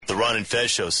The Ron and Fez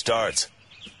show starts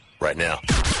right now.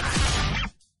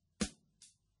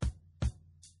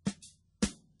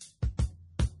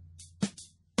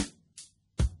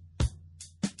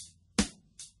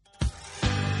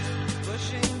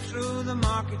 Pushing through the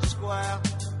market square,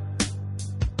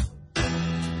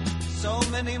 so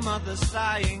many mothers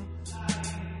sighing.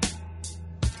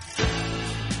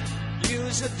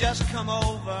 News had just come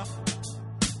over.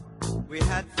 We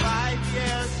had 5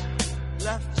 years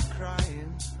left crying.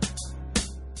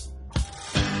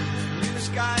 News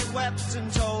guy wept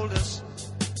and told us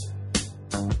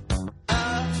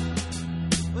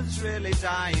Earth was really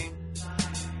dying.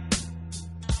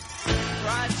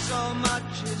 Cried so much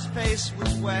his face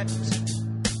was wet.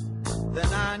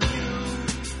 Then I knew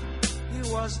he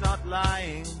was not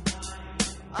lying.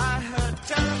 I heard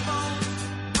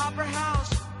telephones, opera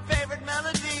house, favorite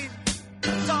melodies,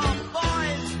 saw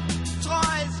boys,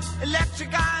 toys,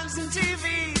 electric irons and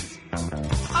TVs.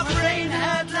 My brain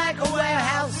hurt like a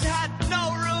warehouse, had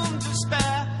no room to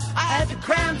spare. I had to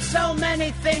cram so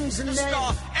many things in there,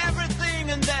 store everything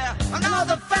in there. And all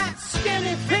the fat,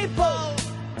 skinny people,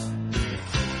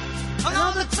 and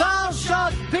all the tall,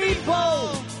 short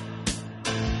people,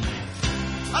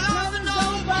 and all the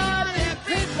nobody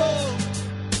people,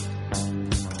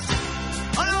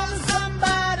 and all the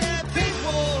somebody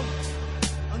people.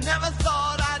 I never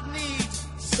thought I'd need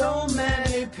so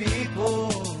many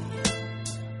people.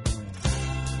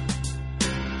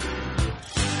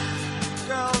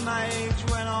 Girl my age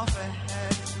went off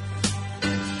ahead.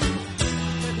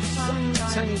 Some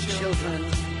tiny children.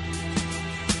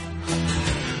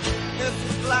 If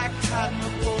the black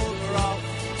hadn't pulled her off,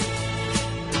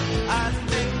 I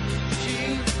think she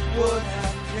would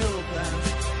have killed them.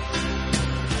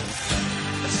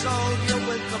 A soldier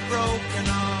with a broken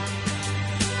arm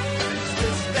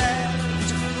sits there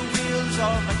to the wheels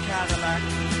of a Cadillac.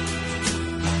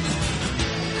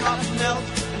 Cop knelt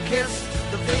and kissed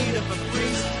the feet of a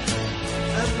priest,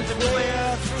 and the queer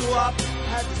threw up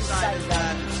had decided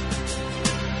that.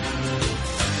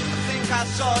 I think I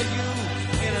saw you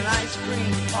in an ice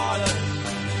cream parlor,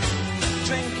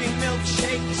 drinking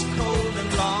milkshakes cold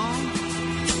and long,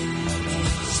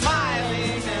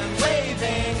 smiling and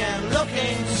waving and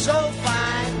looking so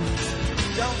fine.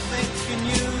 Don't think you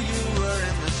knew you were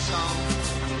in the song.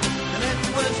 And it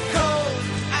was cold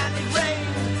and it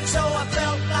rained, so I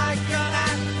felt like an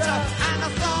actor, and I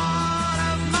thought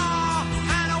of more,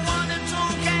 and I wanted to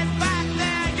get back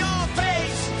there. Your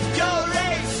face, your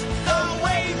race, the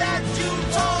way that you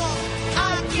talk,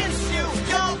 I'll kiss you,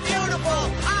 you're beautiful,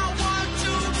 I want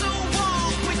you to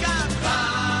walk. We got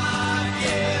 5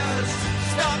 years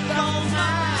stuck on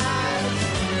my eyes.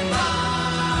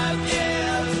 5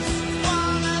 years,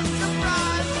 what a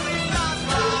surprise. We got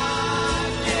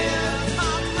 5 years,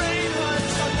 my brain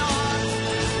hurts a lot.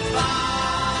 5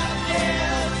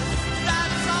 years,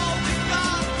 that's all we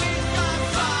got. We got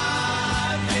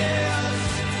 5 years,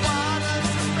 what a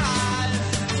surprise.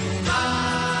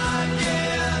 5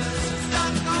 years,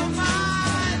 stuck on my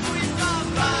eyes. We got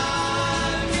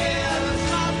 5 years,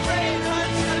 my brain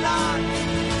hurts a lot.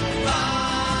 5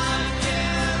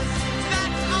 years,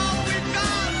 that's all we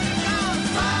got. We got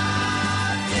 5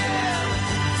 years,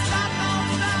 stuck on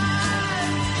my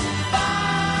eyes. 5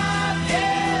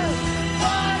 years,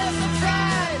 what a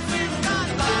surprise. We've got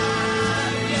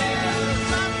 5 years,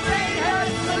 my brain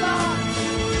hurts a lot.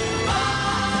 5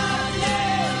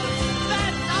 years,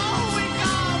 that's all we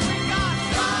got. We got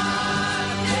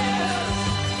 5 years,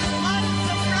 what a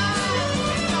surprise.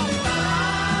 We got 5 years, stuck on my eyes. We got 5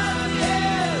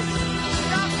 years,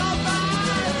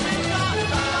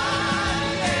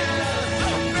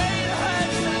 my brain hurts a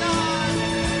lot.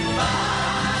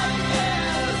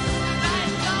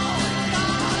 5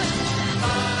 years,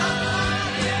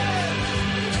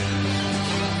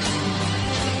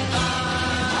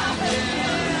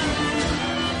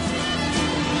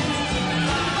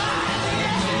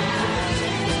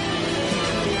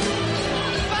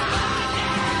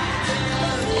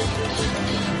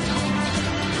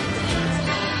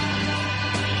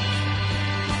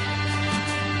 that's all we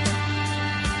got.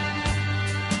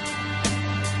 5 years.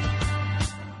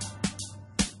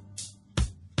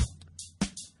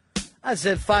 I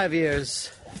said 5 years.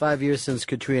 5 years since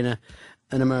Katrina,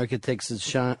 and America takes a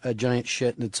giant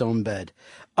shit in its own bed.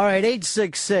 All right,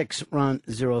 866 Ron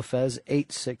Zero Fez.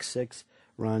 866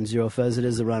 Ron Zero Fez. It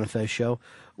is the Ron and Fez show.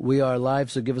 We are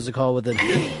live, so give us a call with an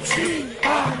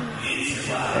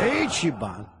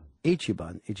Ichiban.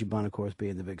 Ichiban, of course,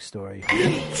 being the big story.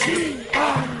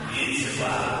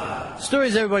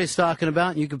 Stories everybody's talking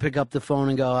about, and you can pick up the phone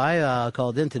and go, I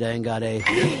called in today and got a...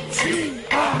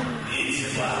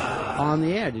 on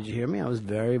the air. Did you hear me? I was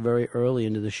very, very early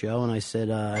into the show, and I said,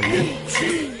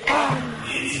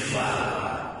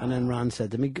 and then Ron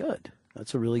said to me, good.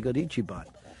 That's a really good Ichiban.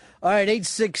 All right,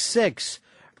 866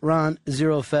 Ron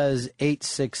Zero Fez,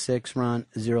 866 Ron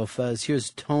Zero Fez. Here's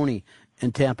Tony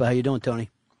in Tampa. How you doing, Tony?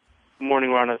 Good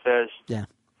morning, Ron and Fez. Yeah.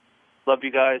 Love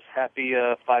you guys. Happy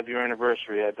 5-year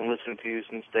anniversary. I've been listening to you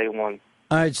since day one.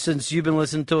 All right, since you've been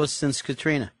listening to us since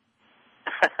Katrina.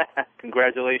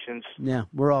 Congratulations. Yeah,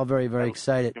 we're all very, very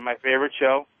excited. You're my favorite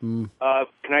show. Can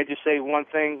I just say one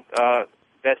thing?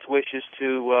 Best wishes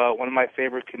to one of my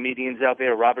favorite comedians out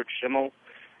there, Robert Schimmel.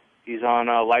 He's on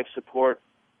life support.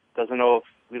 We don't know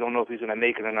if he's going to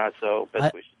make it or not, so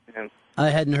best wishes to him. I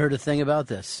hadn't heard a thing about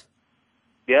this.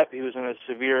 Yep, he was in a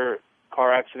severe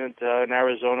car accident in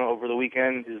Arizona over the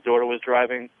weekend. His daughter was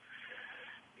driving.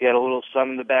 He had a little son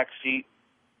in the back seat.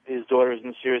 His daughter is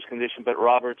in serious condition, but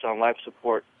Robert's on life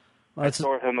support. Well, I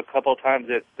saw him a couple of times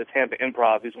at the Tampa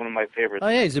Improv. He's one of my favorites. Oh,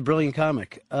 yeah, he's a brilliant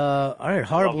comic. All right,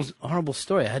 horrible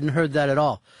story. I hadn't heard that at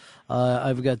all.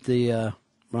 I've got the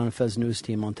Ron and Fez news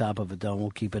team on top of it, though.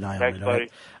 We'll keep an eye Thanks, on it. buddy.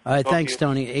 All right, thanks,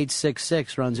 Tony.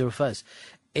 866 Ron Zero Fez.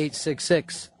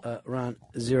 866 Ron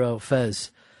Zero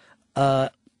Fez.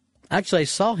 Actually, I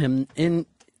saw him in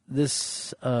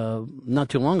this not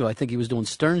too long ago. I think he was doing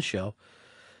Stern's show.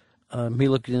 He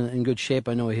looked in good shape.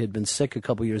 I know he had been sick a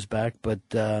couple years back, but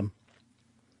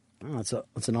it's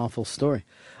an awful story.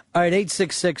 All right,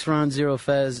 866 Ron Zero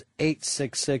Fez.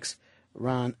 866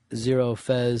 Ron Zero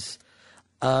Fez.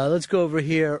 Let's go over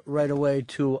here right away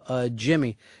to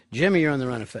Jimmy. Jimmy, you're on the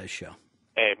Ron and Fez show.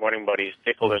 Hey, morning, buddies.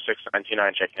 Stakeholder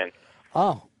 699 check in.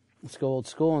 Oh, let's go old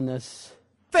school on this.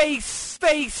 Face.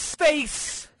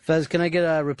 Fez, can I get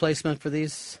a replacement for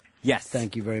these? Yes.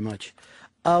 Thank you very much.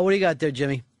 What do you got there,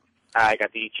 Jimmy? I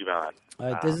got the Ichiban.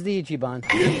 All right, this is the Ichiban.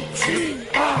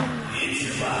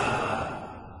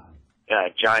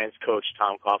 Giants coach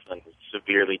Tom Coughlin is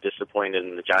severely disappointed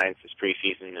in the Giants this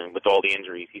preseason, and with all the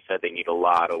injuries, he said they need a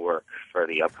lot of work for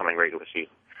the upcoming regular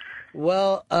season.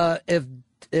 Well, if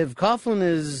Coughlin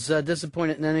is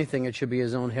disappointed in anything, it should be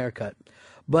his own haircut.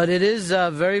 But it is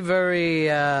very, very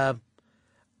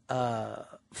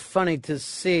funny to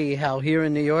see how here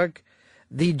in New York,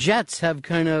 the Jets have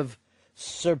kind of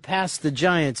surpassed the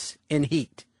Giants in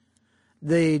heat.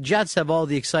 The Jets have all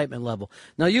the excitement level.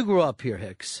 Now, you grew up here,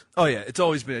 Hicks. Oh, yeah. It's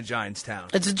always been a Giants town.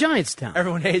 It's a Giants town.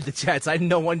 Everyone hated the Jets. I didn't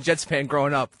know one Jets fan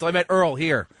growing up. So I met Earl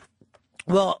here.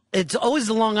 Well, it's always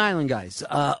the Long Island guys.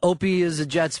 Opie is a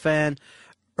Jets fan.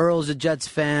 Earl's a Jets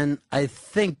fan. I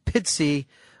think Pitsy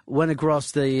went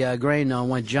across the grain now and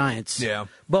went Giants. Yeah.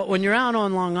 But when you're out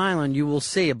on Long Island, you will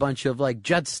see a bunch of,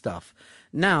 Jets stuff.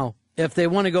 Now, if they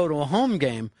want to go to a home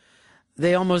game,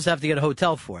 they almost have to get a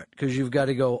hotel for it because you've got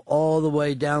to go all the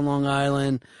way down Long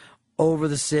Island, over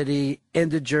the city,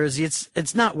 into Jersey.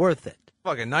 It's not worth it.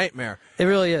 Fucking nightmare. It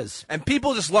really is. And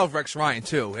people just love Rex Ryan,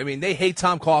 too. I mean, they hate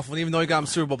Tom Coughlin, even though he got him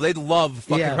Super Bowl. But they love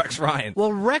fucking Rex Ryan.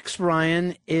 Well, Rex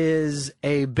Ryan is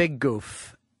a big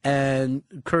goof and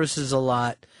curses a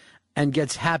lot and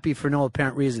gets happy for no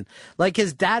apparent reason. Like,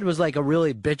 his dad was like a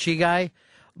really bitchy guy,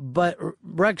 but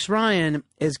Rex Ryan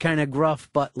is kind of gruff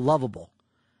but lovable.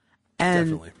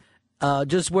 And Definitely.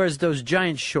 Just wears those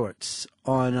giant shorts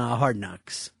on Hard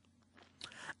Knocks.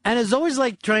 And is always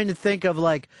trying to think of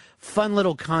fun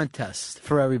little contests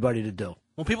for everybody to do.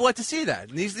 Well, people like to see that.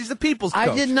 He's the people's coach.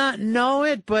 I did not know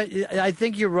it, but I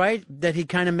think you're right that he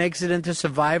kind of makes it into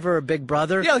Survivor or Big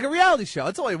Brother. Yeah, like a reality show.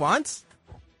 That's all he wants.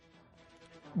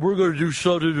 We're going to do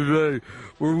something today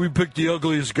where we pick the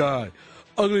ugliest guy.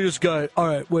 Ugliest guy. All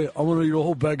right, wait, I want to eat a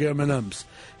whole bag of M&Ms.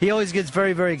 He always gets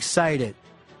very, very excited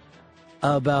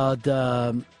about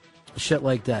shit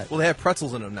like that. Well, they have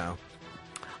pretzels in them now.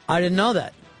 I didn't know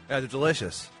that. Yeah, they're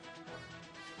delicious.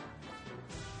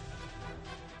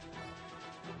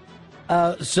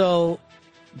 So,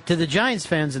 to the Giants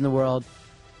fans in the world,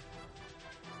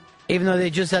 even though they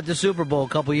just had the Super Bowl a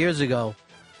couple years ago,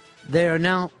 they are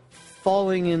now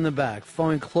falling in the back,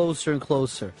 falling closer and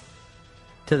closer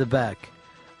to the back.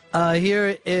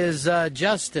 Here is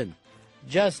Justin.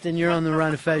 Justin, you're on the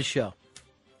Ron and Fez show.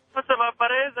 What's up,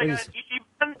 buddies? I got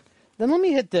Ichiban. Then let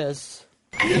me hit this.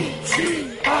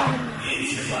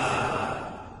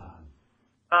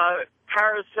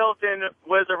 Paris Hilton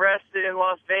was arrested in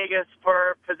Las Vegas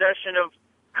for possession of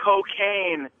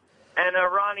cocaine. And,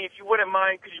 Ronnie, if you wouldn't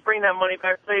mind, could you bring that money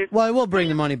back, please? Well, I will bring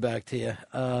the money back to you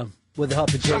with the help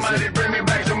of Jason. Somebody bring me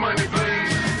back the money,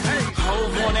 please.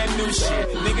 Hove on that new shit.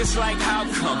 Niggas like how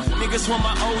come? Niggas want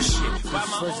my old shit.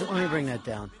 Let me bring that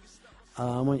down.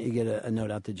 I want you to get a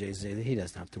note out to Jay-Z that he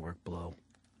doesn't have to work below.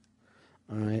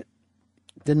 All right?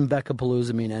 Didn't Becca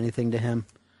Palooza mean anything to him?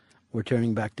 We're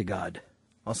turning back to God.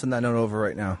 I'll send that note over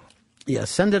right now. Yeah,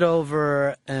 send it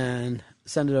over and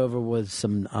send it over with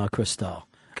some Cristal.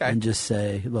 Okay. And just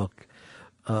say, look,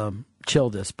 chill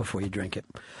this before you drink it.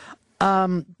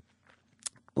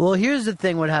 Well, here's the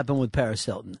thing what happened with Paris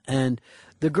Hilton. And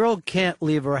the girl can't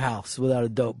leave her house without a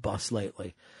dope bust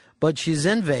lately. But she's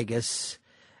in Vegas,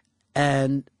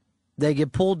 and they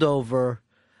get pulled over,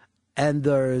 and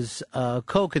there's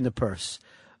coke in the purse.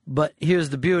 But here's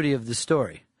the beauty of the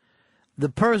story. The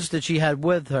purse that she had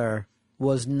with her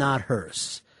was not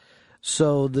hers.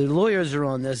 So the lawyers are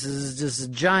on this. This is just a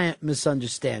giant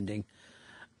misunderstanding.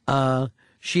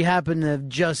 She happened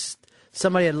to have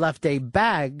somebody had left a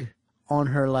bag on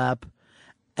her lap,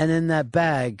 and in that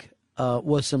bag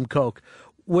was some coke,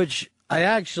 which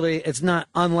it's not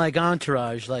unlike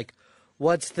Entourage. Like,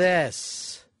 what's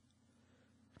this?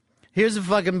 Here's a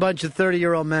fucking bunch of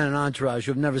 30-year-old men in Entourage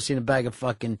who have never seen a bag of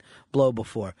fucking blow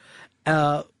before.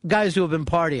 Guys who have been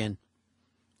partying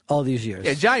all these years.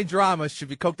 Yeah, Johnny Drama should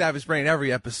be coked out of his brain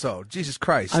every episode. Jesus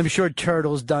Christ. I'm sure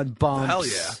Turtle's done bumps. Hell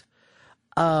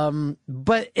yeah.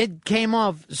 But it came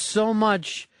off so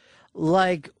much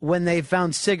like when they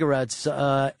found cigarettes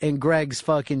in Greg's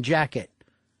fucking jacket.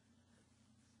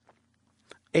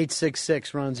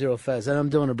 866 Ron Zero Fez. And I'm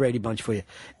doing a Brady Bunch for you.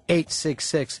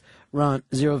 866 Ron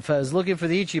Zero Fez. Looking for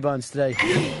the Ichibans today.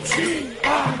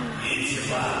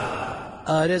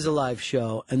 It is a live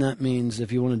show, and that means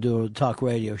if you want to do a talk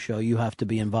radio show, you have to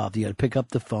be involved. You got to pick up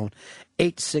the phone.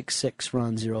 866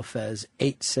 Ron Zero Fez.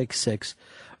 866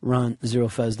 Ron Zero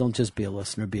Fez. Don't just be a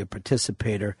listener, be a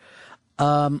participator.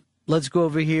 Let's go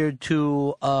over here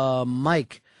to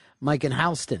Mike. Mike in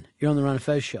Houston. You're on the Ron and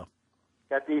Fez show.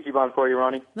 Got the Ichiban for you,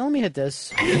 Ronnie. Now let me hit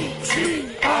this. Yeah.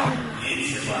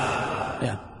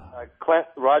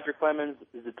 Roger Clemens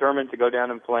is determined to go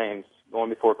down in flames going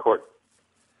before court,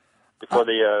 before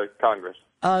the Congress.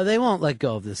 They won't let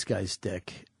go of this guy's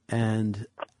dick, and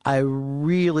I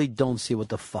really don't see what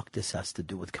the fuck this has to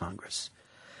do with Congress.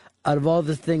 Out of all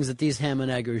the things that these ham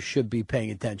and eggers should be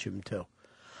paying attention to.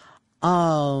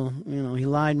 Oh, he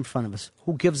lied in front of us.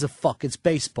 Who gives a fuck? It's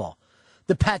baseball.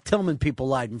 The Pat Tillman people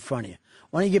lied in front of you.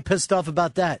 Why don't you get pissed off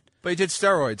about that? But he did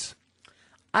steroids.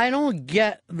 I don't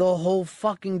get the whole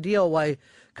fucking deal why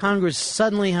Congress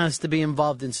suddenly has to be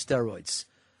involved in steroids.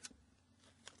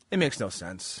 It makes no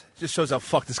sense. It just shows how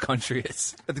fucked this country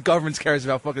is. That the government cares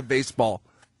about fucking baseball.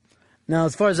 Now,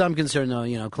 as far as I'm concerned,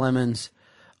 though, Clemens,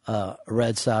 a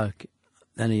Red Sox,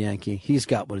 and a Yankee, he's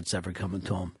got what it's ever coming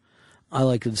to him. I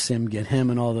like to see him get him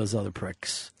and all those other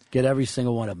pricks. Get every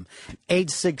single one of them.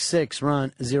 866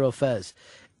 Ron Zero Fez.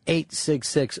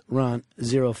 866 Ron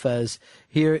Zero Fez.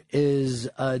 Here is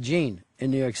Gene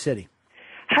in New York City.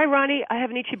 Hi, Ronnie. I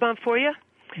have an Ichiban for you.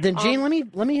 Then, Gene,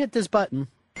 let me hit this button.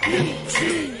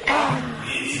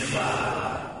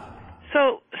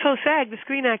 So SAG, the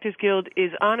Screen Actors Guild,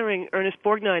 is honoring Ernest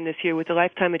Borgnine this year with the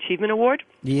Lifetime Achievement Award.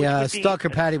 Yeah, Stalker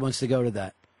Patty wants to go to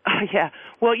that. Yeah.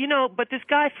 Well, but this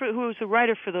guy who was a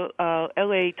writer for the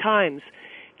L.A. Times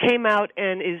came out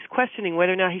and is questioning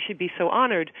whether or not he should be so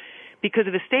honored because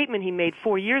of a statement he made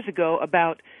 4 years ago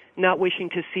about not wishing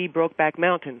to see Brokeback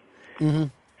Mountain. Mm-hmm.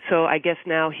 So I guess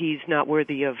now he's not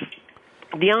worthy of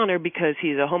the honor because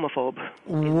he's a homophobe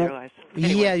in their lives.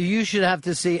 Anyway. Yeah, you should have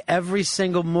to see every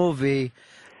single movie,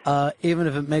 even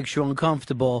if it makes you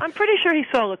uncomfortable. I'm pretty sure he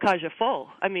saw La Cage aux Folles.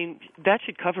 I mean, that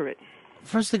should cover it.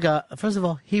 First of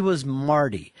all, he was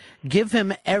Marty. Give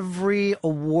him every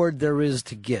award there is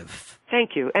to give.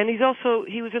 Thank you. And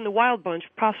he was in The Wild Bunch,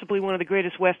 possibly one of the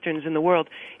greatest Westerns in the world.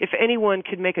 If anyone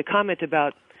could make a comment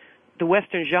about the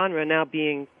Western genre now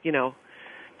being, the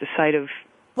site of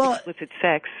explicit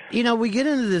sex. We get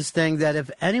into this thing that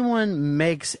if anyone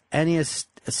makes any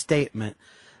statement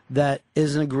that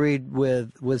isn't agreed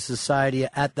with society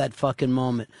at that fucking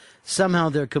moment, somehow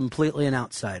they're completely an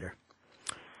outsider.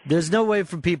 There's no way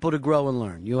for people to grow and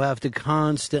learn. You have to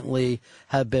constantly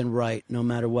have been right no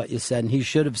matter what you said. And he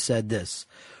should have said this.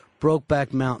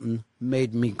 Brokeback Mountain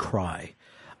made me cry.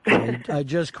 I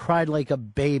just cried like a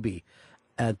baby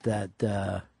at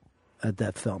that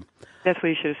film. That's what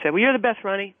you should have said. Well, you're the best,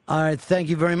 Ronnie. All right, thank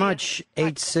you very much.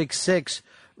 866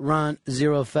 Ron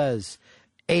Zero Fez.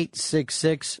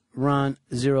 866 Ron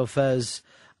Zero Fez.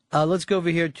 Let's go over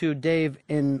here to Dave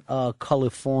in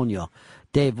California.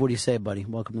 Dave, what do you say, buddy?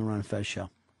 Welcome to the Ron and Fez show.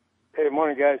 Hey,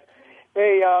 morning, guys.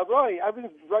 Hey, Ronnie, I've been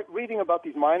reading about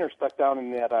these miners stuck down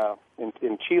in that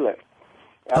in Chile.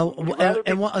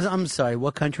 I'm sorry,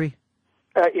 what country?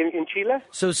 In Chile.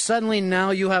 So suddenly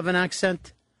now you have an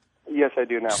accent? Yes, I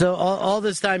do now. So all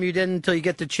this time you didn't until you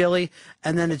get to Chile,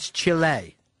 and then it's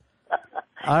Chile.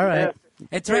 All right.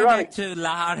 It's right back to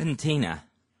La Argentina.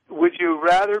 Would you you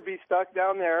rather be stuck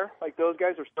down there like those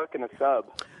guys are stuck in a sub?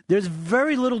 There's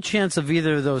very little chance of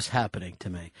either of those happening to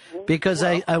me because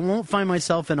I won't find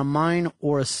myself in a mine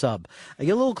or a sub. I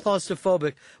get a little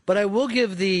claustrophobic, but I will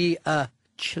give the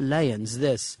Chileans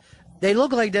this. They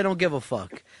look like they don't give a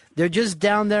fuck. They're just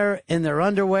down there in their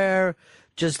underwear,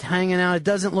 just hanging out. It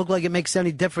doesn't look like it makes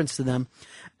any difference to them.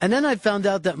 And then I found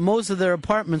out that most of their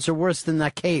apartments are worse than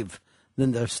that cave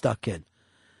than they're stuck in.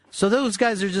 So those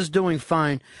guys are just doing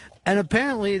fine. And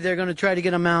apparently they're going to try to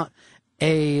get them out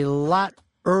a lot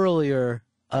earlier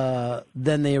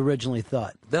than they originally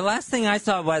thought. The last thing I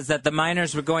saw was that the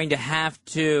miners were going to have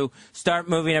to start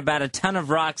moving about a ton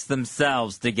of rocks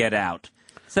themselves to get out.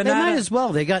 So they might as well.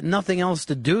 They got nothing else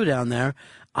to do down there.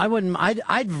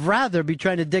 I'd rather be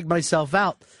trying to dig myself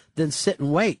out than sit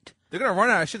and wait. They're going to run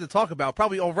out of shit to talk about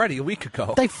probably already a week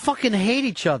ago. They fucking hate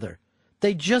each other.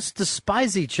 They just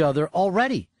despise each other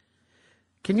already.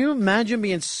 Can you imagine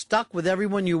being stuck with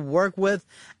everyone you work with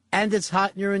and it's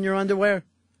hot and you're in your underwear?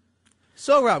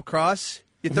 So, Rob Cross,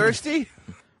 you thirsty?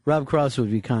 Rob Cross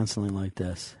would be constantly like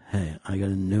this. Hey, I got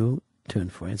a new tune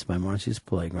for you. It's by Marcy's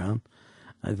Playground.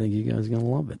 I think you guys are going to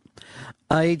love it.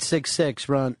 866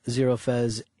 Ron Zero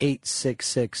Fez.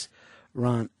 866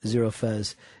 Ron Zero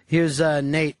Fez. Here's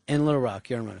Nate in Little Rock.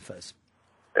 You're on Ron Fez.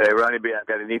 Hey, Ronnie B, I've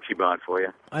got an Ichiban for you.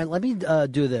 All right, let me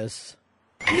do this.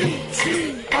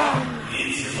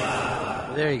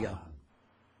 There you go.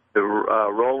 The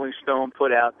Rolling Stone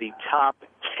put out the top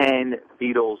 10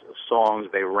 Beatles songs.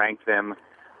 They ranked them.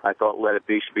 I thought Let It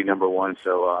Be should be number one,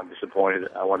 so I'm disappointed.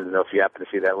 I wanted to know if you happen to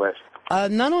see that list.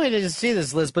 Not only did I see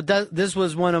this list, but this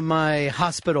was one of my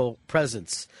hospital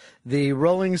presents. The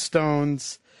Rolling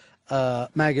Stones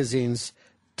magazine's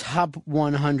top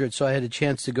 100, so I had a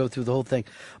chance to go through the whole thing.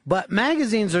 But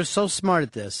magazines are so smart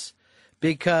at this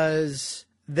because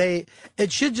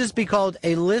it should just be called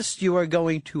a list you are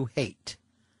going to hate.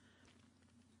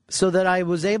 So that I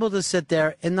was able to sit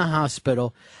there in the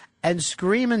hospital and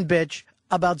scream and bitch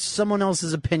about someone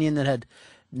else's opinion that had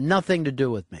nothing to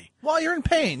do with me. Well, you're in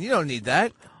pain. You don't need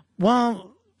that.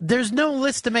 Well, there's no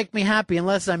list to make me happy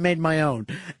unless I made my own.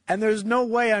 And there's no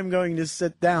way I'm going to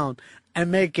sit down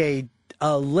and make a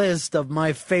list of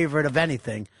my favorite of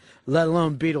anything, let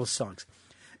alone Beatles songs.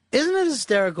 Isn't it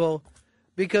hysterical?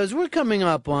 Because we're coming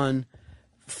up on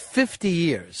 50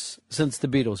 years since the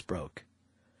Beatles broke.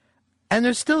 And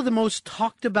they're still the most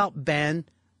talked about band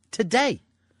today.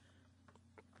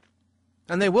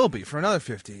 And they will be for another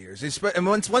 50 years. And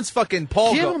once fucking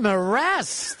Paul Give goes... them a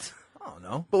rest. I don't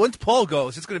know. But once Paul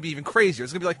goes, it's going to be even crazier.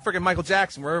 It's going to be like freaking Michael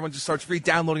Jackson, where everyone just starts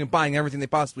re-downloading and buying everything they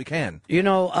possibly can. You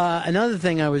know, another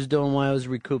thing I was doing while I was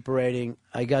recuperating,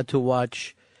 I got to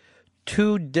watch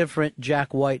 2 different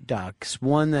Jack White docs.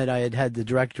 One that I had the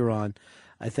director on.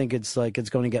 I think it's like It's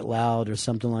Going to Get Loud or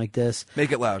something like this.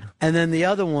 Make it loud. And then the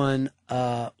other one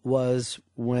was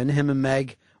when him and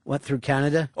Meg went through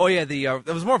Canada. Oh, yeah, it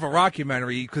was more of a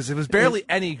rockumentary because it was barely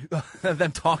any of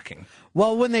them talking.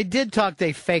 Well, when they did talk,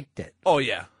 they faked it. Oh,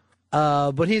 yeah.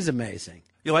 But he's amazing.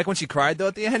 You like when she cried, though,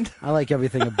 at the end? I like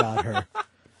everything about her.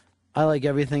 I like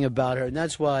everything about her. And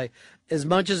that's why, as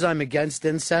much as I'm against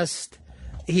incest,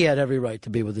 he had every right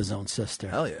to be with his own sister.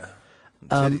 Hell yeah.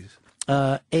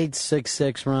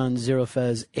 866 Ron Zero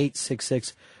Fez.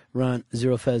 866 Ron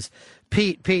Zero Fez.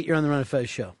 Pete, you're on the Ron Fez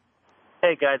show.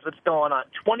 Hey guys, what's going on?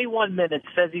 21 minutes.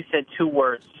 Fezzy said 2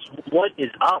 words. What is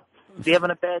up? Is he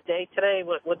having a bad day today?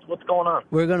 What's going on?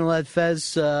 We're going to let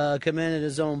Fez come in at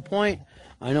his own point.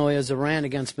 I know he has a rant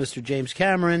against Mr. James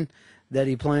Cameron that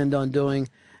he planned on doing,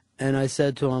 and I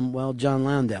said to him, "Well, John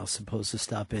Landau's supposed to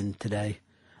stop in today.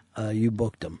 You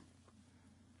booked him."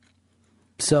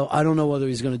 So I don't know whether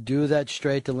he's going to do that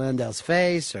straight to Landau's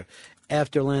face or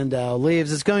after Landau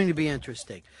leaves. It's going to be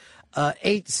interesting.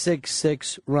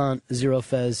 866 Ron Zero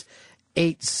Fez.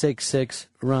 866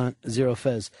 Ron Zero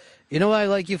Fez. You know why I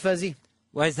like you, Fezzy?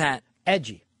 Why is that?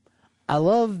 Edgy. I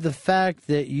love the fact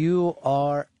that you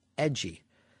are edgy.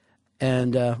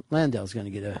 And Landau's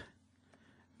going to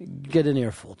get an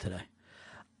earful today.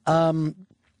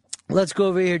 Let's go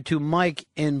over here to Mike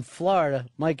in Florida.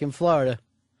 Mike in Florida.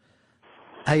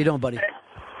 How you doing, buddy?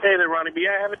 Hey there, Ronnie B.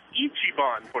 I have an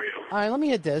Ichiban for you. All right, let me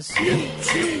hit this.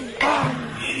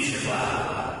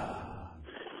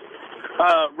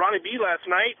 Ronnie B. last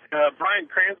night, Bryan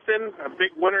Cranston, a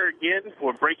big winner again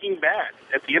for Breaking Bad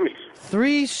at the Emmys.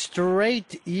 3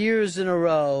 straight years in a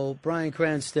row, Bryan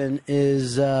Cranston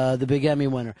is the big Emmy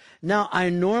winner. Now, I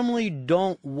normally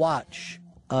don't watch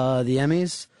the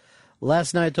Emmys.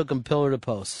 Last night I took him pillar to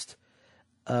post.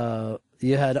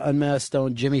 You had Unmasked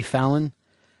Stone Jimmy Fallon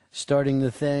starting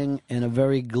the thing in a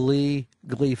very glee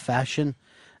fashion.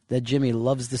 that Jimmy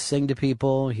loves to sing to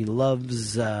people. He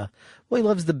loves, he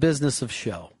loves the business of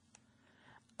show.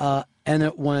 And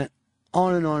it went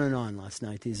on and on and on last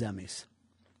night, these Emmys.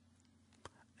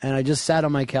 And I just sat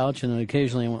on my couch, and then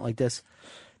occasionally I went like this.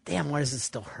 Damn, why does it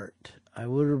still hurt? I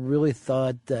would have really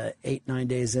thought 8-9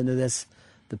 days into this,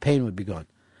 the pain would be gone.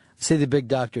 See the big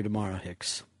doctor tomorrow,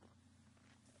 Hicks.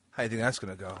 How do you think that's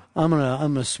going to go? I'm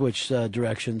gonna switch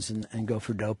directions and go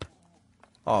for dope.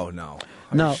 Oh, no.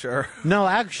 No, you sure? No,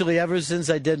 actually, ever since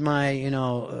I did my,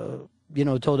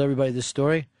 told everybody this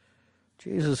story,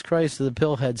 Jesus Christ, the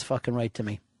pill head's fucking right to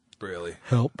me. Really?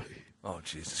 Help. Oh,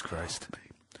 Jesus Christ.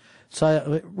 So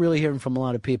I really hearing from a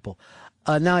lot of people.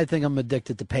 Now I think I'm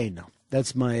addicted to pain now.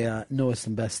 That's my newest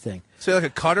and best thing. So you're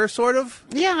like a cutter, sort of?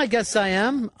 Yeah, I guess I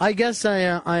am. I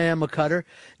am a cutter.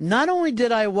 Not only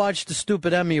did I watch the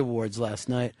stupid Emmy Awards last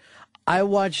night, I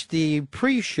watched the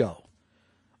pre-show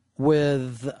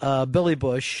with Billy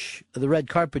Bush, the red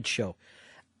carpet show.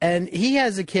 And he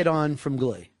has a kid on from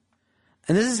Glee.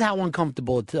 And this is how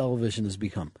uncomfortable television has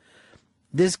become.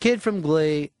 This kid from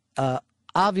Glee,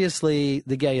 obviously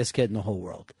the gayest kid in the whole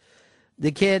world.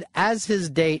 The kid, as his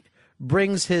date,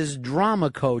 brings his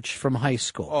drama coach from high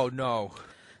school. Oh, no.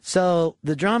 So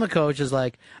the drama coach is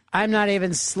like, I'm not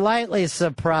even slightly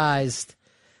surprised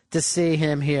to see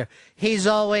him here. He's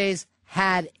always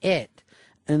had it.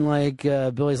 And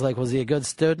Billy's like, was he a good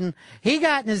student? He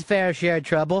got in his fair share of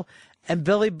trouble. And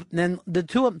Billy, then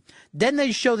then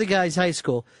they show the guy's high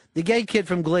school. The gay kid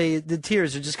from Glee, the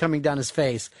tears are just coming down his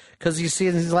face. Because you see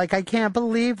him, he's like, I can't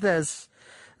believe this.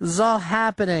 This is all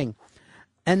happening.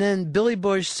 And then Billy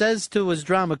Bush says to his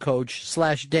drama coach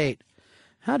 / date,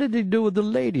 how did he do with the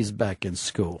ladies back in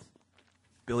school?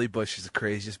 Billy Bush is the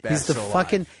craziest bastard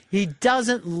alive. He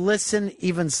doesn't listen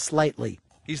even slightly.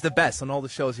 He's the best on all the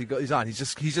shows he's on. He's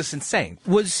just insane.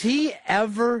 Was he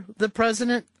ever the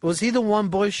president? Was he the one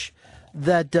Bush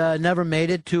that never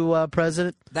made it to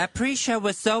president? That pre-show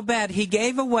was so bad, he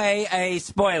gave away a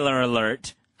spoiler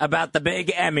alert about the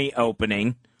big Emmy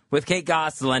opening with Kate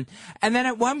Gosselin. And then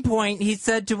at one point, he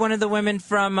said to one of the women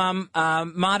from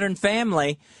Modern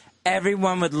Family,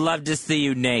 everyone would love to see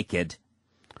you naked.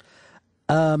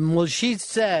 Well, she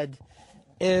said,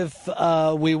 if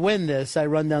we win this, I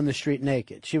run down the street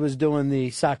naked. She was doing the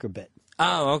soccer bit.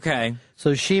 Oh, okay.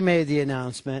 So she made the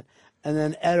announcement. And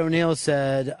then Ed O'Neill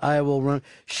said, I will run.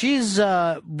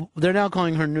 They're now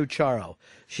calling her New Charo.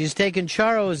 She's taken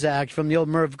Charo's act from the old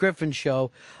Merv Griffin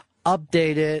show,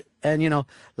 update it, and,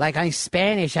 like I'm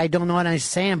Spanish, I don't know what I'm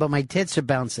saying, but my tits are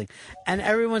bouncing. And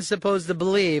everyone's supposed to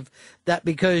believe that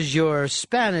because you're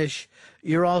Spanish,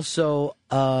 you're also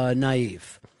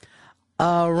naive.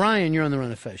 Ryan, you're on the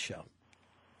Run of Fez show.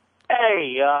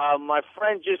 Hey, my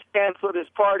friend just canceled his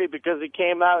party because he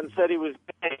came out and said he was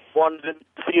gay. Wanted to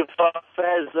see if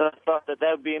Fez thought that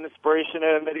would be an inspiration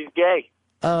to him that he's gay.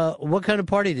 What kind of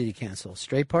party did he cancel?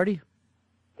 Straight party?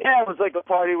 Yeah, it was like a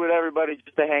party with everybody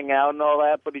just to hang out and all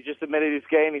that, but he just admitted he's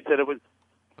gay and he said it was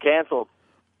canceled.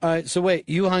 All right, so wait,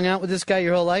 you hung out with this guy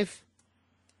your whole life?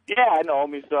 Yeah, I know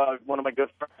him. He's one of my good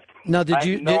friends. Now, I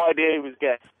had no idea he was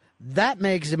gay. That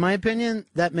makes, in my opinion,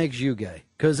 that makes you gay.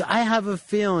 Because I have a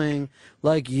feeling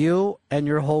like you and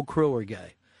your whole crew are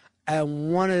gay.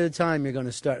 And one at a time you're going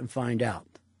to start and find out.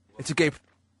 It's a gay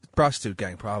prostitute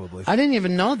gang, probably. I didn't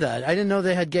even know that. I didn't know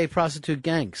they had gay prostitute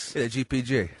gangs. Yeah,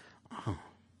 GPG. Oh.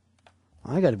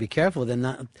 I got to be careful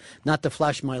then not to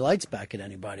flash my lights back at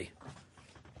anybody.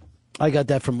 I got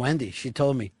that from Wendy. She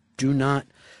told me, do not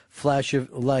flash your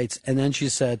lights. And then she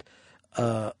said,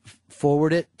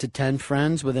 forward it to 10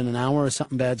 friends within an hour or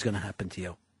something bad's going to happen to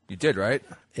you. You did, right?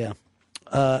 Yeah.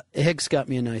 Hicks got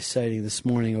me a nice sighting this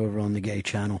morning over on the gay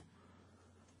channel.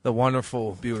 The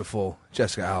wonderful, beautiful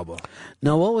Jessica Alba.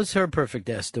 Now, what was her perfect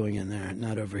ass doing in there,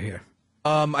 not over here?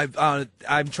 I'm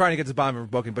trying to get to the bottom of her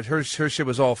booking, but her shit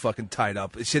was all fucking tied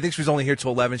up. She thinks she was only here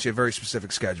till 11. She had a very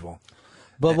specific schedule.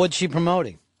 But what's she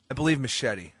promoting? I believe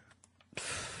Machete.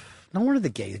 No wonder the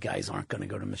gay guys aren't going to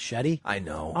go to Machete. I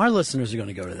know. Our listeners are going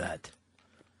to go to that.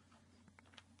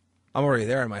 I'm already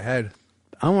there in my head.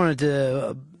 I wanted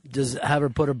to just have her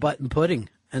put her butt in pudding,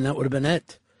 and that would have been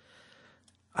it.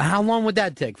 How long would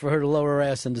that take for her to lower her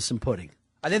ass into some pudding?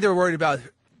 I think they were worried about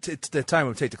the time it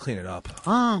would take to clean it up.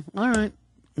 Oh, all right.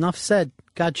 Enough said.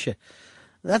 Gotcha.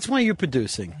 That's why you're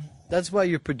producing. That's why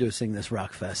you're producing this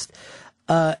Rock Fest.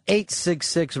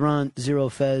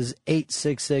 866-RON-0-FEZ.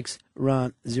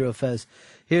 866-RON-0-FEZ.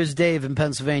 Here's Dave in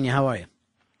Pennsylvania. How are you?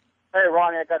 Hey,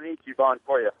 Ronnie, I got an Ichiban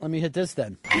for you. Let me hit this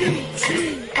then.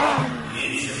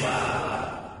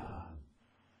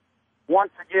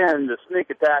 Once again, the sneak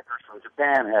attackers from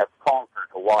Japan have conquered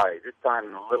Hawaii, this time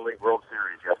in the Little League World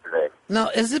Series yesterday. Now,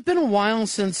 has it been a while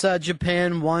since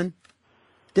Japan won?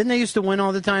 Didn't they used to win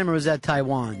all the time, or was that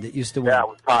Taiwan that used to win? Yeah, it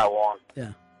was Taiwan.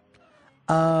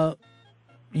 Yeah.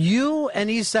 You and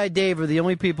Eastside Dave are the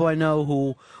only people I know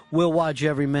who will watch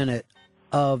every minute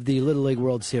of the Little League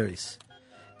World Series.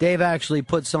 Dave actually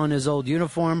puts on his old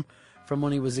uniform from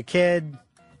when he was a kid.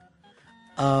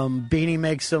 Beanie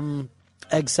makes some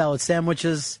egg salad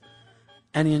sandwiches,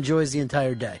 and he enjoys the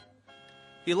entire day.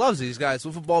 He loves these guys.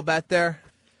 With a ball bat there.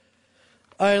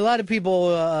 All right, a lot of people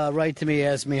write to me,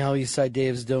 ask me how Eastside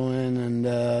Dave's doing, and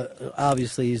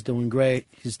obviously he's doing great.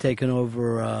 He's taken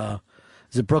over,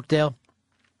 is it Brookdale?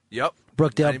 Yep.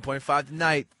 Brookdale. 90.5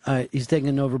 tonight. All right, he's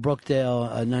taking over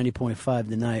Brookdale, 90.5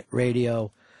 tonight,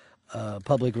 radio,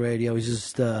 public radio. He's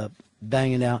just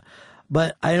banging out.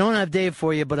 But I don't have Dave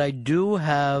for you, but I do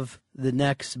have the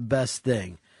next best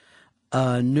thing.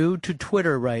 New to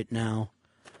Twitter right now,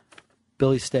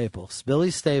 Billy Staples.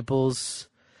 Billy Staples,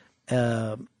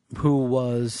 who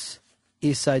was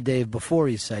Eastside Dave before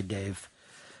Eastside Dave,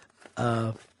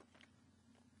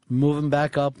 moving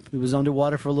back up. He was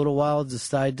underwater for a little while,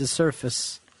 decided to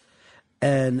surface.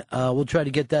 And we'll try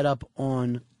to get that up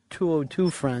on 202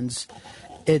 Friends.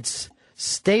 It's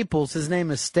Staples. His name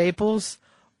is Staples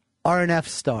RNF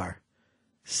Star.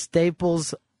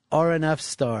 Staples RNF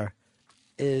Star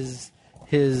is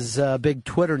his big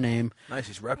Twitter name. Nice,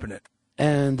 he's repping it.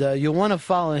 And you'll want to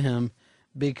follow him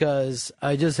because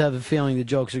I just have a feeling the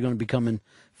jokes are going to be coming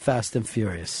fast and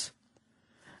furious.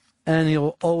 And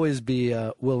he'll always be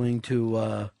willing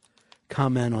to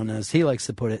comment on, as he likes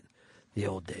to put it, the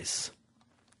old days.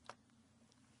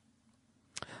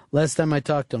 Last time I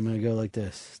talked to him, I go like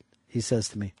this. He says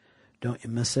to me, "Don't you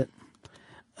miss it?"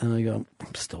 And I go,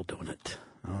 "I'm still doing it.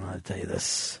 I don't know how to tell you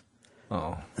this.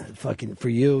 Oh. Fucking for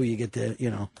you, you get the,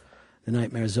 the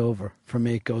nightmare's over. For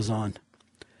me, it goes on."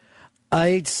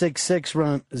 866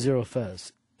 Ron Zero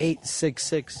Fez.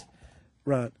 866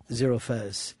 Ron Zero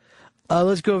Fez.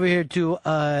 Let's go over here to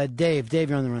Dave. Dave,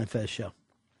 you're on the Ron Fez show.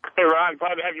 Hey, Ron,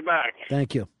 glad to have you back.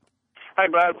 Thank you. Hey,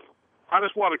 bud, I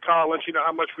just want to call and let you know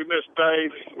how much we miss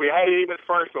Dave. We hated him at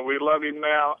first, but we love him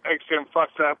now. XM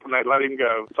fucked up and they let him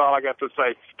go. That's all I got to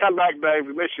say. Come back, Dave.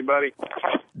 We miss you, buddy.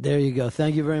 There you go.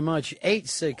 Thank you very much.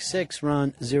 866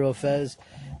 Ron Zero Fez.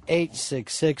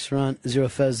 866 Ron Zero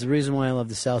Fez. The reason why I love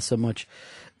the South so much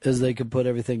is they could put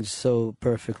everything so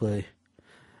perfectly.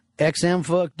 XM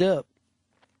fucked up.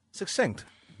 Succinct.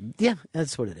 Yeah,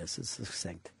 that's what it is. It's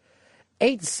succinct.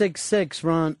 866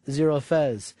 Ron Zero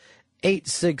Fez.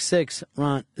 866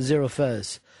 Ron Zero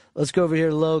Fez. Let's go over here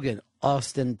to Logan,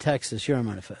 Austin, Texas. You're on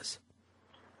Ron Fez.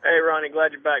 Hey, Ronnie,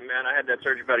 glad you're back, man. I had that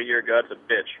surgery about a year ago. It's a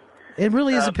bitch. It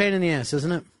really is a pain in the ass,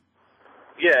 isn't it?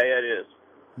 Yeah, it is.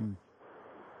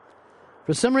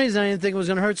 For some reason, I didn't think it was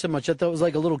going to hurt so much. I thought it was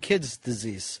like a little kid's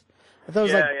disease. I thought it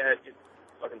was it just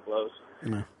fucking blows.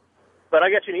 No. But I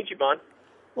got you an Ichiban.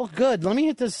 Well, good. Let me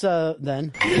hit this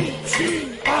then.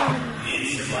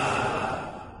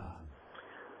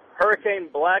 Hurricane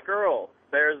Black Earl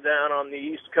bears down on the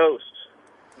East Coast.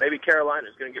 Maybe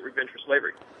Carolina's going to get revenge for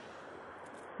slavery.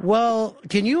 Well,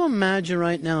 can you imagine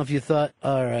right now if you thought,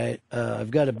 all right,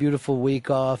 I've got a beautiful week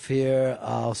off here.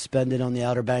 I'll spend it on the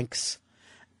Outer Banks.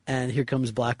 And here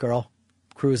comes Black Earl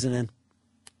cruising in.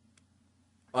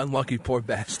 Unlucky poor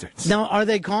bastards. Now, are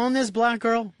they calling this Black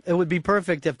Earl? It would be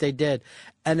perfect if they did.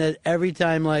 And that every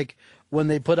time, like, when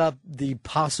they put up the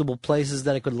possible places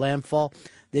that it could landfall,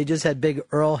 they just had big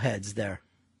Earl heads there.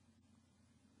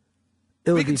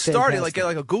 It would be start it, fantastic. get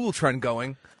like a Google trend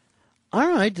going. All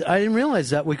right. I didn't realize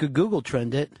that. We could Google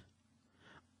trend it.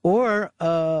 Or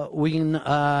we can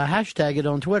hashtag it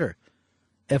on Twitter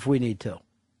if we need to.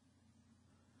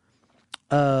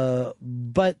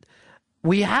 But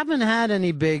we haven't had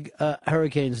any big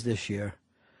hurricanes this year.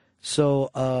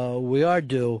 So we are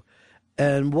due.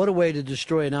 And what a way to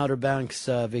destroy an Outer Banks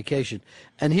vacation.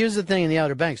 And here's the thing in the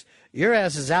Outer Banks. Your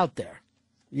ass is out there.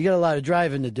 You got a lot of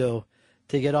driving to do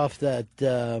to get off that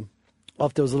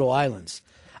off those little islands.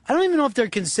 I don't even know if they're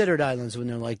considered islands when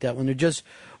they're like that. When they're just,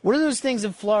 what are those things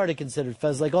in Florida considered,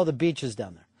 Fez? Like all the beaches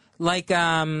down there. Like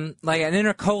an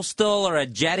intercoastal or a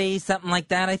jetty, something like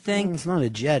that, I think. It's not a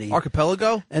jetty.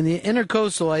 Archipelago? And the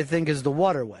intercoastal, I think, is the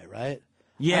waterway, right?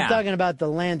 Yeah. I'm talking about the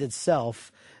land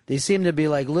itself. They seem to be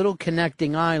like little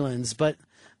connecting islands, but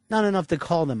not enough to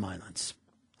call them islands.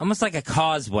 Almost like a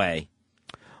causeway.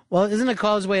 Well, isn't a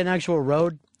causeway an actual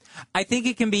road? I think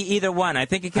it can be either one. I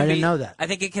think it can I be. didn't know that. I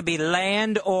think it can be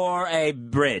land or a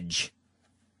bridge.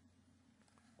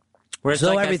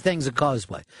 So everything's a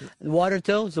causeway. The water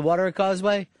too? Is the water a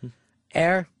causeway?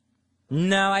 Air?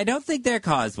 No, I don't think they're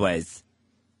causeways.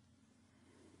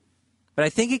 But I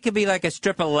think it could be like a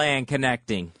strip of land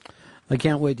connecting. I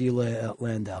can't wait till you lay out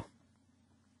Landau.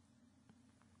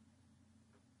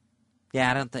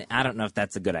 Yeah, I don't know if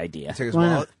that's a good idea. Why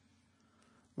not?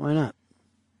 Why not?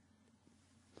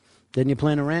 Didn't you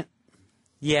plan a rant?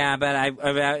 Yeah, but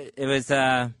it was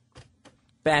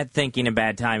bad thinking and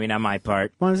bad timing on my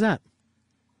part. Why is that?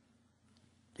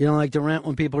 You don't like to rant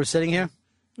when people are sitting here?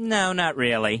 No, not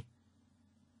really.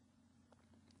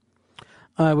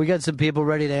 All right, we got some people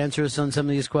ready to answer us on some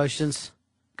of these questions.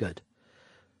 Good.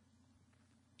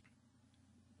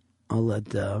 I'll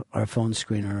let our phone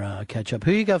screener catch up.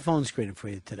 Who you got phone screening for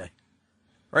you today?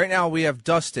 Right now we have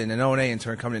Dustin, an O&A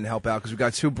intern, coming in to help out because we've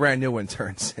got 2 brand new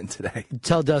interns in today.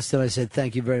 Tell Dustin I said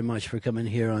thank you very much for coming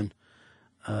here on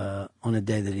a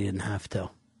day that he didn't have to.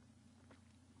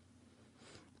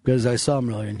 Because I saw him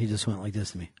earlier and he just went like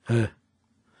this to me. A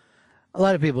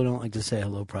lot of people don't like to say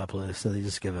hello properly, so they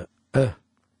just give it.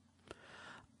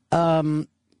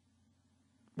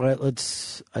 Right,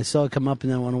 I saw it come up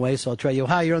and then went away, so I'll try you.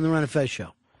 Hi, you're on the Ron and Fez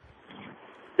show.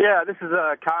 Yeah, this is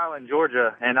Kyle in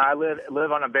Georgia, and I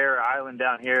live on a barrier island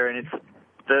down here, and it's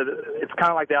kind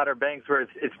of like the Outer Banks, where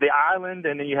it's the island,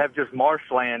 and then you have just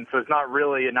marshland, so it's not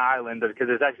really an island because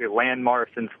there's actually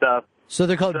landmarks and stuff. So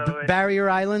they're called barrier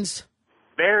islands?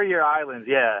 Barrier islands,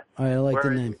 yeah. All right, I like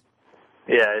the name.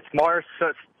 Yeah, it's marsh, so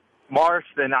it's marsh,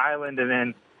 then island, and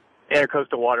then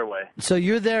intercoastal waterway. So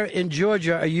you're there in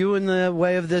Georgia. Are you in the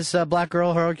way of this Black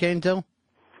Girl hurricane too?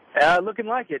 Looking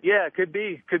like it. Yeah, could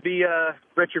be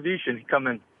retribution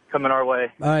coming our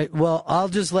way. All right. Well, I'll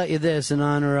just let you this in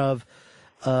honor of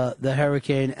the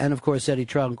hurricane and, of course, Eddie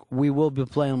Trunk. We will be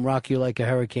playing Rock You Like a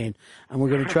Hurricane, and we're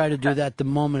going to try to do that the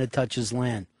moment it touches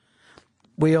land.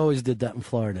 We always did that in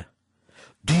Florida.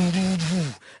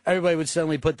 Everybody would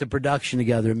suddenly put the production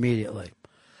together immediately.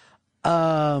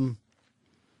 Rob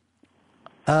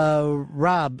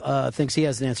thinks he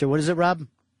has an answer. What is it, Rob?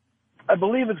 I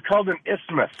believe it's called an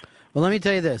isthmus. Well, let me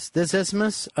tell you this. This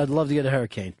isthmus, I'd love to get a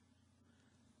hurricane.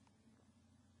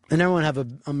 And everyone have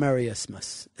a merry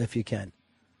isthmus, if you can.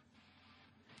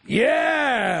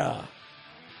 Yeah!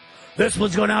 This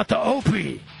one's going out to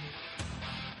Opie.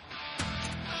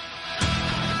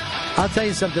 I'll tell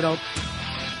you something, Opie.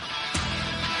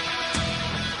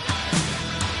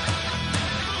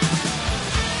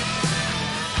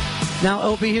 Now,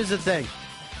 Opie, here's the thing.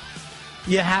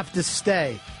 You have to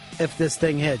stay if this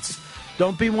thing hits.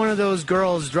 Don't be one of those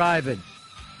girls driving.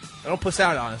 Don't puss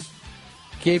out on us.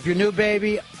 Keep your new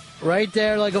baby right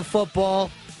there like a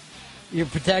football. You're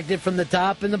protected from the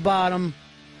top and the bottom.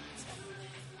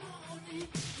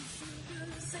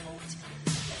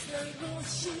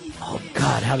 Oh,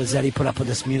 God, how does Eddie put up with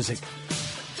this music?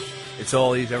 It's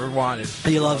all he's ever wanted.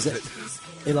 He loves it.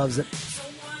 He loves it.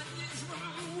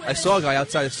 I saw a guy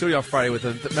outside the studio on Friday with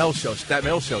that Mel Show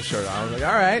shirt on. I was like,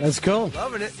 all right. That's cool.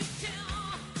 Loving it.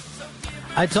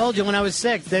 I told you when I was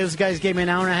sick, those guys gave me an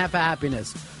hour and a half of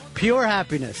happiness. Pure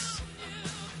happiness.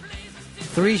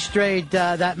 3 straight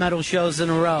That Metal shows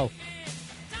in a row.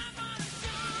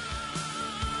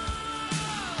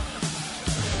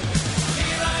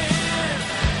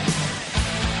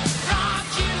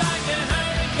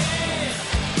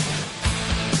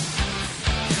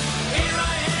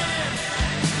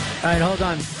 All right, hold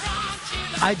on.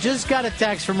 I just got a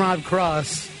text from Rob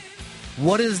Cross.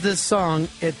 What is this song?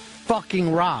 It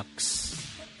fucking rocks.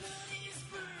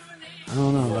 I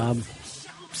don't know, Rob.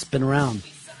 Spin around.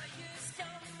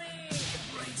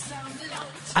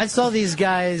 I saw these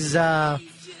guys,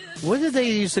 what did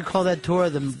they used to call that tour?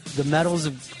 The metals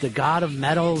of the God of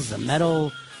Metals, the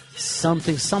metal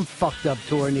something, some fucked up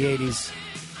tour in the 80s.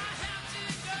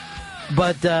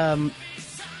 But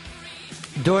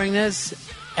during this,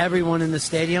 everyone in the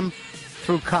stadium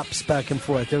threw cups back and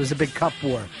forth. There was a big cup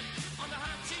war.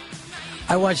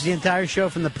 I watched the entire show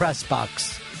from the press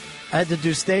box. I had to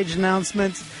do stage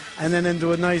announcements and then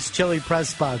into a nice chilly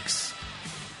press box.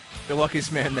 The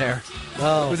luckiest man there.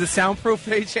 Oh. Was it soundproof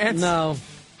by any chance? No.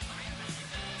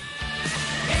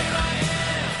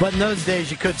 But in those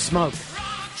days, you could smoke.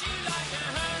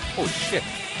 Oh, shit.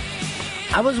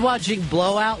 I was watching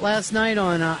Blowout last night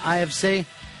on IFC. I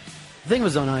think it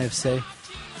was on IFC.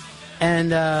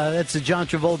 And it's a John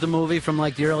Travolta movie from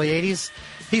like the early 80s.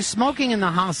 He's smoking in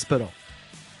the hospital.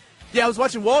 Yeah, I was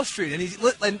watching Wall Street,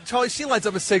 and Charlie Sheen lights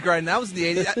up a cigarette, and that was in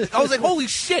the 80s. I was like, holy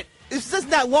shit. This isn't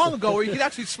that long ago where you could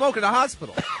actually smoke in a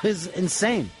hospital. It's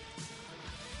insane.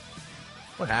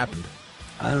 What happened?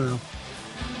 I don't know.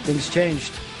 Things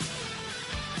changed.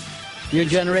 Your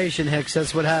generation, Hicks,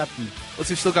 that's what happened. Let's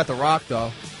see, still got The Rock,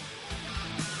 though.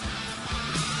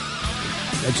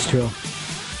 That's true.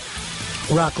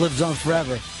 Rock lives on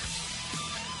forever.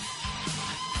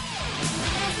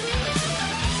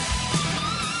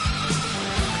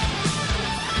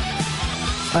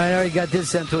 I already got this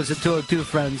sent to us at 202,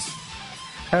 friends.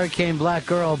 Hurricane Black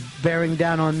Girl bearing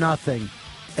down on nothing.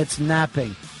 It's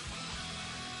napping.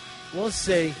 We'll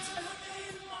see.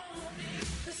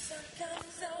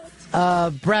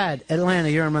 Brad, Atlanta,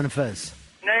 you're on Run of Fez.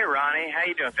 Hey, Ronnie. How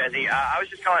you doing, Fezzy? I was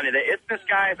just calling you. The Isthmus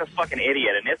guy is a fucking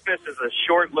idiot. An isthmus is a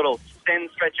short, little, thin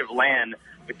stretch of land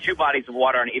with two bodies of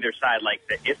water on either side, like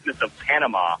the Isthmus of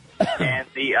Panama. And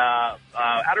the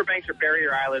Outer Banks are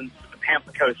barrier islands with the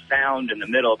Pamplico Sound in the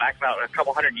middle. Back about a few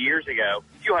hundred years ago,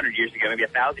 maybe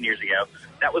 1,000 years ago,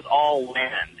 that was all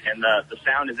land. And the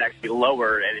sound is actually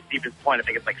lower at its deepest point. I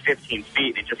think it's like 15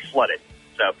 feet, and it just flooded.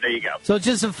 So there you go. So it's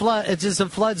just a flood. It's just a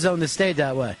flood zone that stayed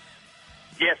that way.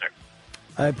 Yes, sir.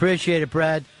 I appreciate it,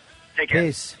 Brad. Take care.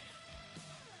 Peace.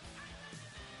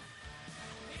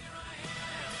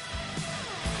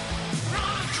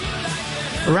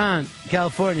 Ron,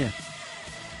 California.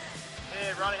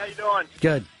 Hey, Ronnie, how you doing?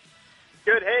 Good.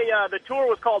 Good. Hey, the tour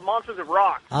was called Monsters of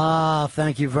Rock. Ah,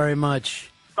 thank you very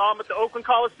much. Saw them at the Oakland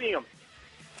Coliseum.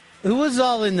 Who was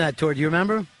all in that tour? Do you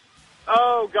remember?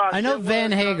 Oh, gosh. I know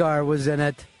Van Hagar was in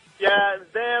it. Yeah,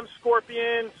 them,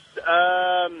 Scorpions.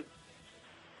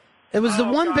 It was the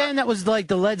one band that was like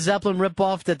the Led Zeppelin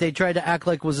ripoff that they tried to act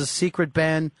like was a secret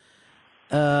band.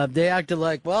 They acted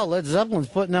like, well, Led Zeppelin's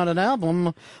putting out an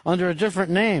album under a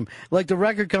different name. Like the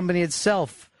record company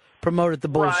itself promoted the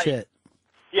bullshit.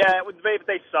 Yeah,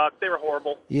 they sucked. They were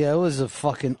horrible. Yeah, it was a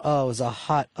fucking, it was a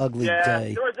hot, ugly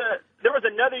day. There was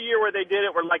another year where they did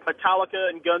it where like Metallica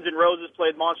and Guns N' Roses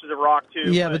played Monsters of Rock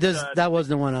too. Yeah, but that wasn't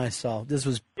the one I saw. This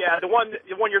was... Yeah, the one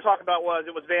you're talking about was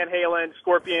Van Halen,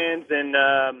 Scorpions, and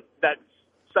that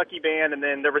sucky band, and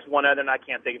then there was one other, and I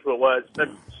can't think of who it was. That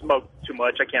smoked too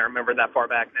much. I can't remember that far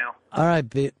back now. All right,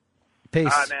 peace. All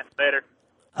right, man. Later.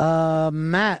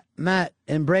 Matt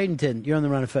in Bradenton, you're on the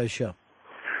Run of Fez show.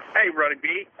 Hey, Ronnie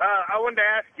B. I wanted to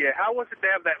ask you, how was it to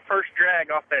have that first drag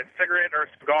off that cigarette or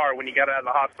cigar when you got out of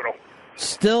the hospital?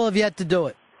 Still have yet to do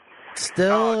it.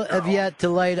 Still have yet to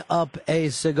light up a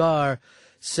cigar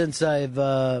since I've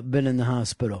been in the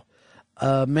hospital.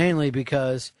 Mainly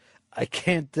because I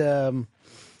can't even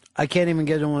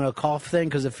get on a cough thing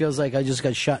because it feels like I just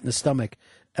got shot in the stomach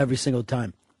every single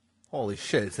time. Holy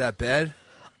shit, is that bad?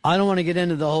 I don't want to get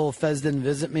into the whole Fez didn't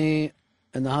visit me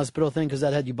in the hospital thing because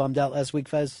that had you bummed out last week,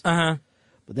 Fez. Uh-huh.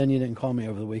 But then you didn't call me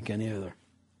over the weekend either.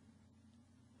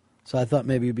 So I thought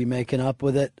maybe you'd be making up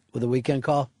with it with a weekend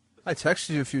call. I texted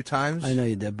you a few times. I know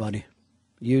you did, buddy.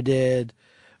 You did.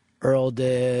 Earl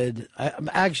did.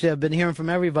 I've been hearing from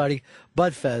everybody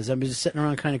but Fez. I'm just sitting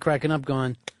around kind of cracking up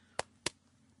going,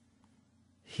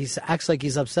 he acts like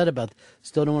he's upset about it.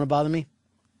 Still don't want to bother me?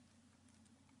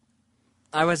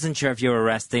 I wasn't sure if you were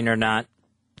resting or not.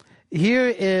 Here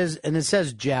is, and it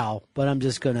says Jow, but I'm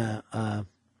just going to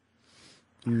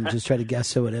just try to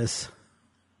guess who it is.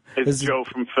 It's Joe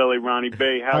from Philly, Ronnie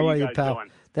B. How are you guys pal?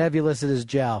 doing? They have you listed as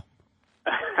Jow.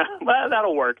 Well,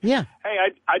 that'll work. Yeah. Hey,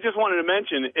 I just wanted to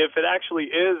mention, if it actually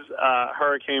is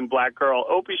Hurricane Black Girl,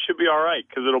 Opie should be all right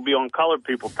because it'll be on Colored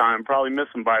People time. Probably miss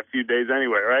him by a few days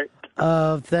anyway, right?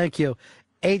 Thank you.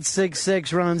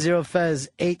 866-RON-0-FEZ.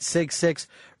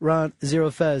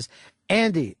 866-RON-0-FEZ.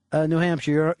 Andy, New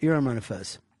Hampshire, you're on Run of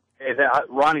Fez. Hey,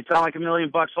 Ronnie, sound like $1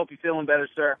 million. Hope you're feeling better,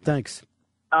 sir. Thanks.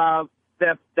 That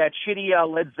shitty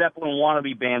Led Zeppelin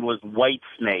wannabe band was White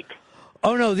Snake.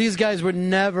 Oh, no, these guys were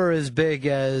never as big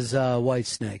as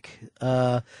Whitesnake.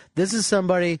 This is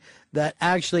somebody that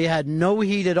actually had no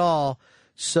heat at all,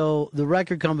 so the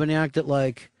record company acted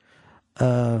like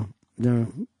they're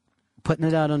putting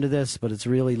it out under this, but it's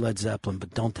really Led Zeppelin,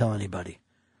 but don't tell anybody.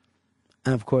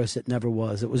 And, of course, it never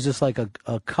was. It was just like a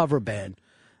cover band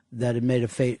that had made a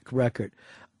fake record.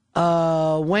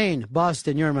 Wayne,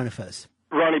 Boston, you're in Run of Fez.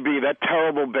 Ronnie B., that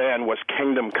terrible band was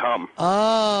Kingdom Come.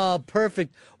 Oh,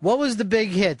 perfect. What was the big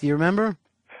hit? Do you remember?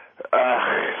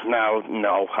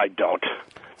 No, I don't.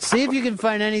 See if you can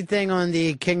find anything on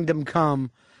the Kingdom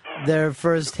Come, their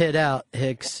first hit out,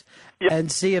 Hicks, and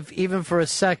see if even for a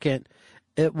second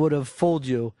it would have fooled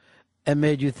you and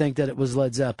made you think that it was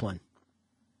Led Zeppelin.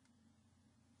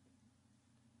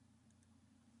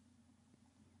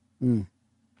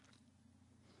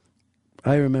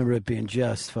 I remember it being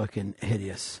just fucking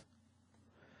hideous.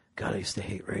 God, I used to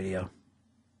hate radio.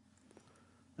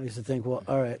 I used to think, well,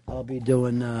 all right, I'll be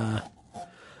doing, I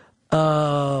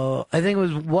think it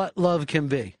was What Love Can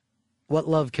Be. What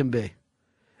Love Can Be.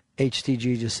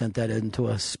 HTG just sent that in to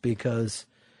us because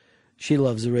she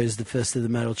loves to raise the fist of the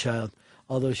metal child,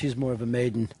 although she's more of a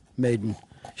maiden.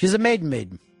 She's a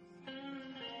maiden.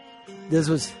 This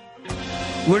was...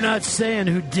 We're not saying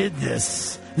who did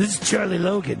this. This is Charlie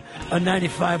Logan on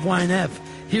 95 YNF.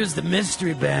 Here's the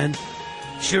Mystery Band.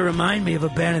 Sure remind me of a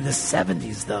band in the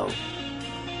 70s, though.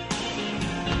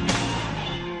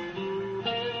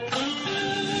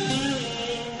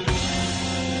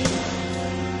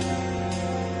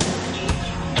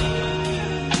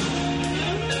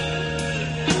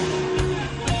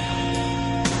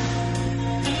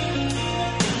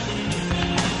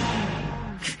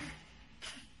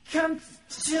 Come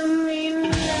to me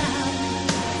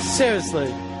now.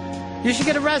 Seriously. You should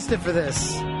get arrested for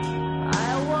this.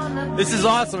 This is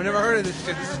awesome. I never heard of this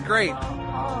shit. This is great. Talk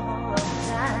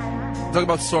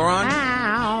about Sauron?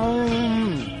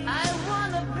 I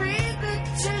wanna be the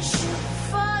tissue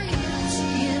for you to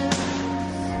use.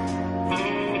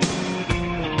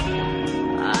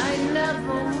 I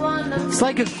never wanna. It's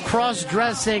like a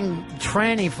cross-dressing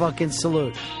tranny fucking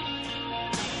salute.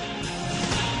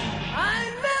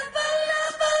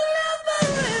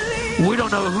 We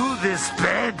don't know who this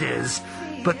band is,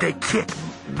 but they kick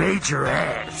major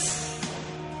ass.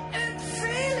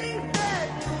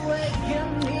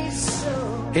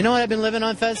 You know what I've been living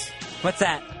on, Fez? What's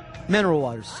that? Mineral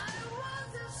waters.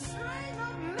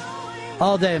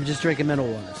 All day I'm just drinking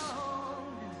mineral waters.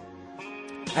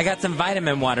 I got some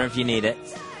vitamin water if you need it.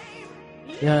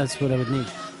 Yeah, that's what I would need.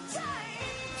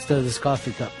 Instead of this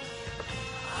coffee cup.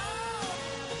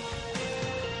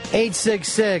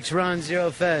 866 Ron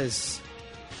Zero Fez.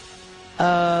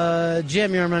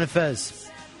 Jim, you're on Run Fez.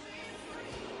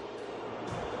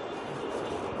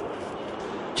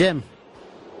 Jim.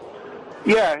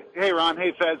 Yeah. Hey, Ron.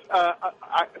 Hey, Fez.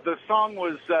 The song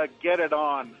was Get It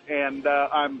On, and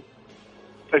I'm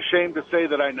ashamed to say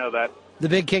that I know that. The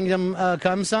Big Kingdom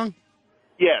Come song?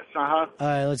 Yes, uh-huh. All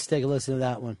right, let's take a listen to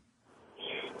that one.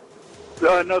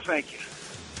 No, thank you.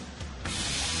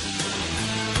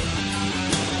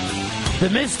 The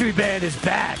Mystery Band is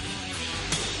back.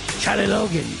 Charlie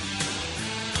Logan.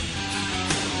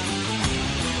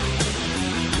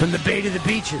 From the Bay to the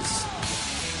Beaches.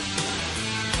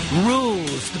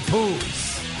 Rules the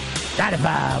pools.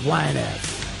 95 YNF.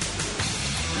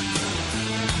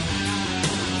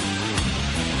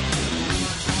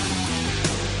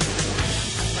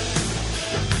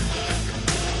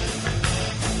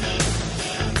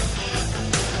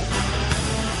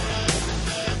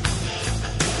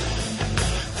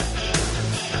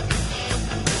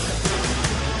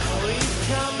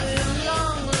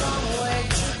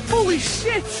 Holy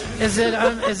shit! Is it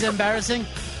embarrassing?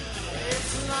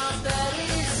 It's not that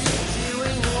easy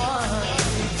doing what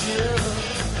we do.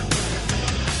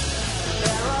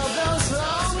 There are those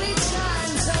lonely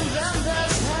times and then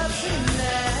there's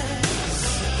happiness.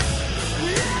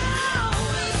 Now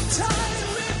it's time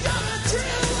we're gonna do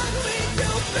what we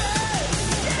do best.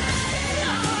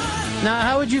 Now,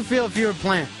 how would you feel if you were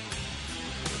Plant?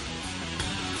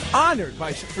 Honored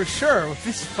by for sure with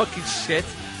this fucking shit.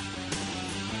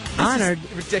 This Honored?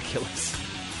 is ridiculous.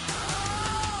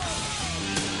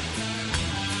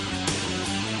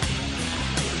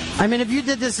 I mean, if you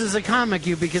did this as a comic,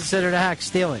 you'd be considered a hack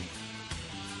stealing.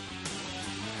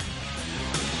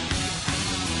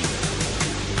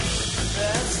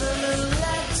 There's an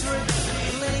electric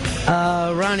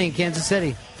feeling. Ronnie in Kansas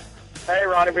City. Hey,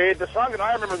 Ronnie B. The song that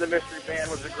I remember the Mystery Band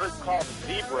was a group called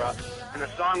Zebra, and the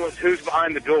song was Who's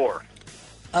Behind the Door?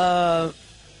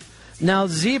 Now,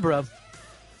 Zebra,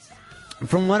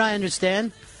 from what I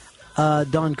understand,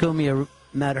 Dawn Cumia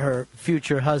met her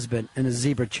future husband in a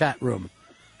Zebra chat room.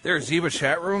 There are Zebra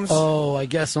chat rooms? Oh, I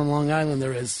guess on Long Island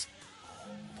there is.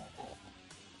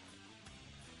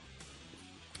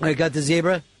 All right, got the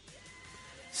Zebra?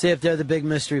 See if they're the big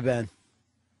Mystery Band.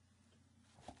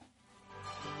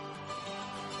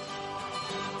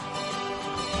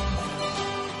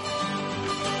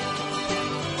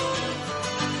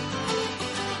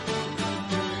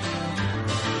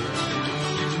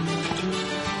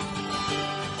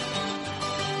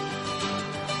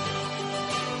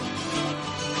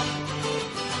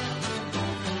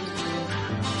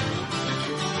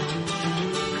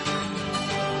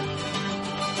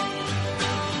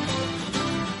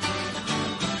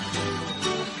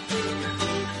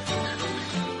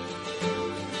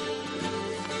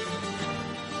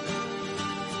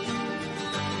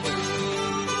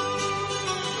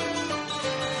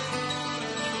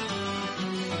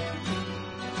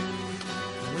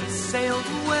 We sailed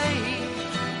away.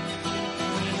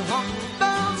 We walked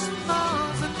miles and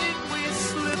miles. I think we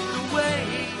slipped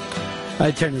away.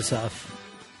 I turn this off.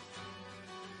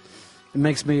 It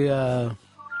makes me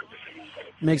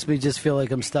just feel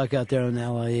like I'm stuck out there on the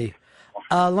LIE.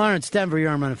 Lawrence, Denver,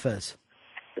 you're on Run Fez.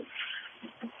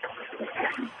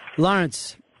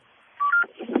 Lawrence.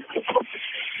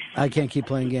 I can't keep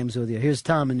playing games with you. Here's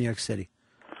Tom in New York City.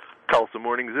 Tulsa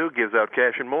Morning Zoo gives out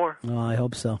cash and more. Oh, I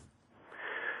hope so.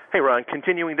 Hey, Ron,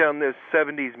 continuing down this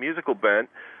 70s musical bent,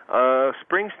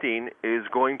 Springsteen is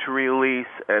going to release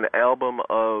an album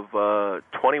of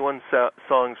 21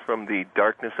 songs from the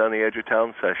Darkness on the Edge of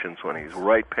Town sessions when he's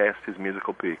right past his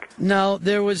musical peak. Now,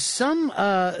 there was some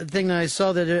thing that I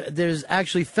saw that there's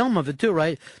actually film of it, too,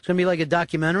 right? It's going to be like a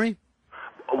documentary?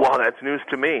 Well, that's news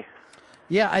to me.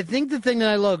 Yeah, I think the thing that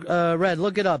I read,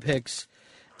 look it up, Hicks,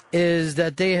 is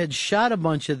that they had shot a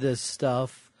bunch of this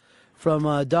stuff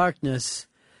from Darkness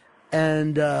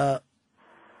and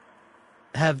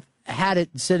have had it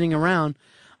sitting around.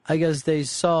 I guess they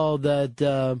saw that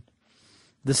the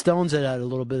Stones had a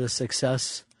little bit of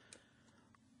success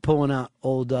pulling out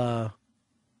old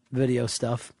video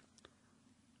stuff.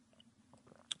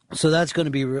 So that's going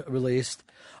to be released.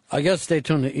 I guess stay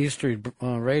tuned to East Street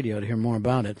Radio to hear more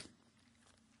about it.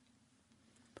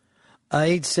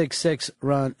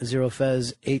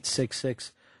 866-RON-0-FEZ,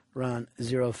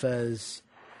 866-RON-0-FEZ.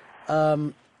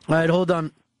 All right, hold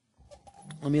on.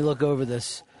 Let me look over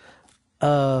this.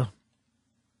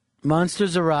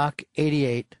 Monsters of Rock,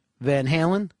 88. Van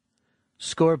Halen,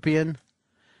 Scorpion,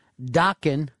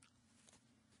 Dokken,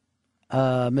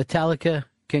 Metallica,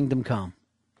 Kingdom Come.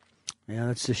 Yeah,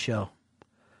 that's the show.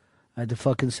 I had to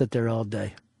fucking sit there all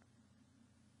day.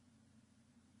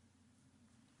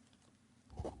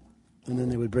 And then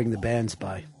they would bring the bands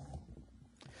by.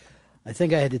 I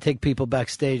think I had to take people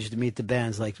backstage to meet the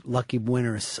bands, like Lucky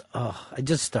Winners. Oh, I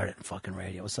just started in fucking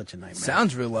radio. It was such a nightmare.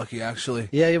 Sounds real lucky, actually.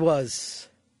 Yeah, it was.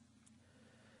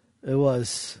 It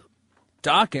was.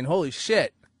 Dokken, holy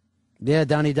shit. Yeah,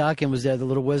 Donnie Dokken was there, the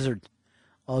little wizard,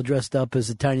 all dressed up as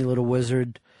a tiny little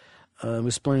wizard. Was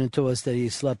explaining to us that he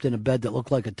slept in a bed that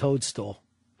looked like a toadstool.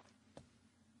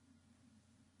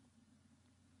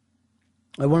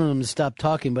 I wanted him to stop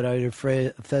talking, but I was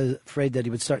afraid that he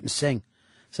would start to sing,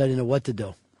 so I didn't know what to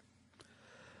do.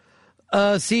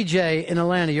 CJ in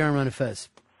Atlanta, you're on Run of Fez.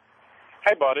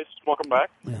 Hey, buddies. Welcome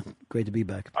back. Yeah, great to be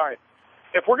back. All right.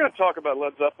 If we're going to talk about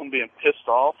Led Zeppelin being pissed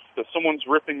off that someone's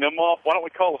ripping them off, why don't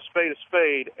we call a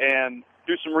spade and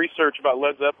do some research about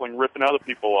Led Zeppelin ripping other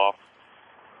people off?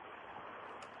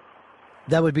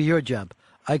 That would be your job.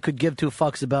 I could give two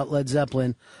fucks about Led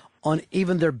Zeppelin on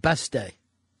even their best day.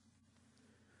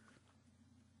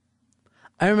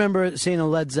 I remember seeing a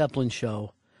Led Zeppelin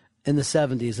show in the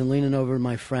 70s and leaning over to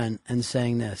my friend and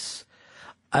saying this: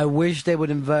 I wish they would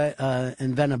invent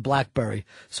a BlackBerry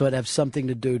so I'd have something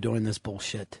to do during this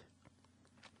bullshit.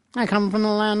 I come from the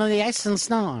land of the ice and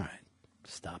snow. All right,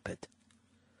 stop it.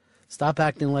 Stop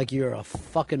acting like you're a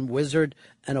fucking wizard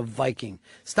and a Viking.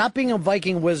 Stop being a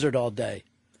Viking wizard all day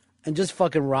and just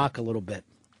fucking rock a little bit.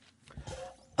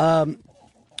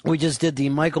 We just did the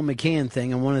Michael McKean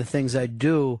thing, and one of the things I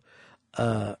do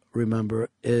remember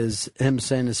is him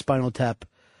saying the Spinal Tap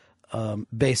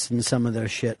based in some of their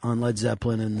shit on Led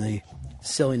Zeppelin and the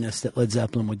silliness that Led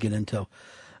Zeppelin would get into.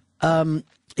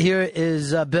 Here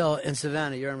is Bill in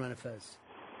Savannah. You're on Run of Fez.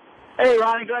 Hey,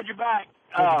 Ronnie, glad you're back.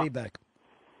 Good to be back.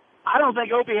 I don't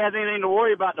think Opie has anything to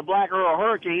worry about the Black Earl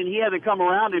Hurricane. He hasn't come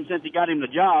around him since he got him the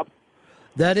job.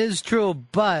 That is true,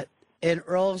 but in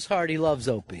Earl's heart, he loves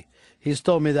Opie. He's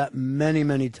told me that many,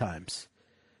 many times.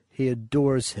 He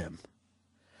adores him.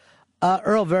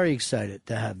 Earl, very excited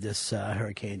to have this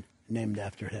hurricane named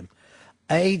after him.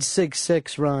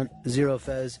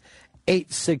 866-RON-0-FEZ.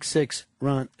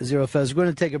 866-RON-0-FEZ. We're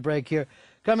going to take a break here.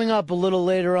 Coming up a little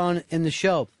later on in the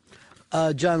show,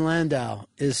 John Landau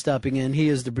is stopping in. He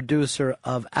is the producer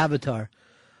of Avatar.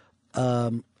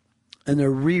 And they're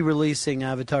re-releasing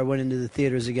Avatar. Went into the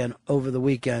theaters again over the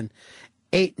weekend.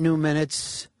 8 new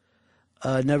minutes.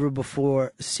 Never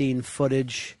before seen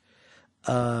footage.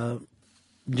 John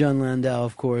Landau,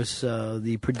 of course,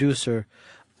 the producer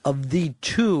of the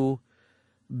 2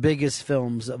 biggest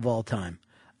films of all time,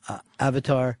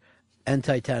 Avatar and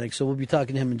Titanic. So we'll be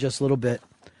talking to him in just a little bit.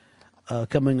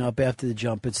 Coming up after the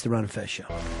jump, it's the Ron and Fez Show.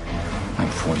 I'm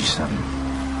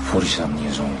 47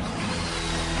 years old. You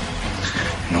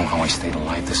know how I stayed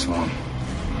alive this long?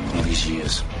 All these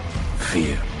years.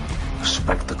 Fear. A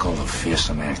spectacle of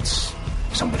fearsome acts.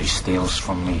 Somebody steals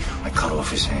from me, I cut off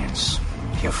his hands.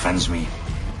 He offends me,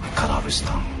 I cut off his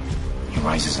tongue. He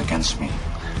rises against me,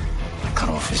 I cut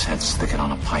off his head, stick it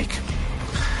on a pike.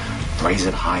 Raise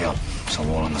it high up so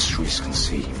all on the streets can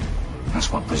see.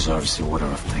 That's what preserves the order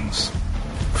of things.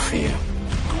 Fear.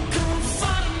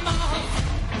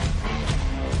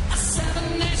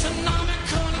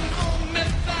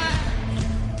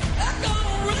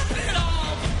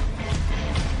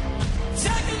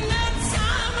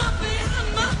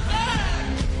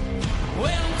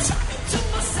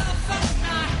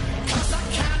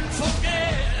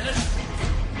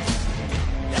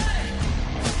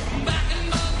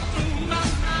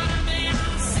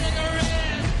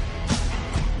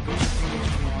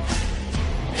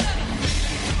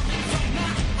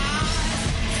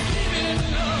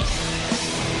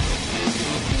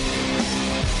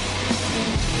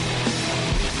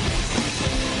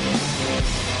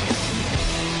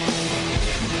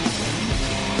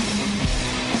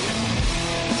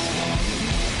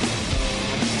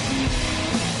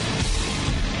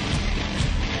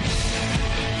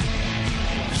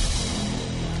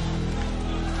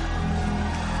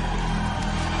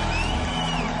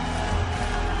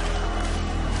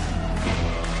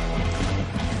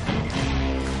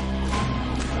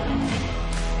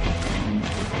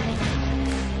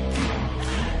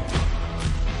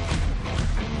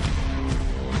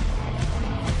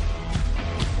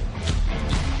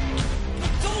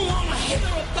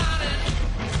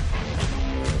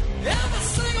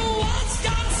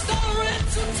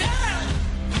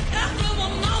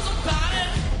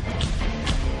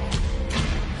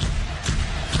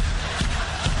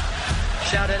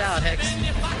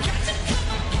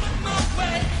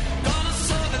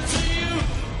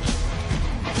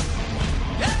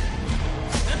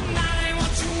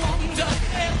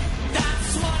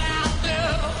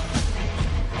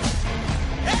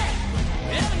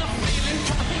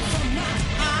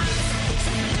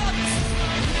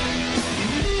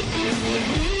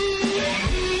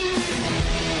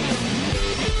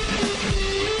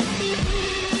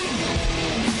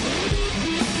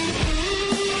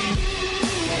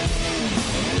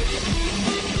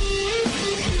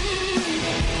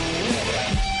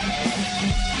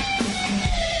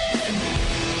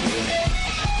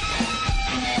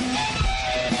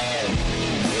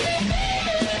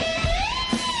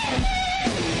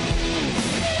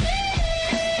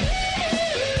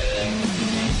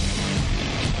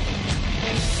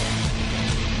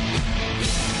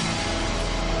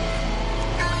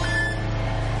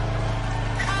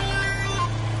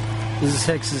 is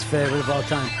Hicks's favorite of all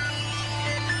time.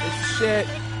 It's shit.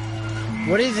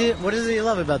 What does he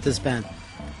love about this band?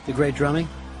 The great drumming?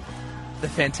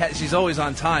 She's always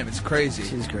on time. It's crazy.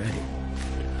 She's great.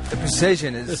 The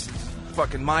precision is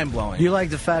fucking mind-blowing. You like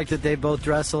the fact that they both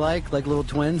dress alike, like little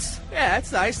twins? Yeah,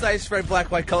 that's nice. Nice red, black,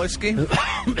 white color scheme.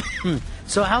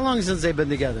 So how long since they've been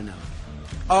together now?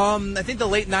 I think the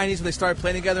late 90s when they started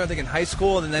playing together, I think in high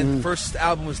school, and then the first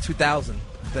album was 2000,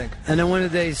 I think. And then when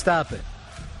did they stop it?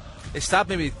 They stopped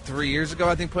maybe 3 years ago,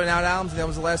 I think, putting out albums, and that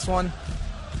was the last one.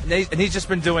 And he's just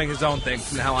been doing his own thing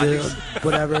from now on.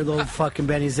 Whatever little fucking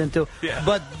band he's into. Yeah.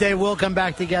 But they will come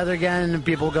back together again, and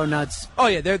people go nuts. Oh,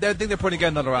 yeah, I think they're putting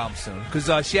together another album soon,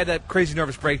 because she had that crazy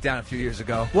nervous breakdown a few years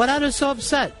ago. What had her so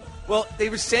upset? Well, they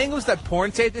were saying it was that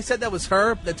porn tape. They said that was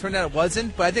her. That turned out it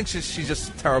wasn't. But I think she's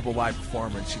just a terrible live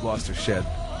performer, and she lost her shit.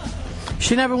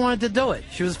 She never wanted to do it.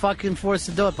 She was fucking forced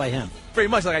to do it by him. Pretty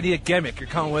much like, I need a gimmick. You're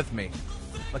coming with me.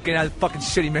 Like getting out of fucking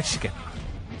shitty Michigan.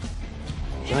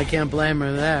 I can't blame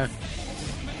her there.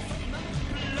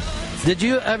 Did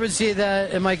you ever see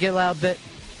that It Might Get Loud bit?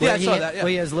 Yeah, I saw that, yeah. Where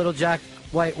he has little Jack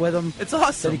White with him. It's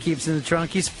awesome. That he keeps in the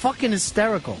trunk. He's fucking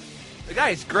hysterical. The guy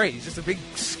is great. He's just a big,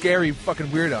 scary fucking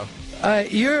weirdo.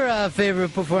 Your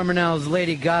favorite performer now is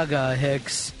Lady Gaga,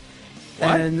 Hicks.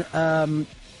 What? And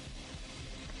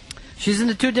she's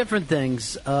into two different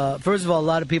things. First of all, a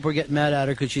lot of people are getting mad at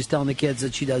her because she's telling the kids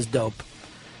that she does dope.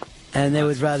 And they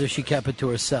would rather she kept it to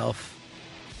herself.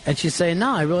 And she's saying,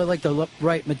 no, I really like to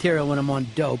write material when I'm on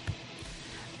dope.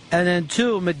 And then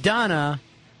two, Madonna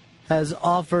has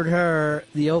offered her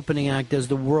the opening act as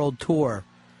the world tour.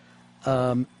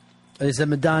 They said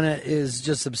Madonna is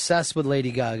just obsessed with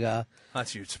Lady Gaga.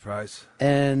 That's a huge surprise.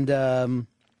 And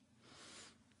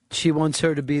she wants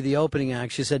her to be the opening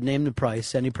act. She said, name the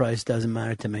price. Any price doesn't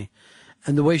matter to me.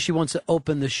 And the way she wants to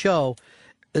open the show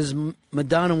is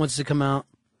Madonna wants to come out,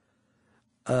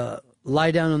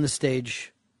 lie down on the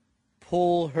stage,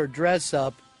 pull her dress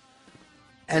up,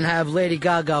 and have Lady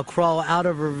Gaga crawl out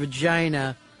of her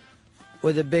vagina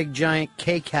with a big giant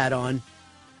cake hat on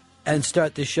and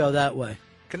start the show that way.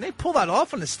 Can they pull that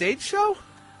off on a stage show?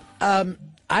 I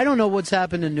don't know what's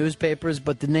happened in newspapers,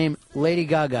 but the name Lady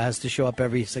Gaga has to show up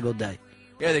every single day.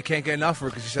 Yeah, they can't get enough of her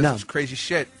because she says such crazy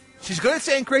shit. She's good at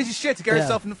saying crazy shit to get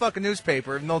herself in the fucking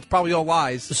newspaper, even though it's probably all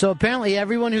lies. So apparently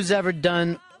everyone who's ever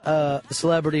done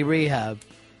Celebrity Rehab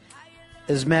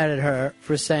is mad at her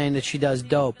for saying that she does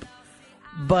dope.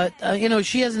 But,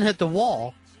 she hasn't hit the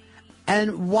wall.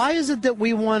 And why is it that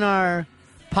we want our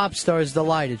pop stars to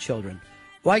lie to children?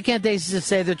 Why can't they just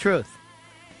say the truth?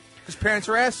 Because parents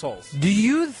are assholes. Do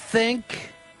you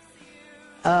think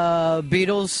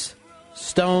Beatles,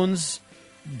 Stones,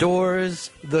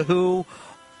 Doors, The Who,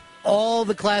 all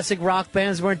the classic rock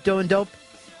bands weren't doing dope?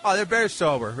 Oh, they're better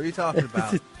sober. What are you talking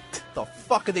about? The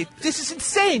fuck are they? This is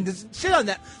insane. This shit on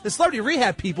that. The Celebrity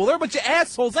Rehab people, they're a bunch of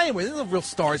assholes anyway. There's no real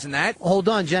stars in that. Hold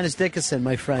on, Janice Dickinson,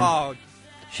 my friend. Oh.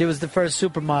 She was the first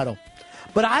supermodel.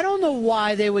 But I don't know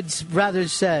why they would rather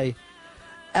say,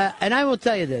 and I will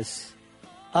tell you this,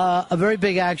 a very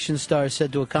big action star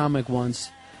said to a comic once,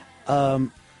 we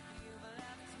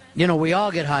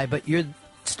all get high, but you're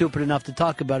stupid enough to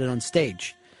talk about it on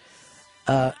stage.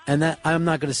 And that I'm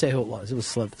not going to say who it was. It was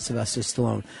Sylvester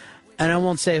Stallone. And I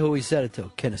won't say who he said it to,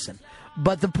 Kinnison.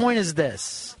 But the point is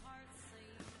this.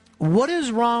 What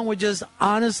is wrong with just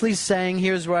honestly saying,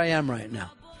 here's where I am right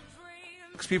now?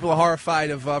 Because people are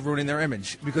horrified of ruining their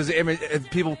image. Because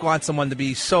people want someone to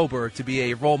be sober, to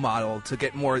be a role model, to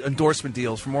get more endorsement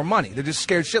deals for more money. They're just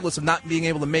scared shitless of not being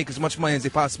able to make as much money as they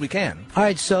possibly can. All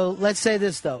right, so let's say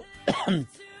this, though.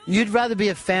 You'd rather be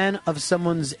a fan of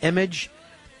someone's image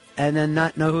and then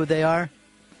not know who they are?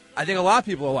 I think a lot of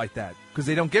people are like that. Because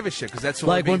they don't give a shit. Because that's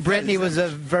like when Britney was a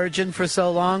virgin for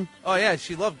so long. Oh yeah,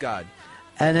 she loved God.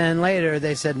 And then later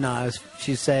they said no.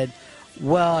 She said,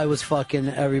 "Well, I was fucking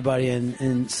everybody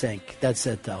in sync. That's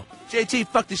it, though." JT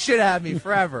fucked the shit out of me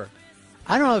forever.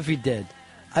 I don't know if he did.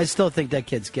 I still think that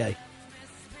kid's gay.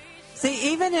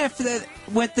 See, even if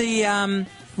with the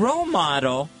role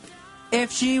model,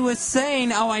 if she was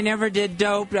saying, "Oh, I never did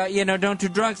dope," don't do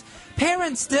drugs.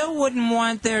 Parents still wouldn't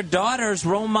want their daughters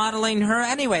role modeling her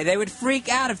anyway. They would freak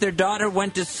out if their daughter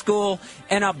went to school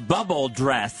in a bubble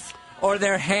dress or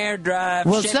their hair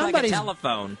shaped like a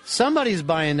telephone. Somebody's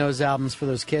buying those albums for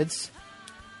those kids.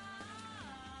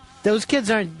 Those kids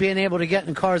aren't being able to get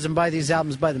in cars and buy these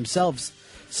albums by themselves.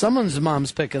 Someone's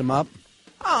mom's picking them up.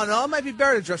 I don't know. It might be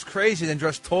better to dress crazy than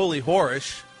dress totally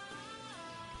whorish.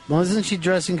 Well, isn't she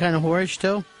dressing kind of whorish,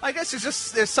 too? I guess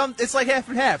it's like half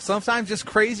and half. Sometimes just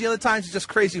crazy, other times it's just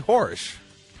crazy whorish.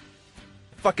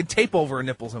 Fucking tape over her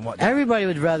nipples and whatnot. Everybody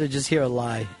would rather just hear a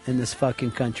lie in this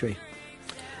fucking country.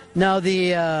 Now,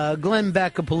 the Glenn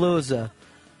Beckapalooza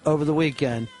over the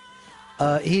weekend,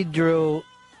 he drew,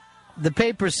 the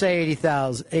papers say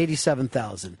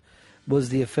 87,000 was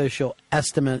the official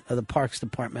estimate of the Parks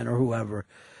Department or whoever.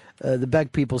 The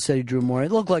Beck people said he drew more.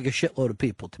 It looked like a shitload of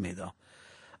people to me, though.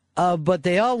 But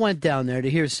they all went down there to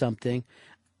hear something,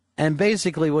 and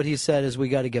basically what he said is, we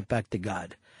got to get back to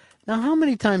God. Now, how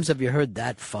many times have you heard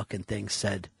that fucking thing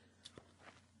said?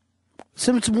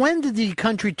 Since when did the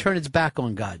country turn its back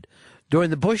on God? During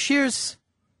the Bush years?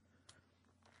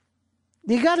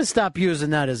 You got to stop using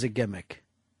that as a gimmick.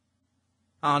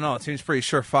 I don't know. It seems pretty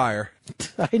surefire.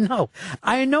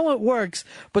 I know it works.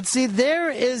 But see, there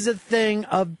is a thing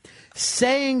of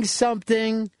saying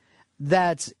something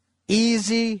that's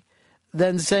easy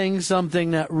than saying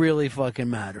something that really fucking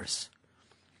matters.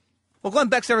 Well, Glenn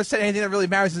Beck's never said anything that really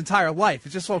matters his entire life.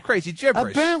 It's just all crazy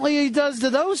gibberish. Apparently he does to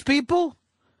those people.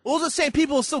 Well, the same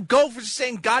people will still go for just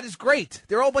saying God is great.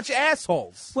 They're all a bunch of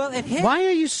assholes. Well, why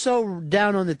are you so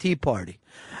down on the Tea Party?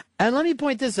 And let me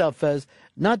point this out, Fez.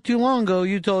 Not too long ago,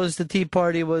 you told us the Tea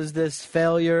Party was this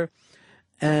failure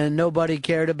and nobody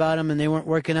cared about them and they weren't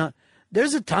working out.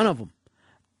 There's a ton of them,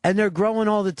 and they're growing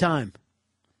all the time.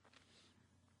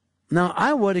 Now,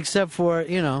 I would, except for, I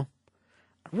really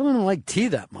don't like tea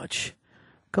that much.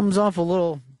 Comes off a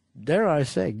little, dare I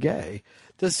say, gay.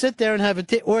 To sit there and have a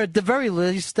tea, or at the very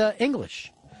least,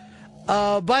 English.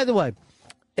 By the way,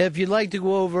 if you'd like to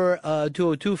go over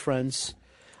 202 Friends,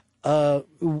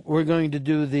 we're going to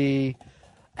do the,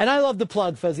 and I love the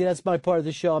plug, Fezzy. That's my part of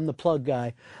the show. I'm the plug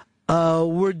guy.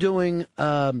 We're doing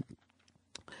the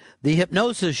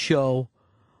hypnosis show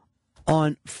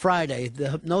on Friday. The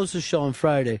hypnosis show on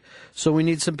Friday. So we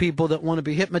need some people that want to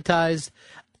be hypnotized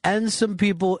and some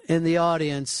people in the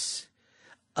audience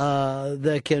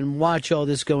that can watch all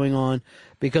this going on,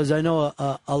 because I know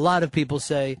a lot of people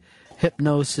say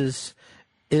hypnosis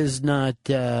is not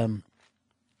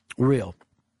real.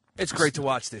 It's great to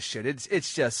watch this shit. It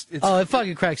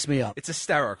fucking cracks me up. It's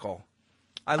hysterical.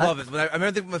 I love it. I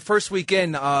remember the first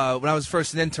weekend when I was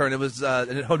first an intern, it was a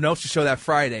hypnosis show that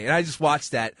Friday, and I just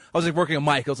watched that. I was like working a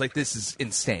mic. I was like, this is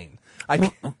insane.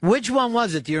 Which one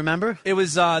was it? Do you remember? It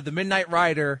was the Midnight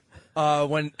Rider.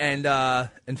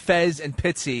 And Fez and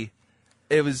Pitsy,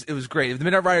 it was great. The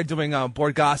Midnight Rider doing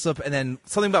board gossip, and then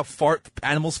something about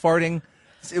animals farting.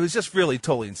 It was just really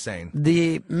totally insane.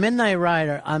 The Midnight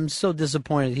Rider, I'm so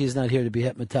disappointed he's not here to be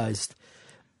hypnotized,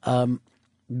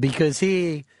 because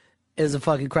he is a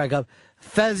fucking crack up.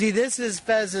 Fezzy, this is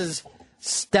Fez's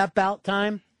step out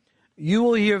time. You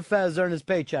will hear Fez earn his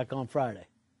paycheck on Friday.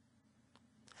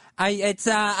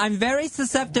 I'm very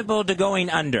susceptible to going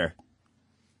under.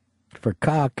 For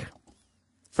cock.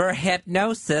 For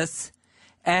hypnosis.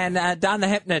 And Don the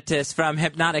Hypnotist from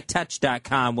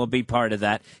HypnoticTouch.com will be part of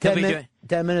that.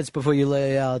 10 minutes before you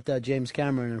lay out James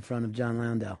Cameron in front of John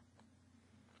Landau.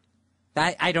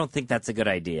 I don't think that's a good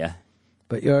idea.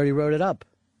 But you already wrote it up.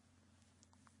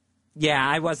 Yeah,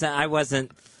 I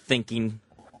wasn't thinking.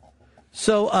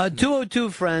 So, 202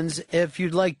 Friends, if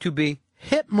you'd like to be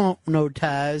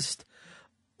hypnotized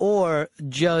or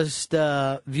just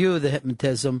view the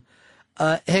hypnotism,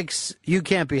 Hicks, you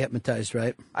can't be hypnotized,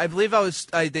 right? I believe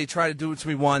they tried to do it to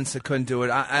me once. I couldn't do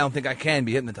it. I don't think I can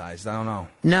be hypnotized. I don't know.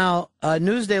 Now,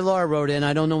 Newsday Laura wrote in,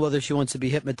 I don't know whether she wants to be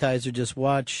hypnotized or just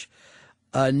watch.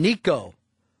 Nico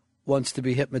wants to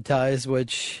be hypnotized,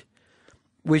 which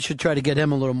we should try to get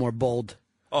him a little more bold.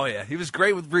 Oh, yeah. He was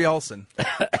great with Brie Olson.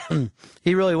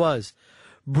 He really was.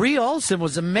 Brie Olson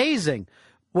was amazing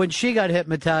when she got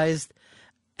hypnotized.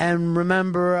 And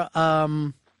remember,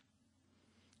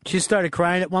 she started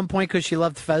crying at one point because she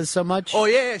loved Fez so much. Oh,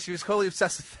 yeah. She was totally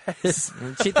obsessed with Fez.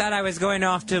 She thought I was going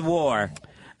off to war.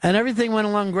 And everything went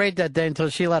along great that day until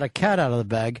she let a cat out of the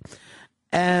bag.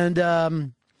 And,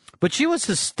 but she was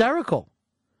hysterical.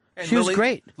 And she was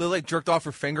great. Lily jerked off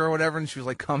her finger or whatever, and she was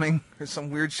like coming, or some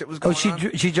weird shit was going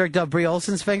on. She jerked off Brie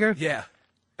Olson's finger? Yeah.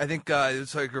 I think it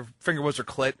was like her finger was her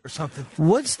clit or something.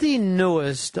 What's the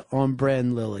newest on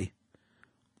brand Lily?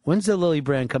 When's the Lily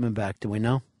brand coming back? Do we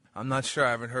know? I'm not sure.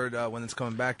 I haven't heard when it's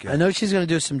coming back yet. I know she's going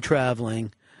to do some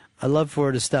traveling. I'd love for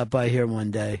her to stop by here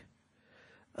one day.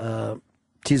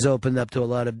 She's opened up to a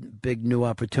lot of big new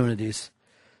opportunities.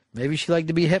 Maybe she'd like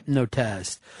to be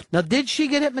hypnotized. Now, did she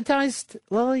get hypnotized,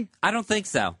 Lily? I don't think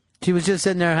so. She was just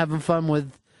sitting there having fun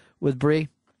with Brie?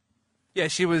 Yeah,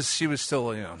 she was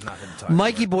still, not hypnotized.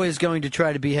 Mikey Boy is going to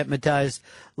try to be hypnotized.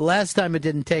 Last time it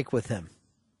didn't take with him.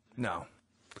 No.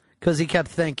 Because he kept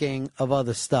thinking of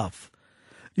other stuff.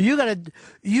 You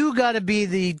gotta be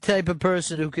the type of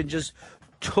person who can just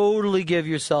totally give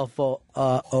yourself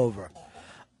over.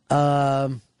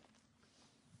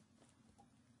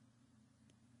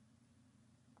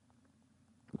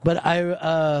 But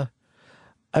I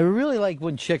really like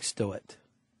when chicks do it.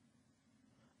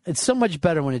 It's so much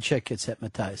better when a chick gets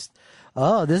hypnotized.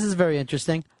 Oh, this is very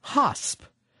interesting. Hosp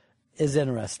is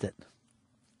interested.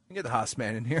 You get the Haas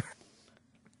man in here.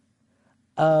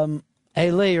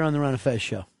 Hey, Lee, you're on the Ron and Fez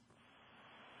show.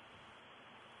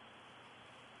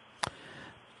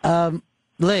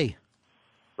 Lee.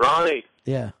 Ronnie.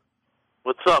 Yeah.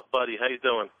 What's up, buddy? How you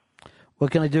doing? What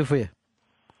can I do for you?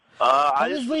 I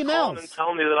is just Lee was calling Mells? and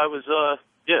telling you that I was,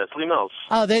 it's Lee Mells.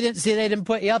 Oh, they didn't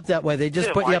put you up that way. They just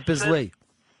Yeah, put well, you I up as said- Lee.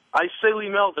 I say Lee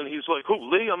Mells, and he's like,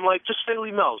 who, Lee? I'm like, just say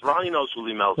Lee Mells. Ronnie knows who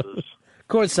Lee Mells is. Of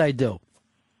course I do.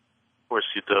 Of course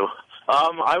you do.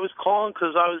 I was calling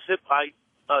because I was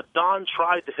Don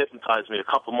tried to hypnotize me a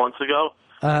couple months ago,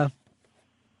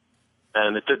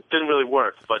 and it didn't really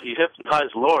work. But he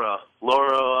hypnotized Laura.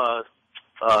 Was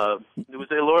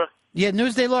it Laura? Yeah,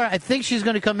 Newsday Laura. I think she's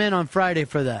going to come in on Friday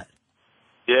for that.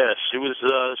 Yeah, she was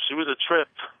a trip.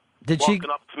 Did she- walking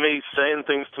up to me, saying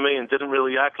things to me, and didn't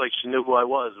really act like she knew who I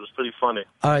was. It was pretty funny.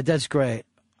 All right, that's great.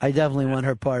 I definitely want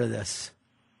her part of this.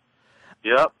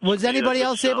 Yep. Was anybody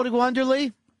else able to go under,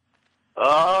 Lee?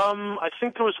 I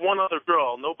think there was one other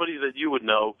girl, nobody that you would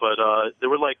know, but there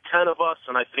were like 10 of us,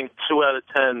 and I think 2 out of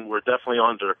 10 were definitely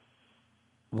under.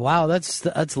 Wow,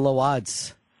 that's low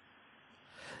odds.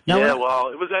 Now, yeah, when- well,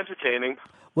 it was entertaining.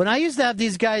 When I used to have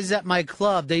these guys at my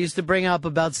club, they used to bring up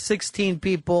about 16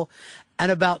 people,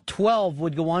 and about 12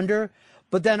 would go under.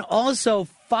 But then also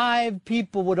 5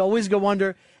 people would always go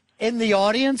under in the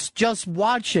audience just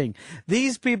watching.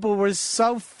 These people were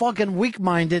so fucking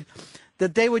weak-minded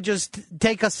that they would just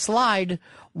take a slide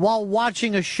while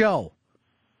watching a show.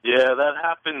 Yeah, that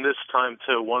happened this time,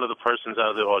 too. One of the persons out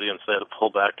of the audience, they had to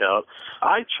pull back out.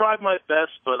 I tried my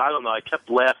best, but I don't know. I kept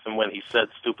laughing when he said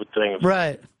stupid things.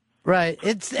 Right.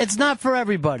 It's not for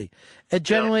everybody. It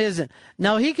generally isn't.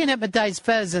 Now, he can hypnotize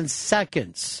Fez in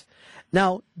seconds.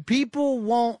 Now, people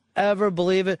won't ever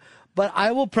believe it, but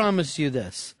I will promise you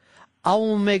this. I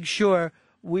will make sure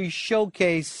we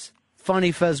showcase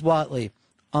Funny Fez Watley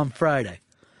on Friday.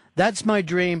 That's my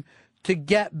dream, to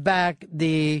get back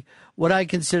what I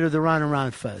consider the Ron and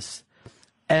Ron Fez.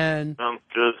 And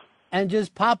good. And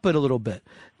just pop it a little bit.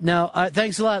 Now,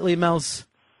 thanks a lot, Lee Mells.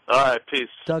 All right, peace.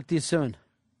 Talk to you soon.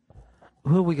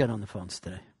 Who we got on the phones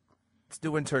today? Let's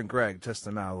do intern Greg. Test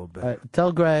him out a little bit. All right,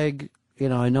 tell Greg,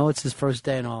 I know it's his first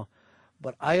day and all,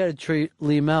 but I got to treat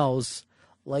Lee Mells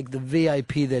like the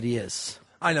VIP that he is.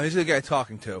 I know, he's the guy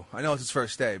talking to. I know it's his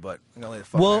first day, but I'm going to lay the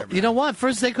fuck Well, there, you know what?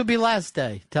 First day could be last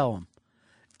day. Tell him.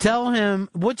 Tell him,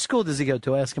 what school does he go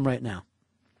to? Ask him right now.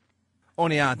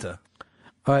 Oneonta.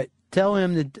 All right, tell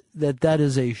him that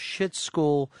is a shit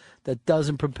school that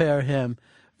doesn't prepare him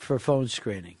for phone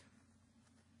screening.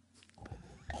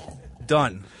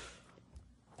 Done.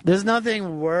 There's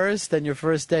nothing worse than your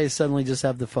first day suddenly just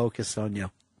have the focus on you.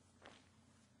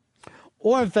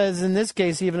 Or, Fez, in this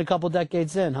case, even a couple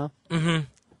decades in, huh? Mm-hmm.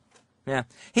 Yeah.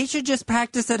 He should just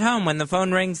practice at home when the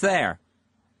phone rings there.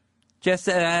 Just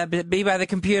be by the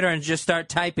computer and just start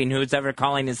typing who's ever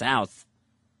calling his house.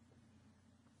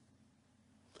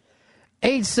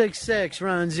 866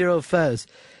 Ron Zero Fez.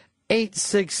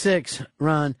 866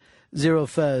 Ron Zero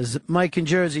Fez. Mike in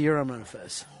Jersey, you're on Ron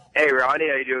Fez. Hey, Ronnie,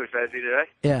 how you doing, Fezzy, today?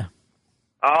 Yeah.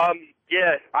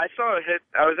 Yeah, I saw a hit.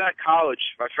 I was at college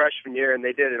my freshman year, and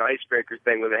they did an icebreaker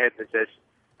thing with a hypnotist,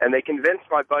 and they convinced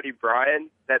my buddy Brian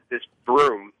that this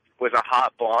broom was a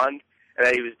hot blonde and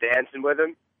that he was dancing with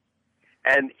him.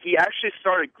 And he actually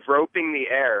started groping the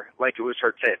air like it was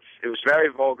her tits. It was very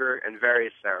vulgar and very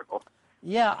hysterical.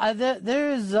 Yeah,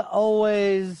 there's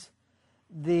always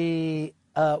the,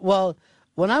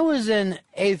 when I was in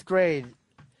 8th grade,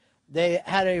 they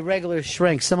had a regular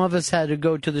shrink. Some of us had to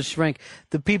go to the shrink.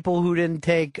 The people who didn't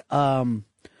take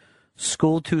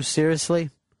school too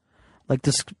seriously, like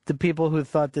the people who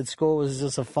thought that school was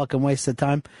just a fucking waste of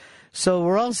time. So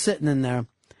we're all sitting in there,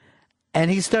 and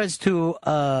he starts to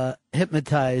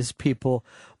hypnotize people,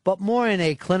 but more in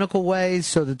a clinical way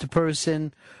so that the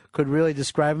person could really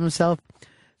describe himself.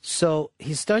 So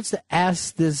he starts to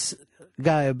ask this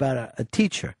guy about a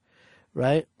teacher,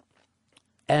 right?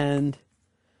 And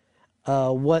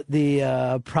what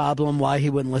the problem, why he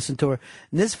wouldn't listen to her.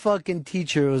 And this fucking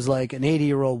teacher was like an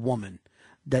 80-year-old woman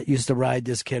that used to ride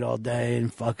this kid all day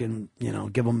and fucking,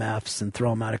 give him F's and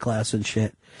throw him out of class and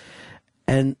shit.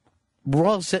 And we're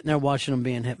all sitting there watching him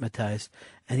being hypnotized.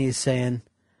 And he's saying,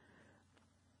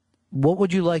 what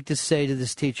would you like to say to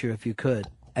this teacher if you could?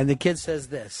 And the kid says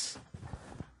this.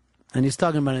 And he's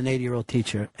talking about an 80-year-old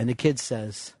teacher. And the kid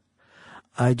says,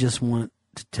 I just want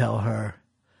to tell her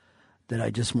that I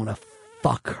just want to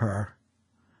fuck her.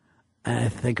 And I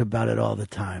think about it all the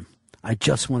time. I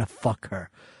just want to fuck her.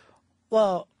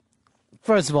 Well,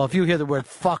 first of all, if you hear the word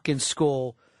fuck in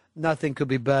school, nothing could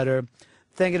be better.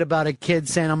 Thinking about a kid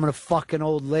saying, I'm going to fuck an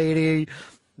old lady,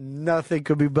 nothing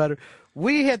could be better.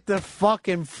 We hit the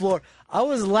fucking floor. I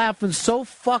was laughing so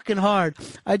fucking hard,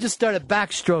 I just started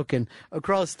backstroking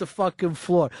across the fucking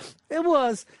floor. It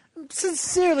was,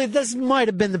 sincerely, this might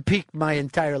have been the peak of my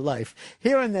entire life.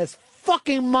 Hearing this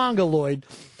fucking mongoloid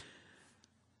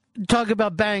talk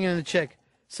about banging a chick.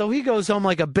 So he goes home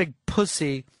like a big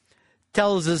pussy,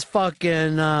 tells his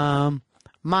fucking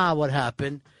ma what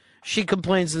happened. She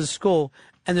complains to the school,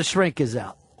 and the shrink is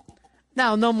out.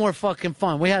 Now, no more fucking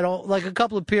fun. We had like a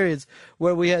couple of periods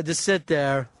where we had to sit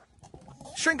there.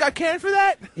 Shrink got canned for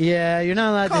that? Yeah, you're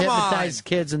not allowed Come to hypnotize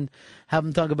kids and have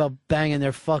them talk about banging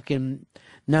their fucking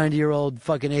 90-year-old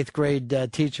fucking 8th grade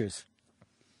teachers.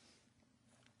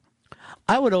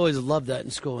 I would always love that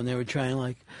in school when they were trying,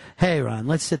 like, hey, Ron,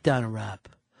 let's sit down and rap.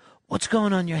 What's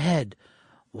going on in your head?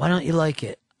 Why don't you like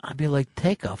it? I'd be like,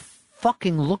 take a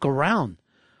fucking look around.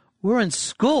 We're in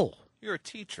school. You're a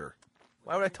teacher.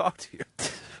 Why would I talk to you?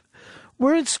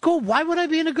 We're in school. Why would I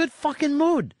be in a good fucking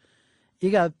mood?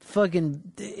 You're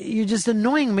just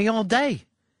annoying me all day.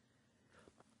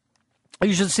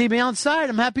 You should see me outside.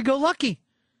 I'm happy-go-lucky.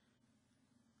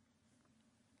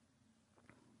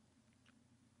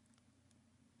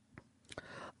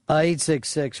 Uh,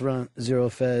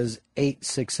 866-RUN-0-FEZ,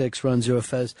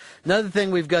 866-RUN-0-FEZ. Another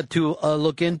thing we've got to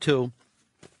look into,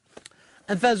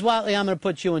 and Fez Watley, I'm going to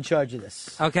put you in charge of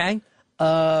this. Okay.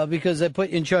 Because I put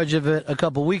you in charge of it a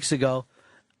couple weeks ago,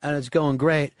 and it's going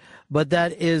great. But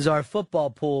that is our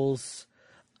football pools.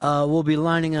 We'll be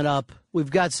lining it up.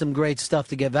 We've got some great stuff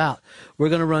to give out. We're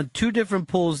going to run 2 different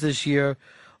pools this year.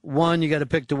 One, you got to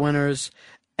pick the winners,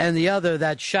 and the other,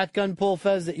 that shotgun pool,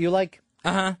 Fez, that you like.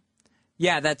 Uh-huh.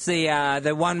 Yeah, that's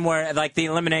the one where, like, the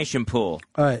elimination pool.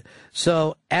 All right.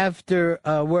 So after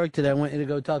work today, I want you to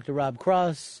go talk to Rob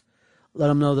Cross, let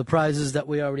him know the prizes that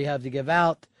we already have to give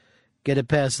out, get it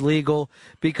past legal,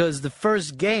 because the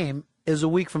first game is a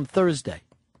week from Thursday.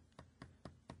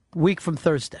 Week from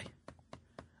Thursday.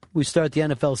 We start the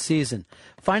NFL season.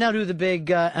 Find out who the big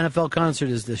NFL concert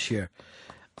is this year.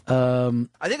 I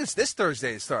think it's this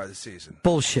Thursday, the start of the season.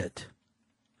 Bullshit.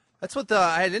 That's what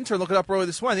I had an intern look it up earlier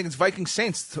this morning. I think it's Vikings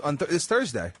Saints on this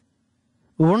Thursday.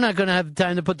 Well, we're not going to have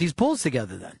time to put these pools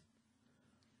together then.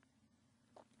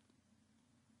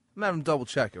 I'm having to double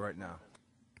check it right now.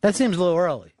 That seems a little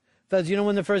early. Fez, you know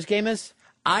when the first game is?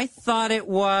 I thought it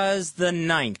was the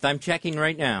 9th. I'm checking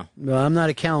right now. Well, I'm not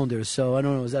a calendar, so I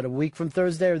don't know. Is that a week from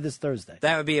Thursday or this Thursday?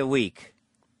 That would be a week.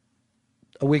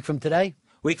 A week from today?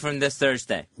 Week from this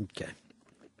Thursday. Okay.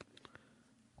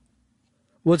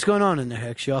 What's going on in there,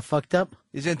 Hex? You all fucked up?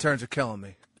 These interns are killing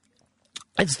me.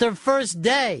 It's their first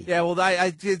day. Yeah, well,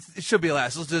 it should be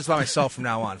last. Let's do this by myself from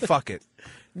now on. Fuck it.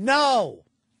 No,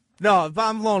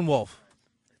 I'm lone wolf.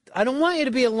 I don't want you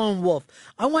to be a lone wolf.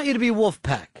 I want you to be Wolf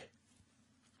Pack.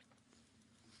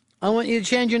 I want you to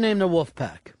change your name to Wolf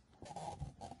Pack.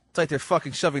 It's like they're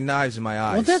fucking shoving knives in my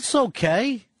eyes. Well, that's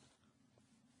okay.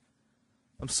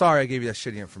 I'm sorry I gave you that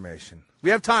shitty information. We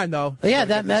have time, though. Yeah,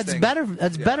 that's better.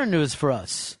 That's better news for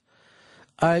us.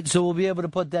 All right, so we'll be able to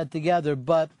put that together,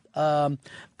 and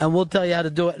we'll tell you how to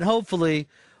do it. And hopefully,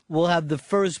 we'll have the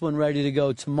first one ready to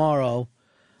go tomorrow.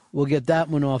 We'll get that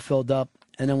one all filled up,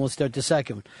 and then we'll start the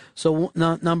second one. So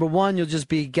number one, you'll just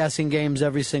be guessing games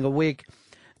every single week,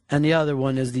 and the other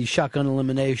one is the shotgun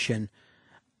elimination,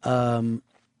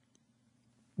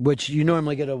 which you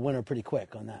normally get a winner pretty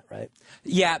quick on that, right?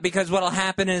 Yeah, because what'll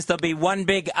happen is there'll be one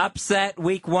big upset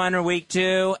week 1 or week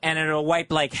 2, and it'll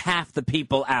wipe like half the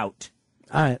people out.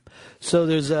 All right. So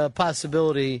there's a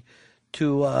possibility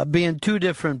to be in 2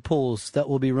 different pools that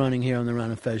we'll be running here on the Ron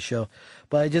and Fez show.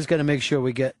 But I just got to make sure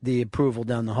we get the approval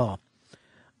down the hall.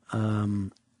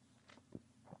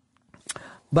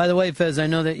 By the way, Fez, I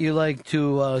know that you like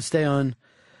to stay on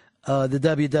the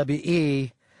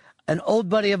WWE. An old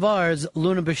buddy of ours,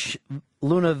 Luna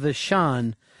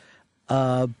Vachon,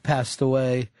 passed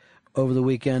away over the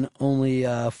weekend, only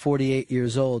 48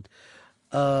 years old.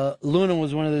 Luna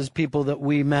was one of those people that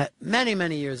we met many,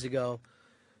 many years ago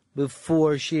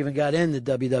before she even got into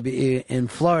WWE in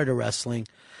Florida wrestling.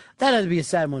 That had to be a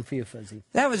sad one for you, Fuzzy.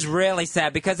 That was really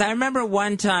sad because I remember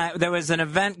one time there was an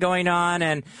event going on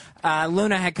and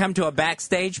Luna had come to a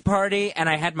backstage party and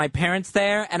I had my parents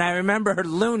there and I remember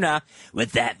Luna,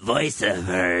 with that voice of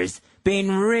hers,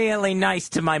 being really nice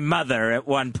to my mother at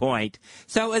one point.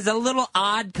 So it was a little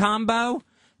odd combo,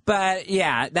 but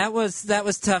yeah, that was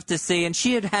tough to see. And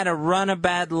she had a run of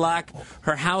bad luck.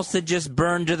 Her house had just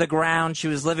burned to the ground. She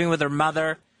was living with her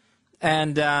mother.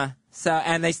 And So,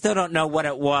 and they still don't know what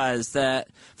it was.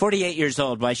 48 years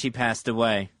old, why she passed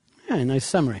away. Yeah, nice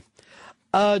summary.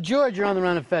 George, you're on the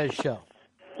Ron and Fez show.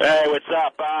 Hey, what's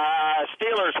up?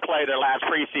 Steelers play their last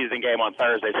preseason game on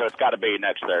Thursday, so it's got to be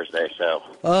next Thursday. So.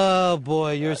 Oh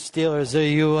boy, you're Steelers.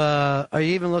 Are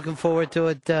you even looking forward to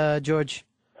it, George?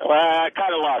 Well, I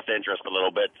kind of lost interest a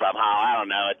little bit somehow. I don't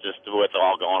know. It's just with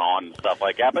all going on and stuff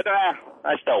like that. But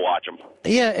I still watch them.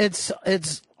 Yeah, it's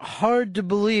hard to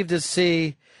believe to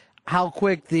see how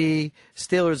quick the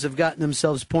Steelers have gotten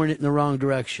themselves pointed in the wrong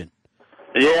direction.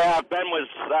 Yeah, if Ben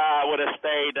would have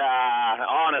stayed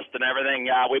honest and everything,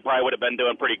 we probably would have been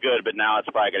doing pretty good. But now it's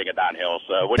probably going to get downhill.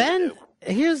 So what do you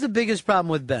do? Here's the biggest problem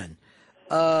with Ben,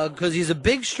 because he's a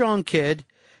big, strong kid.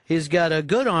 He's got a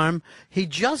good arm. He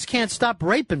just can't stop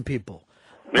raping people.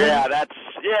 Yeah,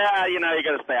 you know, you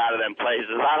got to stay out of them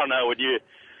places. I don't know. If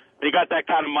you got that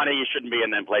kind of money, you shouldn't be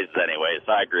in them places anyway.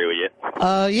 So I agree with you.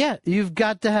 Yeah, you've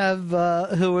got to have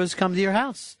hooers come to your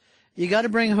house. You got to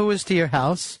bring hooers to your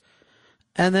house.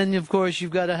 And then, of course,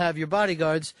 you've got to have your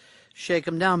bodyguards shake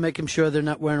them down, make them sure they're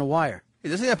not wearing a wire. Hey,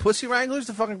 doesn't he have pussy wranglers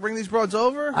to fucking bring these broads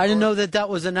over? I didn't know that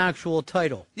was an actual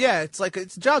title. Yeah, it's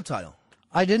a job title.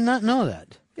 I did not know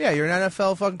that. Yeah, you're an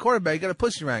NFL fucking quarterback. You got a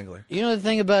pussy wrangler. You know, the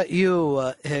thing about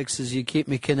you, Hicks, is you keep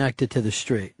me connected to the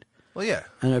street. Well, yeah.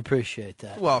 And I appreciate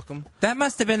that. You're welcome. That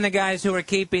must have been the guys who were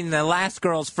keeping the last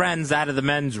girl's friends out of the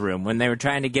men's room when they were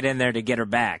trying to get in there to get her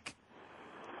back.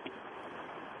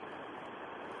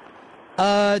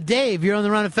 Dave, you're on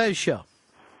the Ron and Fez show.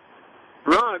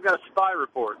 Ron, I've got a spy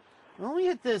report. Let me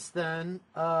hit this then,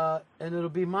 and it'll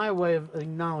be my way of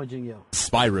acknowledging you.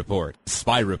 Spy report.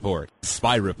 Spy report.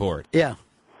 Spy report. Yeah.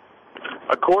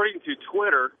 According to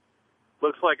Twitter,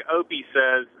 looks like Opie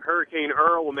says Hurricane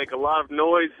Earl will make a lot of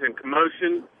noise and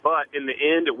commotion, but in the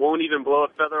end, it won't even blow a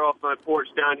feather off my porch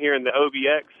down here in the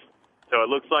OBX. So it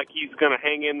looks like he's going to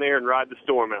hang in there and ride the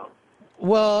storm out.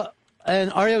 Well,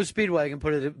 and REO Speedway can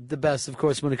put it the best, of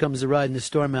course, when it comes to riding the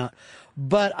storm out.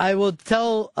 But I will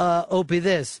tell Opie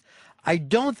this. I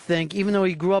don't think, even though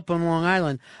he grew up on Long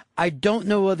Island, I don't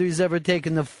know whether he's ever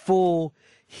taken the full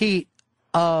heat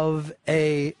of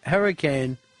a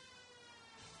hurricane.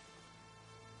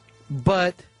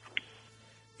 But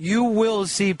you will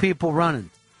see people running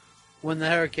when the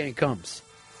hurricane comes.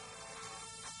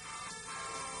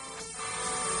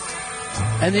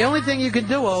 And the only thing you can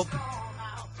do, Ope,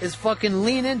 is fucking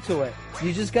lean into it.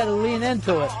 You just got to lean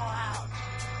into it.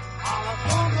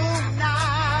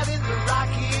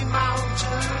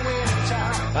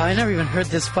 I never even heard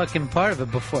this fucking part of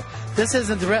it before. This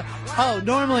isn't the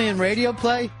normally in radio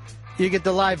play, you get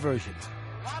the live version.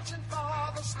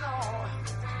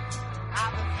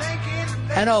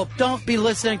 And don't be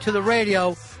listening to the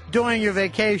radio during your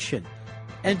vacation.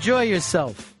 Enjoy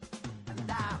yourself.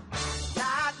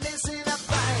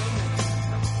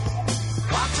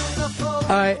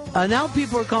 All right, now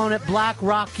people are calling it Black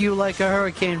Rock You Like a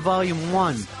Hurricane Volume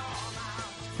 1.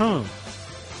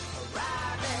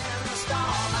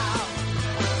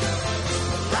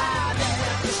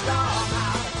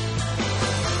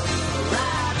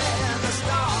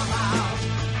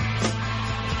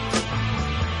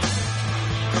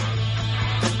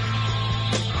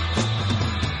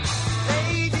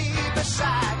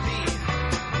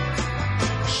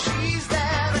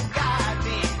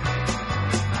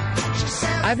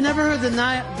 I've never heard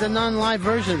the non-live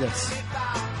version of this.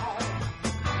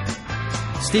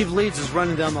 Steve Leeds is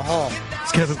running down the hall.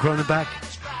 Is Kevin Cronin back?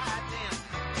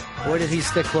 Or did he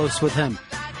stick close with him?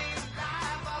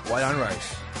 White on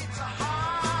rice.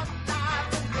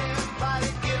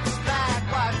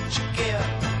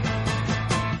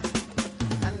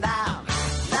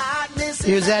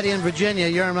 Here's Eddie in Virginia.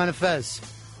 You're on Ron and Fez.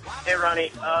 Hey,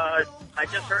 Ronnie. I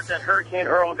just heard that Hurricane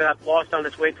Earl got lost on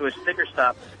its way to a sticker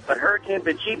stop, but Hurricane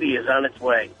Bachibi is on its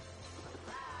way.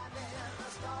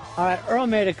 All right, Earl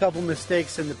made a couple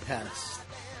mistakes in the past,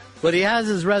 but he has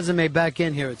his resume back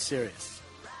in here at Sirius.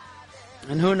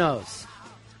 And who knows?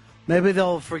 Maybe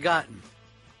they'll have forgotten.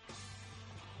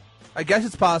 I guess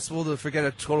it's possible to forget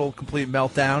a total, complete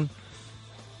meltdown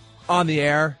on the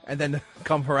air and then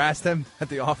come harass them at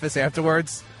the office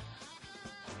afterwards.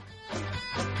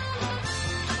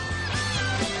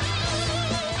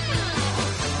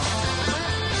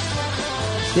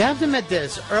 You have to admit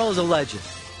this, Earl is a legend.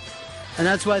 And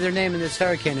that's why they're naming this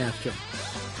hurricane after him.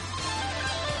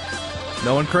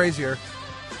 No one crazier.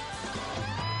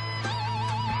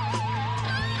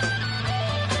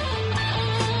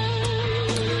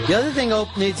 The other thing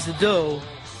Ope needs to do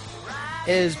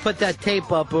is put that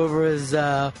tape up over his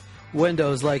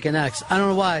windows like an X. I don't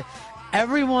know why.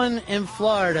 Everyone in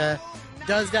Florida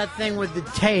does that thing with the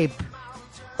tape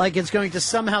like it's going to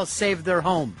somehow save their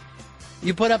home.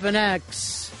 You put up an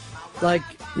X, like,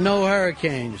 no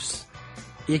hurricanes.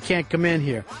 You can't come in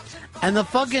here. And the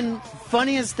fucking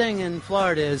funniest thing in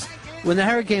Florida is when the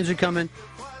hurricanes are coming,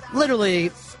 literally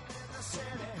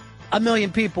 1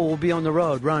 million people will be on the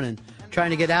road running, trying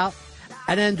to get out.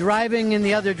 And then driving in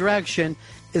the other direction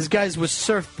is guys with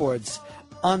surfboards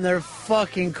on their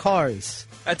fucking cars.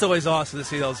 That's always awesome to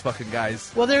see those fucking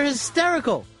guys. Well, they're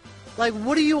hysterical. Like,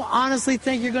 what do you honestly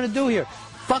think you're going to do here?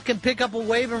 Fucking pick up a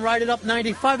wave and ride it up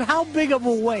 95? How big of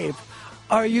a wave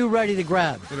are you ready to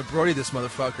grab? I'm going to Brody this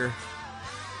motherfucker.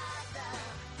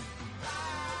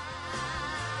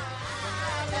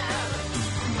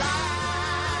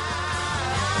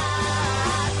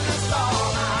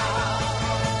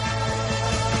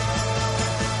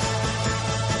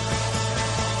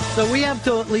 So we have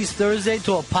till at least Thursday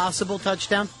to a possible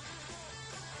touchdown?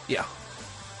 Yeah.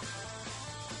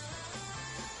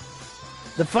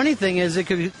 The funny thing is it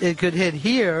could hit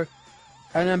here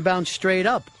and then bounce straight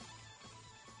up.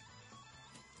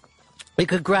 It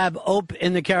could grab Ope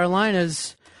in the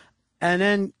Carolinas and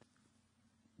then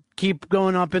keep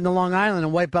going up into Long Island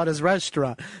and wipe out his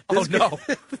restaurant.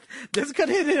 This could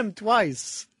hit him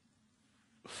twice.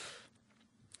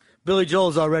 Billy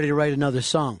Joel's all ready to write another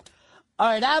song. All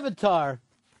right, Avatar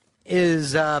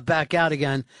is back out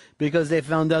again because they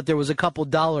found out there was a couple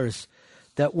dollars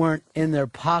that weren't in their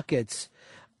pockets.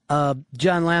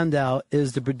 John Landau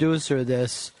is the producer of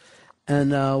this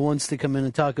and wants to come in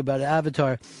and talk about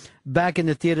Avatar. Back in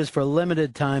the theaters for a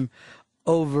limited time,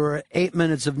 over 8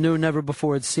 minutes of new,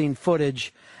 never-before-seen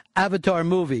footage.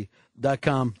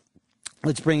 AvatarMovie.com.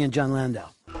 Let's bring in John Landau.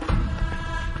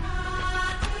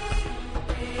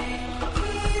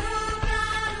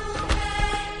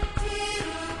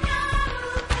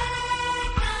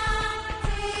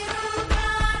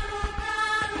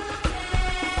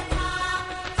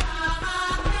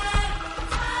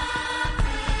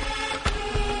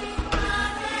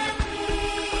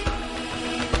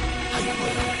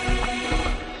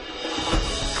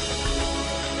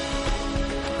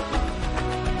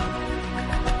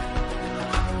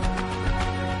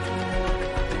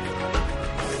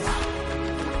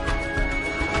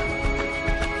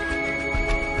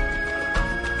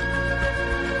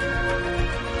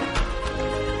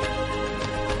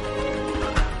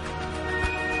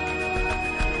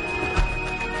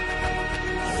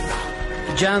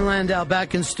 John Landau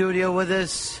back in studio with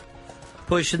us,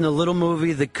 pushing the little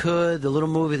movie that could, the little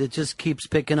movie that just keeps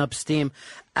picking up steam.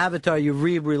 Avatar, you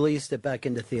re-released it back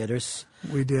into theaters.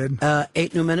 We did.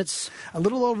 8 new minutes? A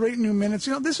little over 8 new minutes.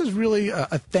 You know, this is really a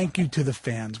thank you to the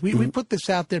fans. We put this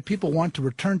out there. People want to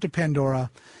return to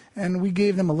Pandora, and we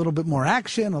gave them a little bit more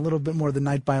action, a little bit more of the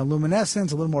Night by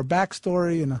Illuminescence, a little more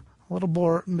backstory, and a little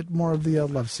more of the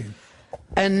love scene.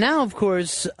 And now, of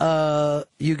course,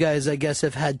 you guys, I guess,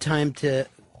 have had time to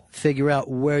figure out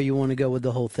where you want to go with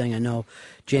the whole thing. I know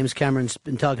James Cameron's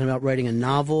been talking about writing a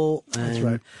novel. And,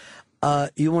 that's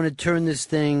right. You want to turn this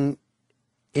thing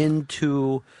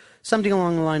into something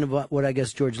along the line of what I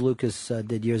guess George Lucas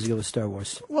did years ago with Star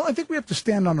Wars. Well, I think we have to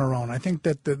stand on our own. I think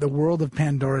that the world of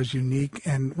Pandora is unique,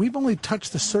 and we've only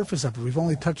touched the surface of it. We've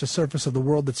only touched the surface of the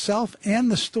world itself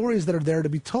and the stories that are there to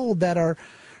be told that are,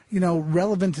 you know,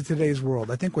 relevant to today's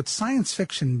world. I think what science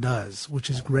fiction does, which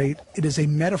is great, it is a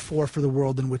metaphor for the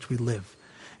world in which we live.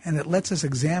 And it lets us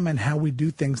examine how we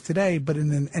do things today, but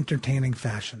in an entertaining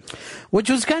fashion. Which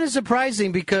was kind of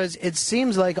surprising because it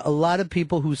seems like a lot of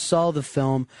people who saw the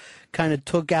film kind of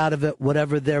took out of it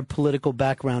whatever their political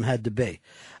background had to be.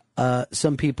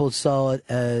 Some people saw it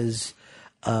as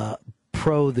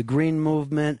pro the Green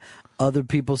Movement. Other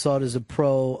people saw it as a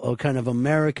pro kind of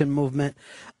American movement.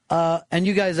 And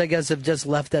you guys, I guess, have just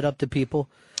left that up to people?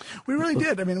 We really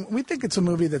did. I mean, we think it's a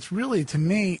movie that's really, to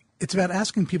me, it's about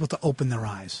asking people to open their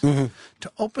eyes. Mm-hmm.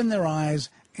 To open their eyes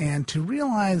and to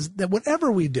realize that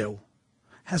whatever we do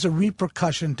has a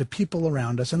repercussion to people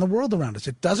around us and the world around us.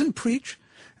 It doesn't preach.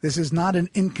 This is not an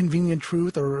Inconvenient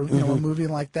Truth or you know, a movie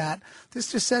like that.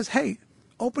 This just says, hey,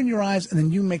 open your eyes and then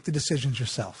you make the decisions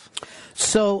yourself.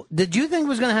 So did you think it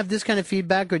was going to have this kind of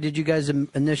feedback, or did you guys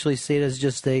initially see it as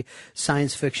just a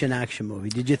science fiction action movie?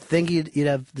 Did you think you'd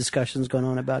have discussions going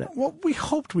on about it? Well, we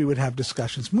hoped we would have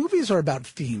discussions. Movies are about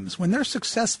themes. When they're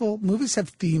successful, movies have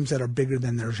themes that are bigger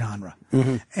than their genre.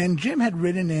 Mm-hmm. And Jim had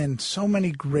written in so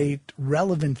many great,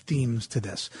 relevant themes to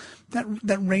this that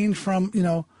range from, you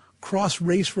know,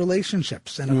 cross-race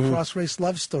relationships and a cross-race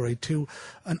love story to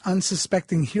an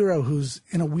unsuspecting hero who's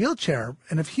in a wheelchair.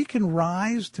 And if he can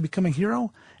rise to become a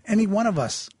hero, any one of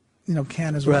us, you know,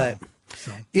 can as well. Right.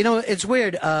 You know, it's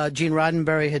weird. Gene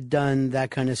Roddenberry had done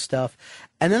that kind of stuff.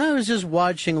 And then I was just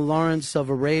watching Lawrence of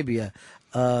Arabia.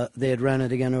 They had run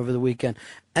it again over the weekend.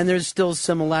 And there's still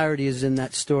similarities in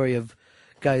that story of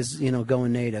guys,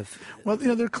 going native. Well,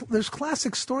 there's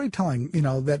classic storytelling,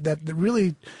 that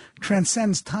really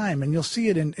transcends time. And you'll see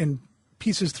it in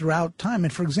pieces throughout time.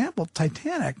 And, for example,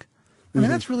 Titanic. I mean,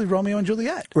 that's really Romeo and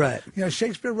Juliet. Right.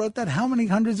 Shakespeare wrote that how many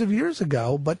hundreds of years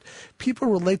ago, but people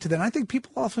relate to that. And I think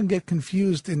people often get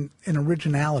confused in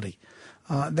originality,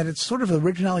 that it's sort of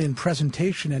originality in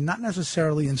presentation and not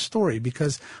necessarily in story,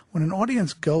 because when an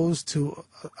audience goes to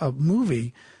a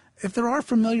movie, if there are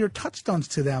familiar touchstones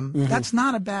to them, that's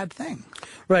not a bad thing.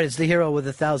 Right. It's the hero with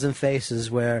 1,000 faces,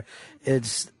 where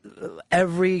it's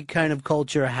every kind of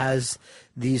culture has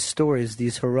these stories,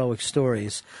 these heroic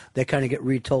stories that kind of get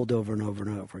retold over and over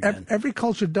and over again. Every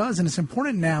culture does, and it's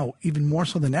important now, even more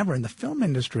so than ever in the film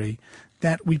industry,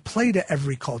 that we play to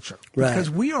every culture. Right. Because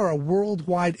we are a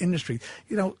worldwide industry.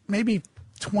 Maybe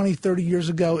 20, 30 years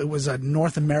ago, it was a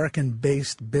North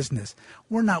American-based business.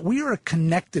 We're not. We are a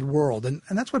connected world, and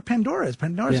that's what Pandora is.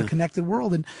 Pandora is a connected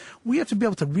world, and we have to be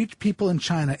able to reach people in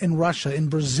China, in Russia, in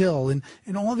Brazil, in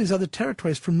all these other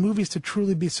territories for movies to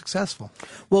truly be successful.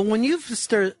 Well, when you've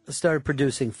started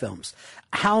producing films,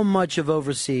 how much of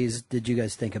overseas did you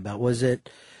guys think about? Was it...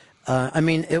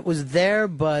 it was there,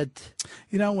 but...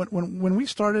 when we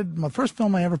started, my first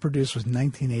film I ever produced was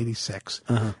 1986.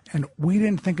 And we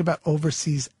didn't think about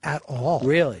overseas at all.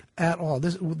 Really? At all.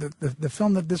 The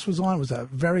film that this was on was a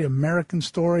very American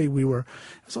story. It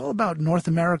was all about North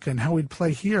America and how we'd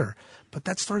play here. But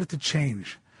that started to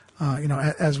change,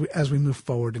 as we move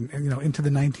forward and into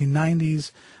the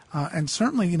 1990s. And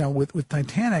certainly, with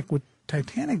Titanic, what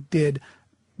Titanic did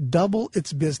double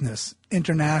its business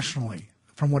internationally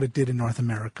from what it did in North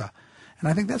America. And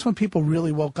I think that's when people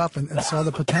really woke up and saw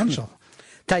the potential.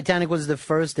 Titanic was the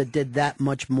first that did that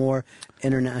much more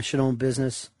international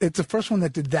business? It's the first one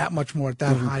that did that much more at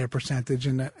that higher percentage.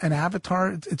 And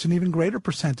Avatar, it's an even greater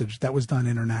percentage that was done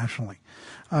internationally.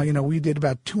 We did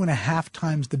about 2.5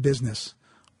 times the business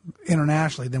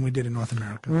internationally than we did in North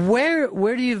America.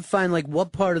 Where do you find,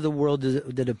 what part of the world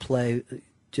did it play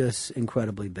just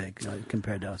incredibly big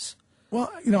compared to us? Well,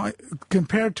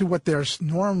 compared to what their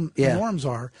norms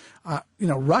are,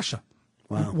 Russia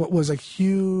was a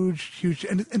huge,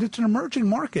 and it's an emerging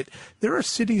market. There are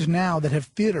cities now that have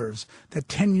theaters that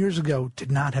 10 years ago did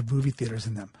not have movie theaters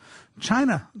in them.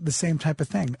 China, the same type of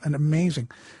thing, and amazing.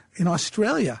 In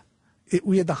Australia,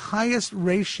 we had the highest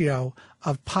ratio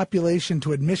of population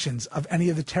to admissions of any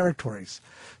of the territories.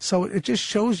 So it just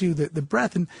shows you the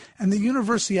breadth and the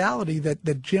universality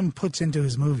that Jim puts into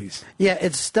his movies. Yeah,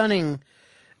 it's stunning.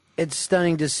 It's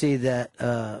stunning to see that,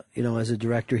 as a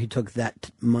director, he took that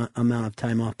amount of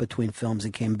time off between films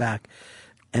and came back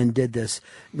and did this.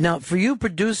 Now, for you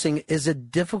producing, is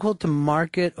it difficult to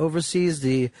market overseas?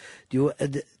 Do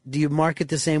you market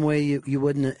the same way you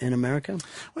would in America?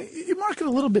 Well, you market a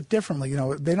little bit differently.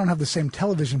 They don't have the same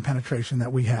television penetration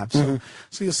that we have. So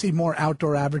you'll see more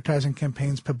outdoor advertising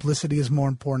campaigns. Publicity is more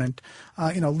important.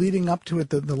 Leading up to it,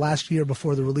 the last year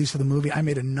before the release of the movie, I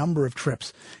made a number of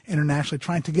trips internationally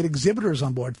trying to get exhibitors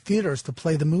on board, theaters to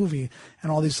play the movie and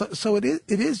all these. So it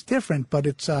is different, but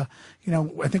it's, I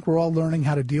think we're all learning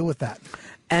how to deal with that.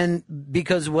 And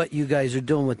because what you guys are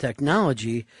doing with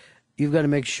technology, you've got to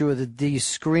make sure that these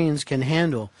screens can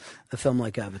handle a film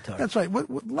like Avatar. That's right.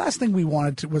 The last thing we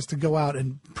wanted was to go out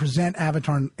and present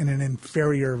Avatar in an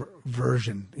inferior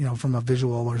version, from a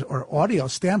visual or audio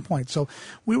standpoint. So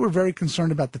we were very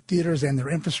concerned about the theaters and their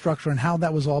infrastructure and how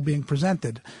that was all being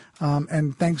presented.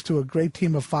 And thanks to a great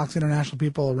team of Fox International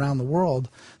people around the world,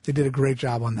 they did a great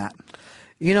job on that.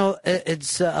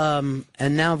 It's and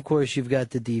now, of course, you've got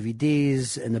the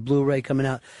DVDs and the Blu-ray coming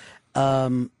out.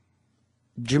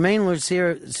 Jermaine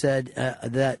Lucier said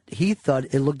that he thought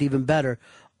it looked even better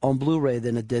on Blu-ray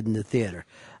than it did in the theater.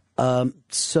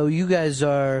 So you guys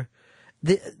are...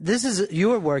 This is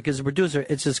your work as a producer.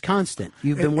 It's just constant.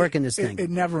 You've been working this thing. It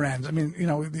never ends. I mean,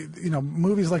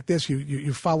 movies like this,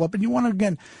 you follow up, and you want to,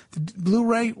 again, the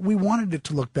Blu-ray. We wanted it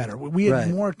to look better. We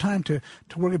had more time to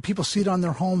work. People see it on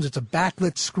their homes. It's a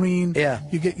backlit screen. Yeah,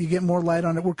 you get more light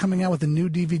on it. We're coming out with a new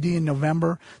DVD in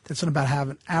November that's about have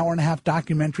an hour-and-a-half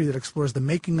documentary that explores the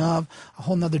making of, a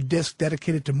whole nother disc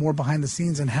dedicated to more behind the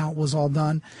scenes and how it was all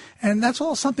done. And that's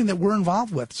all something that we're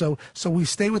involved with. So we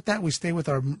stay with that. We stay with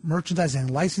our merchandising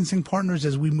advertising, licensing partners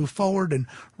as we move forward and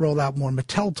roll out more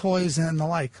Mattel toys and the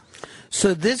like.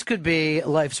 So this could be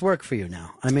life's work for you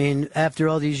now. I mean, after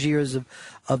all these years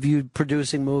of you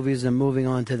producing movies and moving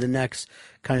on to the next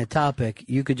kind of topic,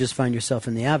 you could just find yourself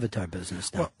in the Avatar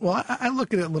business now. Well, I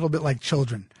look at it a little bit like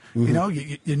children. Mm-hmm. You know,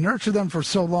 you nurture them for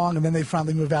so long, and then they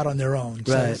finally move out on their own.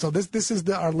 Right. So this is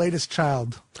our latest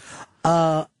child.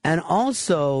 And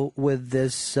also with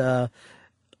this,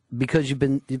 because you've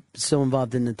been so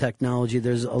involved in the technology,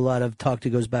 there's a lot of talk that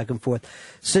goes back and forth.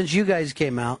 Since you guys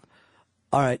came out,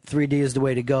 all right, 3D is the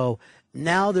way to go.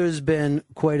 Now there's been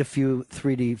quite a few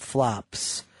 3D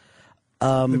flops. There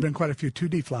have been quite a few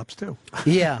 2D flops, too.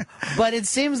 Yeah, but it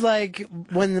seems like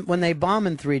when they bomb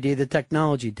in 3D, the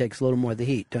technology takes a little more of the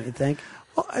heat, don't you think?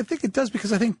 Well, I think it does,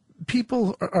 because I think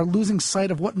people are losing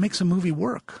sight of what makes a movie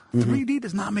work. 3D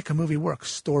does not make a movie work.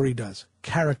 Story does.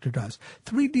 Character does.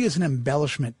 3D is an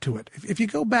embellishment to it. If you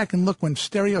go back and look when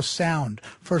stereo sound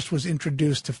first was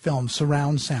introduced to film,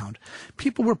 surround sound,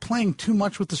 people were playing too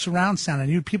much with the surround sound,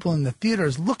 and you had people in the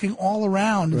theaters looking all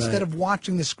around instead of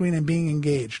watching the screen and being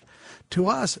engaged. To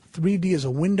us, 3D is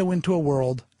a window into a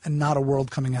world and not a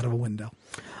world coming out of a window.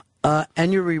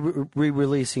 And you're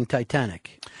re-releasing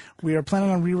Titanic. We are planning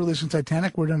on re-releasing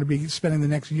Titanic. We're going to be spending the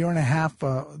next year and a half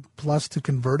plus to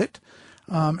convert it.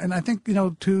 And I think,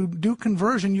 to do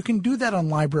conversion, you can do that on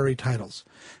library titles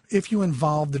if you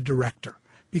involve the director,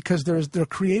 because there are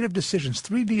creative decisions.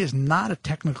 3D is not a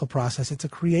technical process. It's a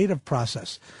creative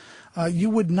process. You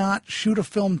would not shoot a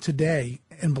film today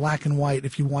in black and white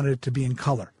if you wanted it to be in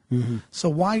color. Mm-hmm. So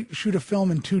why shoot a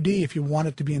film in 2D if you want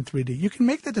it to be in 3D? You can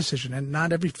make that decision, and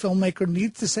not every filmmaker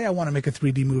needs to say, I want to make a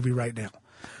 3D movie right now.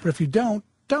 But if you don't.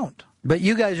 But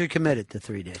you guys are committed to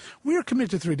 3D. We are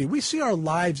committed to 3D. We see our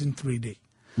lives in 3D.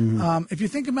 Mm-hmm. If you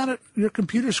think about it, your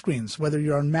computer screens, whether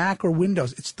you're on Mac or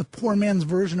Windows, it's the poor man's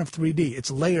version of 3D. It's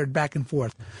layered back and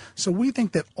forth. So we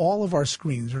think that all of our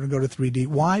screens are going to go to 3D.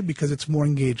 Why? Because it's more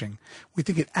engaging. We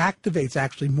think it activates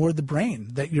actually more the brain,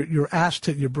 that you're asked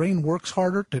to, your brain works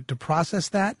harder to process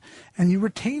that, and you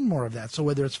retain more of that. So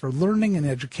whether it's for learning and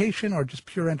education or just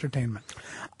pure entertainment.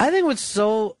 I think what's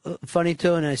so funny,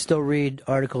 too, and I still read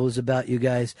articles about you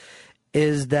guys,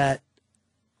 is that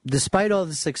despite all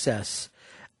the success,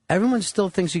 everyone still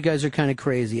thinks you guys are kind of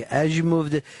crazy. As you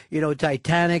moved to,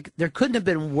 Titanic, there couldn't have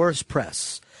been worse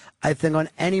press, I think, on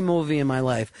any movie in my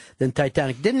life than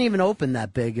Titanic. Didn't even open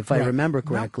that big, if I remember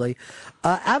correctly.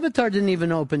 No. Avatar didn't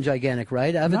even open gigantic,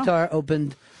 right? Avatar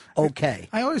opened okay.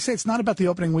 I always say it's not about the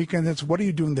opening weekend. It's what are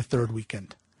you doing the third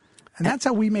weekend? And that's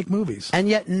how we make movies. And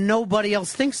yet nobody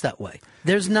else thinks that way.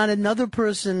 There's not another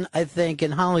person, I think,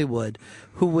 in Hollywood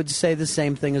who would say the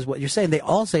same thing as what you're saying. They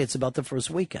all say it's about the first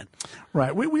weekend.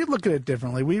 Right. We look at it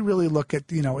differently. We really look at,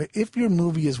 if your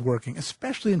movie is working,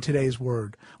 especially in today's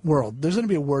world, there's going to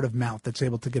be a word of mouth that's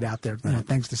able to get out there,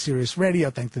 thanks to Sirius Radio,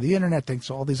 thanks to the Internet, thanks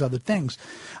to all these other things.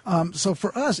 So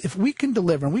for us, if we can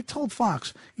deliver, and we told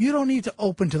Fox, you don't need to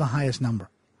open to the highest number.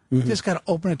 You just got to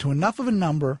open it to enough of a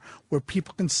number where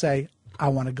people can say, I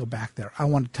want to go back there. I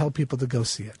want to tell people to go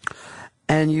see it.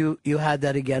 And you had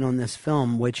that again on this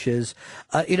film, which is,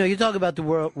 you talk about the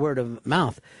word of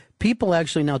mouth. People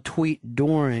actually now tweet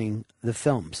during the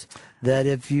films that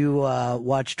if you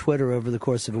watch Twitter over the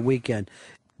course of a weekend,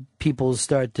 people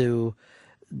start to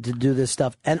do this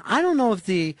stuff. And I don't know if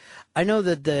I know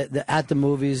that the At the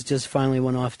Movies just finally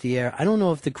went off the air. I don't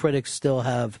know if the critics still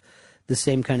have the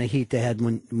same kind of heat they had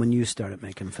when you started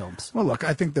making films. Well, look,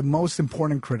 I think the most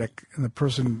important critic and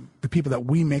the people that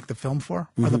we make the film for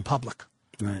are the public.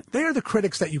 Right. They are the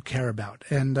critics that you care about.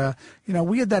 And,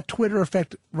 we had that Twitter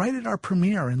effect right at our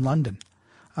premiere in London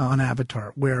on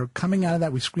Avatar, where coming out of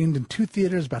that, we screened in 2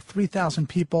 theaters, about 3,000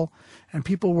 people, and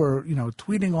people were,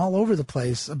 tweeting all over the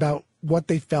place about what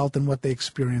they felt and what they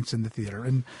experienced in the theater.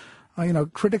 And,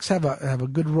 critics have a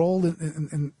good role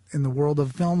in the world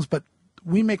of films, but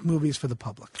we make movies for the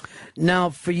public. Now,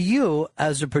 for you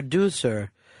as a producer,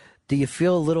 do you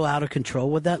feel a little out of control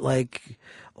with that? Like,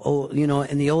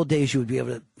 in the old days, you would be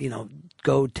able to,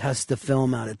 go test the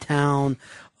film out of town.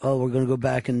 Oh, we're going to go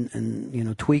back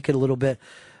and tweak it a little bit.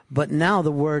 But now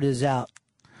the word is out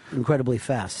incredibly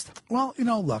fast. Well,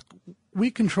 look, we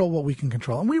control what we can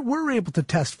control. And we were able to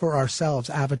test for ourselves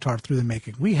Avatar through the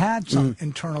making. We had some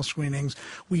internal screenings.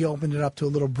 We opened it up to a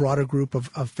little broader group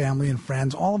of family and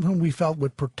friends, all of whom we felt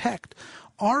would protect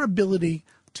our ability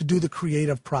to do the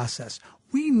creative process.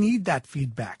 We need that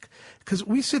feedback because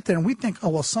we sit there and we think,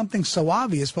 something's so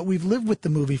obvious, but we've lived with the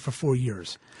movie for 4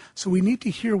 years. So we need to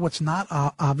hear what's not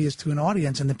obvious to an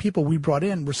audience. And the people we brought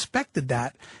in respected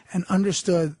that and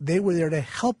understood they were there to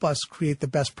help us create the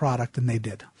best product, and they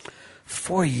did.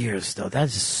 4 years, though.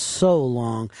 That's so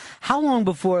long. How long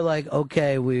before, like,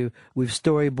 okay, we've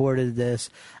storyboarded this?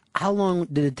 How long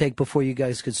did it take before you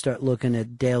guys could start looking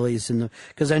at dailies?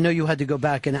 Because I know you had to go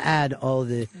back and add all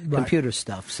the computer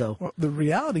stuff. So well, the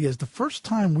reality is the first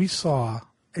time we saw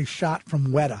a shot from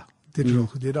Weta Digital,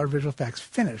 who did our visual effects,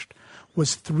 finished,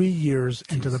 was 3 years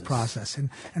into the process. And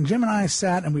Jim and I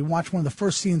sat and we watched one of the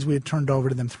first scenes we had turned over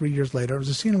to them 3 years later. It was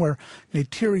a scene where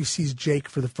Neytiri sees Jake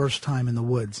for the first time in the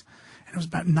woods. And it was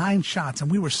about 9 shots, and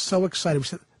we were so excited. We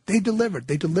said, they delivered.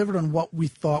 They delivered on what we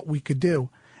thought we could do.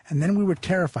 And then we were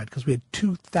terrified because we had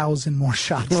 2,000 more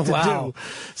shots to do.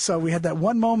 So we had that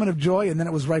one moment of joy, and then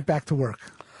it was right back to work.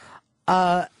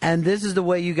 And this is the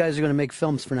way you guys are going to make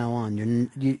films from now on.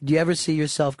 Do you ever see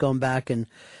yourself going back and,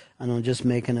 I don't know, just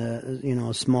making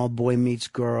a small boy meets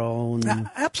girl?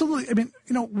 Absolutely. I mean,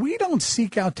 we don't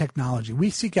seek out technology. We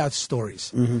seek out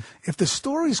stories. If the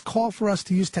stories call for us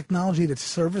to use technology to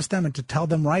service them and to tell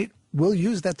them right, we'll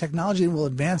use that technology and we'll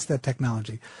advance that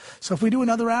technology. So if we do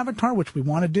another Avatar, which we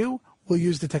want to do, we'll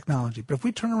use the technology. But if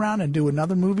we turn around and do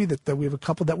another movie that we have a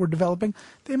couple that we're developing,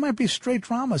 they might be straight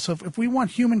drama. So if we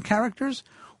want human characters,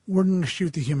 we're going to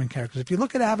shoot the human characters. If you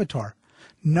look at Avatar,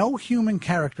 no human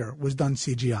character was done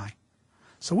CGI.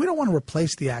 So we don't want to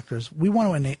replace the actors. We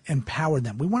want to empower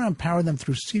them. We want to empower them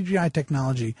through CGI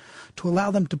technology to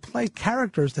allow them to play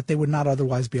characters that they would not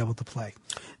otherwise be able to play.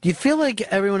 Do you feel like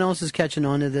everyone else is catching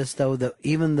on to this, though, that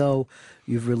even though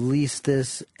you've released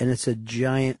this and it's a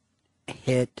giant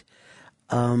hit,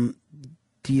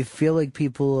 do you feel like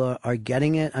people are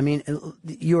getting it? I mean,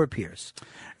 your peers.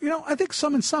 I think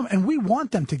some and some, and we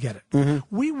want them to get it.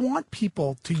 We want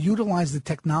people to utilize the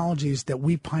technologies that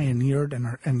we pioneered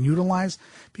and utilize,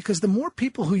 because the more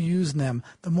people who use them,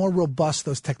 the more robust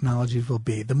those technologies will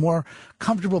be. The more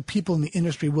comfortable people in the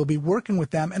industry will be working with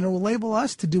them, and it will enable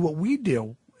us to do what we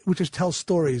do, which is tell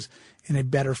stories in a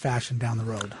better fashion down the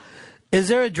road. Is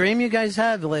there a dream you guys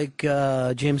have, like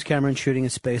James Cameron shooting in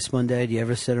space one day? Do you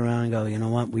ever sit around and go, you know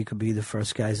what, we could be the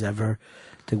first guys ever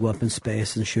to go up in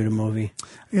space and shoot a movie?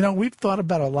 We've thought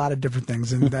about a lot of different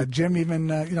things, and Jim even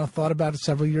thought about it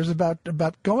several years about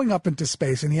going up into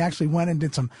space, and he actually went and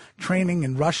did some training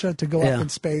in Russia to go up in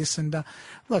space. And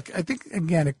look, I think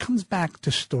again it comes back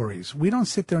to stories. We don't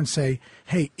sit there and say,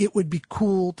 hey, it would be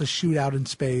cool to shoot out in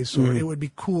space, or it would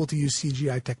be cool to use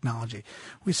CGI technology.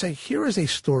 We say, here is a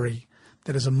story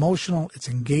that is emotional, it's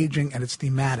engaging, and it's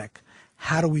thematic.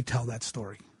 How do we tell that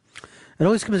story? It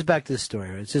always comes back to the story.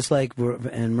 Right? It's just like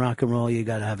in rock and roll, you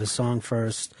got to have a song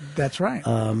first. That's right.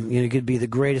 You could be the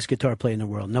greatest guitar player in the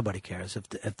world. Nobody cares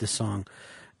if the song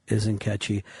isn't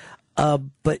catchy.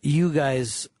 But you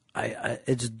guys,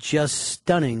 it's just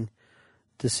stunning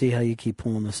to see how you keep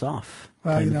pulling this off.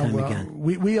 Well, time again.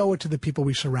 We owe it to the people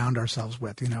we surround ourselves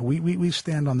with. We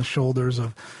stand on the shoulders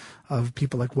of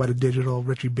people like Weta Digital,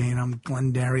 Richie Bainham,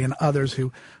 Glenn Derry, and others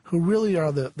who really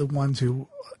are the ones who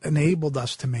enabled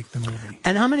us to make the movie.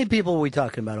 And how many people are we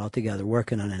talking about altogether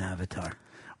working on an Avatar?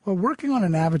 Well, working on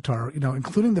an Avatar,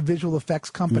 including the visual effects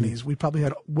companies, we probably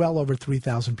had well over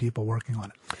 3,000 people working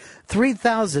on it.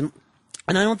 3,000?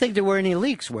 And I don't think there were any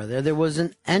leaks, were there? There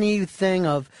wasn't anything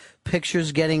of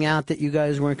pictures getting out that you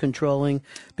guys weren't controlling,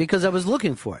 because I was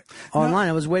looking for it online.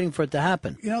 I was waiting for it to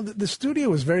happen. The studio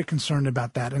was very concerned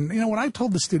about that. And, what I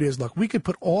told the studio is, look, we could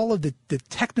put all of the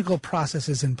technical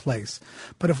processes in place,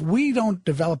 but if we don't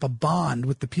develop a bond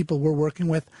with the people we're working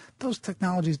with, those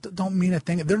technologies don't mean a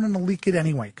thing. They're going to leak it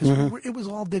anyway, because it was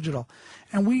all digital.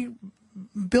 And we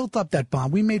built up that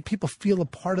bond. We made people feel a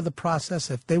part of the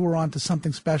process if they were onto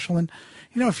something special. And,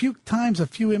 a few times, a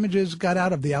few images got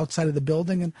out of the outside of the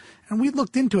building, and we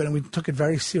looked into it, and we took it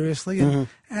very seriously.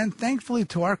 And thankfully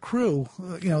to our crew,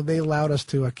 they allowed us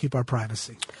to keep our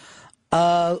privacy.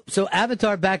 So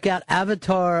Avatar back out,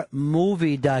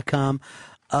 avatarmovie.com.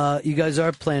 You guys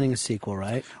are planning a sequel,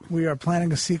 right? We are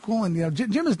planning a sequel, and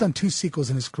Jim has done 2 sequels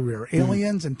in his career,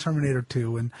 Aliens and Terminator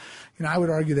 2, and I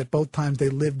would argue that both times they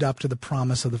lived up to the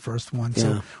promise of the first one.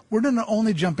 So we're going to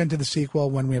only jump into the sequel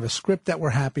when we have a script that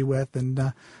we're happy with,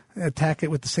 and attack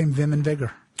it with the same vim and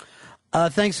vigor.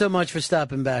 Thanks so much for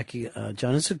stopping back,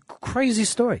 John. It's a crazy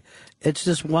story. It's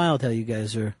just wild how you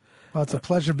guys are. Well, it's a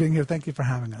pleasure being here. Thank you for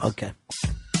having us. Okay.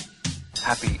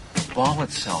 Happy, the ball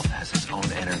itself has its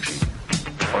own energy,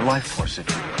 or life force, if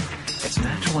you will. Its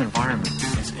natural environment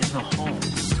is in the home.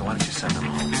 So why don't you send them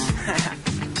home?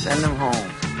 Send them home.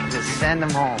 Just send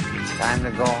them home. It's time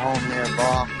to go home there,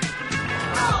 ball.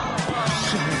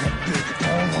 Son of a bitch.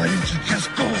 Oh, why didn't you just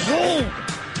go home?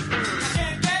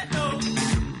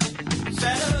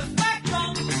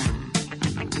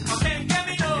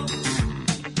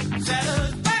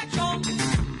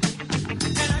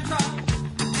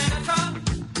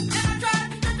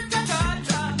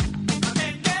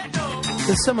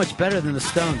 This is so much better than the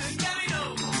Stones.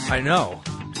 I know.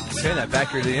 I'm saying that back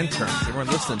here to the interns. They weren't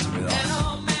listening to me, though.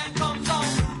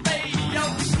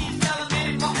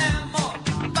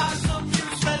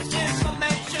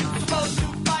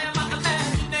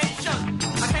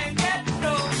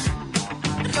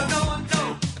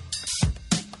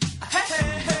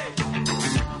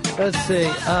 Let's see.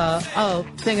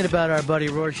 Thinking about our buddy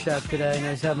Rorschach today, and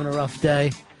he's having a rough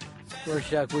day.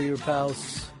 Rorschach, we're your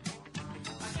pals.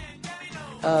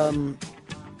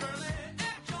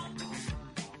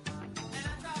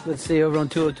 Let's see, over on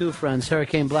 202, friends.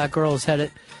 Hurricane Black Earl is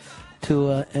headed to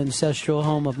an ancestral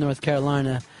home of North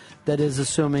Carolina. That is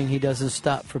assuming he doesn't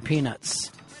stop for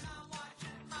peanuts.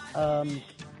 Let's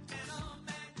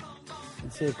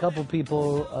see, a couple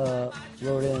people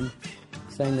wrote in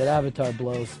saying that Avatar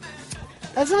blows.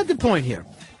 That's not the point here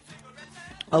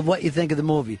of what you think of the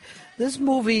movie. This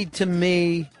movie, to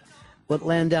me, what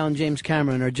Landau and James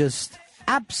Cameron are just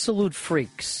absolute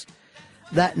freaks.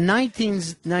 That in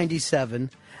 1997,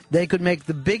 they could make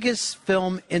the biggest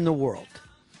film in the world.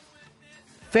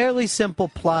 Fairly simple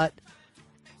plot,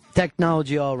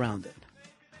 technology all around it.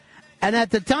 And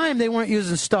at the time, they weren't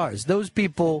using stars. Those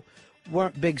people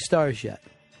weren't big stars yet.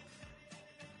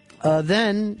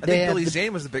 Then I think Billy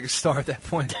Zane was the biggest star at that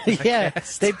point. Yeah,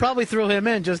 they probably threw him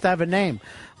in just to have a name.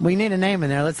 We need a name in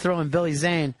there. Let's throw in Billy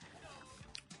Zane.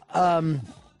 Then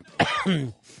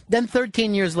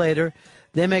 13 years later,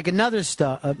 they make another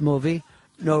movie,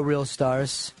 No Real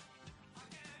Stars.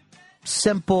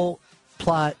 Simple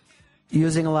plot,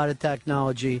 using a lot of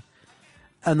technology,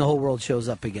 and the whole world shows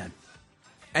up again.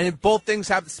 And if both things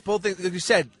have, like you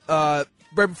said, right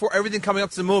before everything coming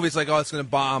up to the movie, it's like, oh, it's going to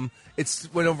bomb.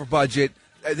 It's went over budget.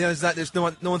 There's no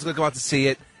one's going to go out to see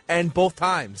it. And both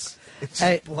times, it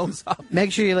just blows up.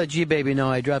 Make sure you let G-Baby know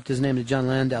I dropped his name to John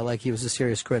Landau like he was a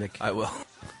serious critic. I will.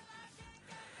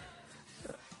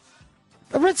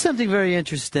 I read something very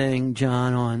interesting,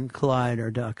 John, on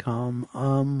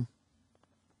Collider.com.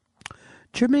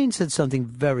 Jermaine said something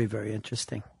very, very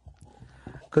interesting.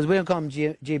 Because we don't call him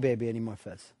G-Baby anymore,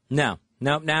 Fez. No.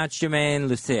 Nope, now it's Jermaine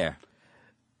Lucier.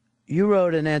 You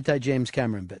wrote an anti-James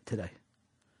Cameron bit today.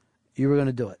 You were going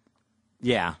to do it.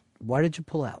 Yeah. Why did you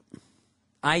pull out?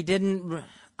 I didn't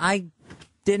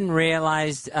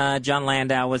realize John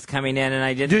Landau was coming in, and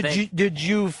I didn't Did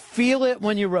you feel it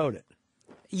when you wrote it?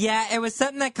 Yeah, it was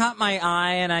something that caught my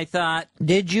eye, and I thought...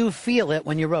 Did you feel it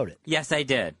when you wrote it? Yes, I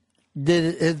did.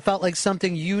 It felt like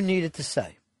something you needed to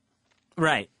say?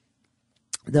 Right.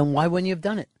 Then why wouldn't you have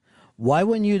done it? Why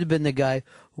wouldn't you have been the guy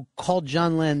who called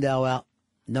John Landau out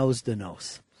nose to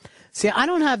nose? See, I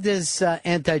don't have this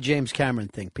anti-James Cameron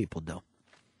thing people do.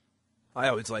 I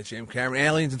always like James Cameron.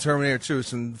 Aliens and Terminator 2,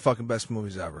 some of the fucking best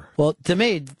movies ever. Well, to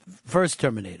me, first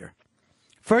Terminator.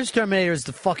 First Terminator is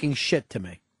the fucking shit to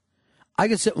me. I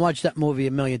could sit and watch that movie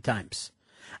a million times.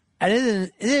 And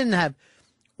it didn't have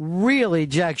really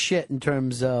jack shit in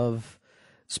terms of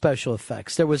special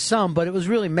effects. There was some, but it was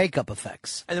really makeup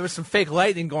effects. And there was some fake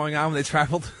lightning going on when they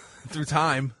traveled through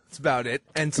time. That's about it.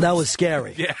 And that was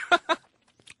scary. Yeah.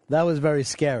 That was very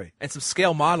scary. And some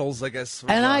scale models, I guess.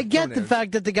 And I get the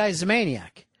fact that the guy's a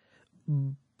maniac.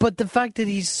 But the fact that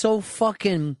he's so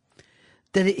fucking...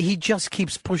 that he just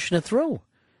keeps pushing it through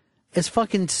is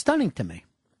fucking stunning to me.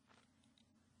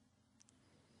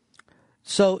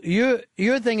 So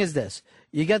your thing is this.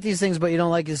 You got these things, but you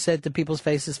don't like it said to people's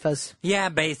faces, Fez? Yeah,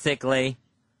 basically.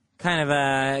 Kind of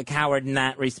a coward in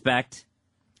that respect.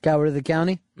 Coward of the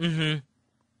county? Mm-hmm.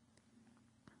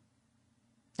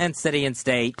 And city and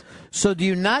state. So do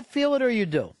you not feel it or you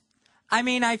do? I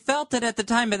mean, I felt it at the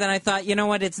time, but then I thought, you know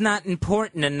what, it's not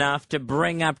important enough to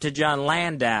bring up to John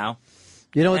Landau.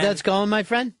 You know what that's going, my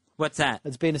friend? What's that?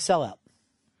 It's being a sellout.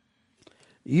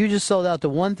 You just sold out the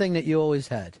one thing that you always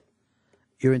had.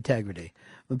 Your integrity.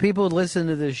 When people would listen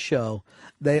to this show,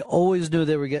 they always knew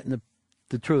they were getting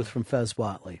the truth from Fez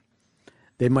Whatley.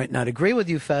 They might not agree with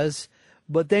you, Fez,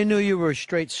 but they knew you were a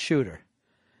straight shooter.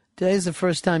 Today's the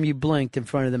first time you blinked in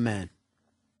front of the man.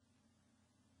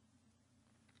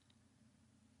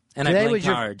 And today I blinked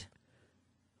hard.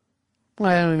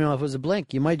 Well, I don't even know if it was a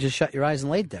blink. You might just shut your eyes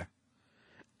and laid there.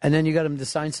 And then you got him to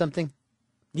sign something?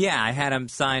 Yeah, I had him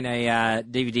sign a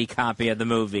DVD copy of the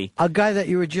movie. A guy that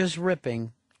you were just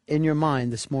ripping in your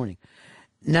mind this morning.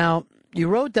 Now, you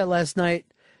wrote that last night.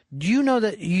 Do you know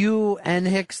that you and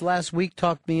Hicks last week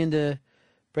talked me into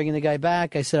bringing the guy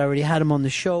back? I said I already had him on the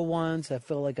show once. I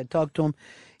felt like I talked to him.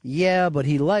 Yeah, but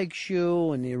he likes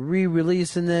you, and you're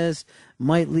re-releasing this.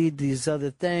 Might lead to these other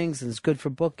things, and it's good for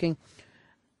booking.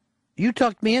 You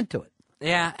talked me into it.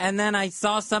 Yeah, and then I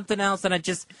saw something else,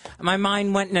 and my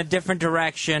mind went in a different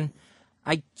direction.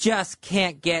 I just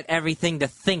can't get everything to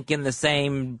think in the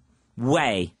same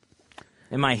way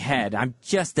in my head. I'm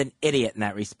just an idiot in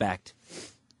that respect.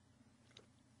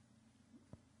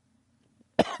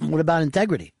 What about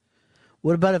integrity?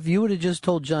 What about if you would have just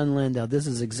told John Landau, this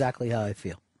is exactly how I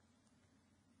feel?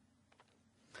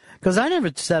 Because I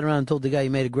never sat around and told the guy he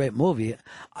made a great movie.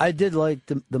 I did like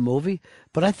the movie,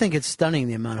 but I think it's stunning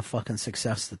the amount of fucking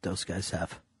success that those guys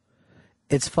have.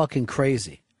 It's fucking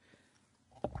crazy.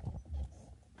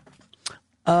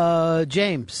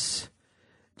 James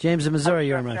in Missouri,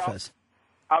 you're on my Fez.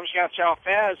 I was going to tell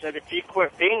Fez that if he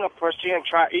quit being a pussy and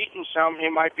try eating some, he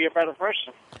might be a better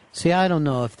person. See, I don't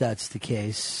know if that's the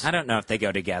case. I don't know if they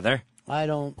go together.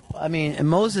 And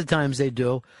most of the times they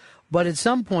do. But at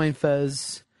some point,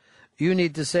 Fez, you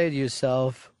need to say to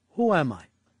yourself, who am I?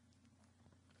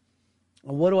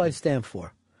 And what do I stand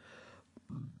for?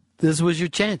 This was your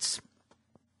chance.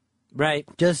 Right.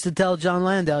 Just to tell John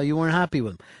Landau you weren't happy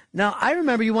with him. Now, I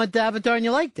remember you went to Avatar and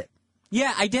you liked it.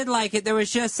 Yeah, I did like it. There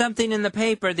was just something in the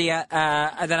paper that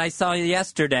I saw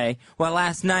yesterday, well,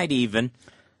 last night even.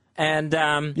 And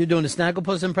you're doing a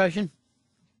Snagglepuss impression?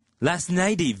 Last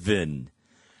night even.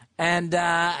 And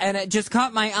it just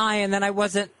caught my eye, and then I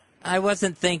wasn't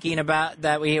thinking about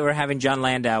that we were having John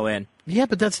Landau in. Yeah,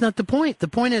 but that's not the point. The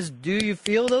point is, do you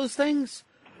feel those things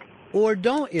or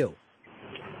don't you?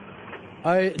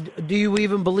 Do you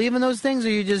even believe in those things, or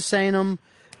are you just saying them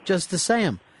just to say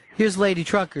them? Here's Lady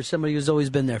Trucker, somebody who's always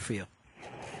been there for you.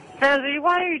 Fezzy,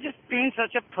 why are you just being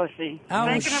such a pussy? Oh,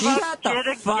 Thinking shut about the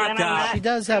shit fuck again up. and She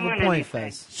does have a doing point,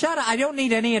 anything. Fez. Shut up. I don't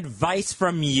need any advice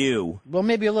from you. Well,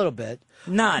 maybe a little bit.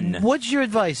 None. What's your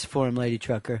advice for him, Lady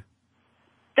Trucker?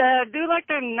 Do like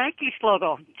the Nike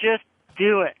slogan. Just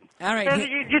do it. All right.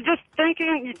 Fezzy, you're just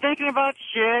thinking about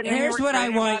shit. and Here's you're what I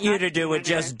thinking want about you not to do doing with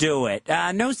just do it.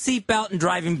 No seatbelt and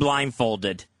driving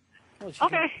blindfolded.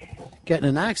 Okay. Getting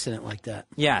in an accident like that.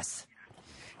 Yes.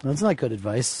 That's not good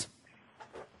advice.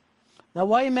 Now,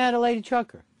 why are you mad at Lady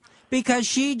Trucker? Because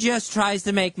she just tries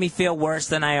to make me feel worse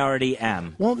than I already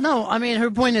am. Well, no, I mean,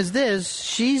 her point is this.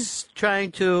 She's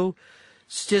trying to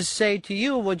just say to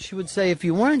you what she would say if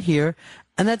you weren't here,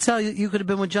 and that's how you could have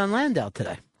been with John Landau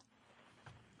today.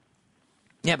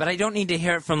 Yeah, but I don't need to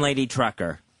hear it from Lady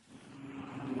Trucker.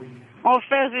 Well,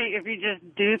 Fezzy, if you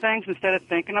just do things instead of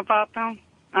thinking about them,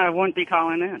 I wouldn't be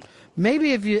calling in.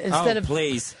 Maybe if you,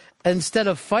 please. Instead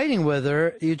of fighting with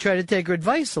her, you try to take her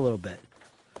advice a little bit.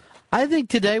 I think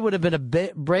today would have been a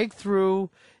breakthrough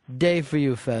day for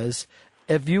you, Fez,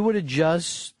 if you would have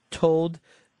just told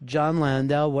John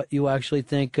Landau what you actually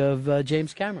think of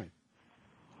James Cameron.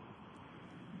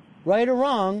 Right or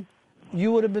wrong,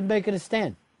 you would have been making a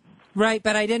stand. Right,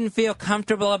 but I didn't feel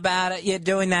comfortable about it. You're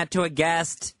doing that to a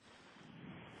guest.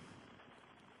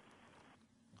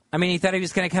 I mean, he thought he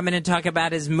was going to come in and talk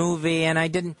about his movie, and I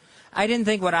didn't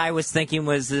think what I was thinking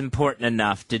was important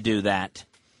enough to do that.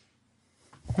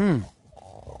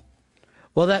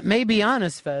 Well, that may be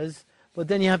honest, Fez, but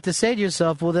then you have to say to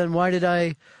yourself, well, then why did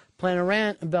I plan a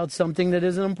rant about something that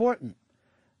isn't important?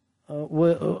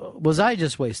 Was I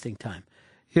just wasting time?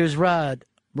 Here's Rob,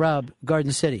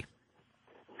 Garden City.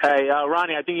 Hey,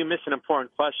 Ronnie, I think you missed an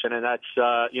important question, and that's,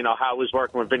 how it was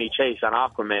working with Vinny Chase on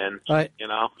Aquaman. All right.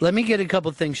 Let me get a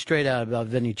couple things straight out about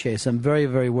Vinny Chase. I'm very,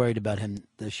 very worried about him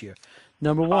this year.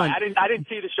 Number one. I didn't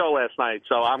see the show last night,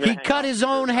 so I'm going He cut his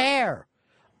own hair.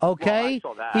 Okay?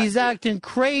 Well, I saw that. He's acting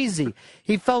crazy.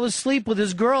 He fell asleep with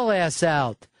his girl ass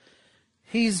out.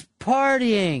 He's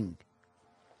partying.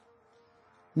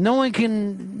 No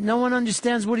one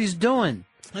understands what he's doing.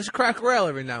 Let's crack a rail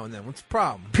every now and then. What's the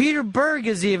problem? Peter Berg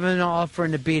is even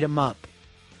offering to beat him up.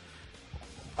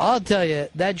 I'll tell you,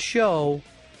 that show,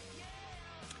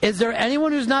 is there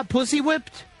anyone who's not pussy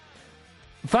whipped?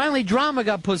 Finally, Drama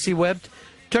got pussy whipped,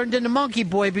 turned into Monkey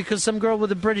Boy because some girl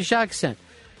with a British accent.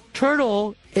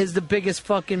 Turtle is the biggest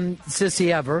fucking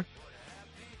sissy ever.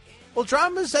 Well,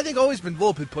 Drama's, I think, always been a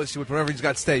little bit pussy whipped whenever he's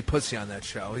got steady pussy on that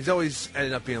show. He's always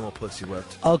ended up being a little pussy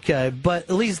whipped. Okay, but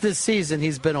at least this season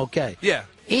he's been okay. Yeah.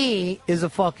 E is a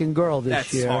fucking girl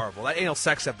this year. That's horrible. That anal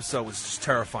sex episode was just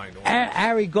terrifying to watch.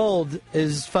 Ari Gold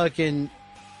is fucking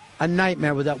a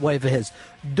nightmare with that wife of his.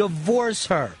 Divorce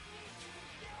her.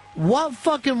 What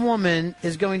fucking woman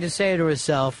is going to say to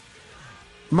herself,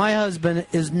 my husband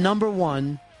is number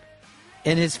one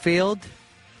in his field,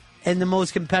 in the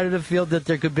most competitive field that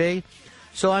there could be,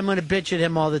 so I'm going to bitch at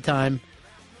him all the time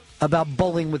about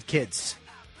bowling with kids.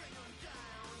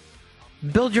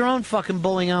 Build your own fucking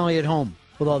bowling alley at home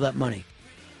with all that money.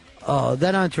 Oh,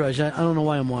 that Entourage, I don't know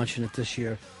why I'm watching it this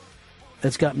year.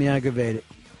 It's got me aggravated.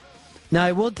 Now,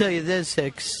 I will tell you this,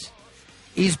 Hicks.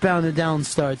 Eastbound and Down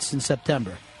starts in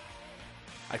September.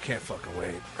 I can't fucking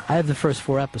wait. I have the first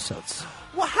 4 episodes.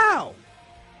 Well, how?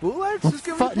 Bootlegs? Just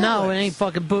give me No, it bootlegs. ain't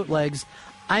fucking bootlegs.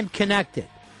 I'm connected.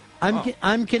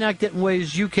 I'm connected in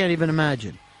ways you can't even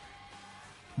imagine.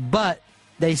 But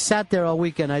they sat there all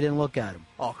weekend. I didn't look at them.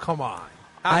 Oh, come on.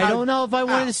 I don't know if I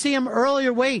wanted to see them early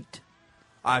or wait.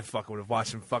 I fucking would have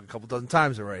watched them fucking a couple dozen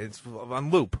times already. It's on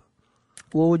loop.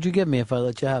 What would you give me if I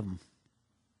let you have them?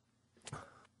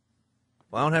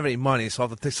 Well, I don't have any money, so I'll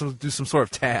have to do some sort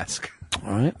of task.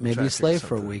 All right, maybe Try you to slave figure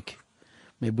for a week.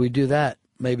 Maybe we do that.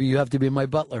 Maybe you have to be my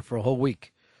butler for a whole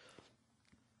week.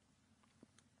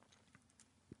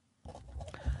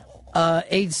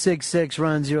 866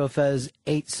 Ron Zero Fez.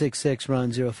 866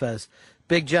 Ron Zero Fez.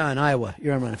 Big John, Iowa.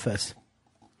 You're on Ron Fez.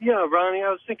 Yeah, Ronnie, I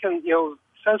was thinking,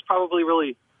 Fez probably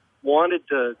really wanted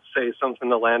to say something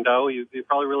to Lando. He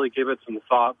probably really gave it some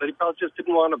thought, but he probably just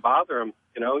didn't want to bother him.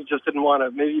 He just didn't want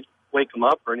to maybe wake him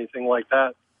up or anything like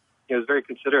that. He was very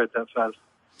considerate, that Fez.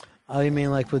 Oh, you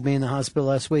mean like with me in the hospital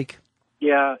last week?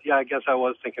 Yeah, I guess I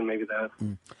was thinking maybe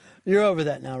that. You're over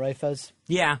that now, right, Fez?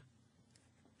 Yeah.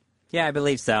 Yeah, I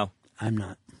believe so. I'm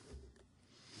not.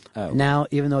 Oh. Now,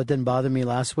 even though it didn't bother me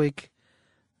last week,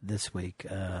 this week,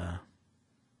 no,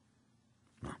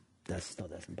 that still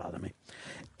doesn't bother me.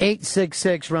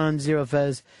 866 Ron Zero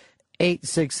Fez.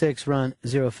 866 Ron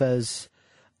Zero Fez.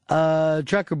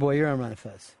 Trucker Boy, you're on Ron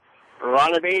Fez.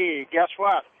 Ronnie B, guess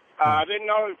what? I didn't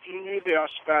know if you knew this,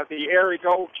 but the Ari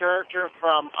Gold character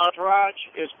from Entourage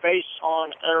is based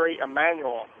on Ari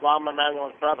Emanuel, Rahm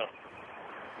Emanuel's brother.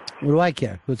 What do I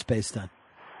care who it's based on?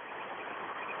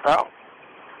 Oh.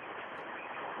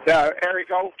 The Ari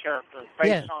Gold character is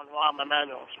based Yeah. on Rahm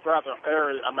Emanuel's brother,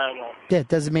 Ari Emanuel. Yeah, it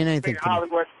doesn't mean anything Big to me.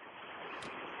 Hollywood.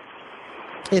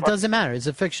 It doesn't matter. He's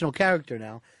a fictional character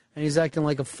now, and he's acting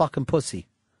like a fucking pussy.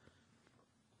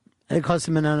 And it cost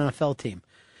him an NFL team.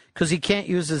 Because he can't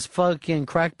use his fucking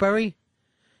crackberry?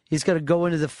 He's got to go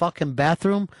into the fucking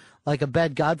bathroom like a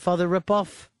bad Godfather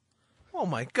ripoff? Oh,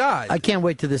 my God. I can't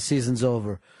wait till this season's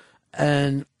over.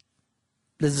 And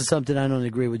this is something I don't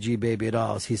agree with G-Baby at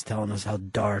all. Is he's telling us how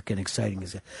dark and exciting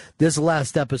is it. This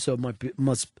last episode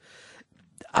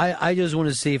I just want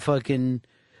to see fucking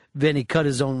Vinny cut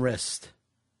his own wrist.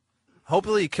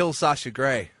 Hopefully he kills Sasha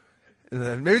Grey.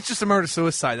 Maybe it's just a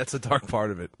murder-suicide. That's the dark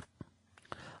part of it.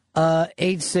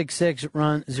 866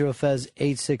 Ron Zero Fez.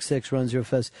 866 Ron Zero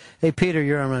Fez. Hey, Peter,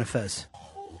 you're on Ron Fez.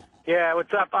 Yeah,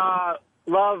 what's up?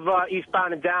 Love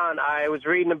Eastbound and Down. I was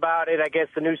reading about it. I guess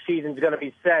the new season's going to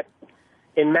be set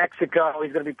in Mexico.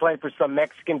 He's going to be playing for some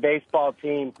Mexican baseball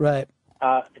team. Right.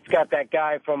 It's got that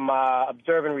guy from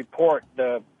Observe and Report,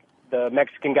 the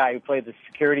Mexican guy who played the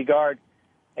security guard.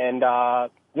 And the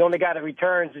only guy that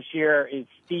returns this year is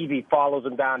Stevie, follows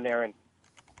him down there. And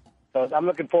so I'm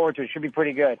looking forward to it. Should be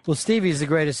pretty good. Well, Stevie's the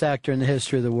greatest actor in the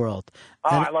history of the world. Oh,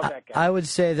 And I love that guy. I would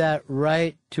say that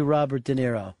right to Robert De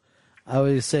Niro. I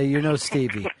would say,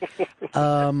 Stevie.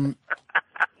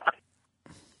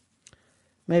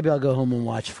 Maybe I'll go home and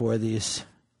watch 4 of these.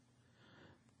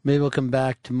 Maybe we'll come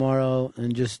back tomorrow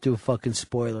and just do fucking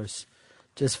spoilers.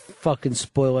 Just fucking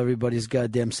spoil everybody's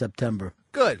goddamn September.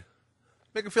 Good.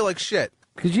 Make it feel like shit.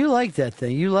 Because you like that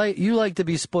thing. You like to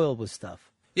be spoiled with stuff.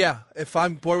 Yeah, if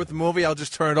I'm bored with the movie, I'll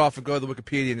just turn it off and go to the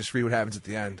Wikipedia and just read what happens at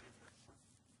the end.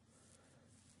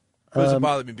 It doesn't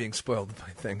bother me being spoiled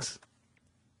by things.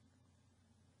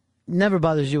 Never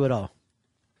bothers you at all.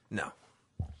 No.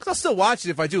 Because I'll still watch it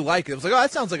if I do like it. I was like,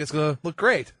 that sounds like it's going to look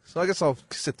great. So I guess I'll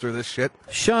sit through this shit.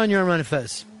 Sean, you're on Ron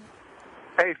Fez.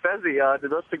 Hey, Fezzy,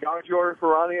 did those cigars you ordered for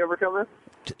Ronnie ever come in?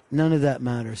 None of that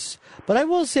matters. But I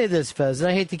will say this, Fez, and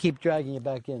I hate to keep dragging you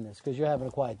back in this because you're having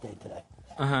a quiet day today.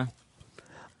 Uh-huh.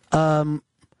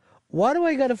 Why do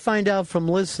I got to find out from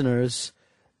listeners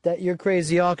that your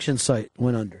crazy auction site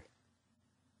went under?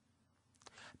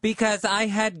 Because I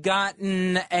had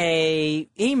gotten a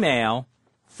email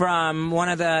from one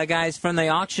of the guys from the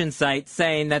auction site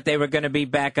saying that they were going to be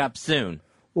back up soon.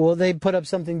 Well, they put up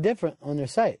something different on their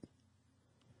site.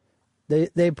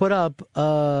 They put up,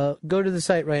 go to the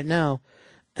site right now,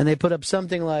 and they put up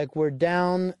something like, we're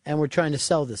down and we're trying to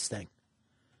sell this thing.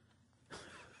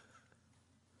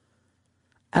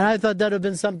 And I thought that would have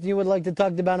been something you would like to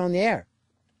talk about on the air.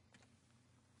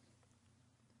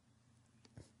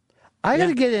 I got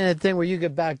to get in a thing where you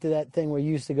get back to that thing where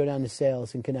you used to go down to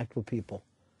sales and connect with people.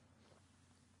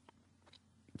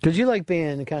 Because you like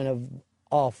being kind of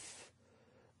off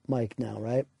mic now,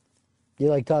 right? You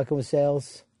like talking with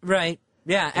sales? Right.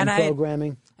 Yeah. And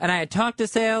programming? And I had talked to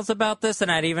sales about this,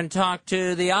 and I'd even talked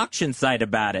to the auction site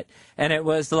about it. And it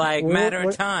was like matter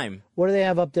of time. What do they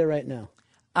have up there right now?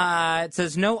 It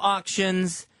says no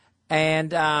auctions,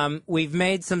 And we've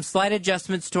made some slight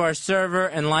adjustments to our server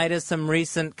in light of some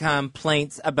recent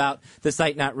complaints about the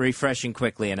site not refreshing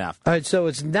quickly enough. All right, so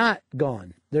it's not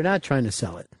gone. They're not trying to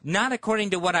sell it. Not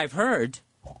according to what I've heard.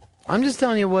 I'm just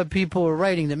telling you what people are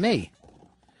writing to me.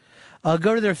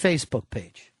 Go to their Facebook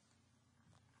page.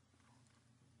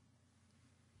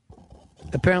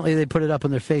 Apparently, they put it up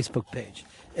on their Facebook page.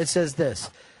 It says this: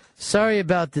 sorry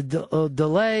about the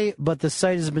delay, but the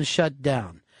site has been shut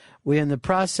down. We're in the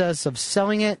process of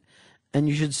selling it, and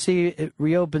you should see it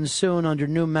reopen soon under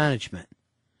new management.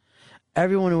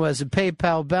 Everyone who has a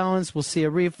PayPal balance will see a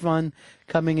refund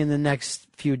coming in the next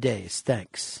few days.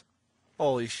 Thanks.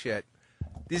 Holy shit.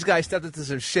 These guys stepped into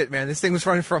some shit, man. This thing was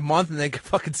running for a month and they could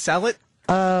fucking sell it?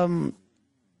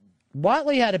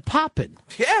 Watley had it popping.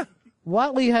 Yeah.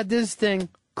 Watley had this thing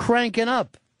cranking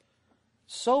up.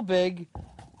 So big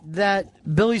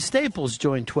that Billy Staples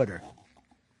joined Twitter.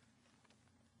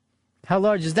 How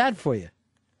large is that for you?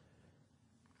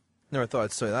 Never thought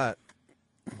I'd say that.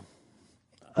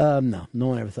 No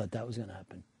one ever thought that was going to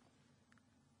happen.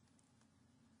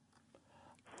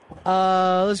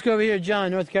 Let's go over here,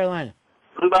 John, North Carolina.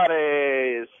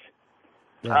 Buddies.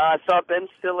 Yeah. I saw Ben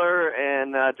Stiller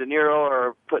and De Niro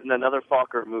are putting another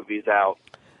Falker movies out.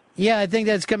 Yeah, I think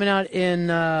that's coming out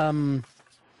in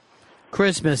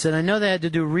Christmas, and I know they had to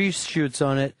do reshoots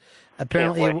on it.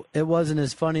 Apparently, it wasn't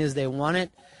as funny as they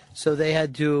wanted, so they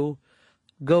had to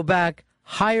go back,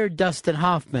 hire Dustin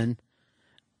Hoffman,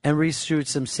 and reshoot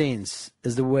some scenes,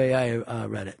 is the way I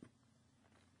read it.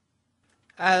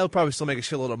 They'll probably still make a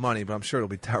shitload of money, but I'm sure it'll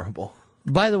be terrible.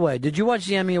 By the way, did you watch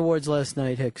the Emmy Awards last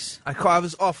night, Hicks? I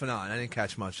was off and on. I didn't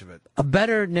catch much of it. A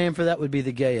better name for that would be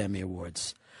the Gay Emmy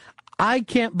Awards. I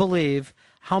can't believe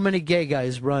how many gay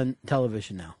guys run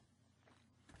television now.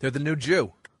 They're the new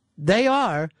Jew. They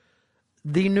are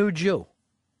the new Jew.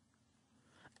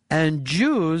 And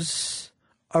Jews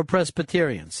are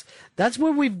Presbyterians. That's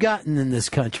where we've gotten in this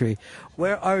country,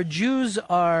 where our Jews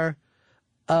are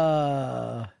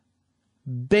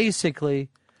basically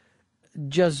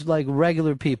just like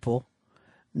regular people,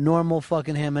 normal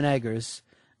fucking ham and eggers,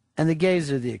 and the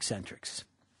gays are the eccentrics.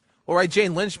 All right,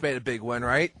 Jane Lynch made a big win,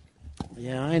 right?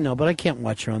 Yeah, I know, but I can't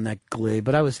watch her on that Glee,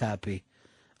 but I was happy.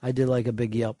 I did like a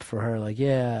big yelp for her, like,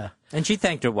 yeah. And she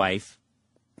thanked her wife.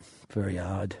 Very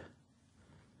odd.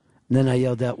 And then I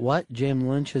yelled out, what? Jane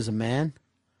Lynch is a man?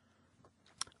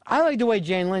 I like the way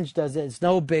Jane Lynch does it. It's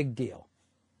no big deal.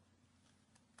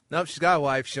 Nope, she's got a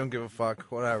wife. She don't give a fuck.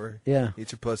 Whatever. Yeah.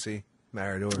 Eat your pussy.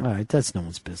 Married her. All right, that's no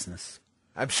one's business.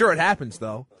 I'm sure it happens,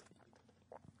 though.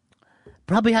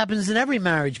 Probably happens in every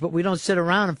marriage, but we don't sit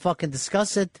around and fucking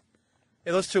discuss it.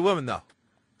 Hey, those two women, though.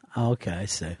 Oh, okay, I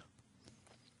see.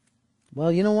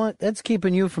 Well, you know what? That's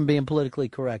keeping you from being politically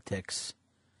correct, Hicks.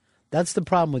 That's the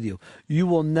problem with you. You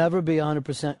will never be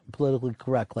 100% politically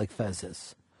correct like Fez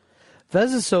is.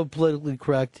 Fez is so politically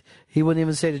correct, he wouldn't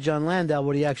even say to John Landau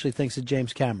what he actually thinks of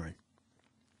James Cameron.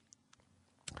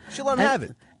 Should let him have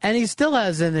it. And he still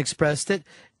hasn't expressed it,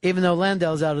 even though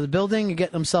Landau's out of the building and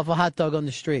getting himself a hot dog on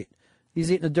the street.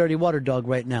 He's eating a dirty water dog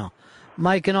right now.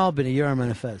 Mike in Albany, you're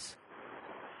on Fez.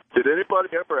 Did anybody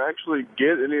ever actually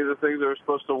get any of the things they were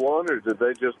supposed to win, or did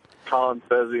they just con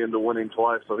Fezzi into winning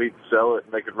twice so he'd sell it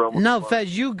and they could run with No, the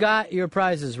Fez, you got your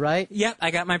prizes, right? Yep,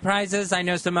 I got my prizes. I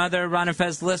know some other Ron and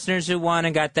Fez listeners who won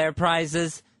and got their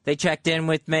prizes. They checked in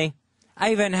with me.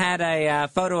 I even had a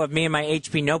photo of me and my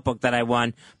HP notebook that I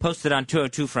won posted on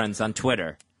 202 Friends on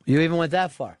Twitter. You even went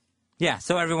that far? Yeah,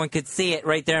 so everyone could see it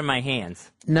right there in my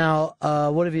hands. Now,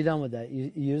 what have you done with that?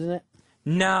 You using it?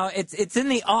 No, it's in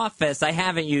the office. I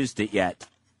haven't used it yet.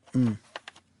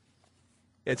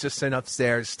 It's just sitting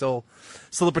upstairs, still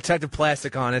the protective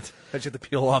plastic on it that you have to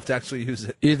peel off to actually use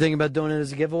it. You thinking about doing it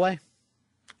as a giveaway?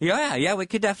 Yeah, we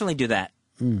could definitely do that.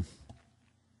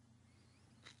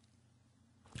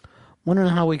 Wondering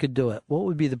how we could do it. What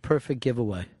would be the perfect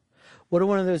giveaway? What do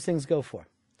one of those things go for?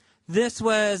 This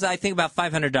was, I think, about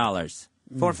 $500. $400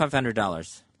 or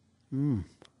 $500.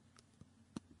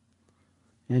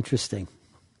 Interesting.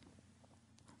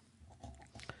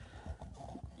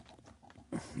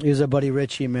 Here's our buddy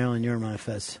Richie in Maryland. You're on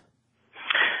Fez.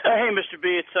 Hey, Mr.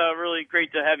 B. It's really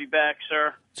great to have you back,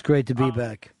 sir. It's great to be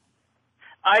back.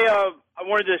 I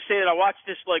wanted to say that I watched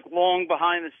this long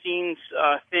behind the scenes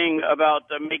thing about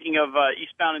the making of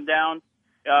Eastbound and Down.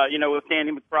 With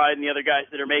Danny McBride and the other guys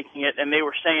that are making it, and they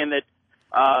were saying that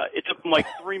it took them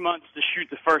 3 months to shoot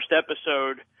the first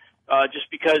episode. Just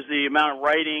because the amount of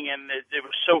writing and it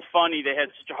was so funny, they had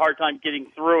such a hard time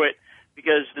getting through it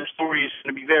because the story is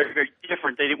going to be very, very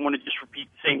different. They didn't want to just repeat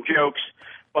the same jokes.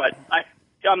 But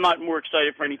I'm not more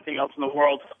excited for anything else in the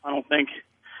world, I don't think,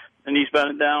 than Eastbound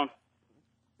and Down.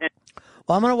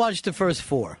 Well, I'm going to watch the first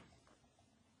 4.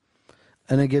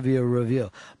 And then give you a review.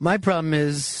 My problem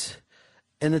is,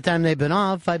 in the time they've been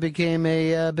off, I became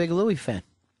a big Louis fan.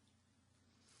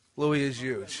 Louis is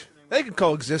huge. They can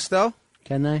coexist, though.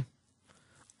 Can they?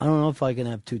 I don't know if I can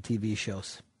have 2 TV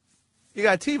shows. You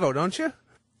got TiVo, don't you?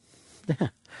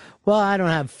 Well, I don't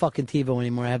have fucking TiVo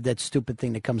anymore. I have that stupid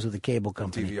thing that comes with a cable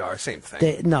company. DVR, same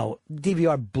thing. No,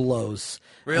 DVR blows.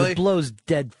 Really? It blows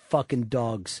dead fucking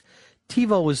dogs.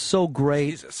 TiVo was so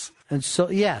great. Jesus. And so,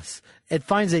 yes, it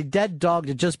finds a dead dog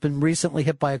that's just been recently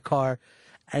hit by a car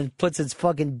and puts its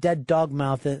fucking dead dog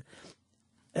mouth,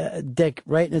 dick,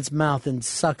 right in its mouth and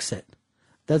sucks it.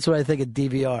 That's what I think of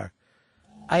DVR.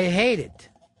 I hate it.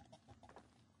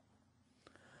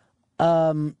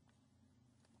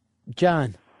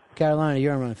 John, Carolina,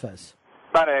 you're on Run Fez.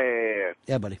 Buddy.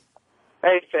 Yeah, buddy.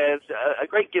 Hey, Fez, a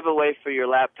great giveaway for your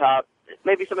laptop.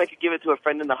 Maybe somebody could give it to a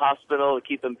friend in the hospital to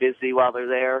keep them busy while they're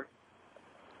there.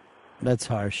 That's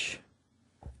harsh.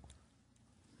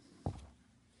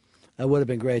 That would have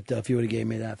been great, though, if you would have gave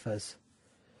me that, Fez.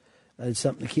 I had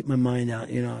something to keep my mind out.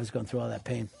 You know, I was going through all that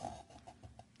pain.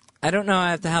 I don't know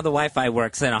how the Wi-Fi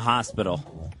works in a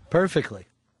hospital. Perfectly.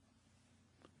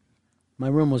 My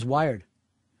room was wired.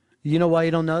 You know why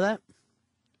you don't know that?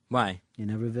 Why? You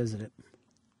never visited.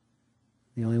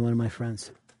 The only one of my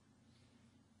friends.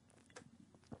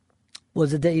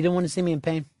 Was it that you didn't want to see me in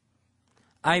pain?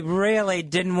 I really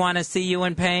didn't want to see you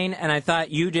in pain, and I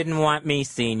thought you didn't want me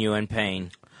seeing you in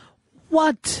pain.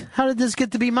 What? How did this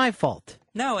get to be my fault?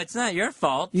 No, it's not your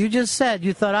fault. You just said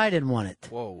you thought I didn't want it.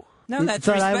 Whoa. No, You that's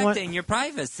thought I respecting your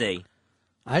privacy.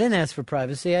 I didn't ask for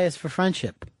privacy. I asked for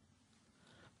friendship.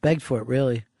 Begged for it,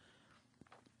 really.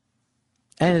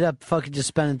 I ended up fucking just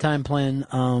spending time playing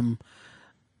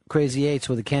Crazy Eights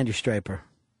with a candy striper.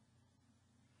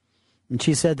 And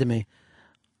she said to me,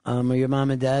 are your mom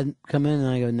and dad come in? And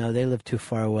I go, no, they live too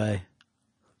far away.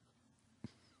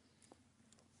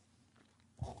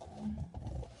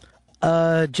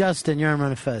 Justin, you're on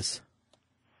Run Fez.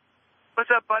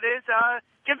 What's up, buddies?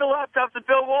 Give the laptop to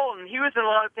Bill Walton. He was in a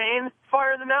lot of pain.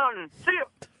 Fire in the mountain. See you.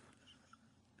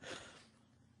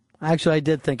 Actually, I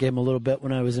did think of him a little bit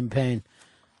when I was in pain.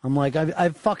 I'm like,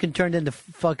 I've fucking turned into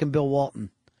fucking Bill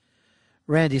Walton.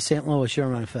 Randy, St. Louis, you're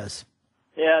on Run Fez.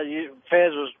 Yeah,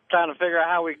 Fez was trying to figure out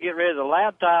how we could get rid of the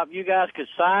laptop. You guys could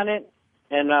sign it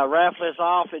and raffle this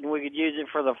off, and we could use it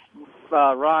for the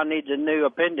Ron Needs a New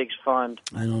Appendix Fund.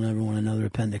 I don't ever want another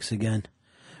appendix again.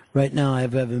 Right now, I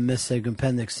have a missing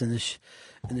appendix in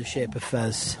the shape of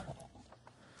Fez.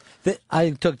 I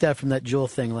took that from that Jewel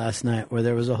thing last night where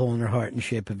there was a hole in her heart in the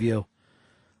shape of you.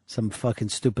 Some fucking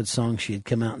stupid song she had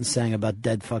come out and sang about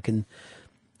dead fucking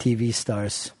TV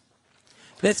stars.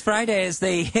 This Friday is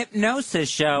the Hypnosis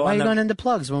show. Why are you going into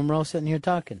plugs when we're all sitting here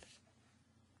talking?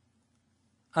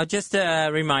 Just to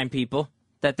remind people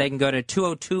that they can go to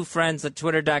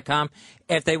 202friends@twitter.com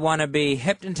if they want to be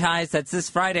hypnotized. That's this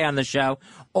Friday on the show.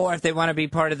 Or if they want to be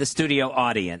part of the studio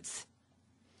audience.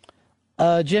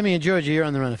 Jimmy and Georgia, you're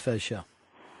on the Run of Fez show.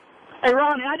 Hey,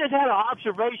 Ronnie, I just had an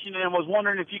observation and was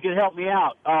wondering if you could help me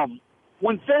out.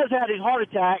 When Fez had his heart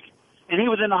attack and he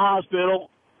was in the hospital,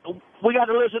 we got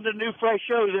to listen to new, fresh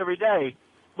shows every day.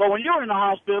 But when you were in the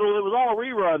hospital, it was all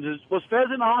reruns. Was Fez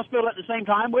in the hospital at the same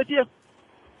time with you?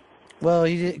 Well,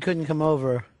 he couldn't come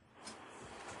over,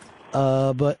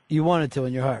 but you wanted to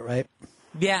in your heart, right?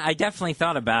 Yeah, I definitely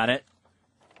thought about it.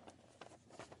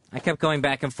 I kept going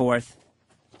back and forth.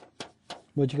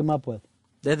 What'd you come up with?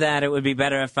 That it would be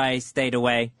better if I stayed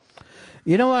away.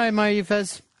 You know why I admire you,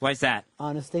 Fez? Why's that?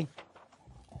 Honesty.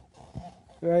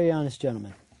 Very honest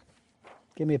gentleman.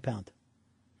 Give me a pound.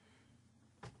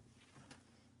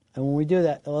 And when we do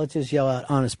that, let's just yell out,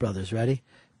 Honest Brothers. Ready?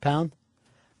 Pound.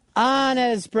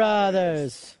 Honest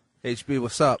Brothers. HB,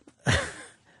 what's up?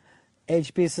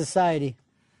 HB Society.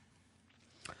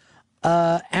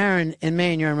 Aaron in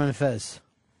Maine, you're on Run of Fez.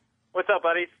 What's up,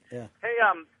 buddies? Yeah. Hey,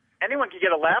 anyone can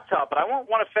get a laptop, but I want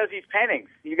one of Fezzi's paintings.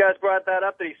 You guys brought that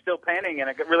up that he's still painting, and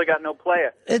it really got no play.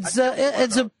 It's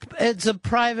a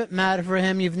private matter for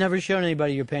him. You've never shown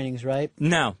anybody your paintings, right?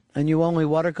 No. And you only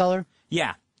watercolor?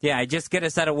 Yeah. I just get a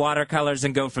set of watercolors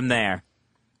and go from there.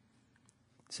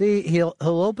 See, he'll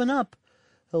open up.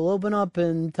 He'll open up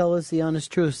and tell us the honest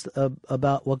truth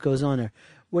about what goes on there.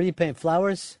 What do you paint?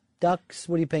 Flowers? Ducks?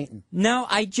 What are you painting? No,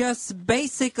 I just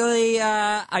basically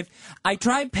I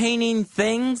tried painting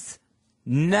things.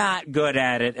 Not good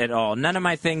at it at all. None of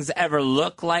my things ever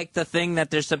look like the thing that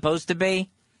they're supposed to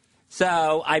be.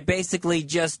 So I basically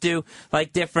just do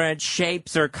like different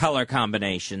shapes or color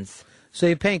combinations. So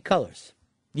you paint colors?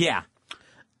 Yeah.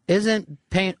 Isn't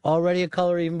paint already a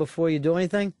color even before you do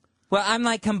anything? Well, I'm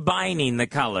like combining the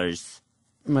colors.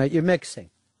 Right, you're mixing.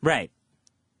 Right.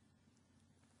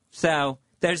 So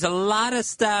there's a lot of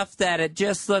stuff that it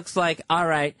just looks like, all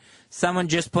right, someone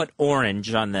just put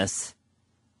orange on this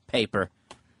paper.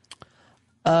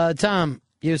 Tom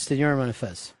Houston, you're on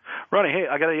Fez. Ronnie, hey,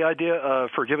 I got the idea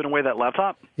for giving away that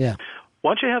laptop. Yeah.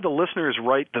 Why don't you have the listeners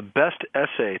write the best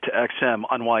essay to XM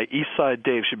on why Eastside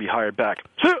Dave should be hired back?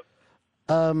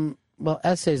 Well,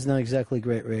 essay's not exactly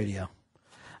great radio.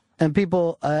 And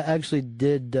people actually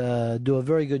did do a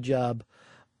very good job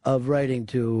of writing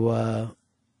to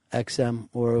XM,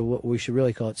 or what we should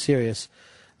really call it, Sirius,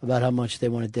 about how much they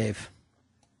wanted Dave.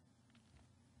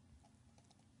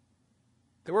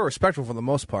 They were respectful for the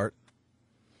most part.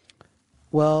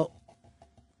 Well,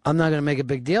 I'm not going to make a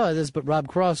big deal out of this, but Rob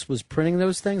Cross was printing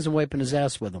those things and wiping his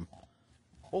ass with them.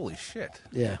 Holy shit.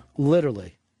 Yeah,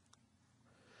 literally.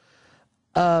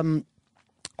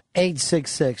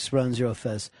 866 Run Zero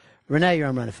Fez. Renee, you're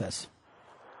on Run Fez.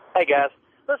 Hey, guys.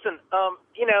 Listen,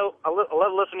 you know, I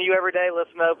love listening to you every day,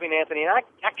 listen to Opie and Anthony, and I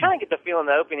kind of get the feeling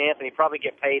that Opie and Anthony probably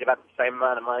get paid about the same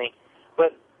amount of money,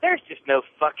 but there's just no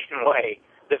fucking way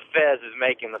that Fez is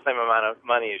making the same amount of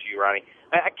money as you, Ronnie.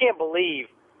 I can't believe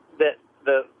that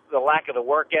the lack of the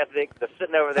work ethic, the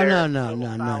sitting over there.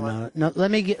 No.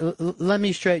 Let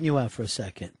me straighten you out for a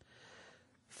second.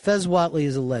 Fez Whatley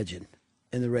is a legend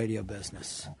in the radio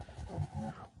business.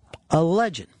 A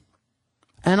legend.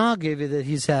 And I'll give you that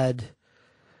he's had,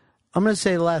 I'm going to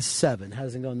say the last 7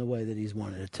 hasn't gone the way that he's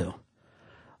wanted it to.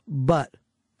 But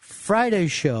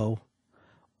Friday's show,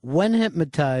 when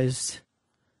hypnotized,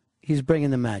 he's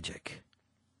bringing the magic.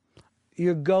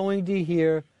 You're going to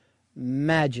hear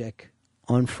magic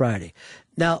on Friday.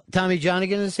 Now, Tommy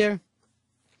Johnigan is here.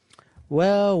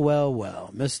 Well.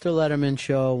 Mr. Letterman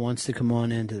show wants to come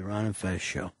on into the Ron and Fez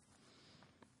show.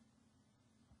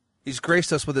 He's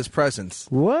graced us with his presence.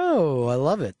 Whoa, I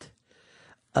love it.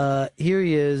 Here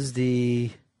he is,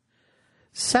 the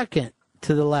second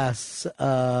to the last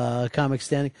comic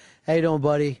standing. How you doing,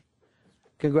 buddy?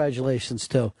 Congratulations,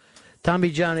 too.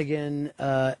 Tommy Johnigan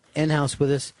in-house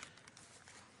with us.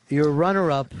 You're a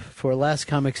runner-up for last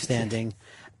comic standing,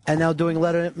 and now doing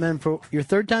Letterman for your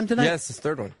third time tonight? Yes, it's the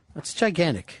third one. That's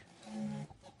gigantic.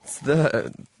 It's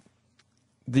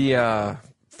the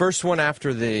first one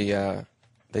after they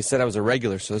said I was a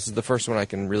regular, so this is the first one I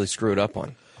can really screw it up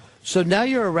on. So now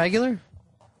you're a regular?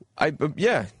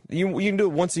 Yeah, you can do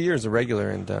it once a year as a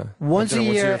regular, and once a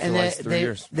year, for the last 3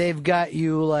 years. They've got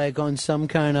you like on some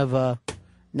kind of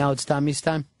now it's Tommy's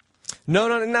time. No,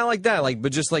 not like that.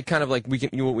 But just like kind of like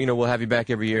we'll have you back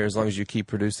every year as long as you keep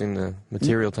producing the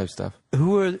material type stuff.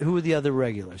 Who are the other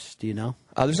regulars? Do you know?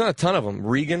 There's not a ton of them.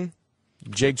 Regan,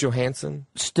 Jake Johansson.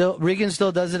 Regan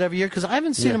still does it every year because I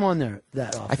haven't seen him on there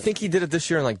that often. I think he did it this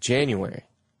year in January,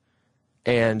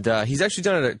 and he's actually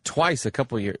done it twice a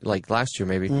couple years, last year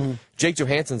maybe. Mm. Jake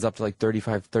Johansson's up to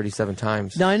 35, 37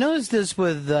 times. Now I noticed this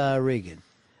with Regan.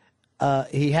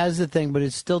 He has the thing, but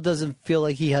it still doesn't feel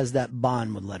like he has that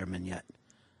bond with Letterman yet.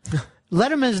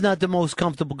 Letterman's not the most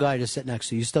comfortable guy to sit next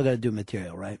to. You still got to do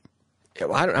material, right? Yeah,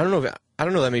 well, I don't know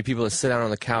that many people that sit down on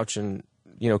the couch and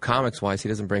comics wise, he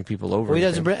doesn't bring people over. Well, he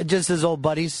doesn't bring just his old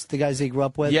buddies, the guys he grew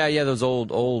up with. Yeah, those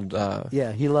old.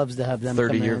 Yeah, he loves to have them.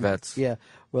 30-year vets. Yeah,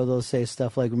 where they'll say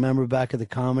stuff like, "Remember back at the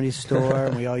Comedy Store,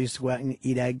 and we all used to go out and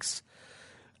eat eggs."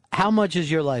 How much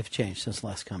has your life changed since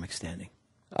last comic standing?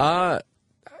 I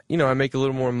make a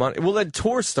little more money. Well, that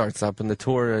tour starts up, and the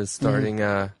tour is starting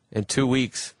in 2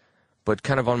 weeks, but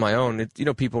kind of on my own.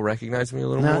 People recognize me a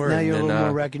little more. Now you're a little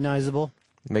more recognizable.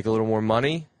 Make a little more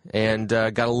money, and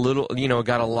got a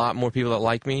lot more people that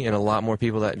like me, and a lot more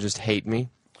people that just hate me.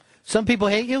 Some people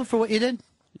hate you for what you did?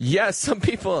 Yes, some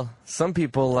people.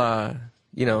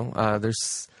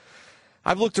 There's.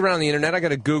 I've looked around the internet. I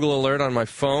got a Google alert on my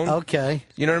phone. Okay.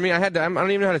 You know what I mean? I don't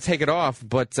even know how to take it off,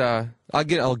 but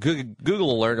I'll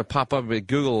Google alert. It'll pop up with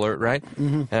Google alert, right?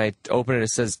 Mm-hmm. And I open it. It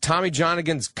says Tommy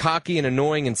Johnigan's cocky and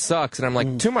annoying and sucks. And I'm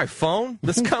like, to my phone?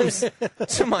 This comes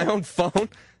to my own phone.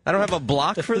 I don't have a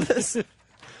block for this.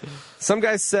 Some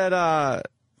guy said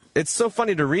it's so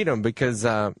funny to read them because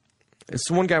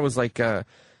one guy was like.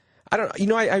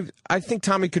 I think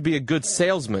Tommy could be a good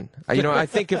salesman. I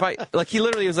think he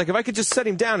literally was like, if I could just set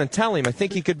him down and tell him, I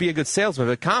think he could be a good salesman.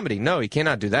 But comedy, no, he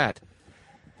cannot do that.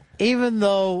 Even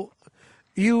though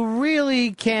you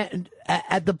really can't,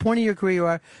 at the point of your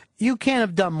career you can't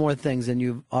have done more things than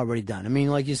you've already done. I mean,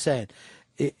 like you said,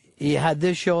 you had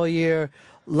this show a year,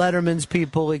 Letterman's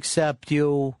people accept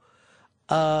you.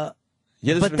 But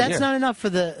that's not enough for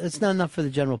it's not enough for the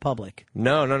general public.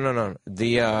 No.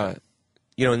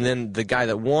 And then the guy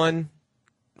that won,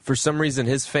 for some reason,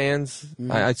 his fans,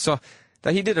 I saw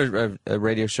That he did a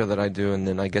radio show that I do, and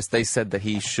then I guess they said that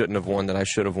he shouldn't have won, that I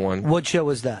should have won. What show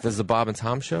was that? This is the Bob and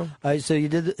Tom show. All right, so you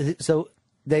did. So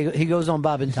he goes on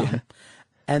Bob and Tom,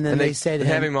 and then they say to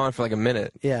have him him on for like a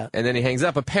minute. Yeah. And then he hangs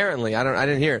up. Apparently, I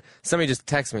didn't hear it. Somebody just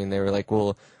texted me, and they were like,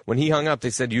 "Well, when he hung up,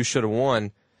 they said you should have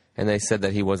won," and they said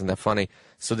that he wasn't that funny.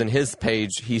 So then his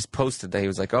page, he's posted that he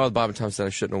was like, "Oh, Bob and Tom said I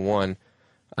shouldn't have won.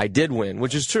 I did win,"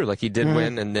 which is true. Like, he did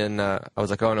win, and then I was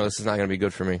like, "Oh no, this is not going to be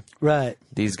good for me." Right.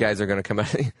 These guys are going to come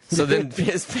out. So then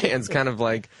his fans kind of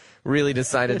like really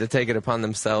decided to take it upon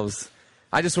themselves.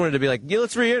 I just wanted to be like, yeah,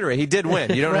 let's reiterate, he did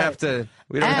win. You don't Right. have to.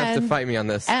 We don't have to And- fight me on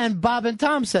this. And Bob and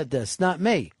Tom said this, not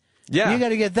me. Yeah. You got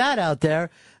to get that out there.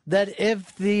 That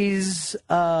if these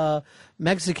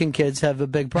Mexican kids have a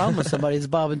big problem with somebody, it's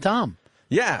Bob and Tom.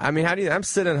 Yeah, I mean, I'm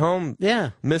sitting at home,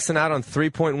 missing out on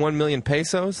 3.1 million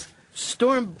pesos.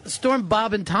 Storm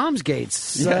Bob and Tom's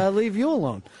gates. Yeah. Leave you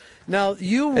alone. Now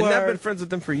you were. And I've been friends with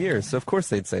them for years, so of course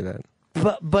they'd say that.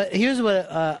 But here's what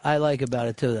I like about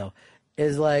it too, though,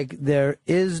 is like there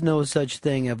is no such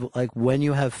thing of like when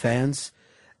you have fans,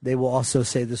 they will also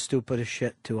say the stupidest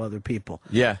shit to other people.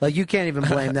 Yeah. Like you can't even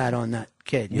blame that on that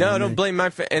kid. You know No, what I don't mean? blame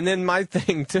my and then my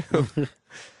thing too.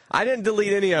 I didn't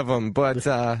delete any of them, but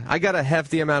I got a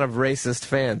hefty amount of racist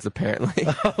fans apparently.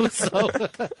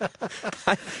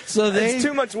 So it's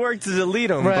too much work to delete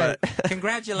them. Right. But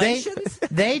Congratulations.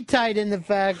 They tied in the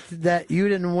fact that you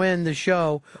didn't win the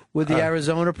show with the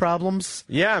Arizona problems.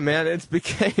 yeah, man, it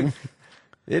became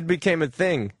a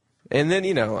thing. And then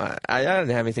I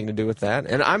didn't have anything to do with that,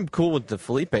 and I'm cool with the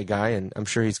Felipe guy, and I'm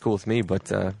sure he's cool with me. But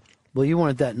Well, you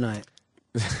wanted that night.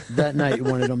 That night you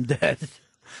wanted them dead.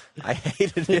 I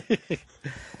hated it.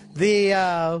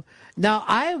 Now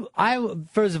I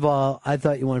first of all I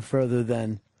thought you went further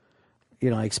than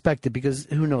I expected, because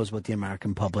who knows what the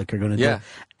American public are going to Yeah. do.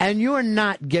 And you're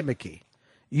not gimmicky.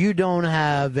 You don't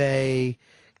have a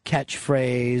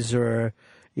catchphrase, or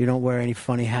you don't wear any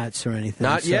funny hats or anything.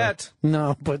 Not yet.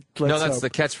 No, but No, let's that's hope. the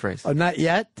catchphrase. Oh, not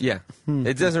yet? Yeah.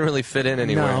 It doesn't really fit in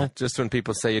anywhere. No. Just when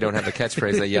people say you don't have a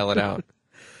catchphrase, they yell it out.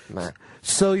 Nah.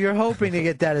 So you're hoping to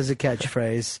get that as a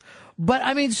catchphrase. But,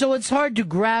 I mean, so it's hard to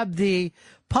grab the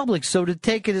public. So to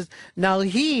take it as... Now,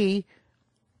 he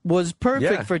was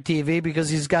perfect Yeah. for TV because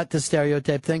he's got the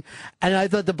stereotype thing. And I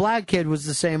thought the black kid was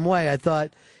the same way. I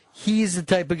thought he's the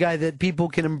type of guy that people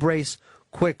can embrace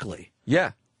quickly.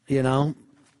 Yeah. You know?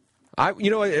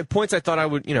 At points I thought I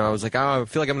would, I was like, oh, I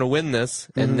feel like I'm going to win this.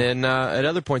 Mm-hmm. And then at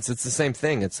other points, it's the same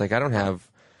thing. It's like, I don't have,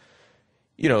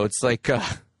 it's like,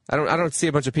 I don't see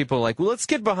a bunch of people like, well, let's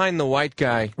get behind the white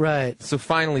guy. Right. So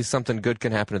finally something good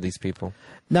can happen to these people.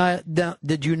 Now,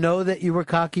 did you know that you were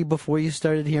cocky before you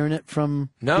started hearing it from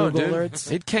No, Google dude.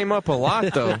 Alerts? It came up a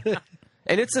lot, though.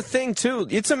 And it's a thing, too.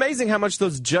 It's amazing how much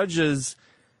those judges,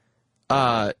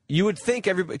 you would think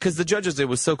everybody, because the judges, it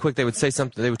was so quick, they would say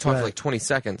something, they would talk for like 20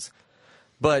 seconds.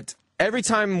 But every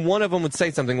time one of them would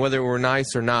say something, whether it were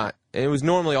nice or not, and it was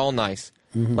normally all nice,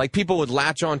 like people would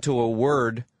latch onto a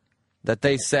word that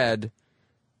they said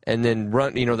and then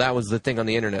run, that was the thing on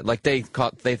the internet. Like they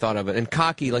thought of it. And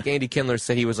cocky, like Andy Kindler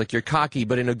said, he was like, you're cocky,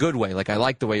 but in a good way. Like, I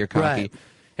like the way you're cocky. Right.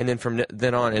 And then from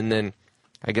then on, and then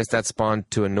I guess that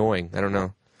spawned to annoying. I don't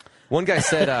know. One guy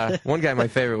said, one guy, my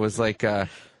favorite, was like,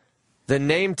 the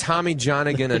name Tommy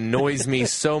Johnigan annoys me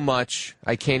so much,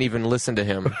 I can't even listen to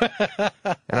him.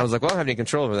 And I was like, well, I don't have any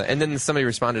control over that. And then somebody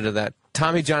responded to that,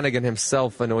 Tommy Johnigan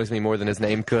himself annoys me more than his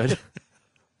name could.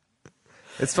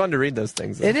 It's fun to read those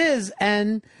things, though. It is,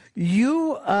 and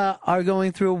you are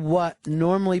going through what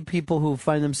normally people who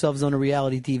find themselves on a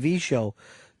reality TV show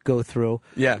go through.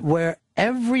 Yeah. Where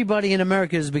everybody in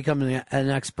America is becoming an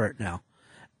expert now.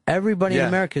 Everybody in Yeah.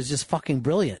 America is just fucking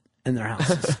brilliant in their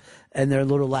houses and their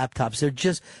little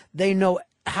laptops. They know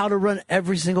how to run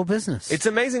every single business. It's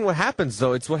amazing what happens,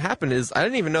 though. What happened is, I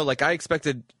didn't even know, like, I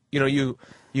expected, you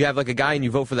have, like, a guy and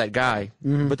you vote for that guy.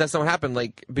 Mm-hmm. But that's not what happened,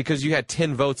 like, because you had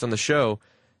 10 votes on the show,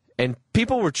 and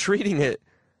people were treating it,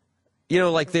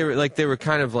 like they were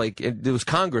kind of like, it was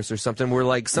Congress or something, where,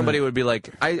 like, somebody would be like,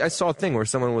 I saw a thing where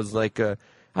someone was like,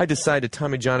 I decided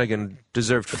Tommy Johnigan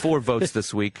deserved 4 votes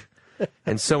this week,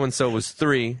 and so-and-so was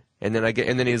 3, and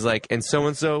then he's like, and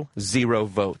so-and-so, 0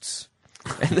 votes.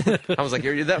 And then I was like,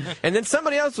 you're that. And then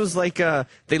somebody else was like,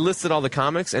 they listed all the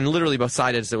comics, and literally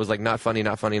beside it was like, not funny,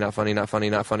 not funny, not funny, not funny,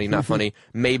 not funny, not funny,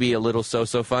 maybe a little so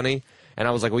funny. And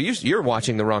I was like, well, you're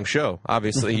watching the wrong show,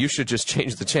 obviously. You should just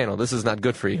change the channel. This is not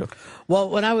good for you. Well,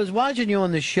 when I was watching you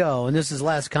on the show, and this is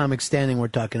Last Comic Standing we're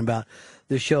talking about,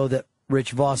 the show that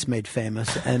Rich Voss made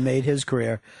famous and made his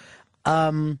career.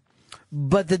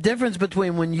 But the difference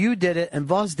between when you did it and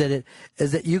Voss did it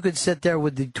is that you could sit there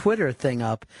with the Twitter thing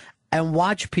up and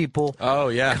watch people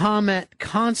comment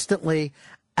constantly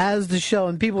as the show,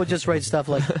 and people would just write stuff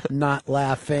like not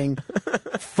laughing,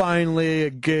 finally a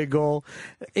giggle.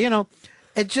 You know,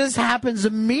 it just happens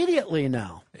immediately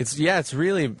now. It's a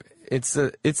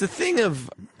thing of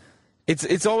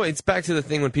it's back to the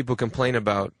thing when people complain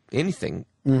about anything.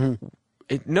 Mm-hmm.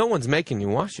 No one's making you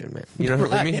watch it, man. You know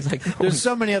what I mean? It's like there's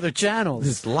so many other channels.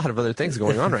 There's a lot of other things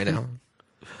going on right now.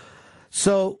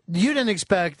 So you didn't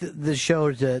expect the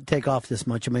show to take off this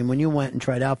much. I mean, when you went and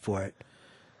tried out for it.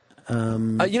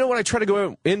 You know what? I try to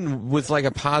go in with like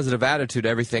a positive attitude,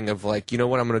 everything of like, you know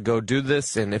what, I'm going to go do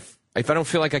this, and if I don't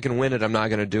feel like I can win it, I'm not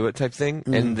going to do it type thing.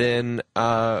 Mm-hmm. And then,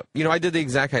 you know, I did the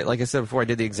exact, like I said before, I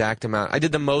did the exact amount. I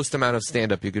did the most amount of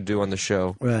stand-up you could do on the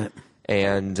show. Right.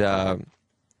 And,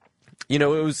 you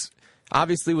know, it was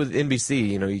obviously with NBC,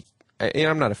 you know,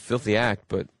 I'm not a filthy act,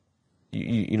 but,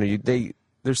 you know,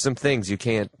 there's some things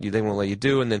they won't let you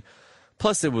do. And then,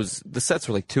 plus the sets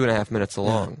were like 2.5 minutes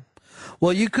long. Yeah.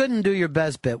 Well, you couldn't do your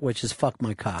best bit, which is fuck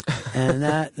my cock. And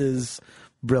that is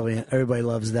brilliant. Everybody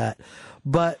loves that.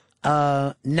 But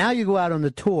now you go out on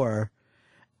the tour,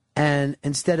 and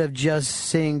instead of just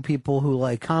seeing people who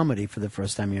like comedy for the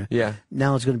first time,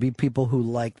 now it's going to be people who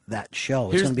like that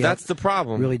show. It's going to be that's the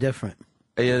problem. Really different.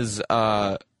 Is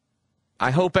I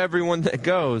hope everyone that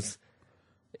goes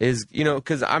is, you know,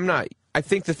 because I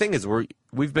think the thing is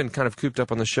we've been kind of cooped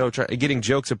up on the show getting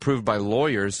jokes approved by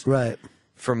lawyers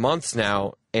for months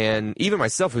now, and even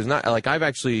myself, who's not like, I've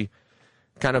actually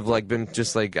kind of like been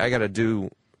just like, I got to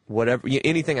do whatever,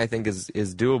 anything I think is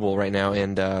doable right now,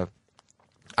 and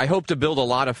I hope to build a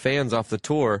lot of fans off the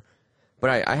tour,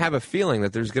 but I have a feeling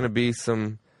that there's going to be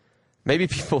some, maybe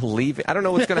people leaving. I don't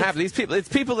know what's going to happen. It's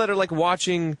people that are like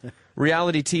watching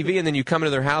reality TV, and then you come into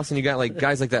their house and you got like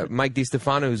guys like that Mike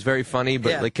DiStefano, who's very funny,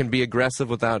 but like can be aggressive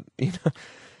without, you know,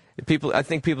 people. I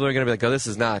think people are going to be like, oh, this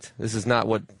is not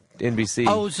what NBC.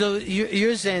 Oh, so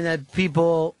you're saying that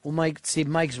people might see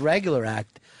Mike's regular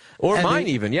act, or mine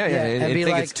even, and think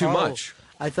like, it's too much.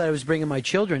 I thought I was bringing my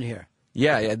children here.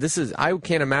 Yeah. This is. I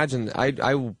can't imagine.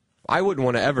 I wouldn't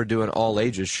want to ever do an all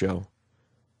ages show,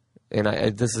 and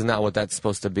this is not what that's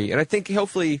supposed to be. And I think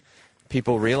hopefully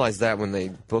people realize that when they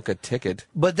book a ticket.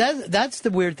 But that's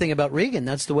the weird thing about Regan.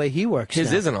 That's the way he works.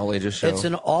 His is an all ages show. It's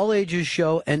an all ages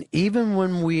show, and even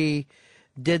when we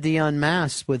did the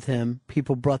Unmasked with him,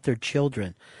 people brought their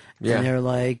children. Yeah. And they're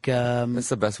like... that's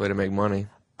the best way to make money.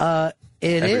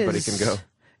 Everybody can go.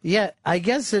 Yeah, I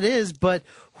guess it is, but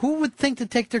who would think to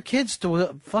take their kids to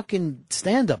a fucking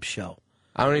stand-up show?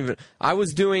 I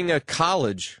was doing a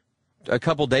college a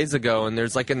couple days ago, and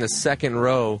there's like in the second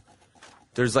row,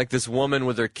 there's like this woman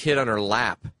with her kid on her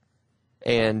lap.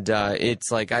 And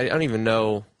it's like, I don't even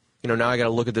know, you know, now I got to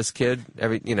look at this kid.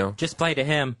 Just play to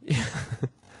him.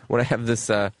 When I have this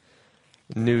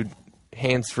new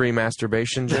hands-free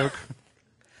masturbation joke.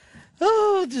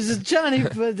 Oh, this is Johnny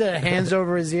put the hands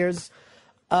over his ears.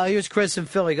 Here's Chris in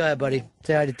Philly. Go ahead, buddy.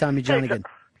 Say hi to Tommy John again.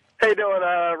 How you doing,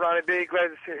 Ronnie B? Glad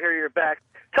to hear you're back.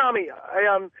 Tommy,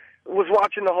 I was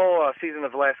watching the whole season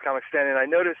of The Last Comic Standing, and I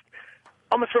noticed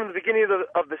almost from the beginning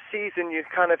of the season you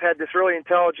kind of had this really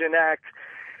intelligent act,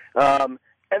 and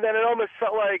then it almost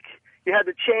felt like you had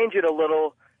to change it a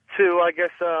little to, I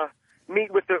guess,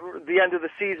 meet with the end of the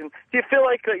season. Do you feel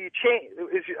like you change?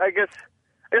 I guess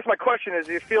my question is: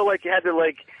 do you feel like you had to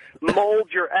like mold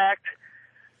your act?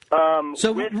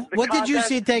 So what did you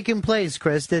see taking place,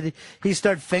 Chris? Did he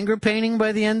start finger painting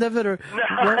by the end of it, or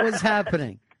what was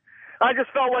happening? I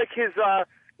just felt like his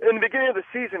in the beginning of the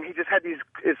season, he just had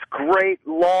this great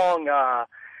long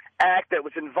act that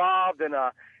was involved, and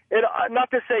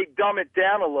not to say dumb it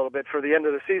down a little bit for the end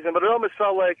of the season, but it almost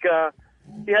felt like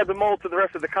he had the mold to the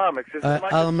rest of the comics. I'm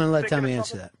going to let Tommy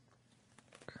answer that.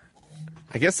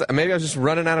 I guess maybe I was just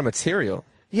running out of material.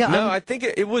 Yeah. No, I think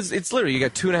it's literally, you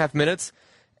got 2.5 minutes,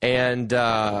 and,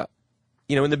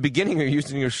 you know, in the beginning you're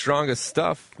using your strongest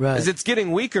stuff. Right. As it's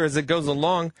getting weaker as it goes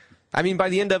along. I mean, by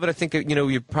the end of it, I think, you know,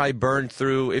 you probably burned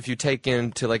through, if you take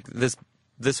into, like, this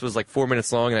was like 4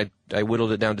 minutes long, and I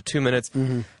whittled it down to 2 minutes.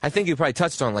 Mm-hmm. I think you probably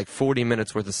touched on like 40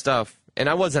 minutes worth of stuff, and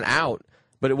I wasn't out.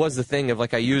 But it was the thing of,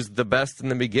 like, I used the best in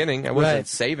the beginning. I wasn't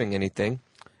saving anything.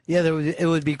 Yeah, it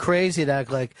would be crazy to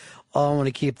act like, oh, I want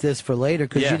to keep this for later,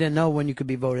 because you didn't know when you could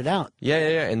be voted out. Yeah.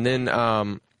 And then,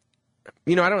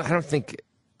 you know, I don't think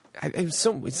it's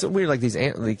so weird. Like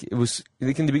it was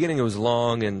like in the beginning, it was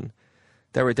long, and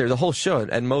that right there, the whole show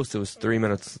at most it was 3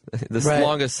 minutes. This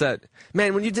longest set,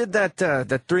 man. When you did that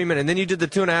 3 minute, and then you did the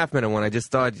 2.5 minute one, I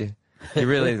just thought you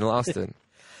really lost it.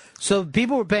 So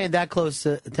people were paying that close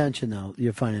attention, though.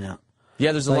 You're finding out.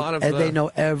 Yeah, there's a lot of. And they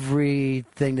know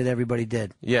everything that everybody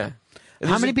did. Yeah.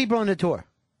 How many people on the tour?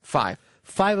 5.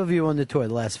 5 of you on the tour,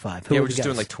 the last 5. Who Yeah, are we're the just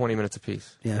doing guys? like 20 minutes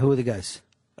apiece. Yeah, who are the guys?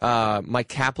 Mike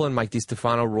Kaplan, Mike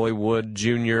DiStefano, Roy Wood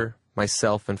Jr.,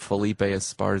 myself, and Felipe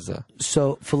Esparza.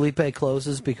 So Felipe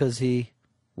closes because he...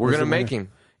 We're was going to the make winner.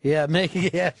 him. Yeah, make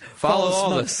it. Yeah. Follow all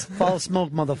smoke, this. Follow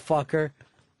smoke, motherfucker.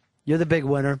 You're the big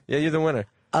winner. Yeah, you're the winner.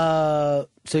 So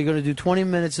you're going to do 20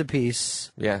 minutes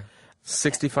apiece. Yeah.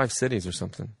 65 cities or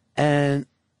something. And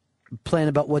playing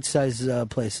about what size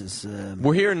places?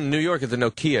 We're here in New York at the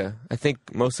Nokia. I think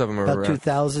most of them are About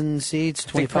 2,000 seats,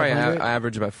 I think probably 2,500?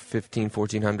 average about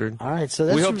 1,400. All right, so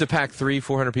that's we hope to pack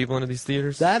 300-400 people into these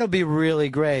theaters. That'll be really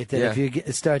great that Yeah. if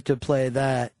you start to play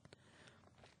that.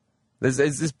 It's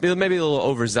maybe a little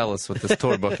overzealous with this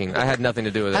tour booking. I had nothing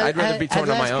to do with it. I'd rather be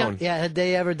touring on my own. Had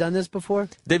they ever done this before?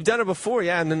 They've done it before,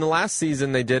 yeah. And then the last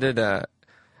season they did it.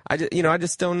 I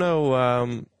just don't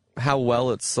know how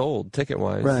well it's sold ticket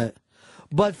wise. Right.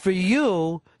 But for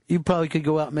you, you probably could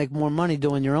go out and make more money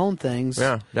doing your own things.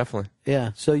 Yeah, definitely.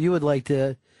 Yeah. So you would like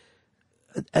to.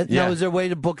 Yeah. Now, is there a way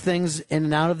to book things in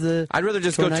and out of the? I'd rather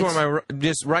just go tour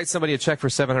just write somebody a check for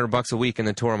 $700 a week and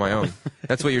then tour on my own.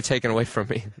 That's what you're taking away from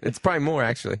me. It's probably more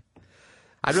actually.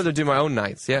 I'd rather do my own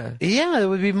nights. Yeah. Yeah, it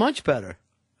would be much better.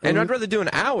 And I'd rather do an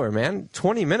hour, man.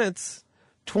 20 minutes.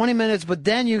 20 minutes, but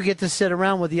then you get to sit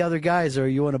around with the other guys. Or are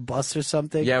you on a bus or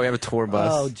something? Yeah, we have a tour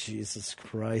bus. Oh, Jesus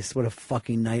Christ. What a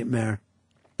fucking nightmare.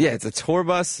 Yeah, it's a tour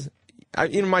bus.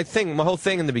 My whole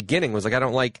thing in the beginning was like I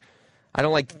don't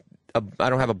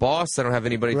have a boss. I don't have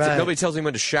anybody. Right. Nobody tells me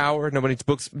when to shower. Nobody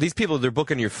books. These people, they're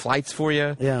booking your flights for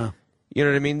you. Yeah. You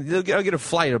know what I mean? I'll get a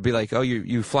flight. It'll be like, oh,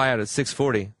 you fly out at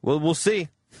 6:40. Well, we'll see.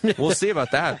 We'll see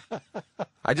about that.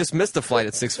 I just missed a flight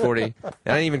at 6:40,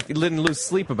 and I didn't lose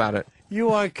sleep about it.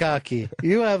 You are cocky.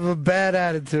 You have a bad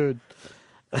attitude.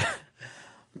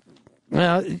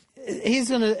 Well,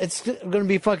 it's gonna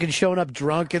be fucking showing up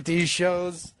drunk at these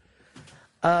shows.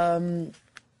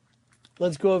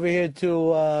 Let's go over here to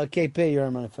KP. You're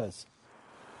on my face.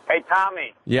 Hey,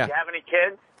 Tommy. Yeah. You have any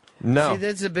kids? No. See,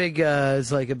 that's a big.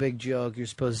 It's like a big joke. You're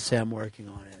supposed to say I'm working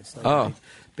on it. It's like Oh. a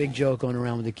big joke going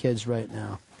around with the kids right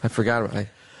now. I forgot about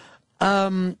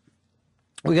it.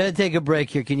 We got to take a break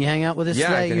here. Can you hang out with us Yeah, I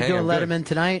today? can You're hang doing out. Good. Letterman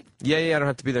tonight, Yeah, I don't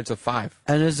have to be there until 5.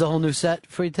 and there's a whole new set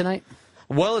for you tonight.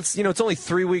 Well, it's only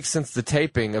 3 weeks since the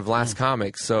taping of Last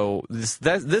Comic, so this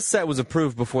set was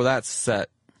approved before that set,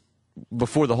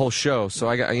 before the whole show. So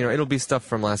I got it'll be stuff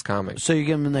from Last Comic. So you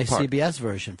give them a nice Part. CBS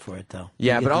version for it, though.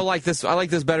 Yeah, You but get I the- like this. I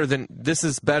like this better than this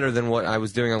is better than what I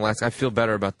was doing on Last. I feel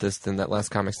better about this than that Last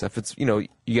Comic stuff. It's you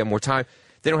get more time.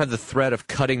 They don't have the threat of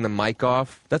cutting the mic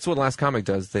off. That's what Last Comic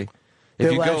does. If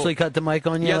They'll you go, actually cut the mic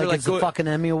on you, Yeah, like they're it's the go- fucking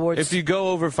Emmy Awards. If you go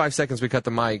over 5 seconds, we cut the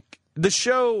mic. The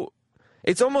show,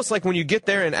 it's almost like when you get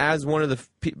there and as one of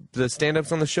the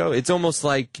stand-ups on the show, it's almost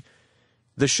like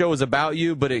the show is about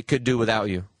you, but it could do without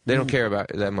you. They don't care about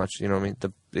it that much. You know what I mean?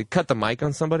 They cut the mic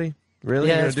on somebody. Really?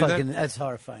 Yeah, You that's gonna do fucking. that? That's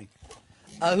horrifying.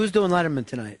 Who's doing Letterman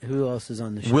tonight? Who else is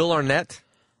on the show? Will Arnett.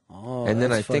 Oh, and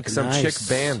then that's I think fucking some nice. chick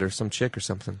band or some chick or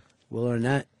something. Will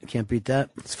Arnett, can't beat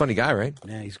that. It's a funny guy, right?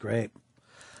 Yeah, he's great.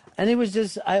 And he was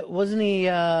just, wasn't he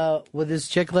with his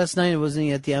chick last night? Wasn't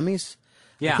he at the Emmys?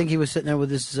 Yeah. I think he was sitting there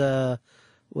with his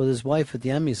wife at the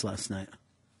Emmys last night.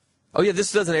 Oh yeah,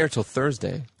 this doesn't air till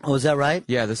Thursday. Oh, is that right?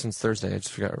 Yeah, this one's Thursday. I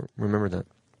just remember that.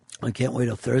 I can't wait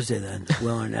till Thursday then.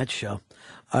 Will Arnett's show. All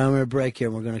right, I'm going to break here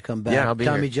and we're going to come back. Yeah, I'll be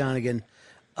Tommy here. Johnigan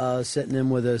sitting in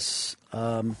with us.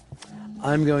 I'm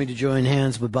going to join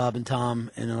hands with Bob and Tom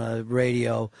in a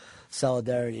radio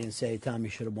solidarity and say, Tommy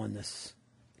should have won this.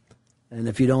 And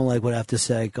if you don't like what I have to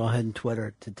say, go ahead and Twitter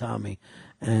it to Tommy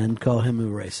and call him a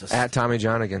racist. At Tommy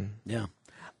Johnigan. Yeah.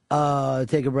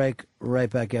 Take a break. Right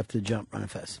back after the jump. Run it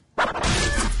fast.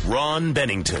 Ron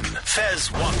Bennington, Fez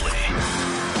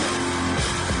Whatley.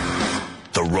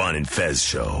 The Ron and Fez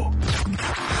Show.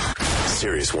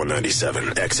 Sirius 197,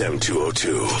 XM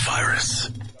 202.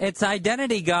 Virus. It's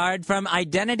Identity Guard from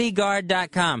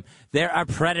IdentityGuard.com. There are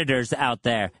predators out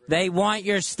there. They want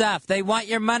your stuff. They want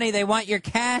your money. They want your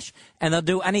cash, and they'll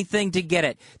do anything to get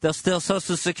it. They'll steal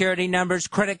Social Security numbers,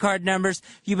 credit card numbers.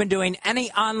 You've been doing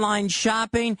any online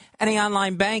shopping, any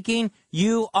online banking,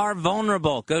 you are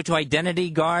vulnerable. Go to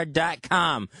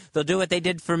IdentityGuard.com. They'll do what they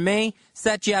did for me,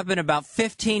 set you up in about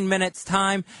 15 minutes'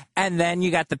 time, and then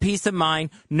you got the peace of mind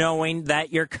knowing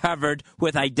that you're covered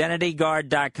with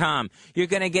IdentityGuard.com. You're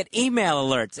going to get email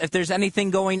alerts if there's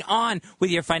anything going on with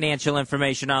your financial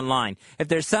information online. If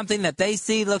there's something that they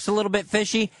see looks a little bit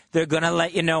fishy, they're going to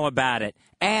let you know about it.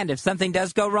 And if something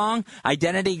does go wrong,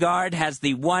 Identity Guard has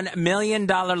the $1 million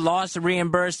loss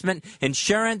reimbursement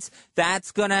insurance.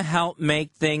 That's going to help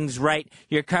make things right.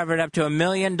 You're covered up to $1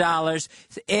 million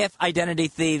if identity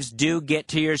thieves do get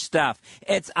to your stuff.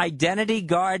 It's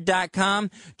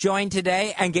IdentityGuard.com. Join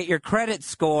today and get your credit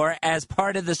score as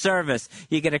part of the service.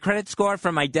 You get a credit score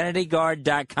from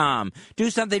IdentityGuard.com. Do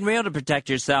something real to protect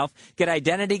yourself. Get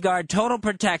Identity Guard Total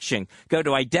Protection. Go to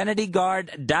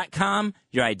IdentityGuard.com.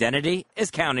 Your identity is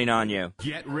counting on you.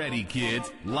 Get ready,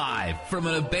 kids. Live from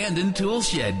an abandoned tool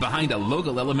shed behind a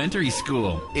local elementary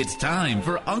school. It's time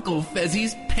for Uncle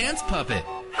Fezzi's Pants Puppet.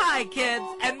 Hi, kids,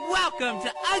 and welcome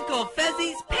to Uncle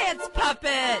Fezzi's Pants Puppet.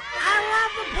 I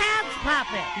love the Pants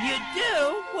Puppet. You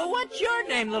do? Well, what's your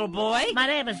name, little boy? My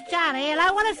name is Johnny, and I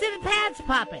want to see the Pants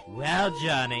Puppet. Well,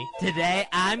 Johnny, today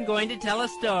I'm going to tell a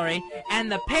story,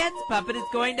 and the Pants Puppet is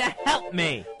going to help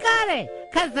me. Goody,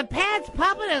 because the Pants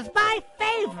Puppet is my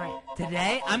favorite.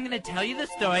 Today I'm going to tell you the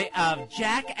story of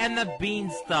Jack and the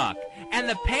Beanstalk, and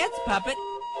the Pants Puppet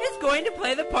is going to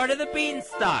play the part of the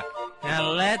Beanstalk.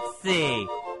 Now, let's see.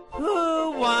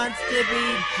 Who wants to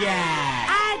be Jack?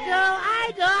 I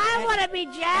do. I want to be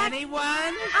Jack. Anyone?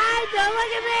 I do.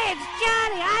 Look at me. It's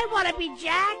Johnny. I want to be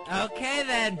Jack. Okay,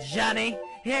 then, Johnny.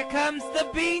 Here comes the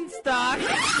Beanstalk.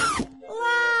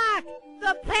 Look!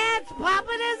 The Pants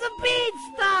Puppet is a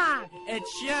beanstalk. It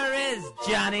sure is,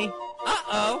 Johnny.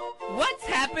 Uh-oh. What's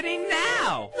happening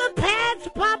now? The Pants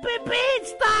Puppet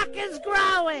beanstalk is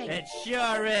growing. It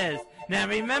sure is. Now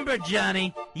remember,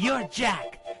 Johnny, you're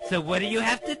Jack. So what do you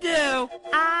have to do?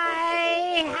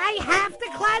 I have to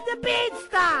climb the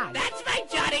beanstalk. That's right,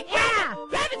 Johnny. Yeah.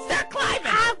 Grab it, start climbing.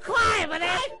 I'm climbing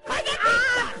it. Climb that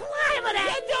beanstalk. I'm climbing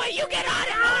it. You do it. You get on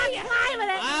it. I'm climbing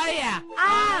it.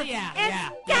 Oh, yeah. It's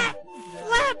getting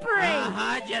slippery.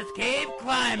 Just keep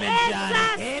climbing, it's Johnny.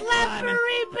 It's a keep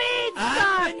slippery climbing. beanstalk.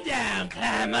 Up and down.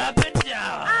 Climb up and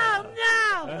down. Oh,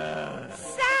 no.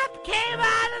 Sap came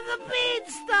out of the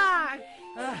beanstalk.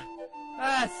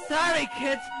 Sorry,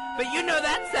 kids, but you know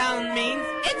that sound means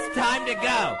it's time to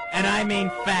go. And I mean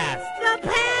fast. The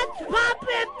Pants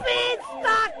Puppet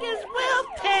beanstalk is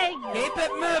wilting. Keep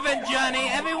it moving, Johnny.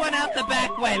 Everyone out the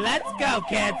back way. Let's go,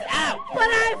 kids. Out. But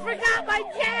I forgot my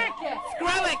jacket.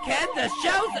 Screw it, kids. The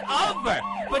show's over.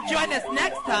 But join us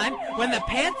next time when the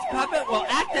Pants Puppet will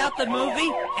act out the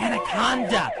movie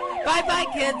Anaconda. Bye-bye,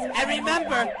 kids. And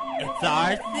remember, it's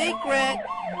our secret.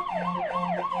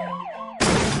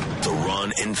 The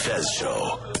Ron and Fez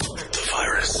Show. The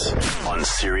Virus on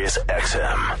Sirius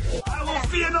XM. I won't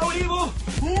fear no evil.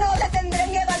 No le tendré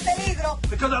miedo al peligro.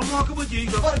 Because I'm walking with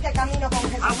Jesus. Porque camino con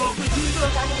Jesús. I walk with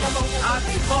Jesus. I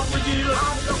walk with Jesus.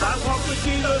 I walk with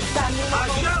Jesus. I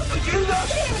shout with Jesus.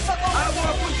 I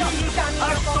walk with Jesus.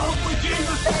 I stomp with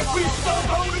Jesus. We stomp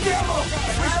on together.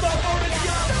 We stomp on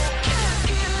together.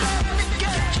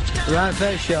 Ron and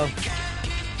Fez Show.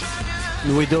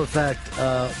 We do, in fact,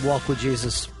 walk with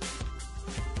Jesus.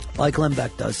 Like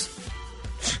Lembeck does.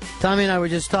 Tommy and I were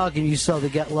just talking. You saw the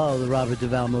Get Low, the Robert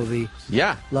Duvall movie.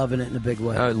 Yeah, loving it in a big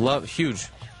way. Huge.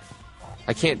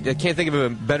 I can't think of a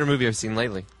better movie I've seen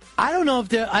lately. I don't know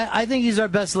if I think he's our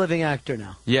best living actor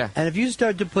now. Yeah. And if you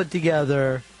start to put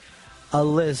together a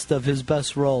list of his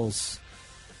best roles,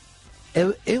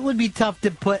 it would be tough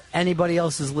to put anybody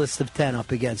else's list of 10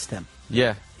 up against him.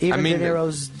 Yeah. Even De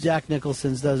Niro's, Jack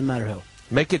Nicholson's, doesn't matter who.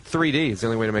 Make it 3D. It's the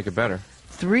only way to make it better.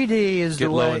 3D is Get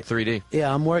the way. low in 3D.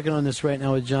 Yeah, I'm working on this right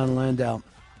now with John Landau.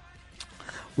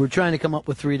 We're trying to come up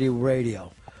with 3D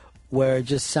radio, where it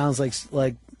just sounds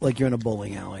like you're in a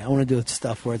bowling alley. I want to do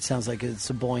stuff where it sounds like it's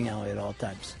a bowling alley at all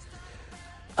times.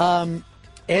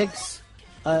 Hicks,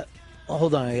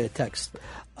 hold on, I get a text.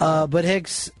 But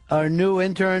Hicks, our new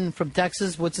intern from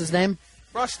Texas, what's his name?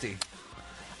 Rusty.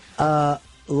 Love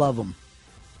him.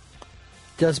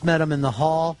 Just met him in the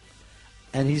hall.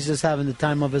 And he's just having the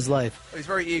time of his life. He's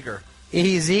very eager.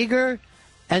 He's eager,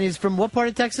 and he's from what part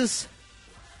of Texas?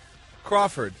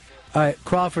 Crawford. All right,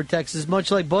 Crawford, Texas. Much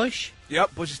like Bush?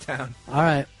 Yep, Bushtown. All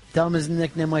right. Tell him his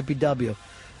nickname might be W.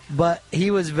 But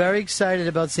he was very excited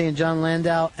about seeing John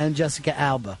Landau and Jessica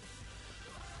Alba.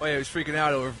 Oh, yeah, he was freaking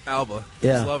out over Alba.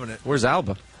 Yeah. He's loving it. Where's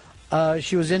Alba?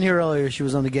 She was in here earlier. She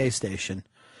was on the gay station.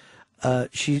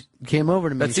 She came over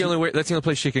to me. That's the only way. That's the only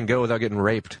place she can go without getting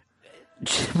raped.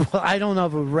 Well, I don't know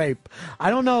if it was rape. I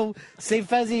don't know. Say,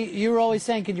 Fezzi, you were always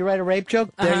saying, can you write a rape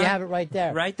joke? There you have it right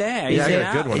there. Right there. Yeah, I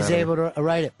got a good one. He's able to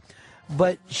write it.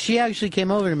 But she actually came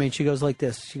over to me and she goes like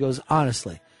this. She goes,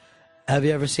 honestly, have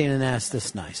you ever seen an ass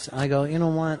this nice? I go, you know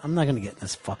what? I'm not going to get in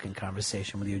this fucking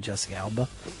conversation with you, Jessica Alba.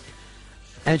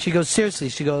 And she goes, seriously.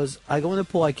 She goes, I go in the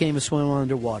pool. I can't even swim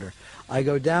underwater. I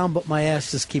go down, but my ass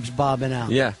just keeps bobbing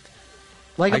out. Yeah.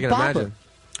 Like I a can bobber. imagine.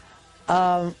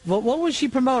 What was she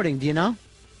promoting? Do you know?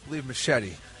 I believe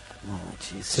Machete. Oh,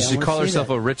 jeez. Does she call herself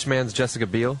a rich man's Jessica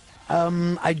Biel?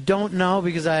 I don't know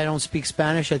because I don't speak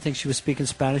Spanish. I think she was speaking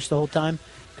Spanish the whole time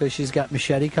because she's got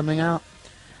Machete coming out.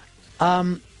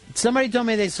 Somebody told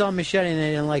me they saw Machete and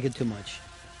they didn't like it too much.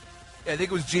 Yeah, I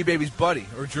think it was G-Baby's buddy,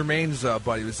 or Jermaine's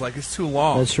buddy. It was like, it's too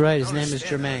long. That's right. His I don't name is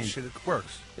understand Jermaine. that shit. It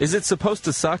works. Is it supposed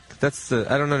to suck?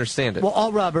 I don't understand it. Well,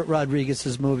 all Robert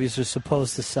Rodriguez's movies are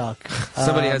supposed to suck.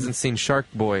 Somebody hasn't seen Shark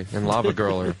Boy and Lava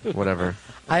Girl or whatever.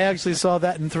 I actually saw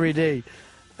that in 3D.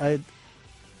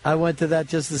 I went to that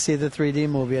just to see the 3D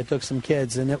movie. I took some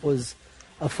kids, and it was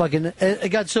a fucking... It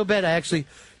got so bad, I actually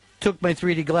took my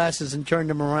 3D glasses and turned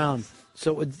them around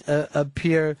so it would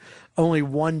appear only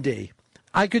 1D.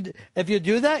 I could... If you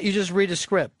do that, you just read a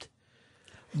script.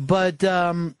 But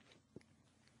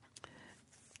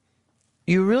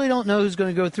you really don't know who's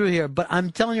going to go through here. But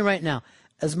I'm telling you right now,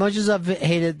 as much as I've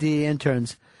hated the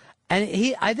interns, and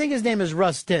I think his name is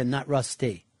Rustin, not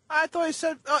Rusty. I thought he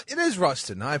said, it is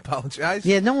Rustin. I apologize.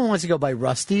 Yeah, no one wants to go by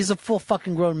Rusty. He's a full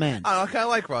fucking grown man. I kind of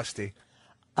like Rusty.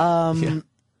 Send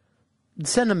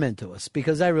him in to us,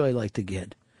 because I really like the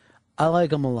kid. I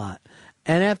like him a lot.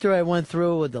 And after I went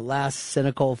through with the last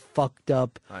cynical, fucked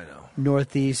up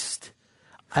Northeast,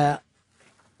 come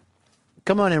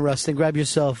on in, Rustin. Grab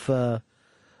yourself a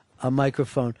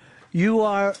microphone. You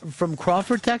are from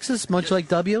Crawford, Texas, much like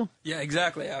W? Yeah,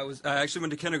 exactly. I actually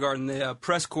went to kindergarten. The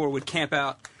press corps would camp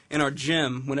out in our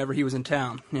gym whenever he was in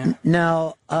town. Yeah.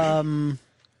 Now, wow,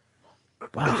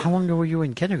 how long ago were you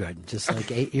in kindergarten? Just like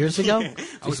 8 years ago?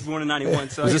 I was born in 91.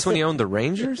 So was this when he owned the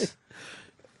Rangers?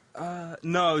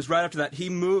 No, it was right after that. He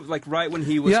moved, like, right when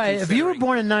he was Yeah, if you were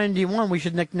born in 91, we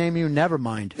should nickname you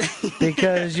Nevermind.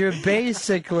 Because you're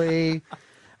basically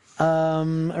a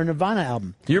Nirvana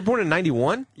album. You were born in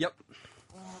 91? Yep.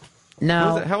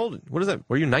 Now, how old? What is that?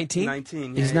 Were you 19?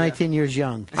 19. He's 19 years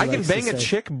young. I can bang a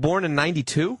chick born in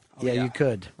 92? Yeah, you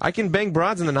could. I can bang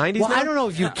broads in the 90s Well, now? I don't know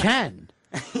if you can.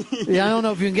 Yeah, I don't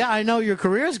know if you can get. I know your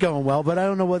career's going well, but I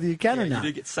don't know whether you can or You not.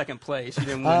 did get second place. You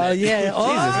didn't win it. Yeah.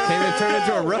 Jesus, came and turned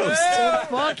into a roast. Oh,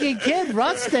 fucking kid,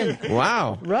 Rustin.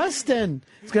 Wow. Rustin.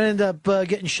 He's going to end up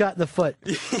getting shot in the foot.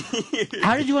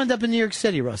 How did you end up in New York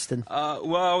City, Rustin?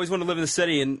 Well, I always wanted to live in the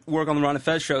city and work on the Ron and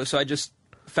Fez show, so I just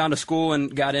found a school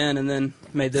and got in and then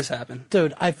made this happen.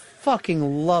 Dude, I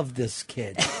fucking love this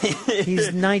kid.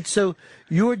 He's nice. So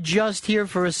you're just here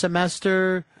for a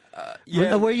semester?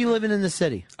 Yeah. Where are you living in the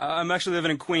city? I'm actually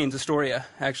living in Queens, Astoria,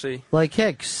 actually. Like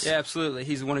Hicks? Yeah, absolutely.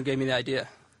 He's the one who gave me the idea.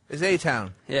 It's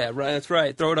A-Town. Yeah, right. That's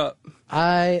right. Throw it up.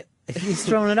 He's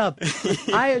throwing it up.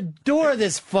 I adore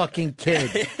this fucking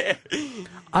kid.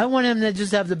 I want him to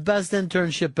just have the best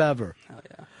internship ever. Hell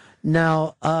yeah.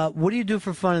 Now, what do you do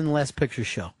for fun in the Last Picture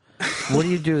Show? What do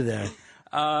you do there?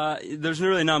 There's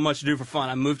really not much to do for fun.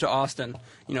 I moved to Austin,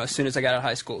 as soon as I got out of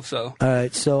high school. So. All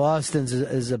right, so Austin's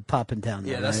is a poppin' town.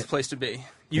 Yeah, then, that's right? the place to be.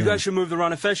 You guys should move the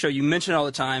Ron and Fez show. You mention it all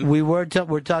the time. We're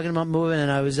talking about moving,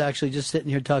 and I was actually just sitting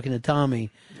here talking to Tommy.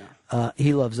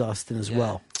 He loves Austin as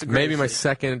well. Maybe my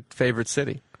second favorite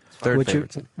city. Third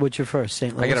favorite city. What's your first?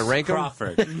 St. Louis? I got to rank 'em?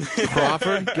 Crawford.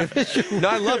 No,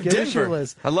 I love Give us your Denver.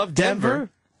 list. I love Denver.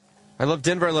 I love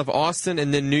Denver. I love Austin,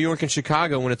 and then New York and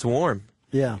Chicago when it's warm.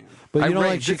 Yeah. But you don't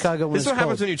like Chicago when This it's is what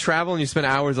happens cold. when you travel and you spend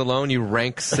hours alone. You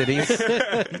rank cities.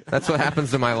 That's what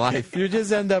happens to my life. You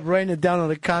just end up writing it down on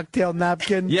a cocktail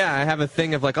napkin. Yeah, I have a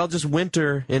thing of like, I'll just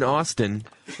winter in Austin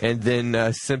and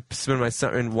then spend my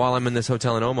summer. And while I'm in this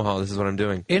hotel in Omaha, this is what I'm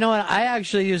doing. You know what? I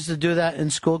actually used to do that in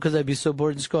school because I'd be so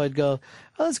bored in school. I'd go,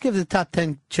 let's give the top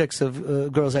 10 chicks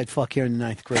of girls I'd fuck here in the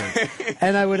 9th grade.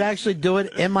 And I would actually do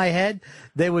it in my head.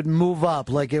 They would move up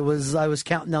like I was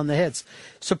counting down the hits.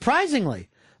 Surprisingly,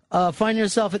 find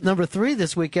yourself at number 3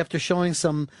 this week after showing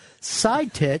some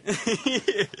side tit.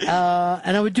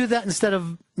 And I would do that instead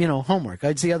of, homework.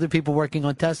 I'd see other people working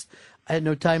on tests. I had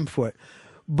no time for it.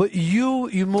 But you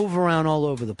move around all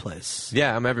over the place.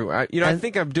 Yeah, I'm everywhere. I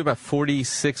think I do about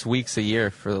 46 weeks a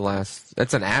year for the last.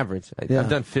 That's an average. I've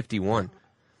done 51,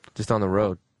 just on the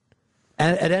road.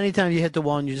 And at any time you hit the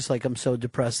wall and you're just like, I'm so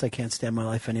depressed, I can't stand my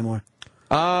life anymore.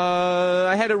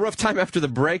 I had a rough time after the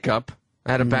breakup.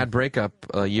 I had a bad breakup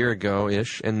a year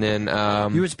ago-ish, and then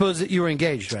you were supposed that you were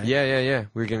engaged, right? Yeah.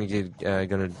 We were gonna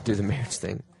do the marriage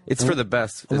thing. It's for the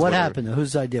best. What happened?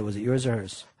 Whose idea was it? Yours or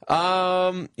hers?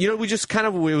 We just kind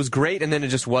of, it was great, and then it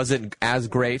just wasn't as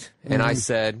great. And I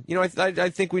said, I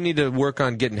think we need to work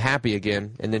on getting happy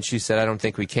again. And then she said, I don't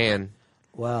think we can.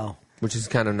 Wow. Which is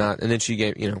kind of not. And then she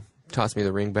tossed me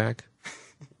the ring back.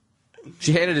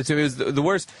 She handed it to me. It was the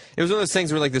worst. It was one of those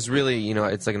things where like this really,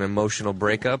 it's like an emotional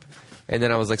breakup. And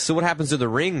then I was like, so what happens to the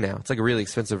ring now? It's like a really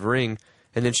expensive ring.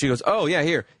 And then she goes, "Oh yeah,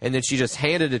 here." And then she just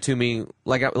handed it to me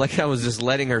like I was just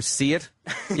letting her see it.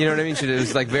 You know what I mean? It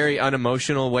was like very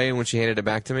unemotional way when she handed it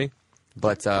back to me.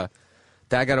 But that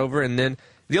got over. And then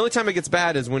the only time it gets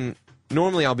bad is when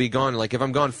normally I'll be gone. Like if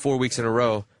I'm gone 4 weeks in a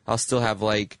row, I'll still have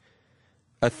like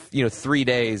 3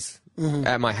 days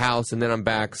at my house, and then I'm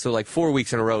back. So like 4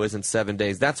 weeks in a row isn't 7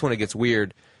 days. That's when it gets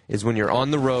weird. Is when you're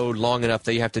on the road long enough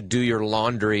that you have to do your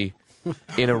laundry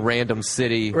in a random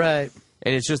city. Right.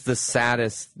 And it's just the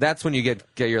saddest. That's when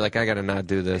you're like, I got to not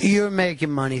do this. You're making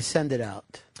money. Send it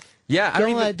out.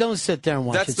 Yeah. Don't sit there and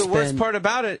watch it That's the worst part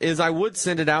about it is I would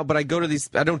send it out, but I go to these.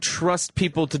 I don't trust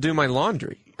people to do my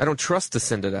laundry. I don't trust to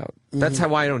send it out. That's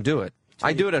why I don't do it.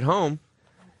 I do it at home,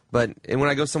 but when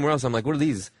I go somewhere else, I'm like, what are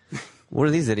these? What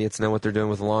do these idiots know what they're doing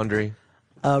with laundry?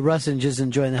 Rustin just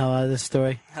enjoying the hell out of this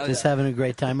story. Hell Just yeah. having a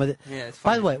great time with it. Yeah, it's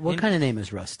By the way, what kind of name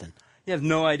is Rustin? You have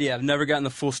no idea. I've never gotten the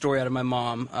full story out of my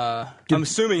mom. I'm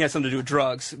assuming it has something to do with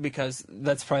drugs because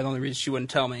that's probably the only reason she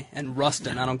wouldn't tell me. And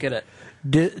Rustin, I don't get it.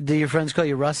 Do your friends call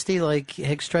you Rusty like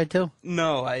Hicks tried to?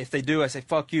 No, if they do, I say,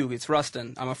 fuck you, it's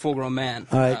Rustin. I'm a full-grown man.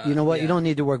 All right, you know what? You don't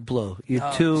need to work blue.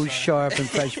 You're too sharp and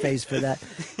fresh-faced for that.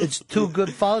 It's too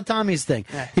good. Follow Tommy's thing.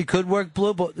 He could work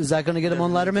blue, but is that going to get him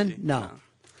on Letterman? No.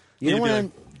 You don't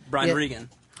want to... Brian Regan.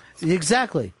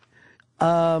 Exactly.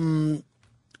 Sean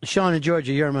in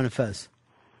Georgia, you're on Fez.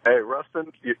 Hey,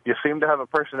 Rustin, you seem to have a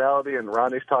personality, and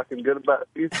Ronnie's talking good about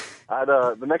you.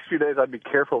 The next few days, I'd be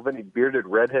careful of any bearded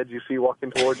redheads you see walking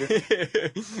towards you.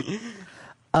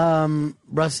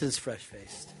 Rustin's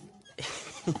fresh-faced.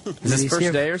 Is this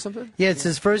first day or something? Yeah, it's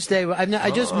his first day. I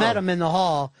just met him in the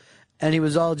hall, and he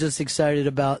was all just excited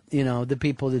about, the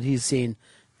people that he's seen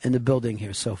in the building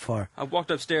here so far. I walked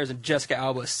upstairs and Jessica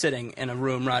Alba is sitting in a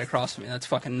room right across from me. That's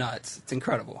fucking nuts. It's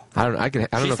incredible. I don't know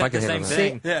if I can handle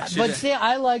that. Yeah, See,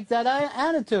 I like that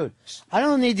attitude. I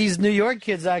don't need these New York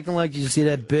kids acting like, you see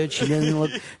that bitch? She didn't look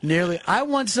nearly. I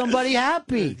want somebody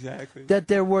happy that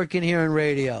they're working here in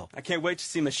radio. I can't wait to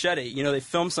see Machete. They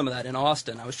filmed some of that in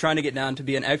Austin. I was trying to get down to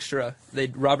be an extra.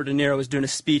 Robert De Niro was doing a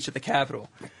speech at the Capitol.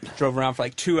 Drove around for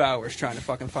like 2 hours trying to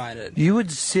fucking find it. You would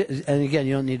sit, and again,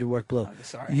 you don't need to work blue.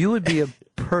 Sorry. You would be a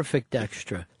perfect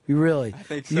extra. You really. I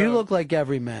think so. You look like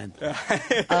every man.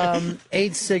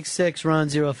 866 Ron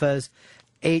Zero Fez.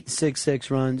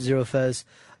 866 Ron Zero Fez.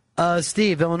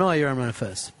 Steve, Illinois, you're on Ron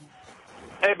Fez.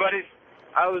 Hey, buddies.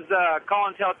 I was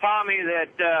calling to tell Tommy that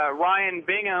Ryan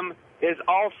Bingham is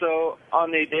also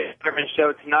on the Dave Letterman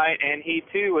show tonight, and he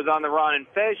too was on the Ron and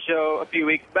Fez show a few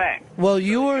weeks back. Well,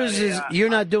 yours is, you're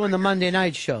not doing the Monday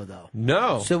night show, though.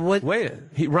 No. So what? Wait,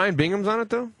 Ryan Bingham's on it,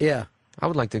 though? Yeah. I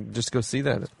would like to just go see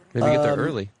that. Maybe get there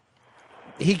early.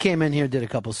 He came in here, did a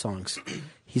couple songs.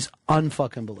 He's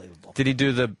unfucking believable. Did he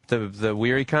do the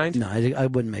weary kind? No, I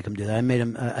wouldn't make him do that.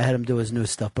 I had him do his new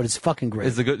stuff, but it's fucking great.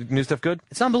 Is the new stuff good?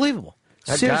 It's unbelievable.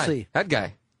 Seriously. That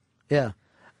guy. Yeah.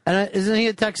 And isn't he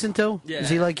a Texan, too? Yeah. Is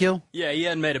he like you? Yeah, he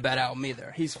hadn't made a bad album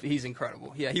either. He's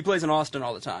incredible. Yeah, he plays in Austin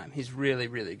all the time. He's really,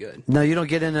 really good. No, you don't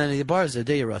get in any of the bars there,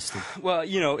 do you, Rusty? Well,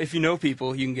 if you know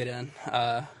people, you can get in.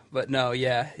 But no,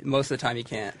 yeah, most of the time you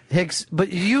can't. Hicks, but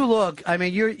you look,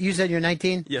 you said you're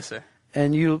 19? Yes, sir.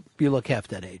 And you look half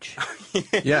that age.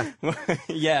 Yeah.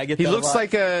 Yeah, I get He that looks a lot.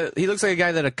 like a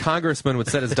guy that a congressman would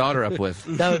set his daughter up with.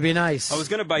 That would be nice. I was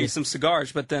going to buy you some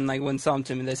cigars, but then when some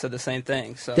to me, they said the same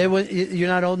thing. So You're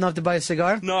not old enough to buy a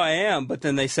cigar? No, I am, but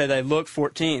then they said I look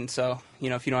 14, so,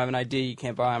 if you don't have an ID, you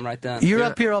can't buy them right then. You're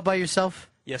up here all by yourself?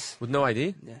 Yes. With no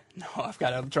ID? Yeah. No, I've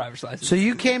got a driver's license. So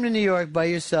you came to New York by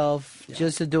yourself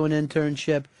just to do an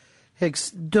internship. Hicks,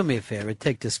 do me a favor.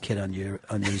 Take this kid under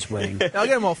his wing. I'll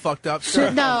get him all fucked up.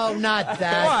 No, not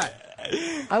that. What?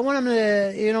 I want him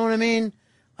to, you know what I mean?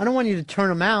 I don't want you to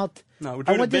turn him out. No, we're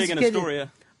doing it big in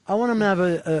Astoria. I want him to have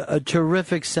a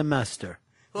terrific semester.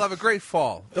 He'll have a great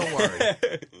fall. Don't worry.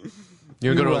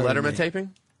 You want to go to a You Letterman me.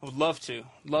 taping? I would love to.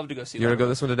 Love to go see You want to Letterman. go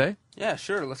this one today? Yeah,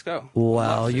 sure. Let's go.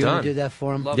 Wow, Love to. you want to do that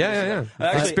for him? Love to see that.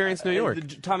 Actually, Experience New York.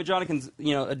 Tommy Johnigan's,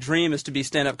 a dream is to be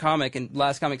stand-up comic and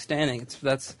last comic standing.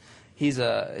 He's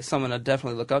someone I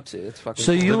definitely look up to. It's fucking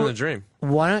So cool. you, Living the dream.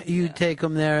 Why don't you take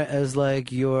him there as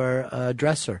like your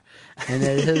dresser, and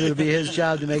then it'll be his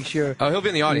job to make sure. Oh, he'll be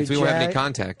in the audience. We your won't have any jack-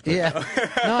 contact. but Yeah, no, I'm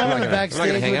I'm not gonna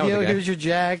backstage hang with out with you. the guy. Here's your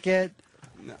jacket.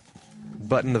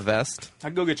 Button the vest.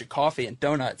 I'd go get you coffee and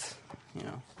donuts.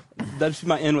 That's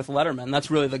my in with Letterman.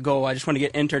 That's really the goal. I just want to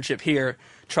get internship here.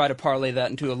 Try to parlay that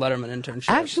into a Letterman internship.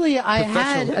 Actually, I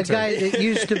had Professional a guy that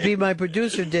used to be my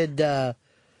producer did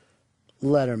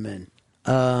Letterman.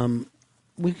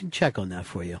 We can check on that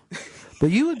for you. But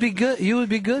you would be good. You would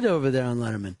be good over there on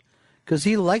Letterman because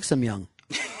he likes them young.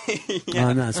 Well,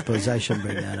 I'm not supposed I shouldn't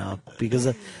bring that up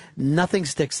because nothing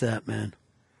sticks to that man.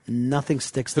 Nothing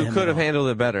sticks to Who him. could at have all. handled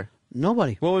it better?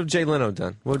 Nobody. What would have Jay Leno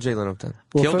done? What would Jay Leno have done?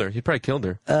 Well, Killed for- her. He probably killed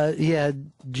her. Yeah,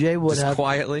 Jay would Just have.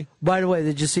 quietly. By the way,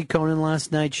 did you see Conan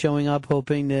last night showing up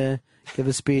hoping to give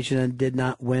a speech and then did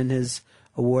not win his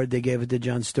award? They gave it to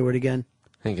Jon Stewart again.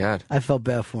 Thank God. I felt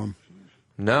bad for him.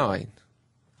 No,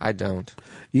 I don't.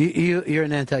 You're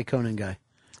an anti-Conan guy.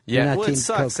 You're Yeah, not well, Team it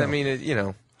sucks. Coco. I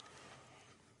mean,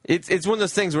 it's one of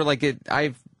those things where like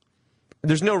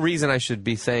there's no reason I should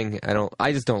be saying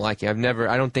I just don't like him.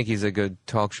 I don't think he's a good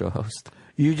talk show host.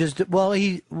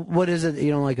 What is it that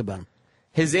you don't like about him?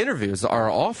 His interviews are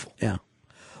awful. Yeah.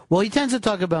 Well, he tends to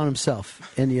talk about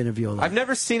himself in the interview a lot. I've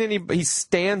never seen he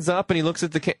stands up and he looks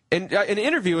at and an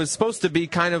interview is supposed to be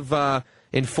kind of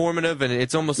informative, and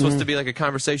it's almost supposed to be like a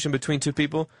conversation between two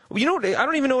people. You know, I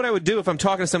don't even know what I would do if I'm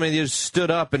talking to somebody that just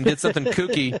stood up and did something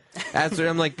kooky.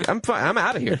 I'm like, I'm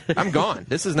out of here. I'm gone.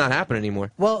 This is not happening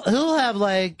anymore. Well, he'll have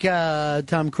like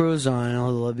Tom Cruise on, and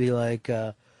he'll be like,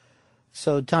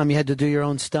 so Tom, you had to do your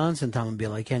own stunts? And Tom would be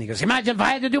like, and he goes, imagine if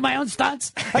I had to do my own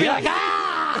stunts? I'd be like,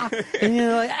 ah! And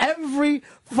like every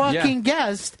fucking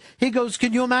guest, he goes,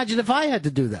 can you imagine if I had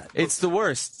to do that? It's the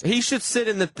worst. They should sit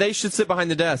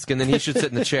behind the desk, and then he should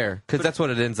sit in the chair, because that's what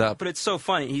it ends up. But it's so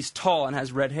funny. He's tall and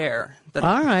has red hair.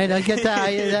 All right, I get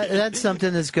that. That's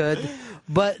something that's good.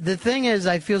 But the thing is,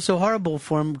 I feel so horrible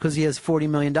for him because he has $40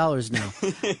 million now.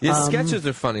 His sketches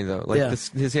are funny, though. Like yeah.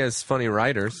 he has funny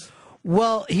writers.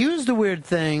 Well, here's the weird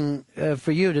thing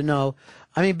for you to know.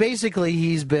 I mean, basically,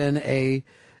 he's been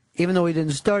even though he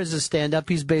didn't start as a stand-up,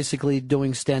 he's basically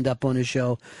doing stand-up on his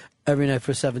show every night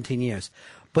for 17 years.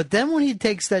 But then when he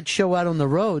takes that show out on the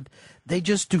road, they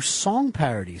just do song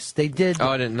parodies. They did. Oh,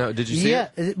 I didn't know. Did you see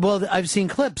it? Yeah. Well, I've seen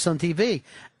clips on TV,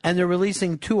 and they're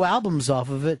releasing 2 albums off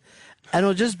of it, and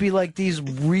it'll just be like these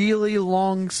really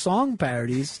long song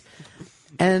parodies.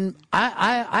 And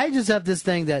I just have this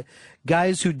thing that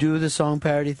guys who do the song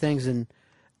parody things, and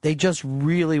they just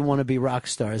really want to be rock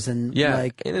stars. And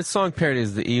and a song parody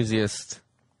is the easiest.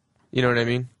 You know what I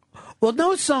mean? Well,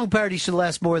 no song parody should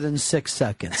last more than 6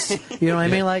 seconds. You know what I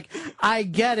mean? Like, I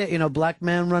get it. Black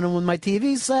man running with my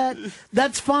TV set.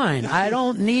 That's fine. I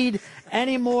don't need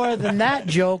any more than that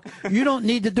joke. You don't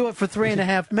need to do it for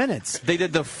 3.5 minutes. They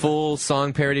did the full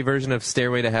song parody version of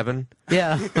Stairway to Heaven.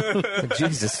 Yeah.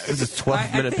 Jesus, this is a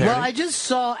 12-minute parody. Well, I just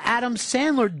saw Adam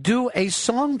Sandler do a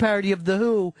song parody of The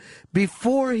Who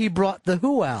before he brought The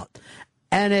Who out.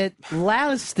 And it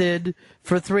lasted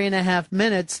for 3.5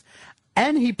 minutes.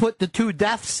 And he put the 2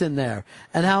 deaths in there,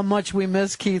 and how much we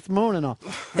miss Keith Moon and all.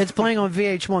 It's playing on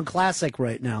VH1 Classic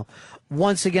right now.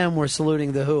 Once again, we're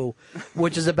saluting The Who,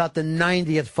 which is about the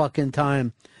 90th fucking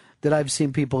time that I've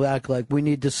seen people act like we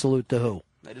need to salute The Who.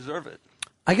 They deserve it.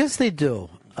 I guess they do.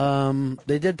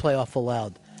 They did play awful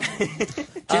loud.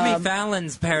 Jimmy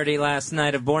Fallon's parody last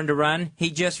night of Born to Run,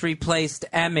 he just replaced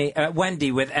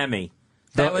Wendy with Emmy.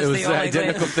 That was the only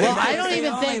identical thing. Well, I don't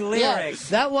even think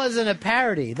that wasn't a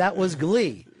parody. That was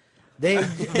Glee.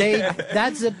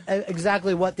 That's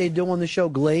exactly what they do on the show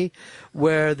Glee,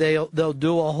 where they'll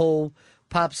do a whole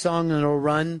pop song and it'll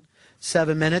run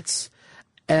 7 minutes,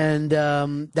 and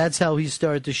that's how he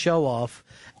started the show off.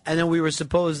 And then we were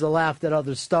supposed to laugh that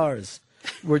other stars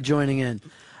were joining in.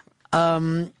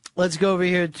 Let's go over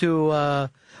here to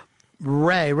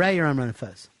Ray. Ray, you're on Run and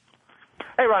Fez.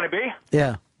 Hey, Ronnie B.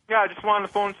 Yeah. Yeah, I just wanted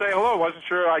to phone and say hello. Wasn't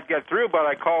sure I'd get through, but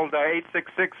I called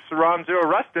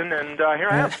 866-RON-0-RUSTIN, and here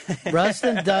I am.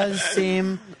 Rustin does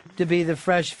seem to be the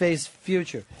fresh-faced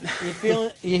future.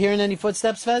 You hearing any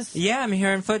footsteps, Fez? Yeah, I'm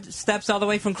hearing footsteps all the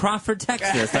way from Crawford,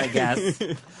 Texas, I guess.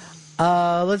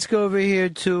 Let's go over here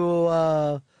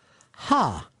to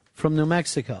Ha from New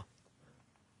Mexico.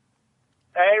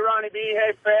 Hey, Ronnie B.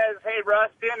 Hey, Fez. Hey,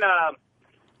 Rustin.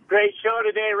 Great show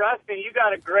today, Rustin. You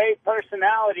got a great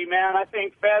personality, man. I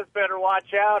think Fez better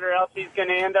watch out, or else he's going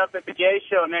to end up at the gay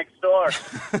show next door.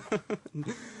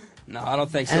 No, I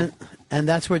don't think so. And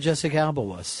that's where Jessica Alba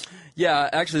was. Yeah,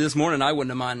 actually, this morning I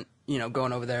wouldn't have mind,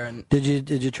 going over there and.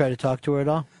 Did you try to talk to her at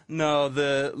all? No,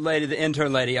 the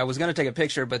intern lady. I was going to take a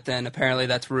picture, but then apparently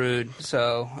that's rude,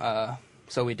 so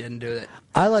we didn't do it.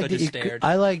 I like so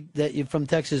I like that you're from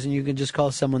Texas and you can just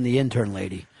call someone the intern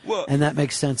lady. Well, and that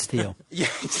makes sense to you. Yeah,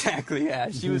 exactly.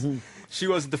 Yeah, she wasn't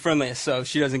the friendliest, so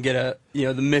she doesn't get the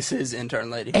Mrs.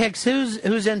 intern lady. Hicks,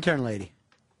 who's intern lady?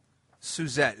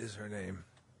 Suzette is her name.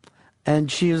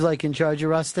 And she was like in charge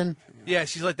of Rustin? Yeah,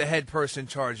 she's like the head person in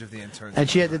charge of the interns. And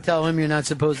she had to tell him you're not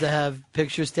supposed to have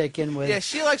pictures taken with. Yeah,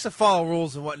 she likes to follow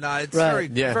rules and whatnot. It's very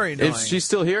annoying. Is she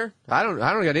still here? I don't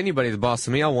got anybody the boss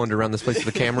of me. I'll wander around this place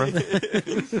with a camera.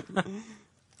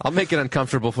 I'll make it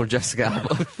uncomfortable for Jessica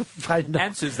Alba. I know.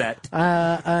 And Suzette.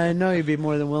 I know you'd be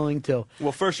more than willing to.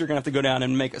 Well, first you're going to have to go down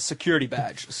and make a security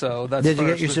badge. So that's Did you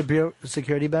get first. your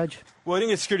security badge? Well, I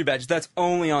didn't get a security badge. That's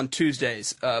only on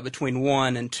Tuesdays between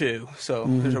 1 and 2. So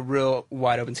Mhm. there's a real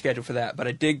wide open schedule for that. But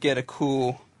I did get a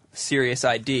cool Sirius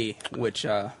ID, which...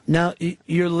 Now,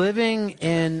 you're living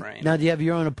in... Now, do you have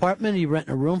your own apartment? Are you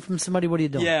renting a room from somebody? What are you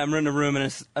doing? Yeah, I'm renting a room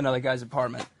in another guy's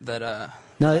apartment that...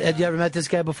 Now, had you ever met this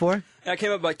guy before? I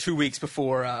came up like 2 weeks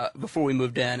before we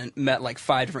moved in and met like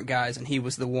 5 different guys, and he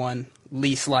was the one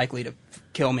least likely to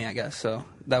kill me, I guess. So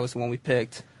that was the one we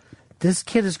picked. This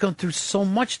kid has gone through so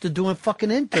much to do a fucking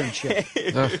internship.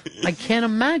 I can't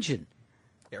imagine.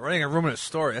 Yeah, running a room in a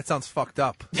store, that sounds fucked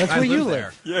up. That's I where you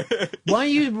there. live.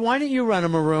 Why don't you rent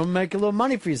him a room, make a little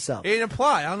money for yourself? He didn't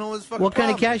apply. I don't know what's fucking What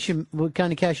kind of problem. What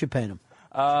kind of cash you paying him?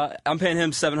 I'm paying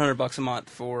him $700 a month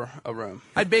for a room.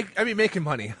 I'd be making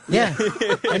money. Yeah,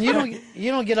 and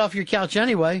you don't get off your couch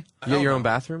anyway. You got your own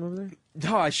bathroom over there?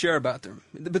 No, I share a bathroom.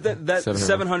 But that 700.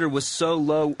 700 was so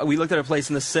low. We looked at a place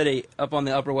in the city up on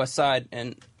the Upper West Side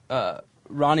in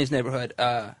Ronnie's neighborhood,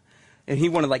 and he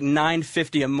wanted like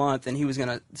 $950 a month, and he was going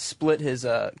to split his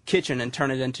kitchen and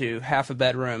turn it into half a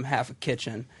bedroom, half a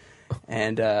kitchen.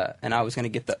 And I was going to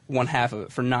get the one half of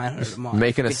it for $900 a month.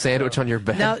 Making a sandwich on your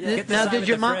bed. Now, did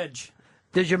your mom?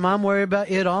 Did your mom worry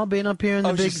about you at all being up here in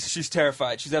the big? She's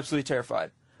terrified. She's absolutely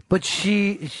terrified. But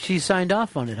she signed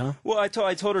off on it, huh? Well, I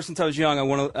told her since I was young,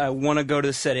 I want to go to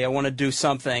the city. I want to do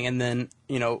something, and then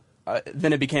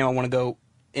then it became I want to go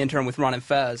intern with Ron and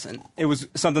Fez, and it was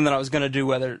something that I was going to do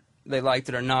whether they liked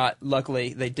it or not.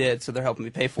 Luckily, they did, so they're helping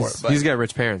me pay for it. But He's got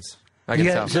rich parents. I can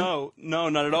tell. No,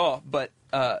 not at all. But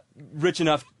richer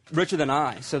than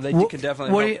I, so they could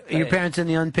definitely. What help are your pay. parents in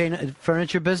the unpainted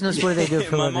furniture business? What do they do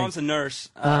for a My living? mom's a nurse,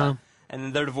 Uh-huh. and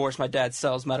then they're divorced. My dad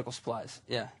sells medical supplies.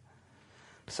 Yeah,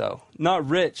 so not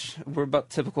rich. We're about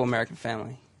typical American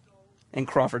family in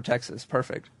Crawford, Texas.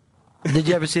 Perfect. Did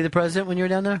you ever see the president when you were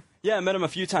down there? Yeah, I met him a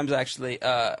few times actually.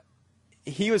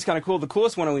 He was kind of cool. The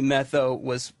coolest one we met though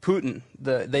was Putin.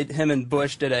 Him and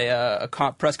Bush did a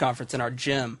press conference in our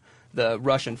gym. The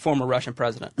former Russian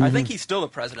president. I think he's still the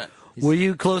president. Were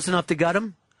you close enough to gut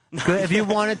him? If you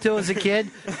wanted to as a kid,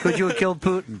 could you have killed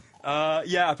Putin?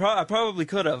 Yeah, I probably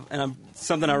could have, and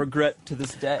something I regret to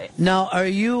this day. Now, are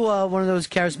you one of those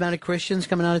charismatic Christians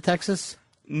coming out of Texas?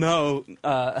 No,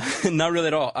 not really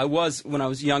at all. I was when I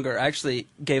was younger. I actually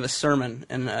gave a sermon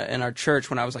in our church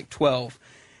when I was like 12,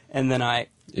 and then I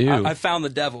found the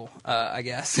devil, I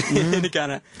guess, and it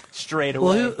kind of strayed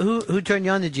away. Well, who turned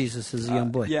you on to Jesus as a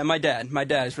young boy? Yeah, my dad. My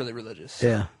dad is really religious.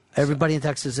 Yeah. Everybody in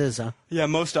Texas is, huh? Yeah,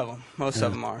 most of them. Most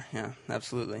of them are. Yeah,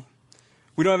 absolutely.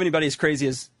 We don't have anybody as crazy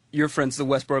as your friends, the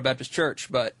Westboro Baptist Church,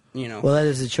 but Well, that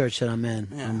is the church that I'm in.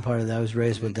 Yeah. I'm part of that. I was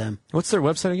raised with them. What's their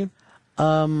website again?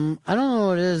 I don't know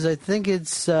what it is. I think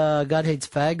it's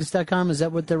GodHatesFags.com. Is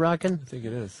that what they're rocking? I think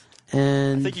it is.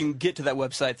 And I think you can get to that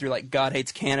website through like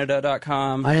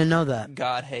GodHatesCanada.com. I didn't know that.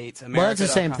 God Hates America. Well, that's the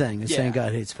same thing. It's saying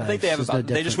God Hates Fags. I think they have There's about.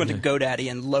 no They just went to GoDaddy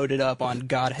and loaded up on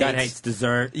God Hates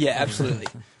Dessert. Yeah, absolutely.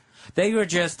 They were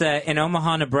just in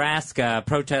Omaha, Nebraska,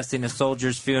 protesting a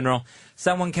soldier's funeral.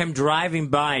 Someone came driving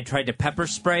by, tried to pepper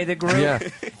spray the group. Yeah.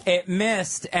 It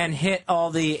missed and hit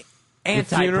all the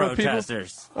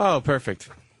anti-protesters. Oh, perfect.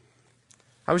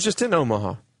 I was just in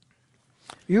Omaha.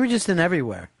 You were just in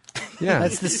everywhere. Yeah.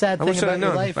 That's the sad I thing wish I'd about your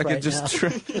known. life I could right just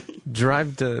now.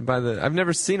 drive by the... I've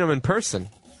never seen them in person.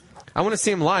 I want to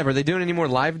see them live. Are they doing any more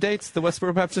live dates, the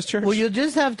Westboro Baptist Church? Well, you'll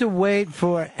just have to wait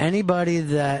for anybody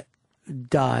that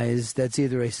dies that's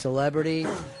either a celebrity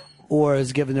or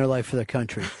has given their life for their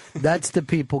country. That's the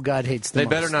people God hates the They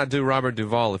most. better not do Robert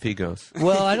Duvall if he goes.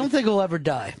 Well, I don't think he'll ever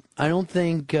die. I don't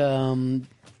think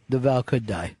Duvall could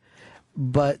die.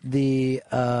 But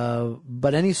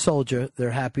but any soldier,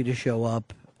 they're happy to show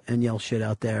up and yell shit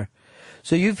out there.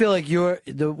 So you feel like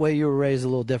the way you were raised is a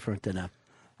little different than them.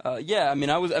 Yeah,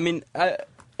 I was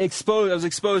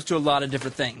exposed to a lot of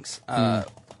different things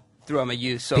throughout my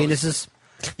youth. So Penises?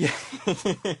 Yeah.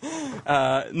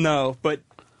 No, but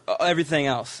everything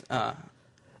else.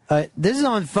 This is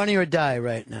on Funny or Die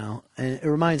right now, and it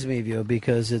reminds me of you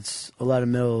because it's a lot of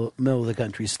middle of the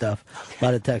country stuff, a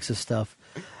lot of Texas stuff.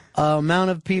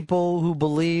 Amount of people who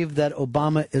believe that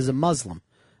Obama is a Muslim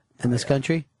in this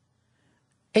country,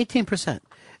 18%.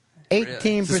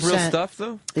 18%. Is this real stuff,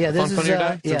 though? Yeah, this On is Funny or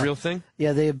Die? It's yeah. a real thing?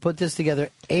 Yeah, they put this together.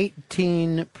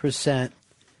 18%.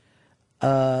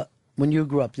 When you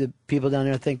grew up, did people down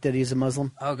there think that he's a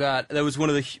Muslim? Oh, God. That was one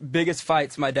of the biggest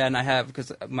fights my dad and I have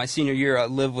because my senior year I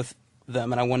lived with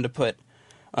them and I wanted to put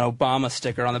an Obama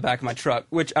sticker on the back of my truck,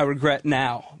 which I regret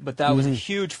now. But that was a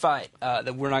huge fight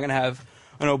that we're not going to have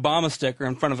an Obama sticker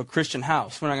in front of a Christian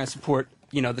house. We're not going to support,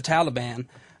 the Taliban.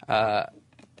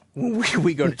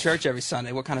 We go to church every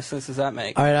Sunday. What kind of sense does that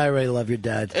make? All right, I really love your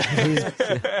dad.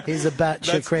 He's a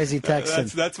batshit crazy Texan.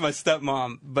 That's my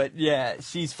stepmom. But yeah,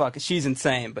 she's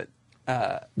insane. But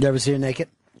you ever see her naked?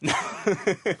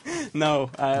 No,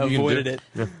 I avoided it.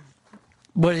 Yeah.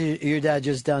 What, your dad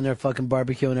just down there fucking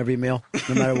barbecuing every meal,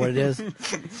 no matter what it is?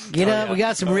 Get up, yeah. we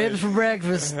got some ribs for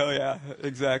breakfast. Hell yeah,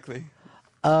 exactly.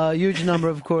 Huge number,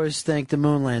 of course, think the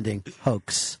moon landing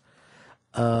hoax.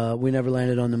 We never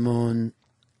landed on the moon.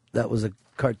 That was a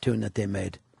cartoon that they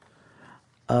made.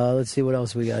 Let's see what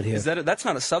else we got here. That's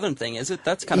not a southern thing, is it?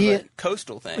 That's kind of a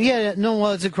coastal thing. Yeah, no,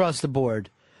 well, it's across the board.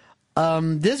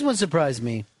 This one surprised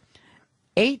me.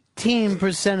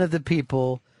 18% of the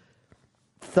people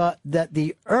thought that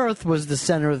the Earth was the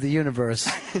center of the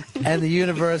universe, and the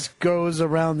universe goes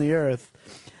around the Earth.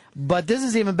 But this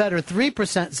is even better.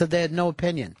 3% said they had no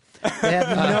opinion. They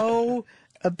had no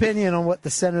opinion on what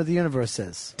the center of the universe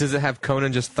is. Does it have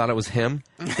Conan just thought it was him?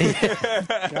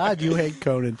 God, you hate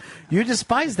Conan. You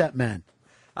despise that man.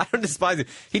 I don't despise it.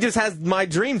 He just has my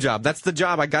dream job. That's the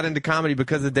job. I got into comedy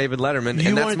because of David Letterman. You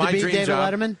and that's wanted my to be dream David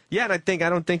job. Letterman? Yeah, and I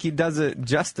don't think he does it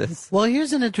justice. Well,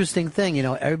 here's an interesting thing.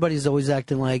 Everybody's always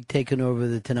acting like taking over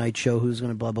the Tonight Show, who's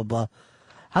going to blah, blah, blah.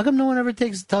 How come no one ever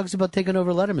talks about taking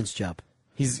over Letterman's job?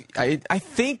 I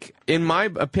think, in my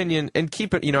opinion, and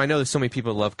keep it, I know there's so many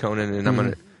people who love Conan,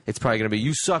 and it's probably going to be,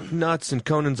 you suck nuts and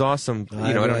Conan's awesome.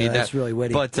 I don't need that. That's really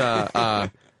witty. But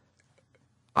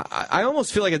I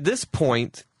almost feel like at this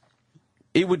point,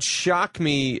 it would shock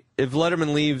me if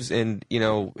Letterman leaves and,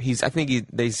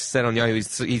 they said on Yahoo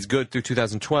he's good through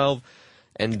 2012,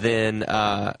 and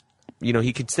then,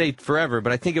 he could stay forever,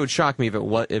 but I think it would shock me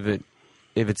if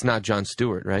it's not Jon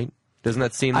Stewart, right? Doesn't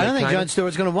that seem like I don't think Jon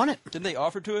Stewart's going to want it. Didn't they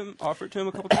offer it to him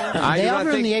a couple times? They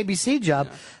offered him the ABC job.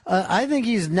 Yeah. I think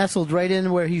he's nestled right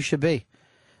in where he should be.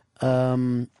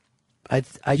 You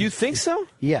think so?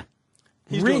 Yeah.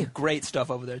 He's doing great stuff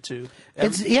over there, too.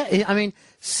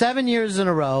 7 years in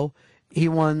a row, he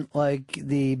won,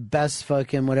 the best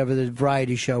fucking whatever, the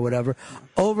variety show, whatever,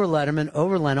 over Letterman,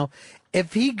 over Leno.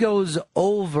 If he goes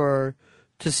over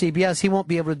to CBS, he won't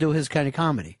be able to do his kind of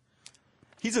comedy.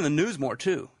 He's in the news more,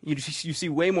 too. You see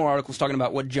way more articles talking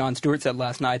about what Jon Stewart said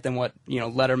last night than what,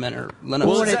 Letterman or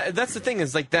Leno said. That's the thing,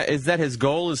 is that his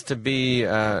goal is to be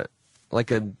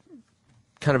like a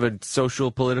kind of a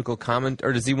social political comment,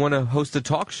 or does he want to host a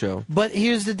talk show? But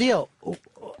here's the deal.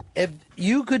 If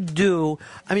you could do,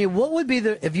 what would be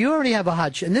if you already have a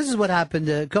hot show, and this is what happened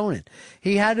to Conan.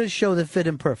 He had a show that fit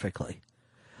him perfectly.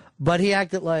 But he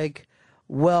acted like,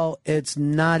 it's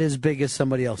not as big as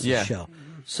somebody else's show.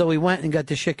 So he went and got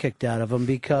the shit kicked out of him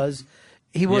because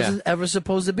he wasn't ever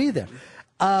supposed to be there.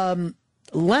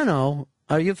 Leno,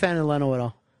 are you a fan of Leno at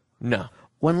all? No.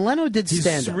 When Leno did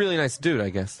stand-up... He's a really nice dude, I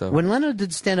guess, though. When Leno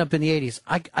did stand-up in the 80s,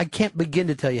 I can't begin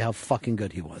to tell you how fucking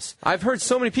good he was. I've heard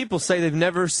so many people say they've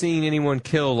never seen anyone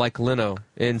kill like Leno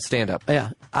in stand-up.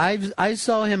 Yeah. I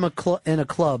saw him in a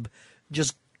club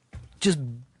just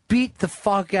beat the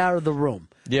fuck out of the room.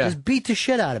 Yeah. Just beat the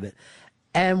shit out of it.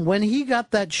 And when he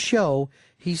got that show,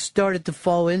 he started to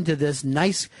fall into this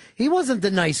nice... He wasn't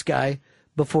the nice guy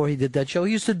before he did that show.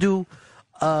 He used to do...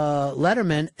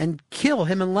 Letterman and kill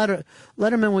him, and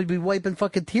Letterman would be wiping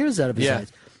fucking tears out of his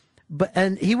eyes.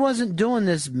 And he wasn't doing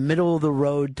this middle of the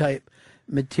road type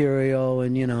material,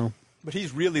 and But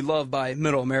he's really loved by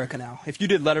middle America now. If you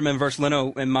did Letterman versus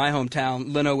Leno in my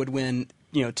hometown, Leno would win,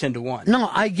 10-1. No,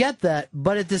 I get that,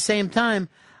 but at the same time,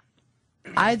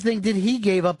 I think that he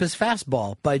gave up his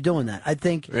fastball by doing that. I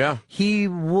think he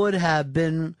would have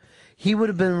been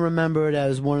remembered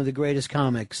as one of the greatest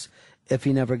comics if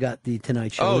he never got the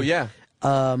Tonight Show. Oh, yeah.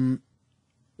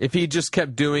 If he just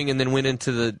kept doing and then went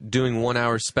into doing 1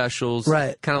 hour specials.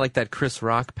 Right. Kind of like that Chris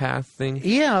Rock path thing.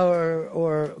 Yeah,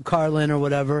 or Carlin or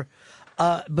whatever.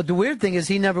 But the weird thing is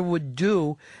he never would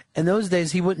do, in those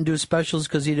days he wouldn't do specials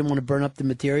because he didn't want to burn up the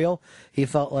material. He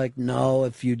felt like, no,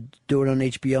 if you do it on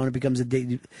HBO and it becomes a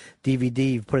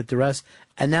DVD, you put it to rest.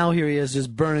 And now here he is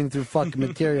just burning through fucking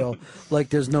material like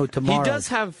there's no tomorrow. He does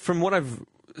have, from what I've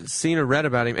seen or read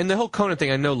about him, and the whole Conan thing,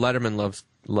 I know Letterman loves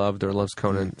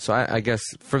Conan, so I guess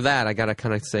for that I gotta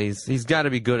kind of say he's got to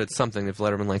be good at something if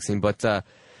Letterman likes him. But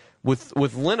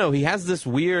with Leno, he has this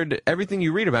weird, everything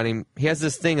you read about him, he has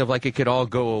this thing of like it could all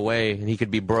go away and he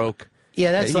could be broke.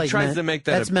 Yeah, that's he tries to make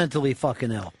that that's mentally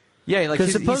fucking ill. Yeah, like he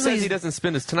says he doesn't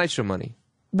spend his Tonight Show money,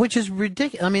 which is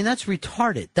ridiculous. I mean, that's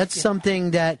retarded. That's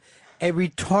something that a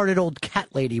retarded old cat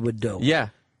lady would do. Yeah.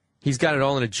 He's got it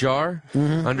all in a jar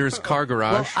under his car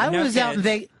garage. Well, I was out in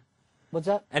Vegas. What's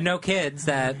that? And no kids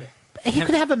that He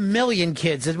could have 1 million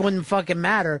kids. It wouldn't fucking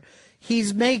matter.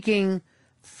 He's making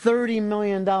 $30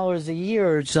 million a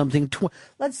year or something.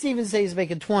 Let's even say he's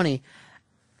making 20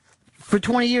 for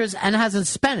 20 years and hasn't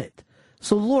spent it.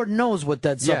 So Lord knows what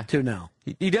that's up to now.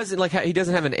 He doesn't he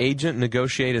doesn't have an agent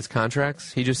negotiate his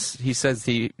contracts. He says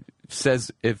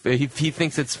if he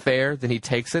thinks it's fair, then he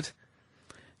takes it.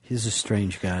 He's a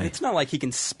strange guy. It's not like he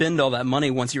can spend all that money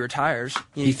once he retires.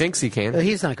 He thinks he can.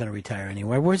 He's not going to retire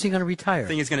anywhere. Where's he going to retire? I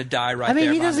think he's going to die right I mean,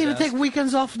 there he doesn't behind even the take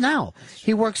weekends off now.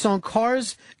 He works on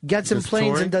cars, gets in Does planes,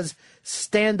 touring? and does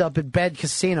stand-up at bad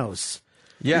casinos.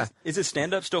 Yeah. Is his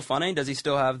stand-up still funny? Does he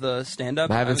still have the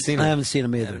stand-up? I haven't seen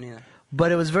him either. Haven't either.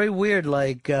 But it was very weird.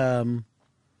 Like a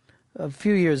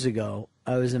few years ago,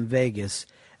 I was in Vegas,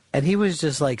 and he was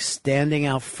just like standing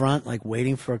out front, like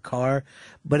waiting for a car.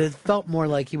 But it felt more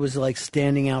like he was like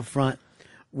standing out front,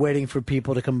 waiting for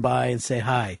people to come by and say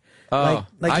hi. Oh,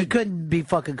 like he couldn't be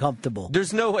fucking comfortable.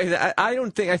 There's no way that I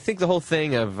don't think. I think the whole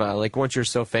thing of like once you're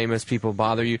so famous, people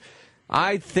bother you.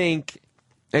 I think,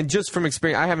 and just from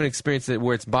experience, I haven't experienced it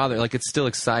where it's bothering. Like it's still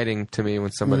exciting to me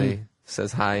when somebody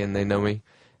says hi and they know me.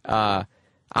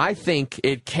 I think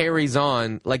it carries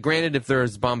on. Like, granted, if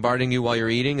there's bombarding you while you're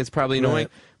eating, it's probably annoying.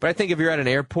 Right. But I think if you're at an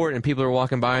airport and people are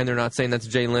walking by and they're not saying that's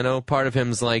Jay Leno, part of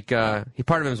him's like, part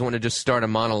of him's wanting to just start a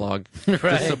monologue,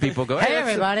 just so people go, Hey, that's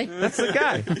everybody. that's the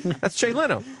guy, that's Jay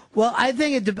Leno. Well, I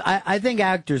think I think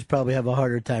actors probably have a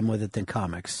harder time with it than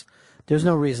comics. There's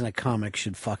no reason a comic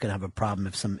should fucking have a problem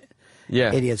if some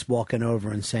idiot's walking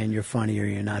over and saying you're funny or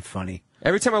you're not funny.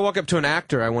 Every time I walk up to an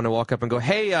actor, I want to walk up and go,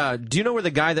 hey, do you know where the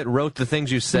guy that wrote the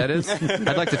things you said is?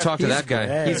 I'd like to talk to that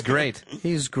guy. He's great.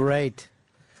 He's great.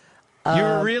 You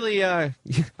were really, I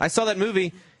saw that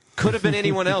movie. Could have been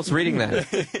anyone else reading that.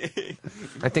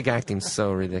 I think acting's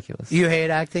so ridiculous. You hate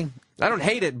acting? I don't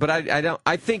hate it, but I don't.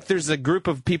 I think there's a group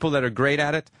of people that are great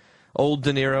at it. Old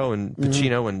De Niro and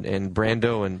Pacino and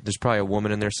Brando, and there's probably a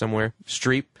woman in there somewhere.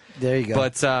 Streep. There you go.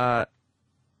 But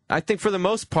I think for the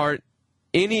most part,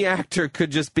 any actor could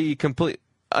just be complete.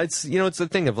 It's it's the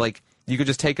thing of like you could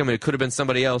just take him and it could have been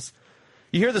somebody else.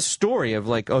 You hear the story of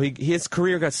like, his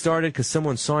career got started because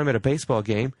someone saw him at a baseball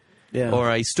game,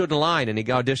 or he stood in line and he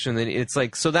got auditioned. And it's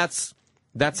like, so that's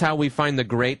how we find the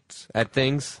great at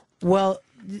things. Well,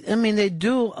 I mean, they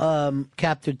do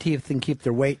cap their teeth and keep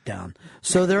their weight down.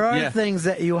 So there are things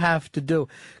that you have to do.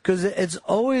 Because it's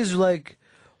always, like,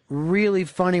 really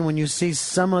funny when you see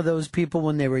some of those people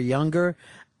when they were younger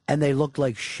and they look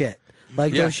like shit.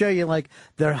 Like, they'll show you, like,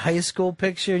 their high school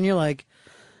picture and you're like,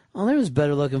 oh, there's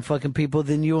better-looking fucking people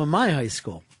than you in my high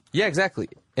school. Yeah, exactly.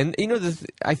 And,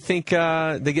 I think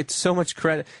they get so much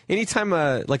credit. Anytime,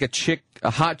 a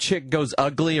hot chick goes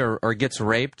ugly or gets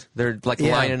raped, they're, like,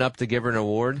 lining up to give her an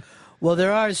award. Well,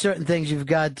 there are certain things you've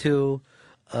got to,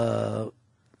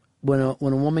 when a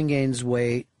woman gains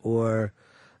weight or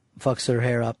fucks her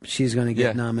hair up, she's going to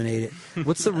get nominated.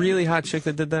 What's the really hot chick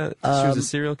that did that? She was a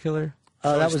serial killer?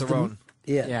 That was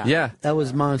that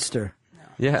was Monster.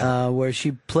 Yeah. Where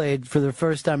she played for the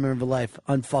first time in her life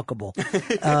unfuckable.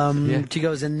 She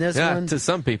goes in this one to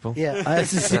some people. Yeah, I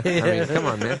mean, come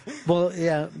on, man. Well,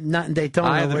 yeah, not in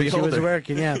Daytona where she was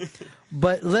working. Yeah,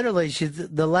 but literally,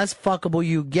 the less fuckable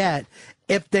you get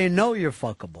if they know you're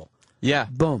fuckable. Yeah.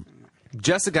 Boom.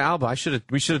 Jessica Alba.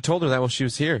 We should have told her that while she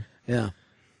was here. Yeah.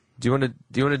 Do you want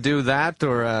to do that,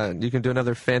 or you can do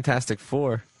another Fantastic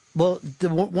Four? Well, the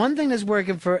one thing that's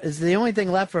working is the only thing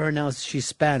left for her now is she's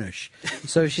Spanish.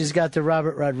 So she's got the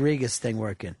Robert Rodriguez thing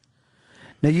working.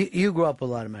 Now, you grew up with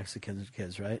a lot of Mexican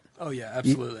kids, right? Oh, yeah,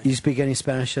 absolutely. You speak any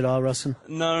Spanish at all, Rustin?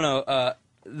 No.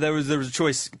 There was a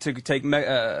choice to take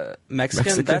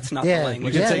Mexican. That's not the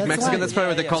language. You can take Mexican. That's probably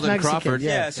what they called it in Crawford.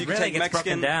 Yeah, so you could take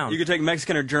Mexican. You could take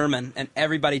Mexican or German, and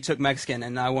everybody took Mexican,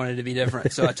 and I wanted to be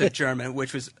different, so I took German,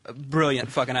 which was a brilliant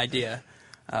fucking idea.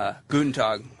 Guten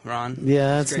Tag, Ron.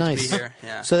 Yeah, that's it's great nice. To be here.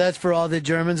 Yeah. So that's for all the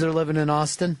Germans that are living in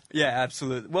Austin? Yeah,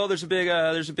 absolutely. Well, there's a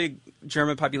big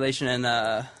German population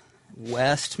in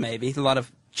West, maybe. A lot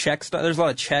of Czech stuff. There's a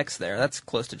lot of Czechs there. That's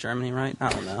close to Germany, right? I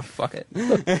don't know. Fuck it.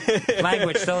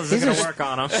 Language still isn't going to work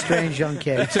on him. Strange young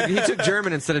kid. He took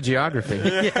German instead of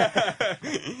geography.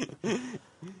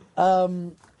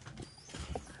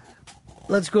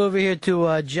 Let's go over here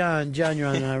to John. John, you're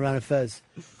on Ron and Fez.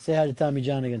 Say hi to Tommy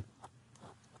John again.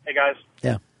 Hey, guys.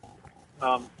 Yeah.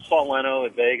 Saw Leno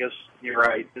at Vegas. You're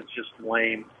right. It's just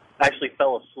lame. I actually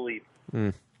fell asleep.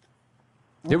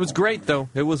 It was great, though.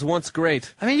 It was once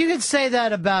great. I mean, you could say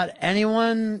that about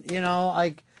anyone,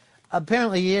 like,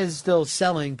 apparently he is still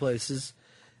selling places.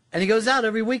 And he goes out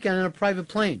every weekend in a private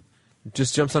plane.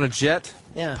 Just jumps on a jet,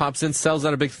 pops in, sells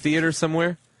out a big theater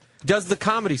somewhere. Does the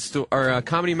comedy store or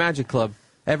Comedy Magic Club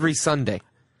every Sunday.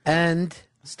 And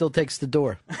still takes the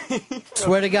door.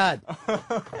 Swear to God.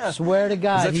 Swear to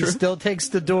God, he still takes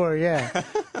the door, yeah.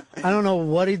 I don't know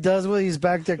what he does with it. He's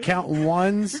back there counting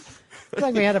ones. Looks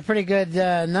like we had a pretty good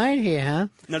night here, huh?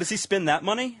 Now, does he spend that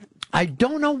money? I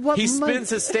don't know what He spends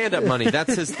his stand-up money.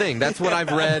 That's his thing. That's what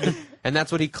I've read, and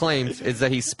that's what he claims, is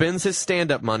that he spends his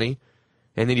stand-up money,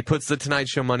 and then he puts the Tonight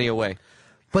Show money away.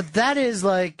 But that is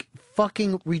like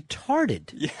fucking retarded.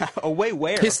 Yeah, away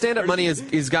where? His stand-up money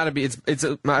is got to be.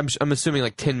 I'm assuming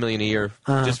like $10 million a year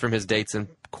just from his dates and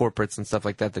corporates and stuff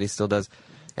like that he still does,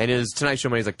 and his Tonight Show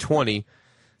money is like 20.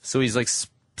 So he's like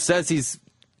says he's.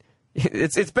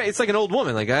 It's like an old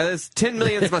woman. Like this 10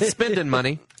 million is my spending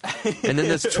money, and then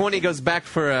this 20 goes back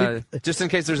for just in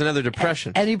case there's another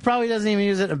depression. And he probably doesn't even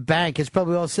use it in a bank. It's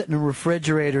probably all sitting in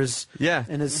refrigerators. Yeah,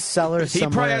 in his cellar somewhere.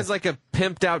 He probably has like a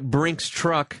pimped out Brinks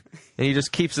truck, and he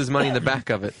just keeps his money in the back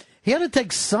of it. He ought to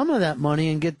take some of that money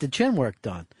and get the chin work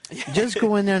done. Just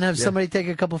go in there and have somebody take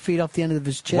a couple feet off the end of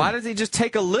his chin. Why does he just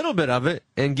take a little bit of it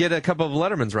and get a couple of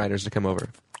Letterman's writers to come over?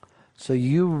 So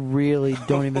you really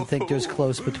don't even think there's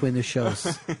close between the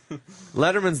shows?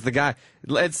 Letterman's the guy.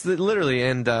 It's literally,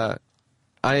 and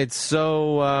it's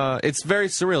very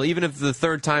surreal. Even if the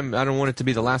third time, I don't want it to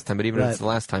be the last time, but even if it's the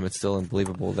last time, it's still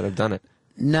unbelievable that I've done it.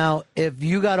 Now, if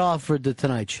you got offered the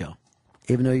Tonight Show,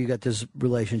 even though you got this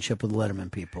relationship with Letterman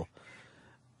people,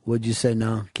 would you say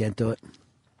no, can't do it?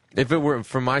 If it were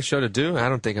for my show to do, I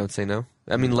don't think I would say no.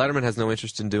 I mean, Letterman has no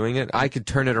interest in doing it. I could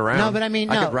turn it around. No, but I mean,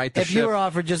 I could write the if ship. you were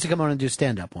offered just to come on and do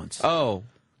stand-up once. Oh.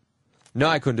 No,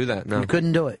 I couldn't do that. No. You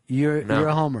couldn't do it. You're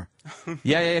a homer.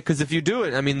 Yeah, because if you do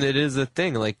it, I mean, it is a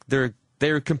thing. Like,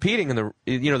 they're competing in the,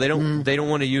 they don't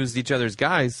want to use each other's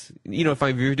guys.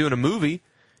 If you're doing a movie,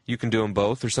 you can do them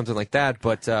both or something like that.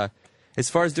 But as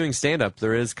far as doing stand-up,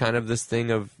 there is kind of this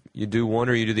thing of you do one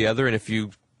or you do the other, and if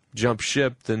you jump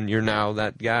ship, then you're now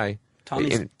that guy. And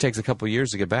it takes a couple of years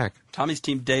to get back. Tommy's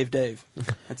team Dave.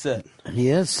 That's it. He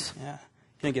is. Yeah.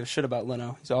 He didn't give a shit about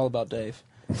Leno. He's all about Dave.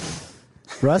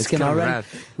 Ruskin already.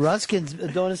 Ruskin's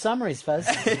doing a summaries, Fez.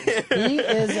 He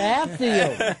is after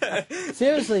you.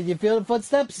 Seriously, do you feel the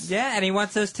footsteps? Yeah, and he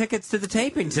wants those tickets to the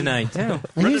taping tonight, too.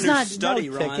 And he's not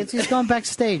tickets. He's going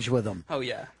backstage with them. Oh,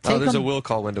 yeah. There's a will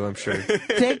call window, I'm sure.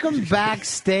 Take him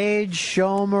backstage,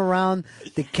 show him around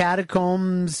the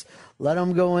catacombs, let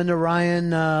him go into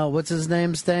Ryan, what's his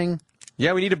name's thing?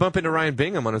 Yeah, we need to bump into Ryan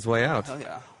Bingham on his way out. Oh,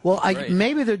 yeah. Well,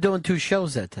 maybe they're doing two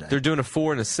shows that today. They're doing a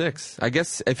 4 and a 6. I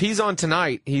guess if he's on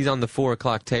tonight, he's on the 4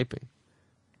 o'clock taping.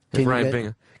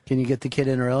 Bingham. Can you get the kid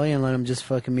in early and let him just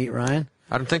fucking meet Ryan?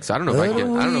 I don't think so. I don't know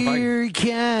if I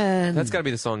can. That's got to be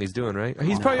the song he's doing, right?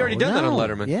 He's probably already done that on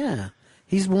Letterman. Yeah.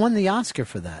 He's won the Oscar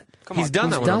for that. He's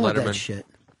done that one on Letterman. That shit.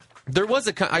 There was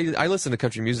I listened to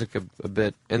country music a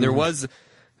bit, and there was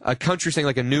a country thing,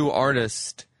 like a new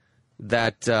artist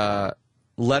that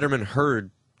Letterman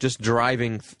heard just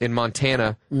driving in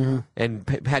Montana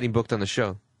and had him booked on the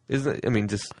show.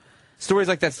 Just stories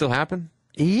like that still happen?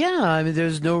 Yeah, I mean,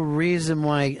 there's no reason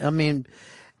why. I mean,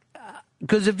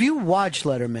 because if you watch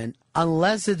Letterman,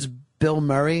 unless it's Bill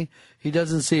Murray, he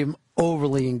doesn't seem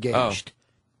overly engaged. Oh.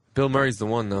 Bill Murray's the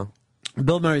one, though.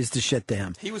 Bill Murray's the shit to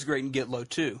him. He was great in Get Low,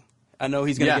 too. I know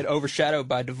he's going to get overshadowed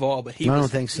by Duvall, but I don't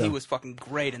think so. He was fucking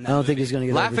great in that I don't movie. think he's going to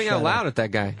get laughing out loud at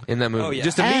that guy in that movie. Oh, yeah.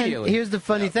 Just immediately. And here's the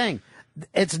funny thing.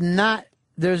 It's not,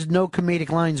 there's no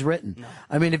comedic lines written. No.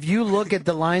 I mean, if you look at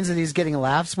the lines that he's getting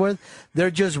laughs with,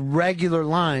 they're just regular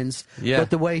lines. Yeah.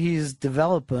 But the way he's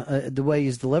the way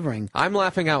he's delivering. I'm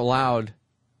laughing out loud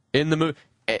in the movie.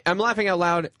 I'm laughing out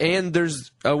loud, and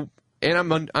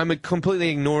I'm completely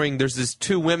ignoring. There's these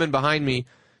two women behind me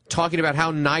talking about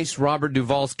how nice Robert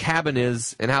Duvall's cabin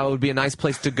is and how it would be a nice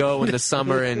place to go in the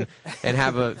summer and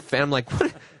have a. And I'm like,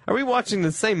 what? Are we watching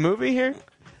the same movie here?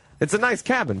 It's a nice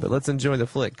cabin, but let's enjoy the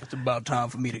flick. It's about time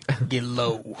for me to get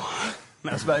low.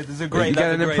 That's a great. You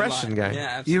got an impression guy. Yeah,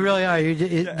 absolutely. You really are.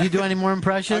 You do any more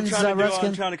impressions, Ruskin?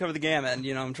 I'm trying to cover the gamut, and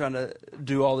I'm trying to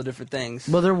do all the different things.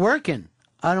 Well, they're working.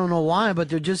 I don't know why, but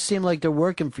they just seem like they're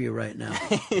working for you right now.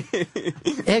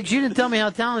 Eggs, you didn't tell me how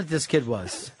talented this kid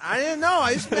was. I didn't know.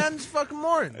 I just met him this fucking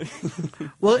morning.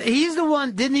 Well, he's the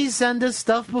one. Didn't he send us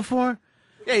stuff before?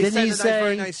 Yeah, he sent a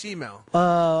very nice email.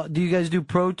 Do you guys do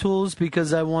Pro Tools?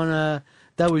 Because I want to...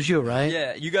 That was you, right?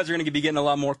 Yeah, you guys are going to be getting a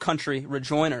lot more country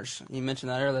rejoiners. You mentioned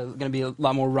that earlier. There's going to be a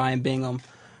lot more Ryan Bingham.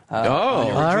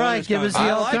 All right, give us the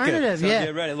alternative. So yeah,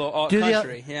 get ready, a little alt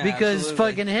country. Yeah, because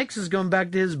absolutely. fucking Hicks is going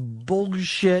back to his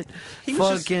bullshit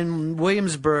fucking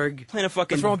Williamsburg. Playing a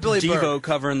fucking Devo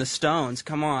cover in the Stones.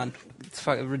 Come on. It's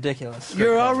fucking ridiculous.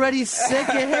 You're already sick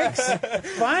of Hicks.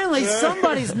 Finally,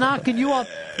 somebody's knocking you off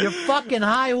your fucking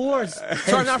high horse.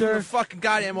 Starting off hipster. from the fucking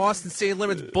goddamn Austin City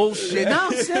Limits bullshit. No,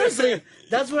 seriously.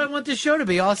 That's what I want the show to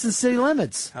be, Austin City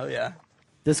Limits. Hell yeah.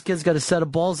 This kid's got a set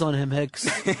of balls on him, Hicks.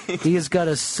 He has got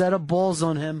a set of balls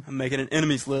on him. I'm making an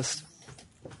enemies list.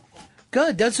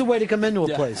 Good. That's the way to come into a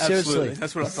Yeah, place. absolutely. Seriously.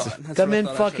 That's what I thought. That's Come what I in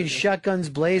thought I fucking should do. shotguns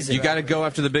blazing. You got to go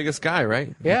after the biggest guy,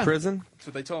 right? Yeah. In prison. That's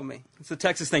what they told me. It's the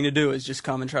Texas thing to do is just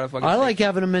come and try to fucking. I like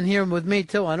having him in here with me,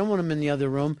 too. I don't want him in the other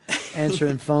room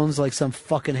answering phones like some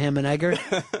fucking ham and egger.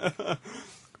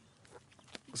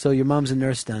 So your mom's a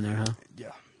nurse down there, huh?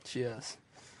 Yeah, she is.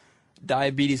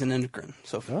 Diabetes and endocrine.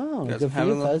 So Oh, guys good for have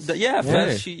you, a little- Fez. Yeah,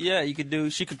 Yeah.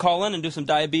 Fez, she could call in and do some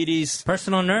diabetes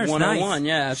Personal nurse, 101. nice.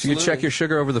 Yeah, She absolutely. could check your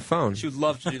sugar over the phone. She would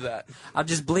love to do that. I'll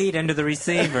just bleed into the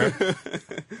receiver.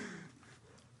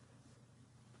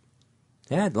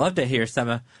 Yeah, I'd love to hear some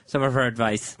of her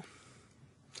advice.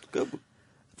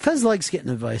 Fez likes getting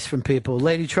advice from people.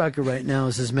 Lady Trucker right now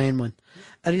is his main one.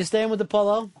 Are you staying with the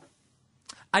Polo?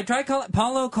 I tried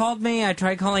Paulo called me. I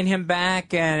tried calling him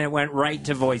back, and it went right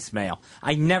to voicemail.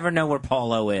 I never know where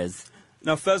Paulo is.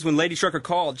 Now, Fez, when Lady Trucker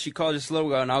called, she called just a little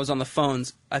ago, and I was on the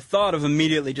phones. I thought of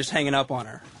immediately just hanging up on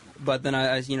her, but then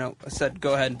I said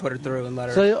go ahead and put her through and let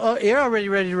her. So you're already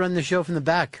ready to run the show from the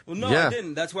back. Well, no, I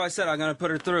didn't. That's why I said I'm going to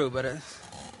put her through, but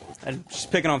I'm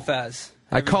just picking on Fez.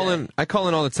 I call in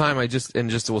all the time. I'll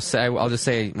just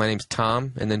say my name's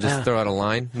Tom, and then just Yeah. throw out a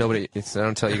line. I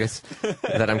don't tell you guys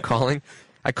that I'm calling.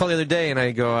 I call the other day and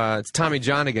I go, it's Tommy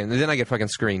John again, and then I get fucking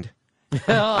screened.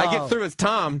 I get through as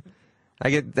Tom.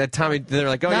 I get that Tommy. They're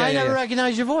like, oh now yeah, I yeah. never yeah.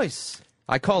 recognize your voice.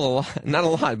 I call a lot, not a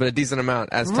lot, but a decent amount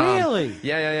as Tom. Really?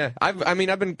 Yeah. I've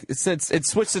been since it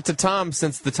switched it to Tom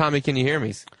since the Tommy Can You Hear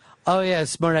Me's. Oh yeah,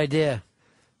 smart idea.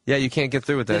 Yeah, you can't get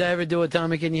through with that. Did I ever do a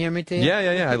Tommy? Can you hear me? To you?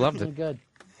 Yeah. I loved it. Good.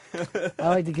 I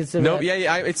like to consider. No, that.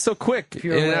 yeah. It's so quick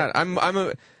Pure in and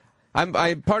wit.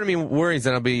 out. Part of me worries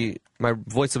that my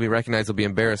voice will be recognized. I'll be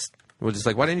embarrassed. We're just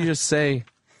like, why didn't you just say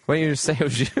it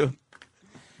was you?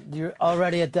 You're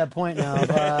already at that point now.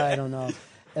 I don't know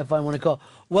if I want to call.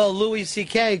 Well, Louis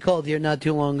C.K. called here not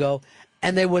too long ago,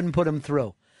 and they wouldn't put him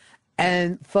through.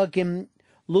 And fucking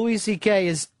Louis C.K.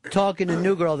 is talking to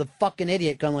New Girl, the fucking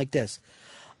idiot, going like this.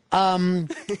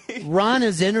 Ron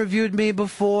has interviewed me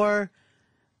before.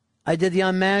 I did the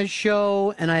Unmasked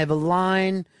show, and I have a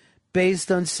line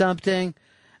based on something,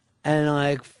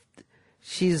 and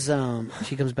she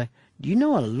comes back. Do you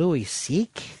know a Louis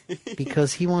C.K.?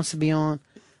 Because he wants to be on.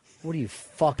 What are you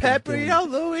fucking doing?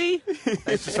 Louis.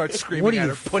 I used to start screaming What are at you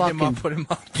her, put him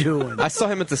up. doing? I saw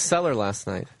him at the Cellar last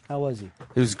night. How was he?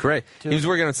 It was great. He was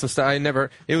working on some stuff.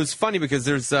 It was funny because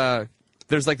there's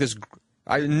like this.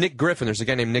 Nick Griffin. There's a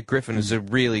guy named Nick Griffin who's a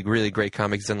really, really great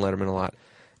comic. He's in Letterman a lot,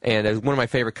 and one of my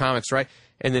favorite comics, right?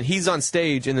 And then he's on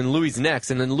stage, and then Louis next,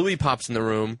 and then Louis pops in the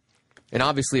room, and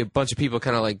obviously a bunch of people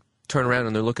kind of like turn around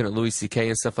and they're looking at Louis C.K.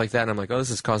 and stuff like that. And I'm like, oh, this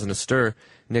is causing a stir.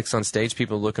 Nick's on stage.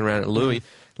 People looking around at Louis.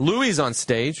 Louis on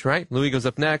stage, right? Louis goes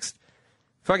up next.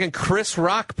 Fucking Chris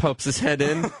Rock pokes his head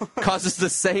in, causes the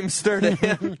same stir to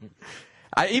him.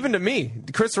 Even to me,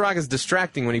 Chris Rock is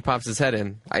distracting when he pops his head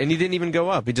in. And he didn't even go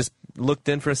up. He just looked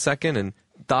in for a second and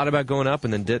thought about going up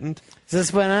and then didn't. Is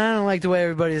this when I don't like the way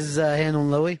everybody's handling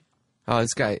Louis? Oh,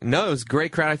 this guy. No, it was a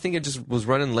great crowd. I think it just was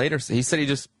running later. He said he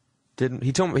just didn't.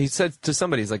 He said to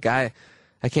somebody, he's like, I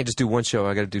can't just do one show.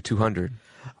 I got to do 200.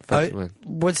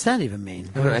 What's that even mean?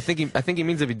 I think he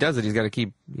means if he does it, he's got to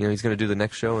keep. He's going to do the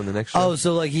next show and the next show. Oh,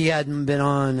 so like he hadn't been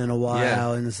on in a while,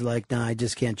 Yeah. and it's like, nah, I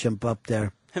just can't jump up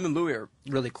there. Him and Louis are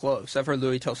really close. I've heard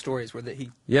Louis tell stories where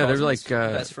he Yeah, calls they're him like, his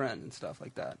best friend and stuff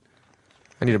like that.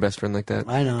 I need a best friend like that.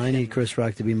 I know. I need Chris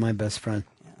Rock to be my best friend.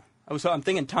 I'm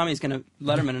thinking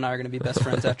Letterman and I are gonna be best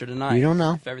friends after tonight. You don't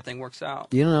know. If everything works out.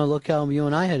 You don't know. Look how you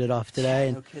and I hit it off today,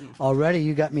 and already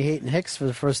you got me hating Hicks for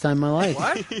the first time in my life.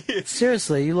 What?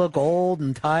 Seriously, you look old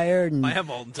and tired, and I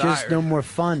am old and just tired. no more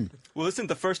fun. Well, listen,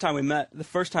 the first time we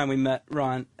met,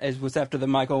 Ron, was after the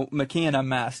Michael McKean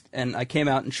Unmasked, and I came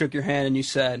out and shook your hand, and you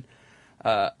said,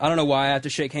 I don't know why I have to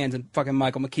shake hands and fucking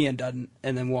Michael McKean doesn't,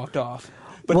 and then walked off.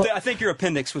 But Well- I think your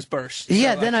appendix was burst.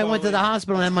 Yeah, So then I went to the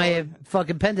hospital and had my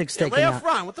fucking appendix taken lay out. off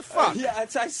Ron, what the fuck? Yeah,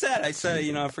 I said,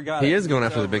 I forgot. He it. is going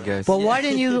after the big guys. Well, why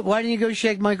didn't you go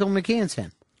shake Michael McKean's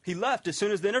hand? He left as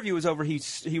soon as the interview was over. He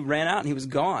ran out and he was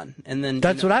gone. And then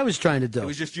That's what I was trying to do. It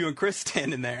was just you and Chris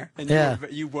standing there, and Yeah.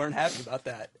 you weren't happy about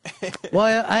that.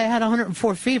 Well, I had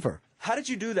 104 fever. How did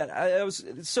you do that? I was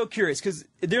so curious because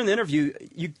during the interview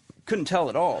you couldn't tell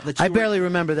at all. That you I were- barely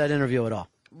remember that interview at all.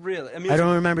 Really. I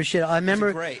don't remember shit. I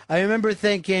remember. great. I remember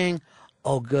thinking,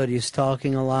 "Oh, good, he's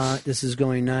talking a lot. This is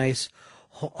going nice.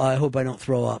 I hope I don't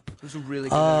throw up. It was a really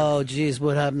good Oh, geez,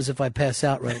 what happens if I pass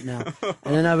out right now?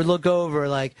 And then I would look over,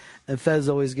 like, and Fez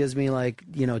always gives me, like,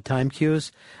 time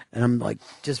cues. And I'm, like,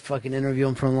 just fucking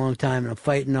interviewing for a long time. And I'm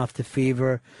fighting off the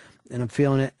fever. And I'm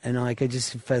feeling it. And, like, I just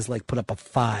see Fez, like, put up a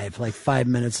 5. Like, 5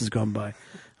 minutes has gone by.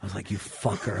 I was like, you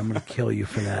fucker, I'm going to kill you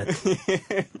for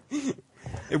that.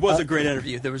 It was a great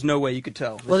interview. There was no way you could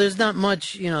tell. Well, there's not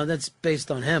much, that's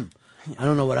based on him. I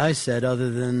don't know what I said other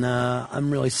than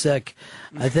I'm really sick.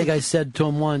 I think I said to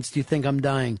him once, do you think I'm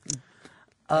dying?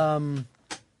 I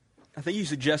think you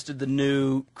suggested the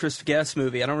new Chris Guest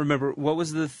movie. I don't remember. What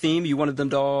was the theme? You wanted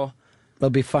them to all... They'll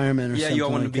be firemen or something. Yeah, you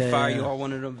all wanted like to be that, fired. yeah. You all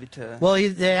wanted them to... Well,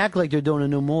 they act like they're doing a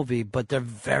new movie, but they're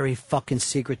very fucking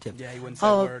secretive. Yeah, he wouldn't say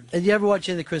a word. Did you ever watch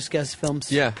any of the Chris Guest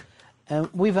films? Yeah. And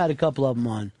we've had a couple of them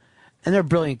on. And they're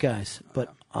brilliant guys.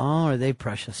 But, are they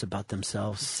precious about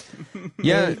themselves?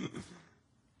 Yeah.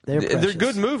 They're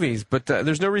good movies, but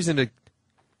there's no reason to...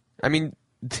 I mean,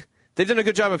 they've done a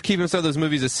good job of keeping some of those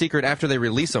movies a secret after they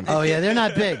release them. Oh, yeah, they're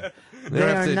not big. They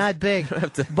are not big.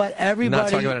 But everybody...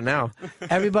 Not talking about it now.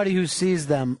 Everybody who sees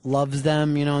them loves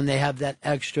them, and they have that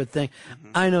extra thing.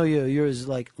 I know you. Yours is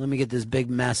like, let me get this big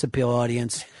mass appeal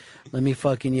audience. Let me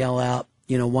fucking yell out,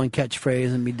 one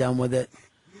catchphrase and be done with it.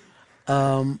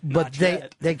 But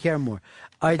they care more.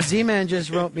 All right, Z-Man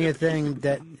just wrote me a thing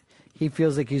that he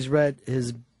feels like he's read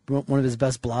one of his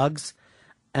best blogs,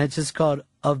 and it's just called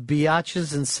Of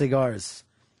Biatches and Cigars.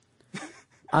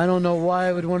 I don't know why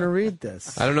I would want to read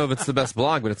this. I don't know if it's the best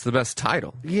blog, but it's the best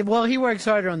title. Yeah, well, he works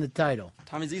harder on the title.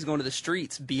 Tommy Z's going to the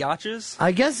streets. Biatches?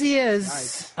 I guess he is.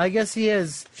 Nice. I guess he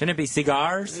is. Shouldn't it be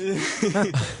cigars?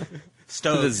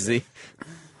 Stoves. The Z.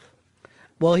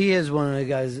 Well, he is one of the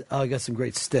guys. Oh, I got some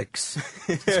great sticks.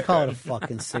 Let's call it a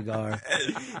fucking cigar.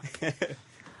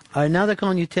 All right, now they're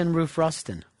calling you Tin Roof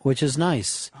Rustin, which is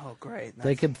nice. Oh, great.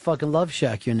 They could fucking love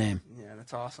shack your name. Yeah,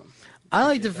 that's awesome. I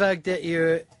like the fact that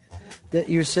you're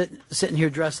sitting here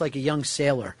dressed like a young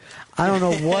sailor. I don't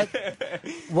know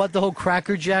what the whole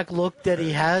Cracker Jack look that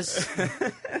he has.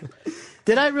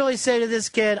 Did I really say to this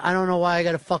kid, I don't know why I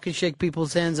got to fucking shake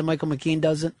people's hands and Michael McKean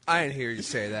doesn't? I didn't hear you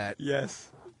say that. Yes.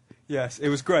 Yes, it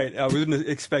was great. I wouldn't have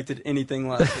expected anything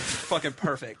less. It's fucking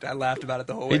perfect. I laughed about it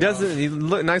the whole way. He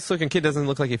doesn't. Nice looking kid doesn't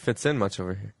look like he fits in much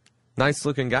over here. Nice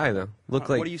looking guy though. What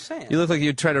are you saying? You look like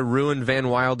you'd try to ruin Van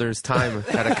Wilder's time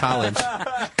at a college.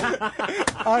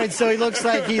 All right, so he looks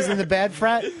like he's in the bad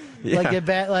frat, like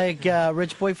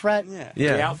rich boy frat. Yeah.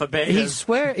 The Alpha Beta. You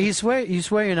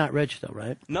swear you're not rich though,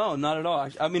 right? No, not at all.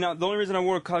 I mean, the only reason I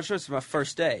wore college shirts was my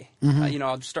first day. Mhm.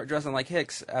 I'll start dressing like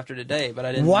Hicks after today, but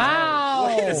I didn't. Wow.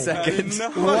 know. Wait a second. I didn't know.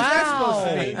 Wow. What's that supposed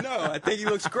to mean? No, I think he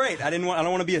looks great. I don't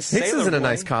want to be a sailor. Hicks isn't a boy.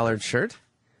 nice collared shirt.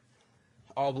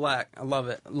 All black. I love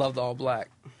it. I love the all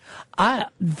black.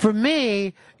 For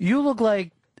me, you look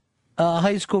like a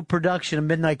high school production of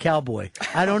Midnight Cowboy.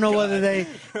 I don't know whether they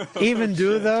even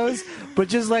do those, but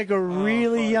just like a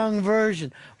really young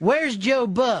version. Where's Joe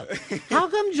Buck? How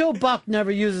come Joe Buck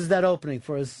never uses that opening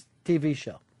for his TV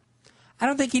show? I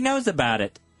don't think he knows about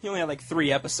it. He only had like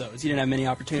 3 episodes. He didn't have many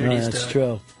opportunities that's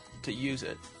true. to use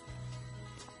it.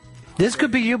 This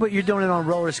could be you, but you're doing it on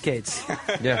roller skates.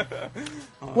 Yeah.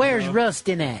 Where's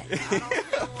Rustin at?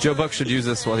 Joe Buck should use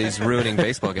this while he's ruining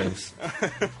baseball games.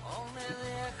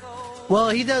 Well,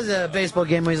 he does a baseball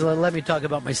game where he's like, let me talk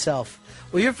about myself.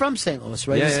 Well, you're from St. Louis,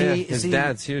 right? Yeah, his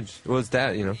dad's huge. Well, his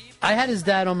dad, I had his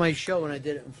dad on my show when I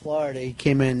did it in Florida. He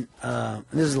came in,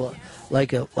 this is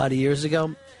like a lot of years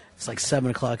ago. It's like 7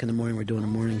 o'clock in the morning. We're doing a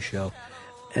morning show.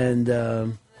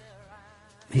 And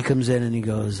he comes in and he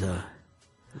goes,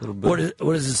 what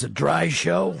is this, a dry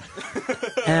show?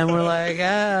 And we're like,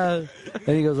 And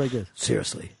he goes like this,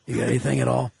 seriously, you got anything at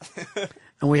all?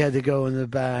 And we had to go in the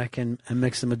back and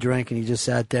mix him a drink, and he just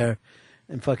sat there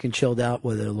and fucking chilled out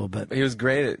with it a little bit. He was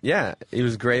great he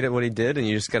was great at what he did, and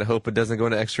you just got to hope it doesn't go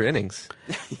into extra innings.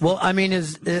 Well, I mean,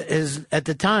 his at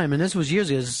the time, and this was years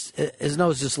ago, his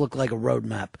nose just looked like a road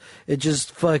map. It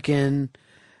just fucking,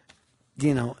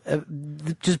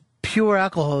 just pure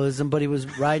alcoholism, but he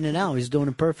was riding it out. He was doing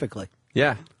it perfectly.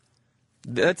 Yeah.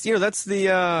 That's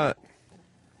the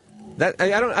that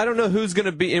I don't know who's going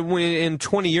to be in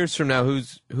 20 years from now who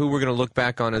we're going to look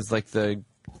back on as like the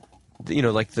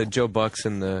Joe Bucks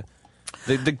and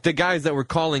the guys that were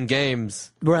calling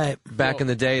games right back in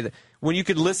the day, when you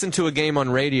could listen to a game on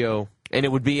radio and it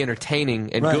would be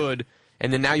entertaining and good,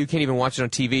 and then now you can't even watch it on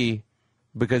TV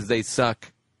because they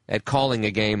suck at calling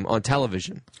a game on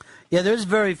television. Yeah, there's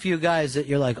very few guys that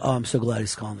you're like, oh, I'm so glad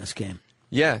he's calling this game.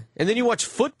 Yeah, and then you watch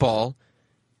football,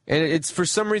 and it's for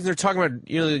some reason they're talking about,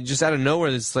 just out of nowhere,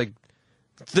 it's like,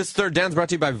 this third down's brought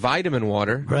to you by Vitamin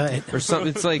Water. Right. Or something.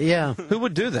 It's like, yeah. Who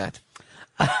would do that?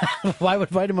 Why would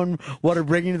vitamin water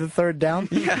bring you to the third down?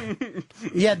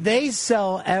 Yeah, they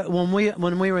sell when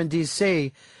we were in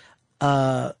D.C.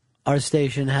 Our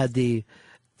station had the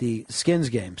Skins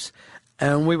games,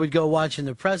 and we would go watch in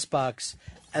the press box,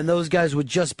 and those guys would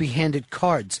just be handed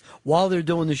cards while they're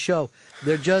doing the show.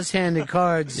 They're just handed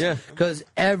cards because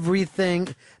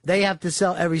everything they have to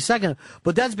sell every second.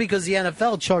 But that's because the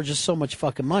NFL charges so much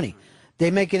fucking money.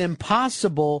 They make it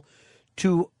impossible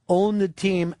to own the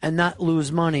team and not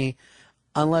lose money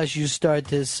unless you start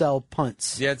to sell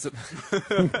punts. Yeah, it's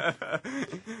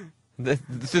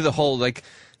through the whole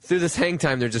through this hang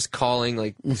time, they're just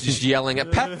calling, just yelling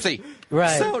at Pepsi,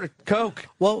 right? Soda, Coke.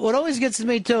 Well, what always gets to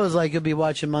me too is you'll be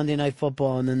watching Monday Night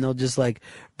Football, and then they'll just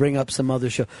bring up some other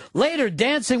show later.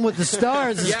 Dancing with the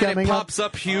Stars is coming it pops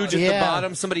up huge at the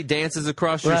bottom. Somebody dances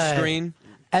across your screen.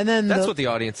 And then that's what the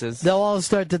audience is. They'll all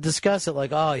start to discuss it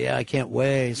oh, yeah, I can't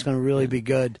wait. It's going to really be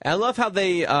good. I love how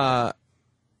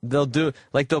they'll do,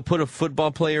 they'll put a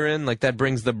football player in, that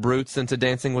brings the brutes into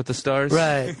Dancing with the Stars.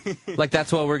 Right.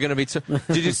 That's what we're going to be.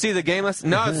 Did you see the game last?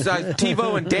 No, it's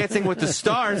TiVo and Dancing with the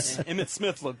Stars. Emmitt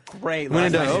Smith looked great.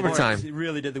 Went into overtime. He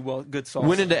really did the good sauce.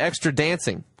 Went into extra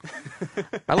dancing.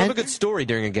 I love a good story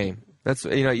during a game. That's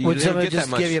you would don't get just that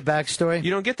much. Give you a backstory?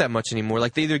 You don't get that much anymore.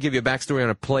 They either give you a backstory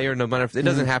on a player, no matter if it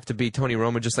doesn't have to be Tony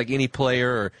Romo, just any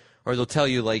player, or they'll tell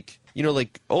you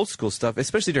old school stuff,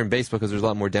 especially during baseball because there's a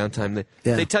lot more downtime.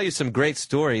 They tell you some great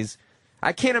stories.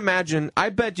 I can't imagine. I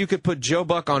bet you could put Joe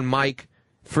Buck on Mike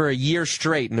for a year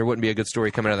straight, and there wouldn't be a good story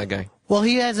coming out of that guy. Well,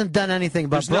 he hasn't done anything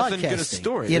about There's broadcasting. nothing good a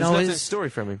story. There's nothing story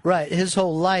from him. Right. His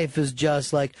whole life is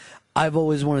just I've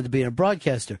always wanted to be a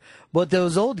broadcaster. But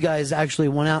those old guys actually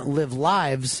went out and lived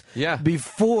lives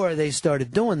before they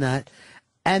started doing that.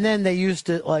 And then they used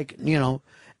to,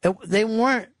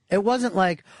 it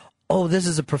wasn't oh, this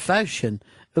is a profession.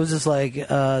 It was just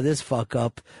this fuck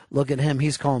up. Look at him.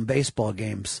 He's calling baseball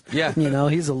games. Yeah.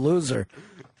 He's a loser.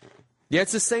 Yeah,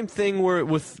 it's the same thing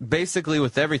with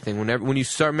everything. When you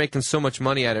start making so much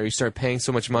money at it, or you start paying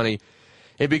so much money,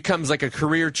 it becomes a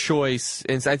career choice.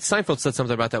 And Seinfeld said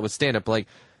something about that with stand-up.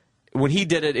 When he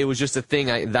did it, it was just a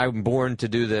thing. I'm born to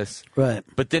do this. Right.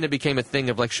 But then it became a thing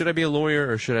of should I be a lawyer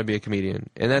or should I be a comedian?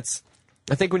 And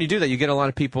I think when you do that, you get a lot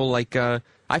of people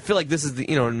I feel like this is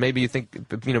and maybe you think,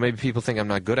 maybe people think I'm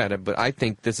not good at it, but I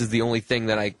think this is the only thing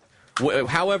that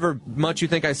however much you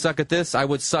think I suck at this, I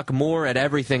would suck more at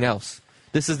everything else.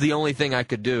 This is the only thing I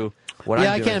could do.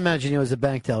 I can't imagine you as a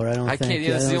bank teller. I can't.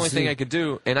 Yeah, that's the only thing I could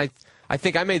do. And I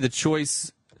think I made the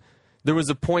choice. There was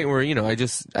a point where I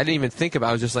didn't even think about it.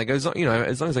 I was just as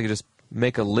long as I could just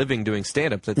make a living doing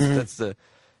stand-up, that's the.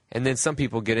 And then some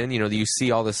people get in, you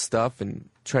see all this stuff and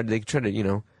try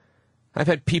to. I've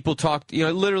had people talk,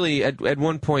 literally at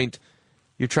one point,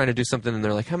 you're trying to do something and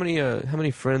they're like, how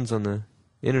many friends on the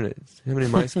internet? How many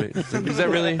MySpace? Is that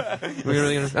really? I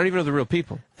don't even know the real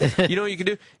people. You know what you can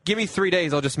do? Give me 3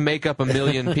 days, I'll just make up 1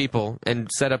 million people and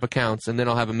set up accounts, and then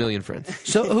I'll have 1 million friends.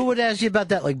 So who would ask you about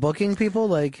that? Booking people?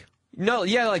 No,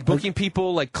 yeah, booking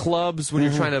people, clubs when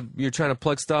you're trying to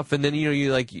plug stuff, and then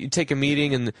you take a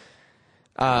meeting and.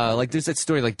 There's that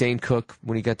story Dane Cook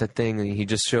when he got that thing and he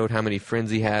just showed how many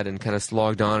friends he had and kind of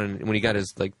logged on, and when he got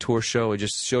his tour show, it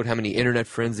just showed how many internet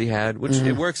friends he had, which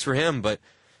it works for him, but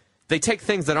they take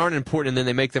things that aren't important and then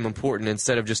they make them important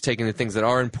instead of just taking the things that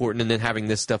are important and then having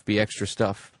this stuff be extra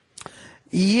stuff.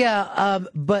 Yeah,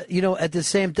 but at the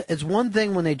same time, it's one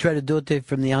thing when they try to do it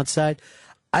from the outside.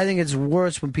 I think it's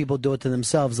worse when people do it to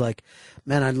themselves.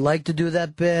 Man, I'd like to do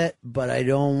that bit, but I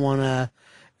don't want to.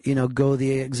 Go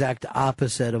the exact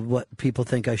opposite of what people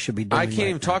think I should be doing. I can't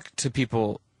even talk to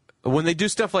people when they do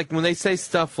stuff when they say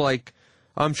stuff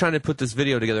I'm trying to put this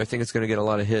video together. I think it's going to get a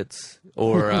lot of hits,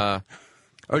 or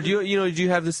do you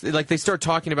have this? They start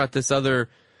talking about this other,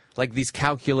 these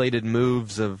calculated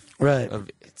moves of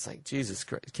it's Jesus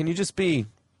Christ. Can you just be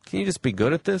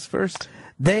good at this first?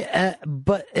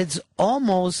 But it's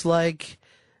almost like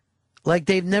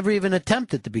they've never even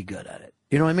attempted to be good at it.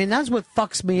 You know what I mean? That's what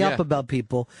fucks me up about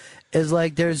people is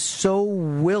they're so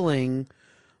willing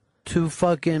to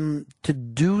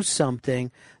do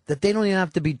something that they don't even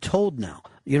have to be told now.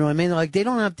 You know what I mean? They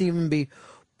don't have to even be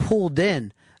pulled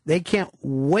in. They can't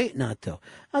wait not to.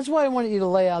 That's why I wanted you to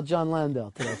lay out John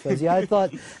Landau today, Fezzi. I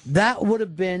thought that would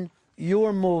have been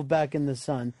your move back in the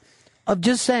sun of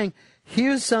just saying,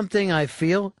 here's something I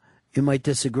feel. You might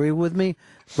disagree with me,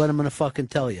 but I'm going to fucking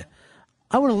tell you.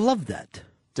 I would have loved that.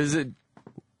 Does it...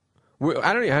 the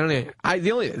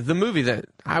movie that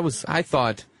I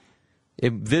thought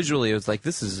visually it was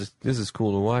this is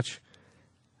cool to watch,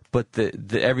 but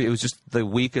it was just the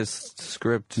weakest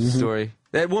script story.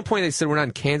 At one point, they said we're not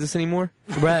in Kansas anymore.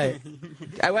 Right.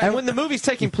 And when the movie's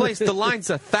taking place, the line's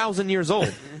 1,000 years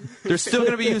old. They're still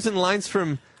going to be using lines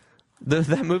from that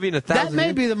movie in 1,000 That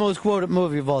may be the most quoted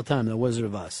movie of all time, The Wizard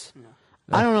of Oz.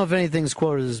 I don't know if anything's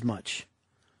quoted as much.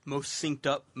 Most synced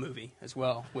up movie as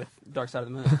well with Dark Side of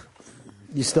the Moon.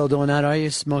 You still doing that, are you?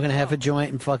 Smoking half a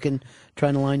joint and fucking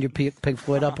trying to line your Pink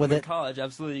Floyd up with In it? college,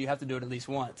 absolutely, you have to do it at least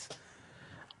once.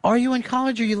 Are you in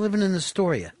college or are you living in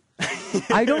Astoria?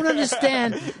 I don't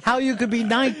understand how you could be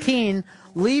 19,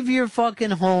 leave your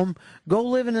fucking home, go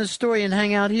live in Astoria and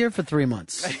hang out here for 3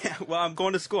 months. Well, I'm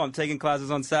going to school. I'm taking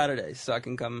classes on Saturdays, so I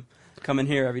can come in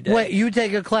here every day. Wait, you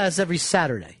take a class every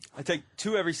Saturday? I take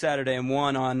 2 every Saturday and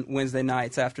 1 on Wednesday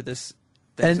nights after this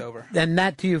thing's over. And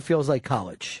that to you feels like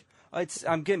college?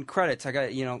 I'm getting credits. I got,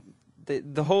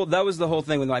 that was the whole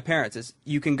thing with my parents is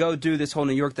you can go do this whole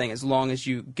New York thing as long as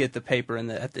you get the paper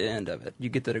at the end of it. You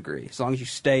get the degree as long as you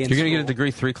stay in You're school. going to get a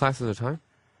degree 3 classes at a time?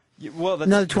 Well, that's,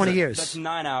 another 20 years. That's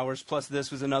 9 hours plus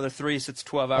this was another 3, so it's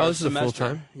 12 hours. Oh, this is a semester. full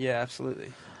time? Yeah,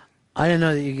 absolutely. I didn't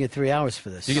know that you get 3 hours for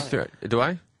this. You get 3. Do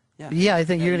I? Yeah, I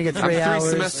think you're going to get 3 hours. I'm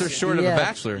 3 semesters short of a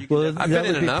bachelor. Well, I've that been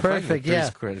in would be enough. perfect, I can get 3 yeah.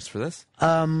 credits for this.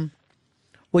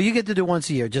 Well, you get to do once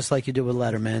a year, just like you do with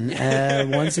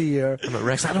Letterman. Once a year. I'm a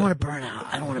wreck. I don't want to burn out.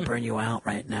 I don't want to burn you out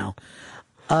right now.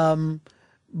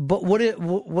 But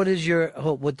what is your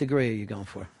hope? What degree are you going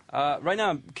for? Right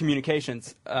now, I'm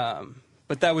communications.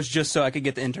 But that was just so I could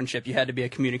get the internship. You had to be a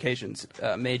communications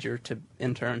major to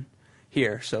intern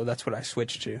here, so that's what I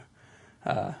switched to.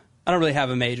 I don't really have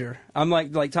a major. I'm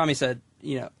like Tommy said,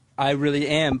 I really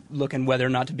am looking whether or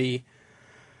not to be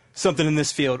something in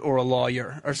this field or a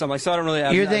lawyer or something. So I don't really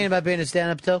have... You're thinking about being a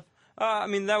stand-up, too? I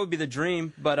mean, that would be the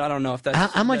dream, but I don't know if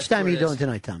that's... How much time are you what it doing is.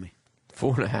 tonight, Tommy?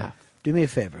 4.5. Do me a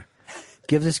favor.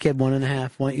 Give this kid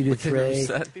 1.5. Why don't you do 3?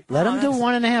 upset. Let him do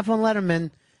 1.5 on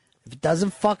Letterman. If it doesn't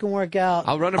fucking work out...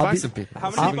 I'll run it by some people. How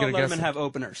many people on Letterman have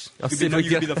openers? I'll You see if we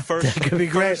could be get- the first. That could be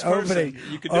great. first person.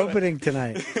 You could do Opening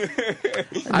tonight.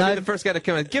 I'll be the first guy to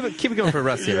come in. Keep it going for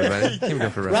Rusty, everybody. Keep it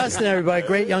going for Rusty. Rustin, everybody.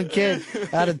 Great young kid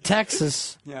out of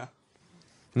Texas. Yeah.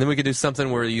 And then we could do something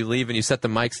where you leave and you set the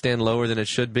mic stand lower than it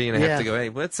should be, and I Yeah. have to go, hey,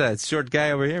 what's that short guy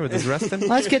over here with his Rustin?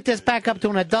 Let's get this back up to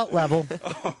an adult level.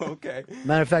 Okay.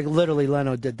 Matter of fact, literally,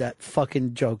 Leno did that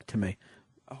fucking joke to me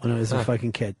when I was a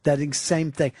fucking kid. That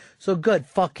same thing. So good.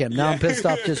 Fuck him. Now I'm pissed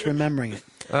off just remembering it.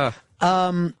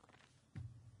 Why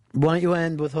don't you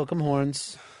end with Hook 'em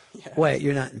Horns? Wait,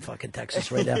 you're not in fucking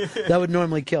Texas right now. That would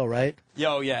normally kill, right?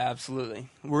 Yeah, absolutely.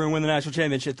 We're going to win the national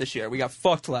championship this year. We got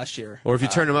fucked last year. Or if you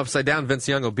turn him upside down, Vince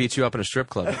Young will beat you up in a strip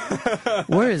club.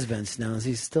 Where is Vince now? Is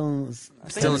he still in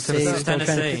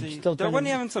Tennessee? Wasn't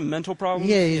he having some mental problems?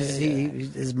 Yeah,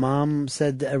 his mom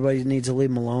said that everybody needs to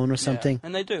leave him alone or something.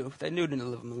 And they do. They do need to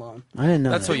leave him alone. I didn't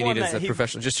know That's that. what you need is a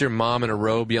professional. Just your mom in a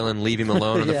robe yelling, leave him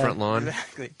alone on the Yeah. front lawn.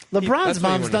 Exactly. LeBron's That's what you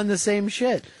mom's wanna- done the same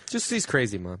shit. Just these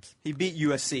crazy moms. He beat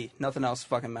USC. Nothing else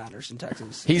fucking matters in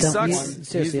Texas. He Don't- sucks.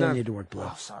 Seriously, He's you don't not- need to work blue.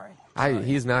 Oh, sorry.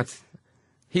 He's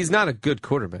not a good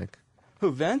quarterback.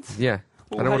 Who, Vince? Yeah.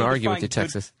 Well, I don't how want do to you argue with you, define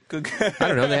Texas. Good. I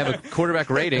don't know. They have a quarterback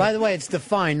rating. By the way, it's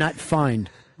defined, not fined.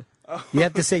 You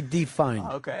have to say defined.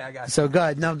 Okay, I got you. So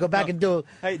good. Now go back and do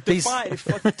Hey, these. define.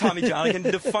 Fuck Tommy John. I can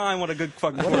define what a good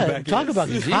fucking quarterback Talk is. about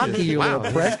hockey, you Wow,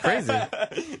 little prick. that's crazy.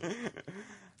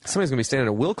 Somebody's going to be standing at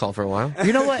a will call for a while.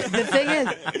 You know what? The thing is,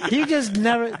 he just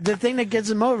never. The thing that gets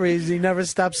him over is he never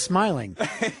stops smiling.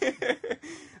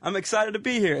 I'm excited to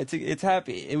be here. It's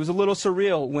happy. It was a little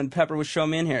surreal when Pepper was showing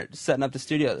me in here, setting up the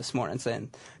studio this morning, saying,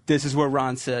 "This is where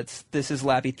Ron sits. This is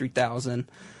Lappy 3000.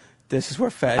 This is where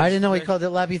Fed." I didn't know he called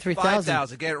it Lappy 3000.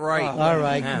 5,000. Get it right. All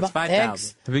right. Yeah, it's Eggs,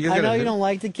 5,000. Have you guys I got know a- you don't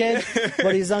like the kid,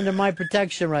 but he's under my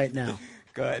protection right now.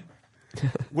 Good.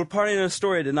 We're partying in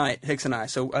Astoria tonight, Hicks and I.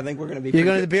 So I think we're going to be. You're pretty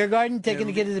going to the good. beer garden? Taking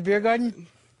the kid to the beer garden?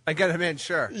 I get him in,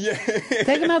 sure.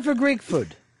 Take him out for Greek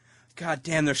food. God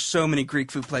damn, there's so many Greek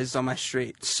food places on my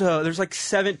street. So there's like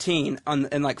 17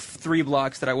 in like 3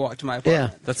 blocks that I walk to my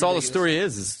apartment. Yeah. That's all the story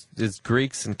is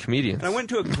Greeks and comedians. And I went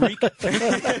to a Greek.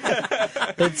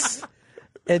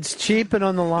 It's cheap and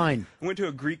on the line. I went to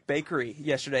a Greek bakery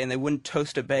yesterday, and they wouldn't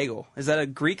toast a bagel. Is that a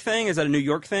Greek thing? Is that a New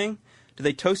York thing? Do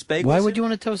they toast bagels? Why would you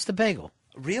want to toast a bagel?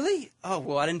 Really? Oh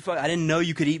well, I didn't know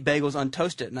you could eat bagels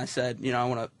untoasted, and I said, I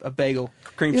want a bagel,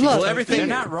 cream You cheese. look, They're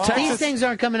not raw. These things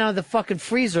aren't coming out of the fucking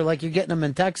freezer like you're getting them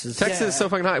in Texas. Texas is so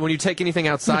fucking hot. When you take anything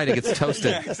outside, it gets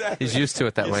toasted. Yeah, exactly. He's used to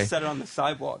it that Just way. set it on the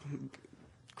sidewalk,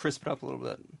 crisp it up a little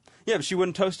bit. Yeah, but she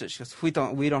wouldn't toast it. She goes, "We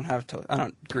don't have toast." I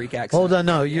don't Greek accent. Hold on,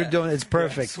 no, you're doing it's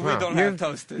perfect. Yes, we don't you're, have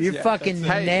toasters. You're Yeah, fucking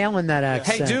that's it. nailing that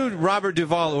Hey, accent. dude, Robert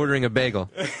Duvall ordering a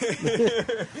bagel.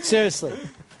 Seriously.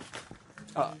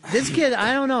 This kid,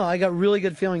 I don't know. I got really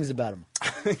good feelings about him.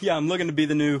 Yeah, I'm looking to be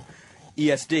the new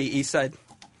ESD, East Side.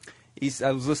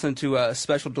 I was listening to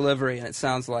Special Delivery, and it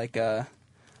sounds like I'm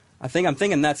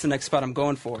thinking that's the next spot I'm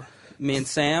going for. Me and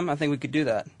Sam, I think we could do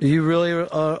that. You really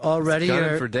are all ready?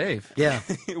 Gunning for Dave. Yeah.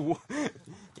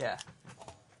 Yeah.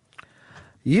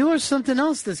 You are something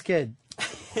else, this kid.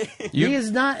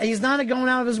 He's not going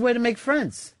out of his way to make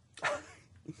friends.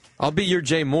 I'll be your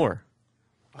Jay Moore.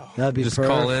 That'd be Just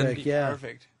perfect. call in. Yeah.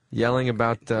 Perfect. Yelling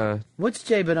about... What's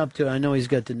Jay been up to? I know he's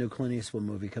got the new Clint Eastwood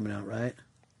movie coming out, right?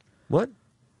 What?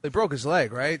 They broke his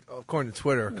leg, right? According to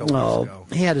Twitter a couple weeks ago.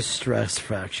 He had a stress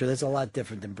fracture. That's a lot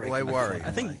different than breaking. Well, I worry. a leg.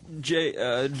 I think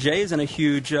Jay's in a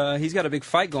huge. He's got a big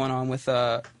fight going on with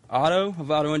Otto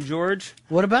and George.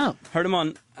 What about? Heard him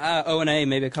on O&A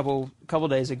maybe a couple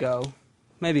days ago,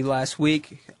 maybe last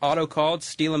week. Otto called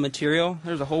stealing material.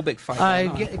 There's a whole big fight.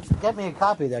 Going on. Get me a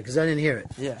copy of that because I didn't hear it.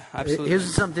 Yeah, absolutely.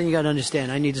 Here's something you got to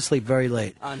understand. I need to sleep very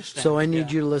late. I understand. So I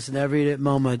need you to listen every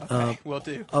moment. Will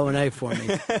do. O&A for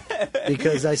me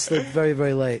because I sleep very,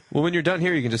 very late. Well, when you're done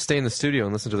here, you can just stay in the studio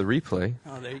and listen to the replay.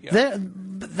 Oh, there you go.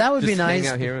 That would be Just nice.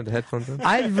 hang out here with the headphones on.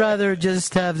 I'd rather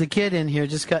just have the kid in here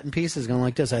just cutting pieces going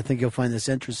like this. I think you'll find this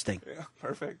interesting. Yeah,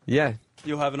 perfect. Yeah.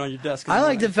 You'll have it on your desk. I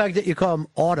like the fact that you call him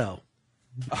Otto.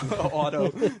 Otto.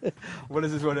 What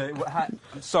is this? I'm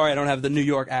sorry, I don't have the New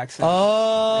York accent.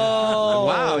 Oh,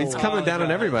 wow, he's coming down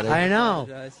on everybody. I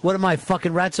know. What am I,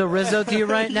 fucking Ratso Rizzo to you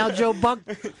right now, Joe Buck?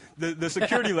 The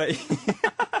security lady.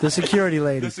 The security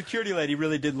lady. The security lady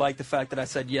really did like the fact that I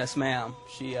said yes, ma'am.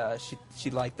 She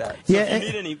liked that. So Yeah, if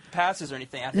you need any passes or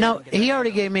anything, I think No, he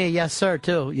already gave me a yes, sir,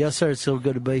 too. Yes, sir, it's so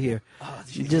good to be here. Oh,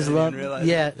 You just love.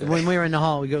 Yeah, when we were in the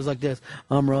hall, he goes like this.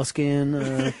 I'm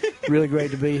Ruskin. Really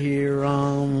great to be here.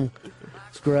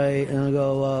 It's great. And I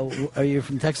go, are you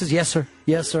from Texas? Yes, sir.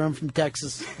 Yes, sir, I'm from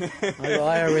Texas. I go,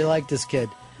 I already like this kid.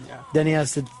 Yeah. Then he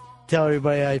has to tell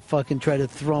everybody I fucking try to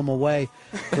throw him away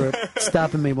for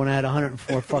stopping me when I had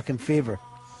 104 fucking fever.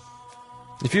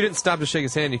 If you didn't stop to shake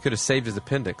his hand, you could have saved his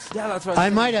appendix. Yeah, that's what I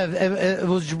might have. It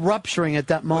was rupturing at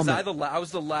that moment. I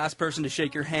was the last person to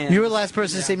shake your hand. You were the last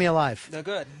person to see me alive. No,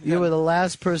 good. You were the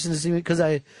last person to see me because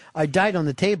I died on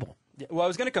the table. Yeah, well, I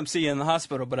was going to come see you in the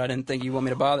hospital, but I didn't think you want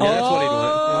me to bother you. Oh, That's what he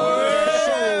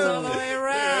It's all the way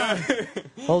around.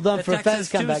 Hold on The for a Texas Fez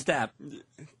come back. two-step.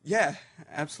 Yeah,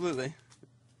 absolutely.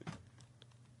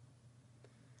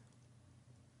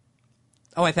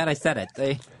 Oh, I thought I said it.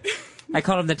 I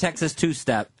called him the Texas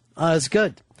two-step. It's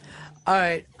good. All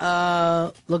right,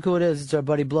 look who it is. It's our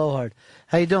buddy Blowhard.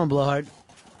 How you doing, Blowhard?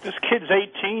 This kid's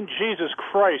 18. Jesus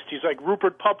Christ, he's like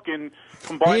Rupert Pupkin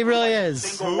combined. He really with like is. A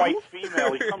single white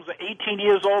female. He comes at 18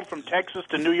 years old from Texas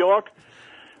to New York.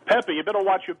 Pepper, you better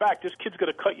watch your back. This kid's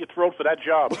going to cut your throat for that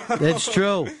job. That's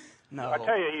true. No. I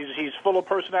tell you, he's full of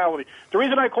personality. The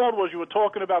reason I called was you were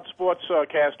talking about sports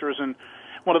casters, and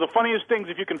one of the funniest things,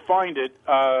 if you can find it,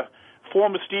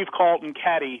 former Steve Carlton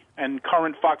caddy and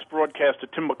current Fox broadcaster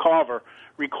Tim McCarver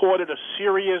recorded a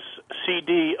serious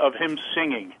CD of him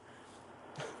singing.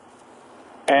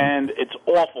 And it's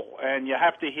awful, and you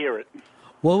have to hear it.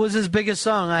 What was his biggest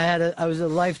song? I was a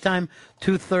lifetime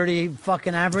 230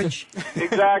 fucking average.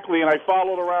 Exactly, and I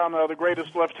followed around the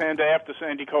greatest left-hander after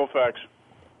Sandy Koufax.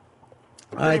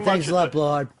 All right, thanks a lot,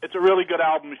 Blowhard. It's a really good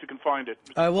album if you can find it.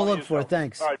 All right, we'll look for it.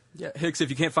 Thanks. All right. Yeah, Hicks, if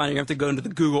you can't find it, you have to go into the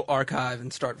Google archive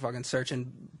and start fucking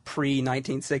searching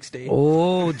pre-1960.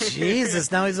 Oh,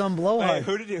 Jesus, now he's on Blowhard.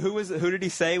 Who did he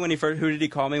say when he first? Who did he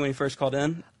call me when he first called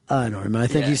in? I don't remember. I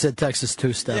think he said Texas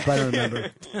two-step. I don't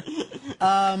remember.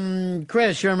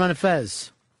 Chris, you're on Run of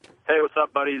Fez. Hey, what's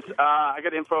up, buddies? I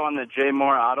got info on the Jay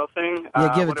Moore auto thing.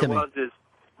 Yeah, give it what to me. What it was is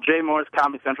Jay Moore's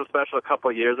Comedy Central special a couple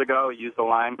of years ago. He used a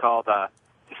line called,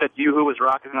 he said, "You-Who was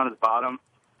rocking on his bottom."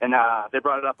 And they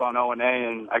brought it up on O&A,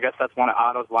 and I guess that's one of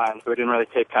Otto's lines, so we didn't really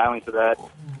take kindly to that.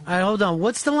 All right, hold on.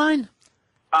 What's the line?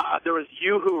 There was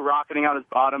You-Who rocketing on his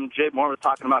bottom. Jay Moore was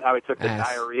talking about how he took the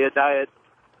diarrhea diet.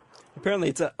 Apparently,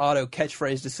 it's an Otto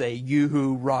catchphrase to say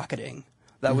 "Yoo-hoo rocketing."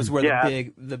 That was where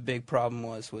the big problem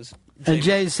was. And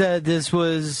Jay said this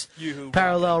was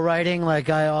parallel writing, like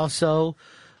I also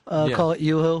call it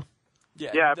Yoo-Hoo.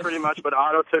 Yeah, pretty much. But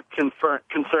Otto took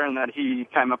concern that he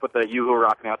came up with the "You-Who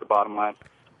rocketing" out the bottom line.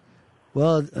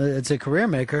 Well, it's a career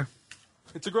maker.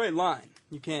 It's a great line.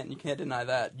 You can't deny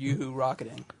that. "Yoo-hoo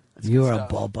rocketing." You are a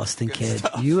ball-busting kid.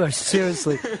 You are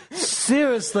seriously.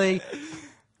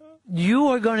 You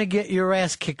are going to get your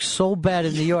ass kicked so bad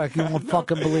in New York, you won't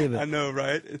fucking believe it. I know,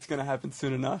 right? It's going to happen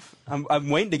soon enough. I'm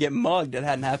waiting to get mugged. It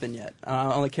hadn't happened yet.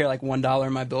 I only carry like $1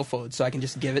 in my billfold, so I can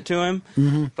just give it to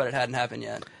him, but it hadn't happened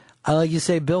yet. I like you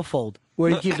say billfold. Where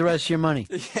do you keep the rest of your money?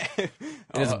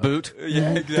 In his boot?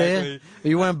 Yeah, exactly. Are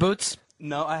you wearing boots?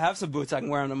 No, I have some boots. I can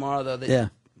wear them tomorrow, though. Yeah.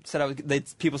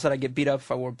 people said I'd get beat up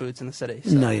if I wore boots in the city.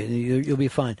 So. No, you'll be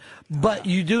fine. But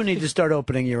you do need to start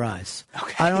opening your eyes.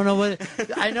 Okay. I don't know what.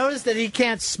 I noticed that he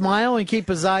can't smile and keep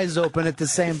his eyes open at the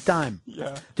same time.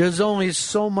 Yeah. There's only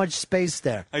so much space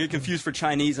there. I get confused for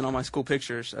Chinese in all my school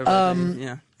pictures.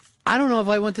 Yeah. I don't know if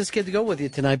I want this kid to go with you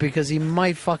tonight because he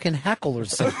might fucking heckle or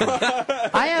something.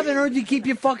 I haven't heard you keep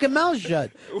your fucking mouth shut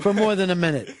for more than a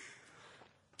minute.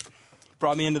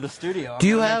 Brought me into the studio. Do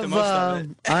you have?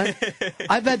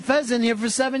 I've had Fez in here for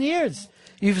 7 years.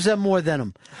 You've said more than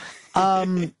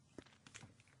him.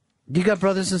 Do you got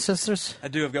brothers and sisters? I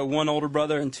do. I've got one older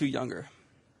brother and 2 younger.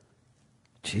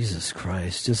 Jesus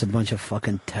Christ! Just a bunch of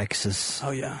fucking Texas. Oh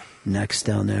yeah. Necks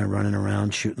down there running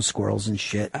around shooting squirrels and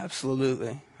shit.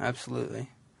 Absolutely.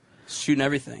 Shooting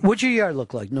everything. What's your yard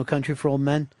look like? No Country for Old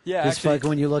Men? Yeah, Just actually, like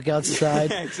when you look outside.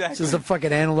 Yeah, exactly. Just a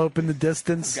fucking antelope in the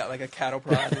distance. I've got like a cattle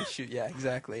prod and shoot. Yeah,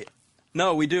 exactly.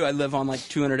 No, we do. I live on like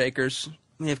 200 acres.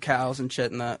 We have cows and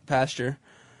shit in the pasture.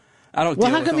 I don't. Well,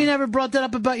 deal how with come them. you never brought that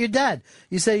up about your dad?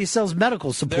 You say he sells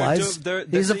medical supplies.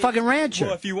 He's a fucking rancher.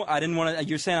 Well, if you want, I didn't want to.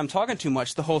 You're saying I'm talking too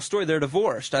much. The whole story. They're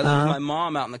divorced. I live with my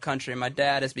mom out in the country, and my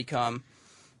dad has become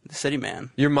the city man.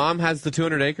 Your mom has the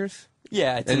 200 acres?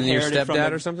 Yeah, it's and your inherited from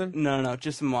stepdad or something? No,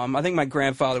 just a mom. I think my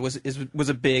grandfather was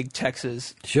a big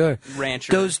Texas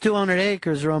rancher. Those 200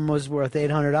 acres are almost worth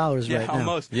 $800 Yeah, right now.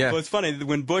 almost. Yeah. Well, it's funny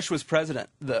when Bush was president,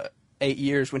 the 8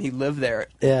 years when he lived there,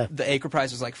 the acre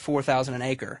price was like $4,000 an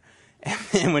acre,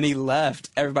 and when he left,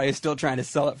 everybody was still trying to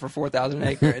sell it for $4,000 an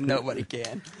acre, and nobody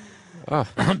can. Oh.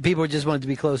 People just wanted to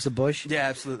be close to Bush. Yeah,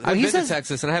 absolutely. I've been to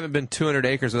Texas, and I haven't been 200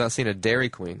 acres without seeing a Dairy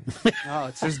Queen.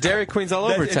 There's Dairy Queens all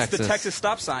over Texas. It's the Texas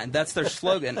stop sign. That's their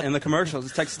slogan in the commercials.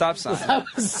 It's Texas stop sign. That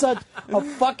was such a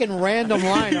fucking random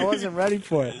line. I wasn't ready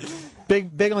for it.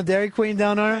 Big on Dairy Queen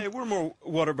down there? Hey, we're more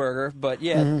Whataburger, but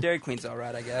yeah, Dairy Queen's all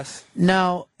right, I guess.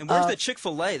 Now, and where's the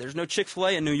Chick-fil-A? There's no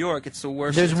Chick-fil-A in New York. It's the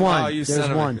worst. There's one. Oh, you There's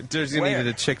son one. Of a, there's going to need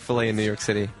a Chick-fil-A in New York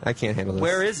City. I can't handle this.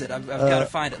 Where is it? I've got to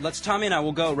find it. Tommy and I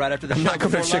will go right after the show. I'm not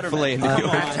going to Chick-fil-A in New York.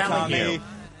 I'm telling you.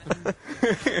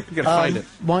 You gotta find it.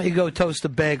 Why don't you go toast a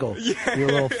bagel? You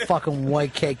little fucking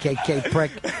white KKK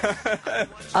prick.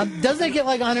 Doesn't it get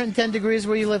like 110 degrees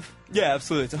where you live? Yeah,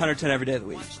 absolutely. It's 110 every day of the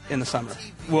week in the summer.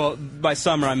 Well, by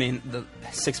summer, I mean the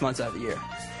 6 months out of the year.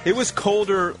 It was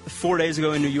colder 4 days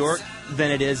ago in New York than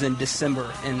it is in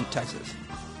December in Texas.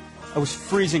 I was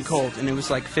freezing cold, and it was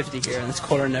like 50 here, and it's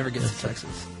colder than it never gets in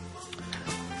Texas.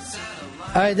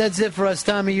 All right, that's it for us.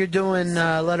 Tommy, you're doing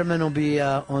Letterman will be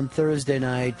on Thursday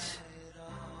night.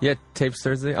 Yeah, tapes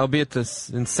Thursday. I'll be at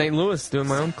in St. Louis doing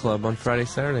my own club on Friday,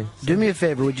 Saturday. Do me a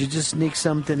favor. Would you just sneak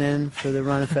something in for the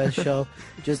Ron and Fez show?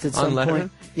 Just at some On Letterman?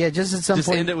 point. Yeah, just at some Just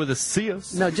point. end it with a see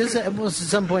us. No, just at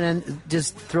some point, and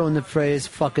just throw in the phrase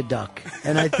 "fuck a duck,"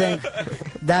 and I think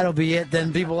that'll be it.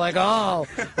 Then people are like, oh,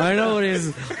 I know what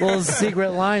his little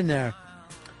secret line there.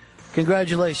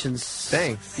 Congratulations!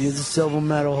 Thanks. You're the silver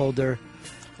medal holder.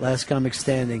 Last Comic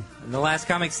Standing. And the Last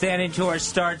Comic Standing tour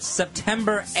starts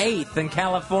September 8th in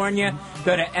California.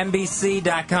 Go to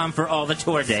NBC.com for all the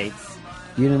tour dates.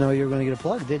 You didn't know you were going to get a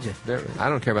plug, did you? I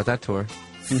don't care about that tour.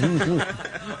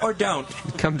 Or don't.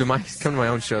 Come to my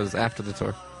own shows after the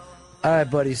tour. All right,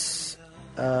 buddies.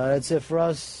 That's it for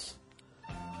us.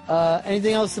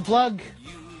 Anything else to plug?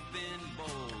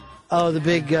 Oh, the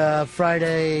big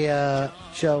Friday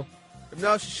show.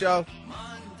 Hypnosis show.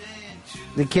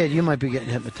 The kid, you might be getting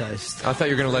hypnotized. I thought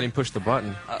you were going to let him push the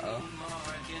button. Uh-oh.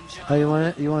 Oh, you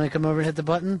want to come over and hit the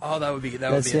button? Oh, that would be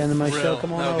That's the end of my show.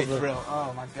 Come on that would over. be a thrill.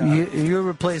 Oh, my God. You're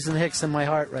replacing Hicks in my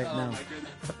heart right now.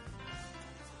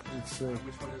 Let's see.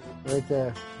 Right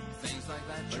there.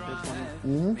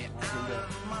 Mm-hmm.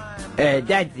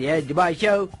 That's the end of my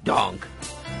show. Donk.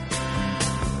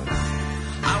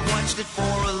 I watched it for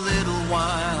a little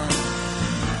while.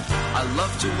 I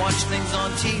love to watch things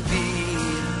on TV.